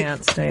I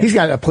can't stay. He's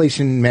got a place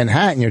in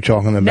Manhattan. You're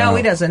talking about? No,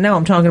 he doesn't. No,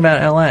 I'm talking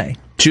about L.A.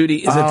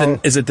 Judy,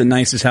 is it the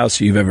nicest house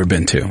you've ever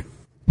been to?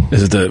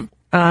 Is it the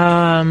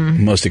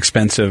most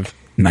expensive,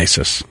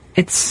 nicest?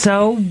 It's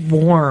so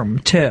warm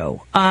too.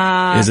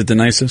 Is it the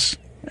nicest?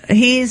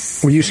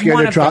 He's Were you scared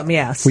one of of drop? them,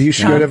 yes. Were you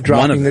scared of One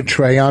dropping of the them.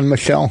 tray on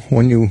Michelle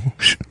when you?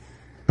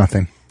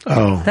 Nothing.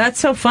 Oh. That's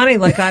so funny.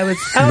 Like I was.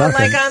 Oh, Nothing.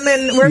 like I'm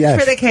in work Yes.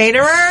 for the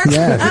caterer.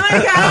 Yes. Oh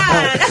my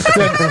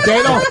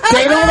god.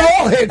 They don't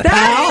all hit,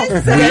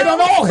 pal. They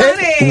don't all hit.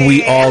 Funny.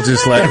 We all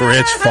just let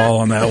Rich fall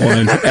on that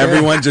one.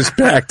 Everyone just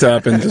backed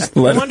up and just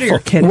let No wonder it you're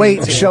fall. kidding.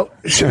 Wait, so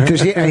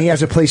does he? And he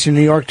has a place in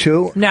New York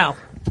too. No,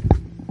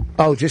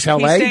 Oh, just he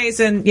L.A. stays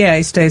in. Yeah,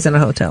 he stays in a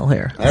hotel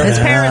here. His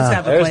parents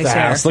have a There's place the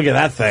here. house. Look at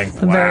that thing.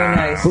 Very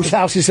nice. Whose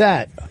house is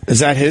that? Is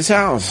that his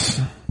house?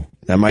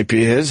 That might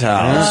be his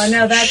house.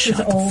 No, that's his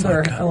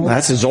older.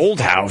 That's his old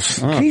house.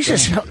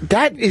 Jesus,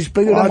 that is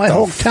bigger What than my the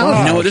whole fuck?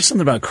 town. You know, there's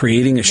something about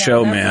creating a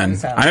show, that's man.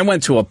 his house. I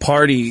went to a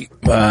party.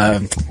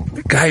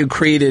 The guy who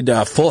created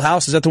Full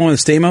House, is that the one with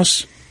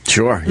Stamos?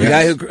 Sure. The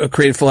guy who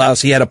created Full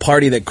House, he had a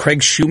party that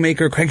Craig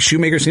Shoemaker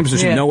seems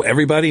to know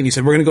everybody, and he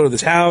said, we're going to go to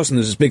this house, and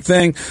there's this big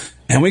thing.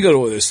 And we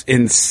go to this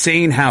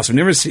insane house. I've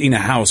never seen a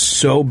house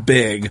so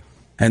big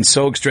and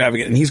so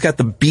extravagant. And he's got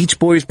the Beach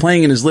Boys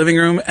playing in his living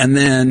room, and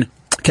then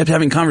kept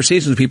having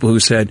conversations with people who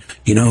said,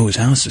 you know whose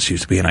house this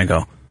used to be? And I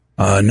go,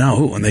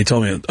 no. And they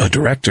told me a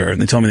director,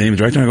 and they told me the name of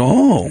the director, and I go,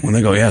 oh. And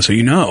they go, yeah, so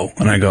you know.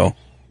 And I go,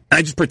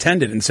 I just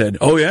pretended and said,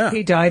 oh, yeah.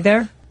 He died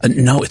there?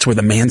 No, it's where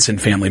the Manson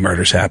family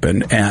murders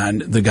happened,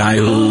 and the guy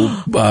who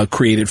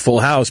created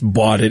Full House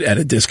bought it at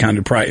a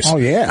discounted price. Oh,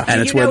 yeah.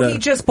 And it's You know, where he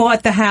just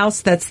bought the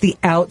house that's the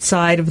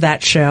outside of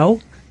that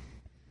show.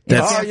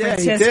 San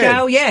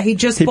Francisco. He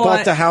just He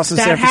bought the house in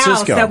San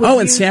Francisco.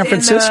 In San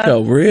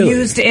Francisco, really?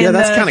 Used in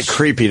that's kind of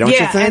creepy, don't you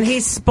think? Yeah, and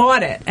he's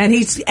bought it, and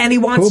he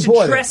wants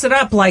to dress it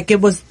up like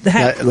it was the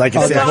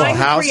guy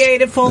who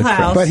created Full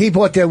House. But he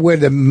bought that where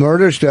the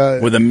murders,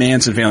 where the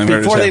Manson family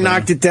murders before they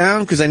knocked it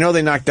down, because I know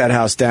they knocked that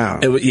house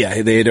down. They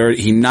had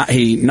already he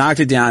knocked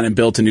it down and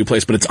built a new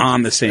place, but it's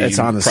on the same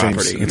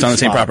property. It's on the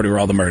same property where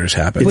all the murders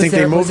happened. You think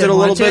they moved it a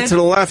little bit to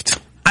the left?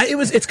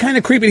 It's kind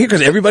of creepy here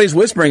because everybody's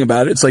whispering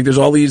about it. It's like there's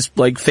all these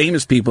like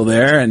famous people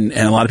there and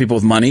a lot of people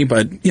with money,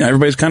 but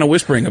everybody's kind of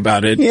whispering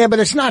about it. Yeah, but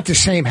it's not the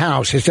same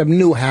house. It's a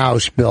new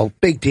house built.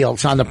 Big deal.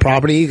 It's on the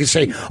property. You can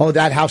say, oh,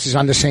 that house is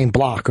on the same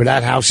block or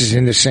that house is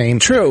in the same.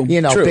 True.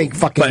 Big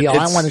fucking deal.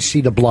 I want to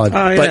see the blood.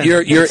 But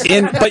you're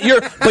in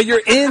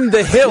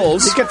the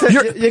hills.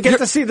 You get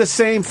to see the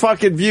same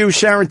fucking view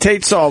Sharon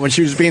Tate saw when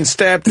she was being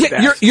stabbed to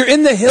death. You're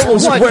in the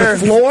hills where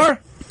the floor.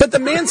 But the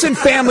Manson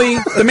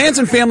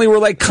family were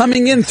like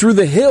coming in through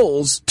the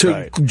hills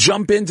to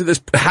jump into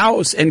this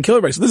house and kill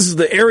everybody. So this is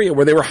the area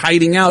where they were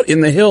hiding out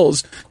in the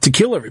hills to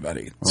kill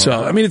everybody.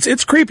 So, I mean,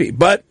 it's creepy.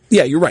 But,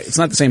 yeah, you're right. It's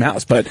not the same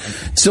house, but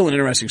it's still an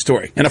interesting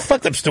story. And a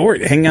fucked up story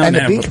to hang out and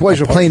the Beach Boys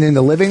were playing in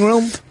the living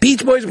room?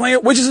 Beach Boys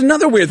playing, which is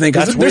another weird thing.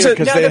 Because there's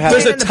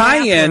a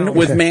tie-in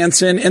with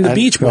Manson and the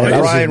Beach Boys.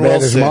 That's as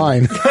bad as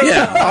mine.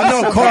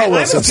 Yeah. No, Carl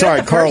Wilson.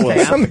 Sorry, Carl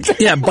Wilson.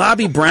 Yeah,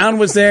 Bobby Brown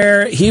was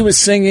there. He was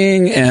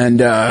singing and...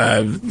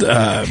 it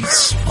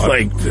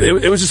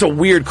was just a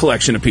weird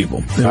collection of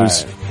people. It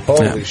was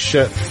holy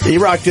shit.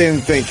 E-Rock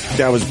didn't think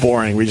that was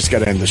boring. We just got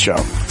to end the show.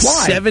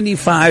 Why?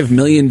 $75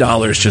 million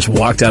just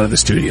walked out of the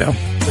studio.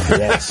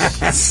 Yes.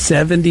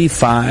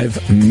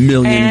 $75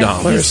 million.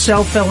 And he's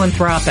so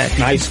philanthropic.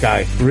 Nice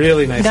guy.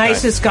 Really nice guy.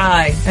 Nicest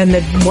guy. And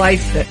the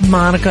wife,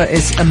 Monica,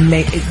 is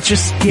amazing.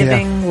 Just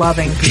giving,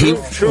 loving. True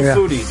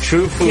foodie.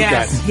 True food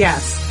guy.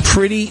 Yes.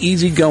 Pretty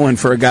easy going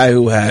for a guy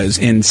who has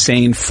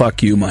insane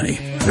fuck you money.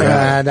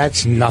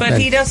 That's nothing.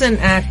 But he doesn't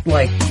act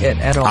like it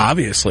at all.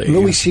 Obviously.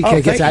 Louis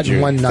C.K. gets that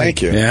in one night.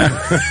 Thank you.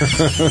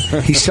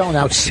 Yeah. He's selling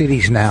out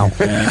cities now.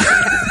 Yeah.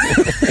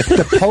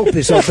 The Pope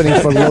is opening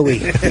for Louis.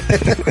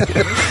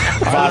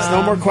 Voss,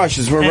 no more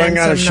questions. We're running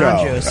out of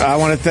show. I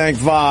want to thank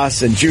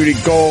Voss and Judy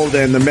Gold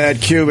and the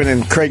Mad Cuban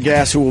and Craig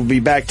Gass, who will be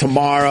back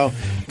tomorrow.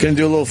 Going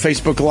to do a little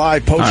Facebook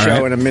Live post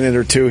show in a minute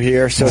or two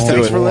here. So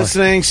thanks for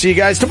listening. See you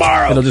guys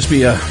tomorrow. It'll just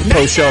be a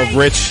post show of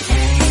Rich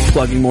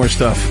plugging more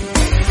stuff.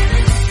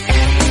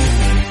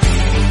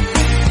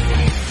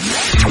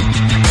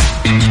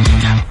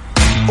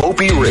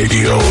 Opie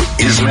Radio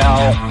is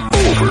now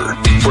over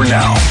for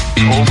now.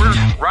 Over?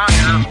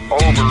 Roger.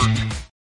 Over.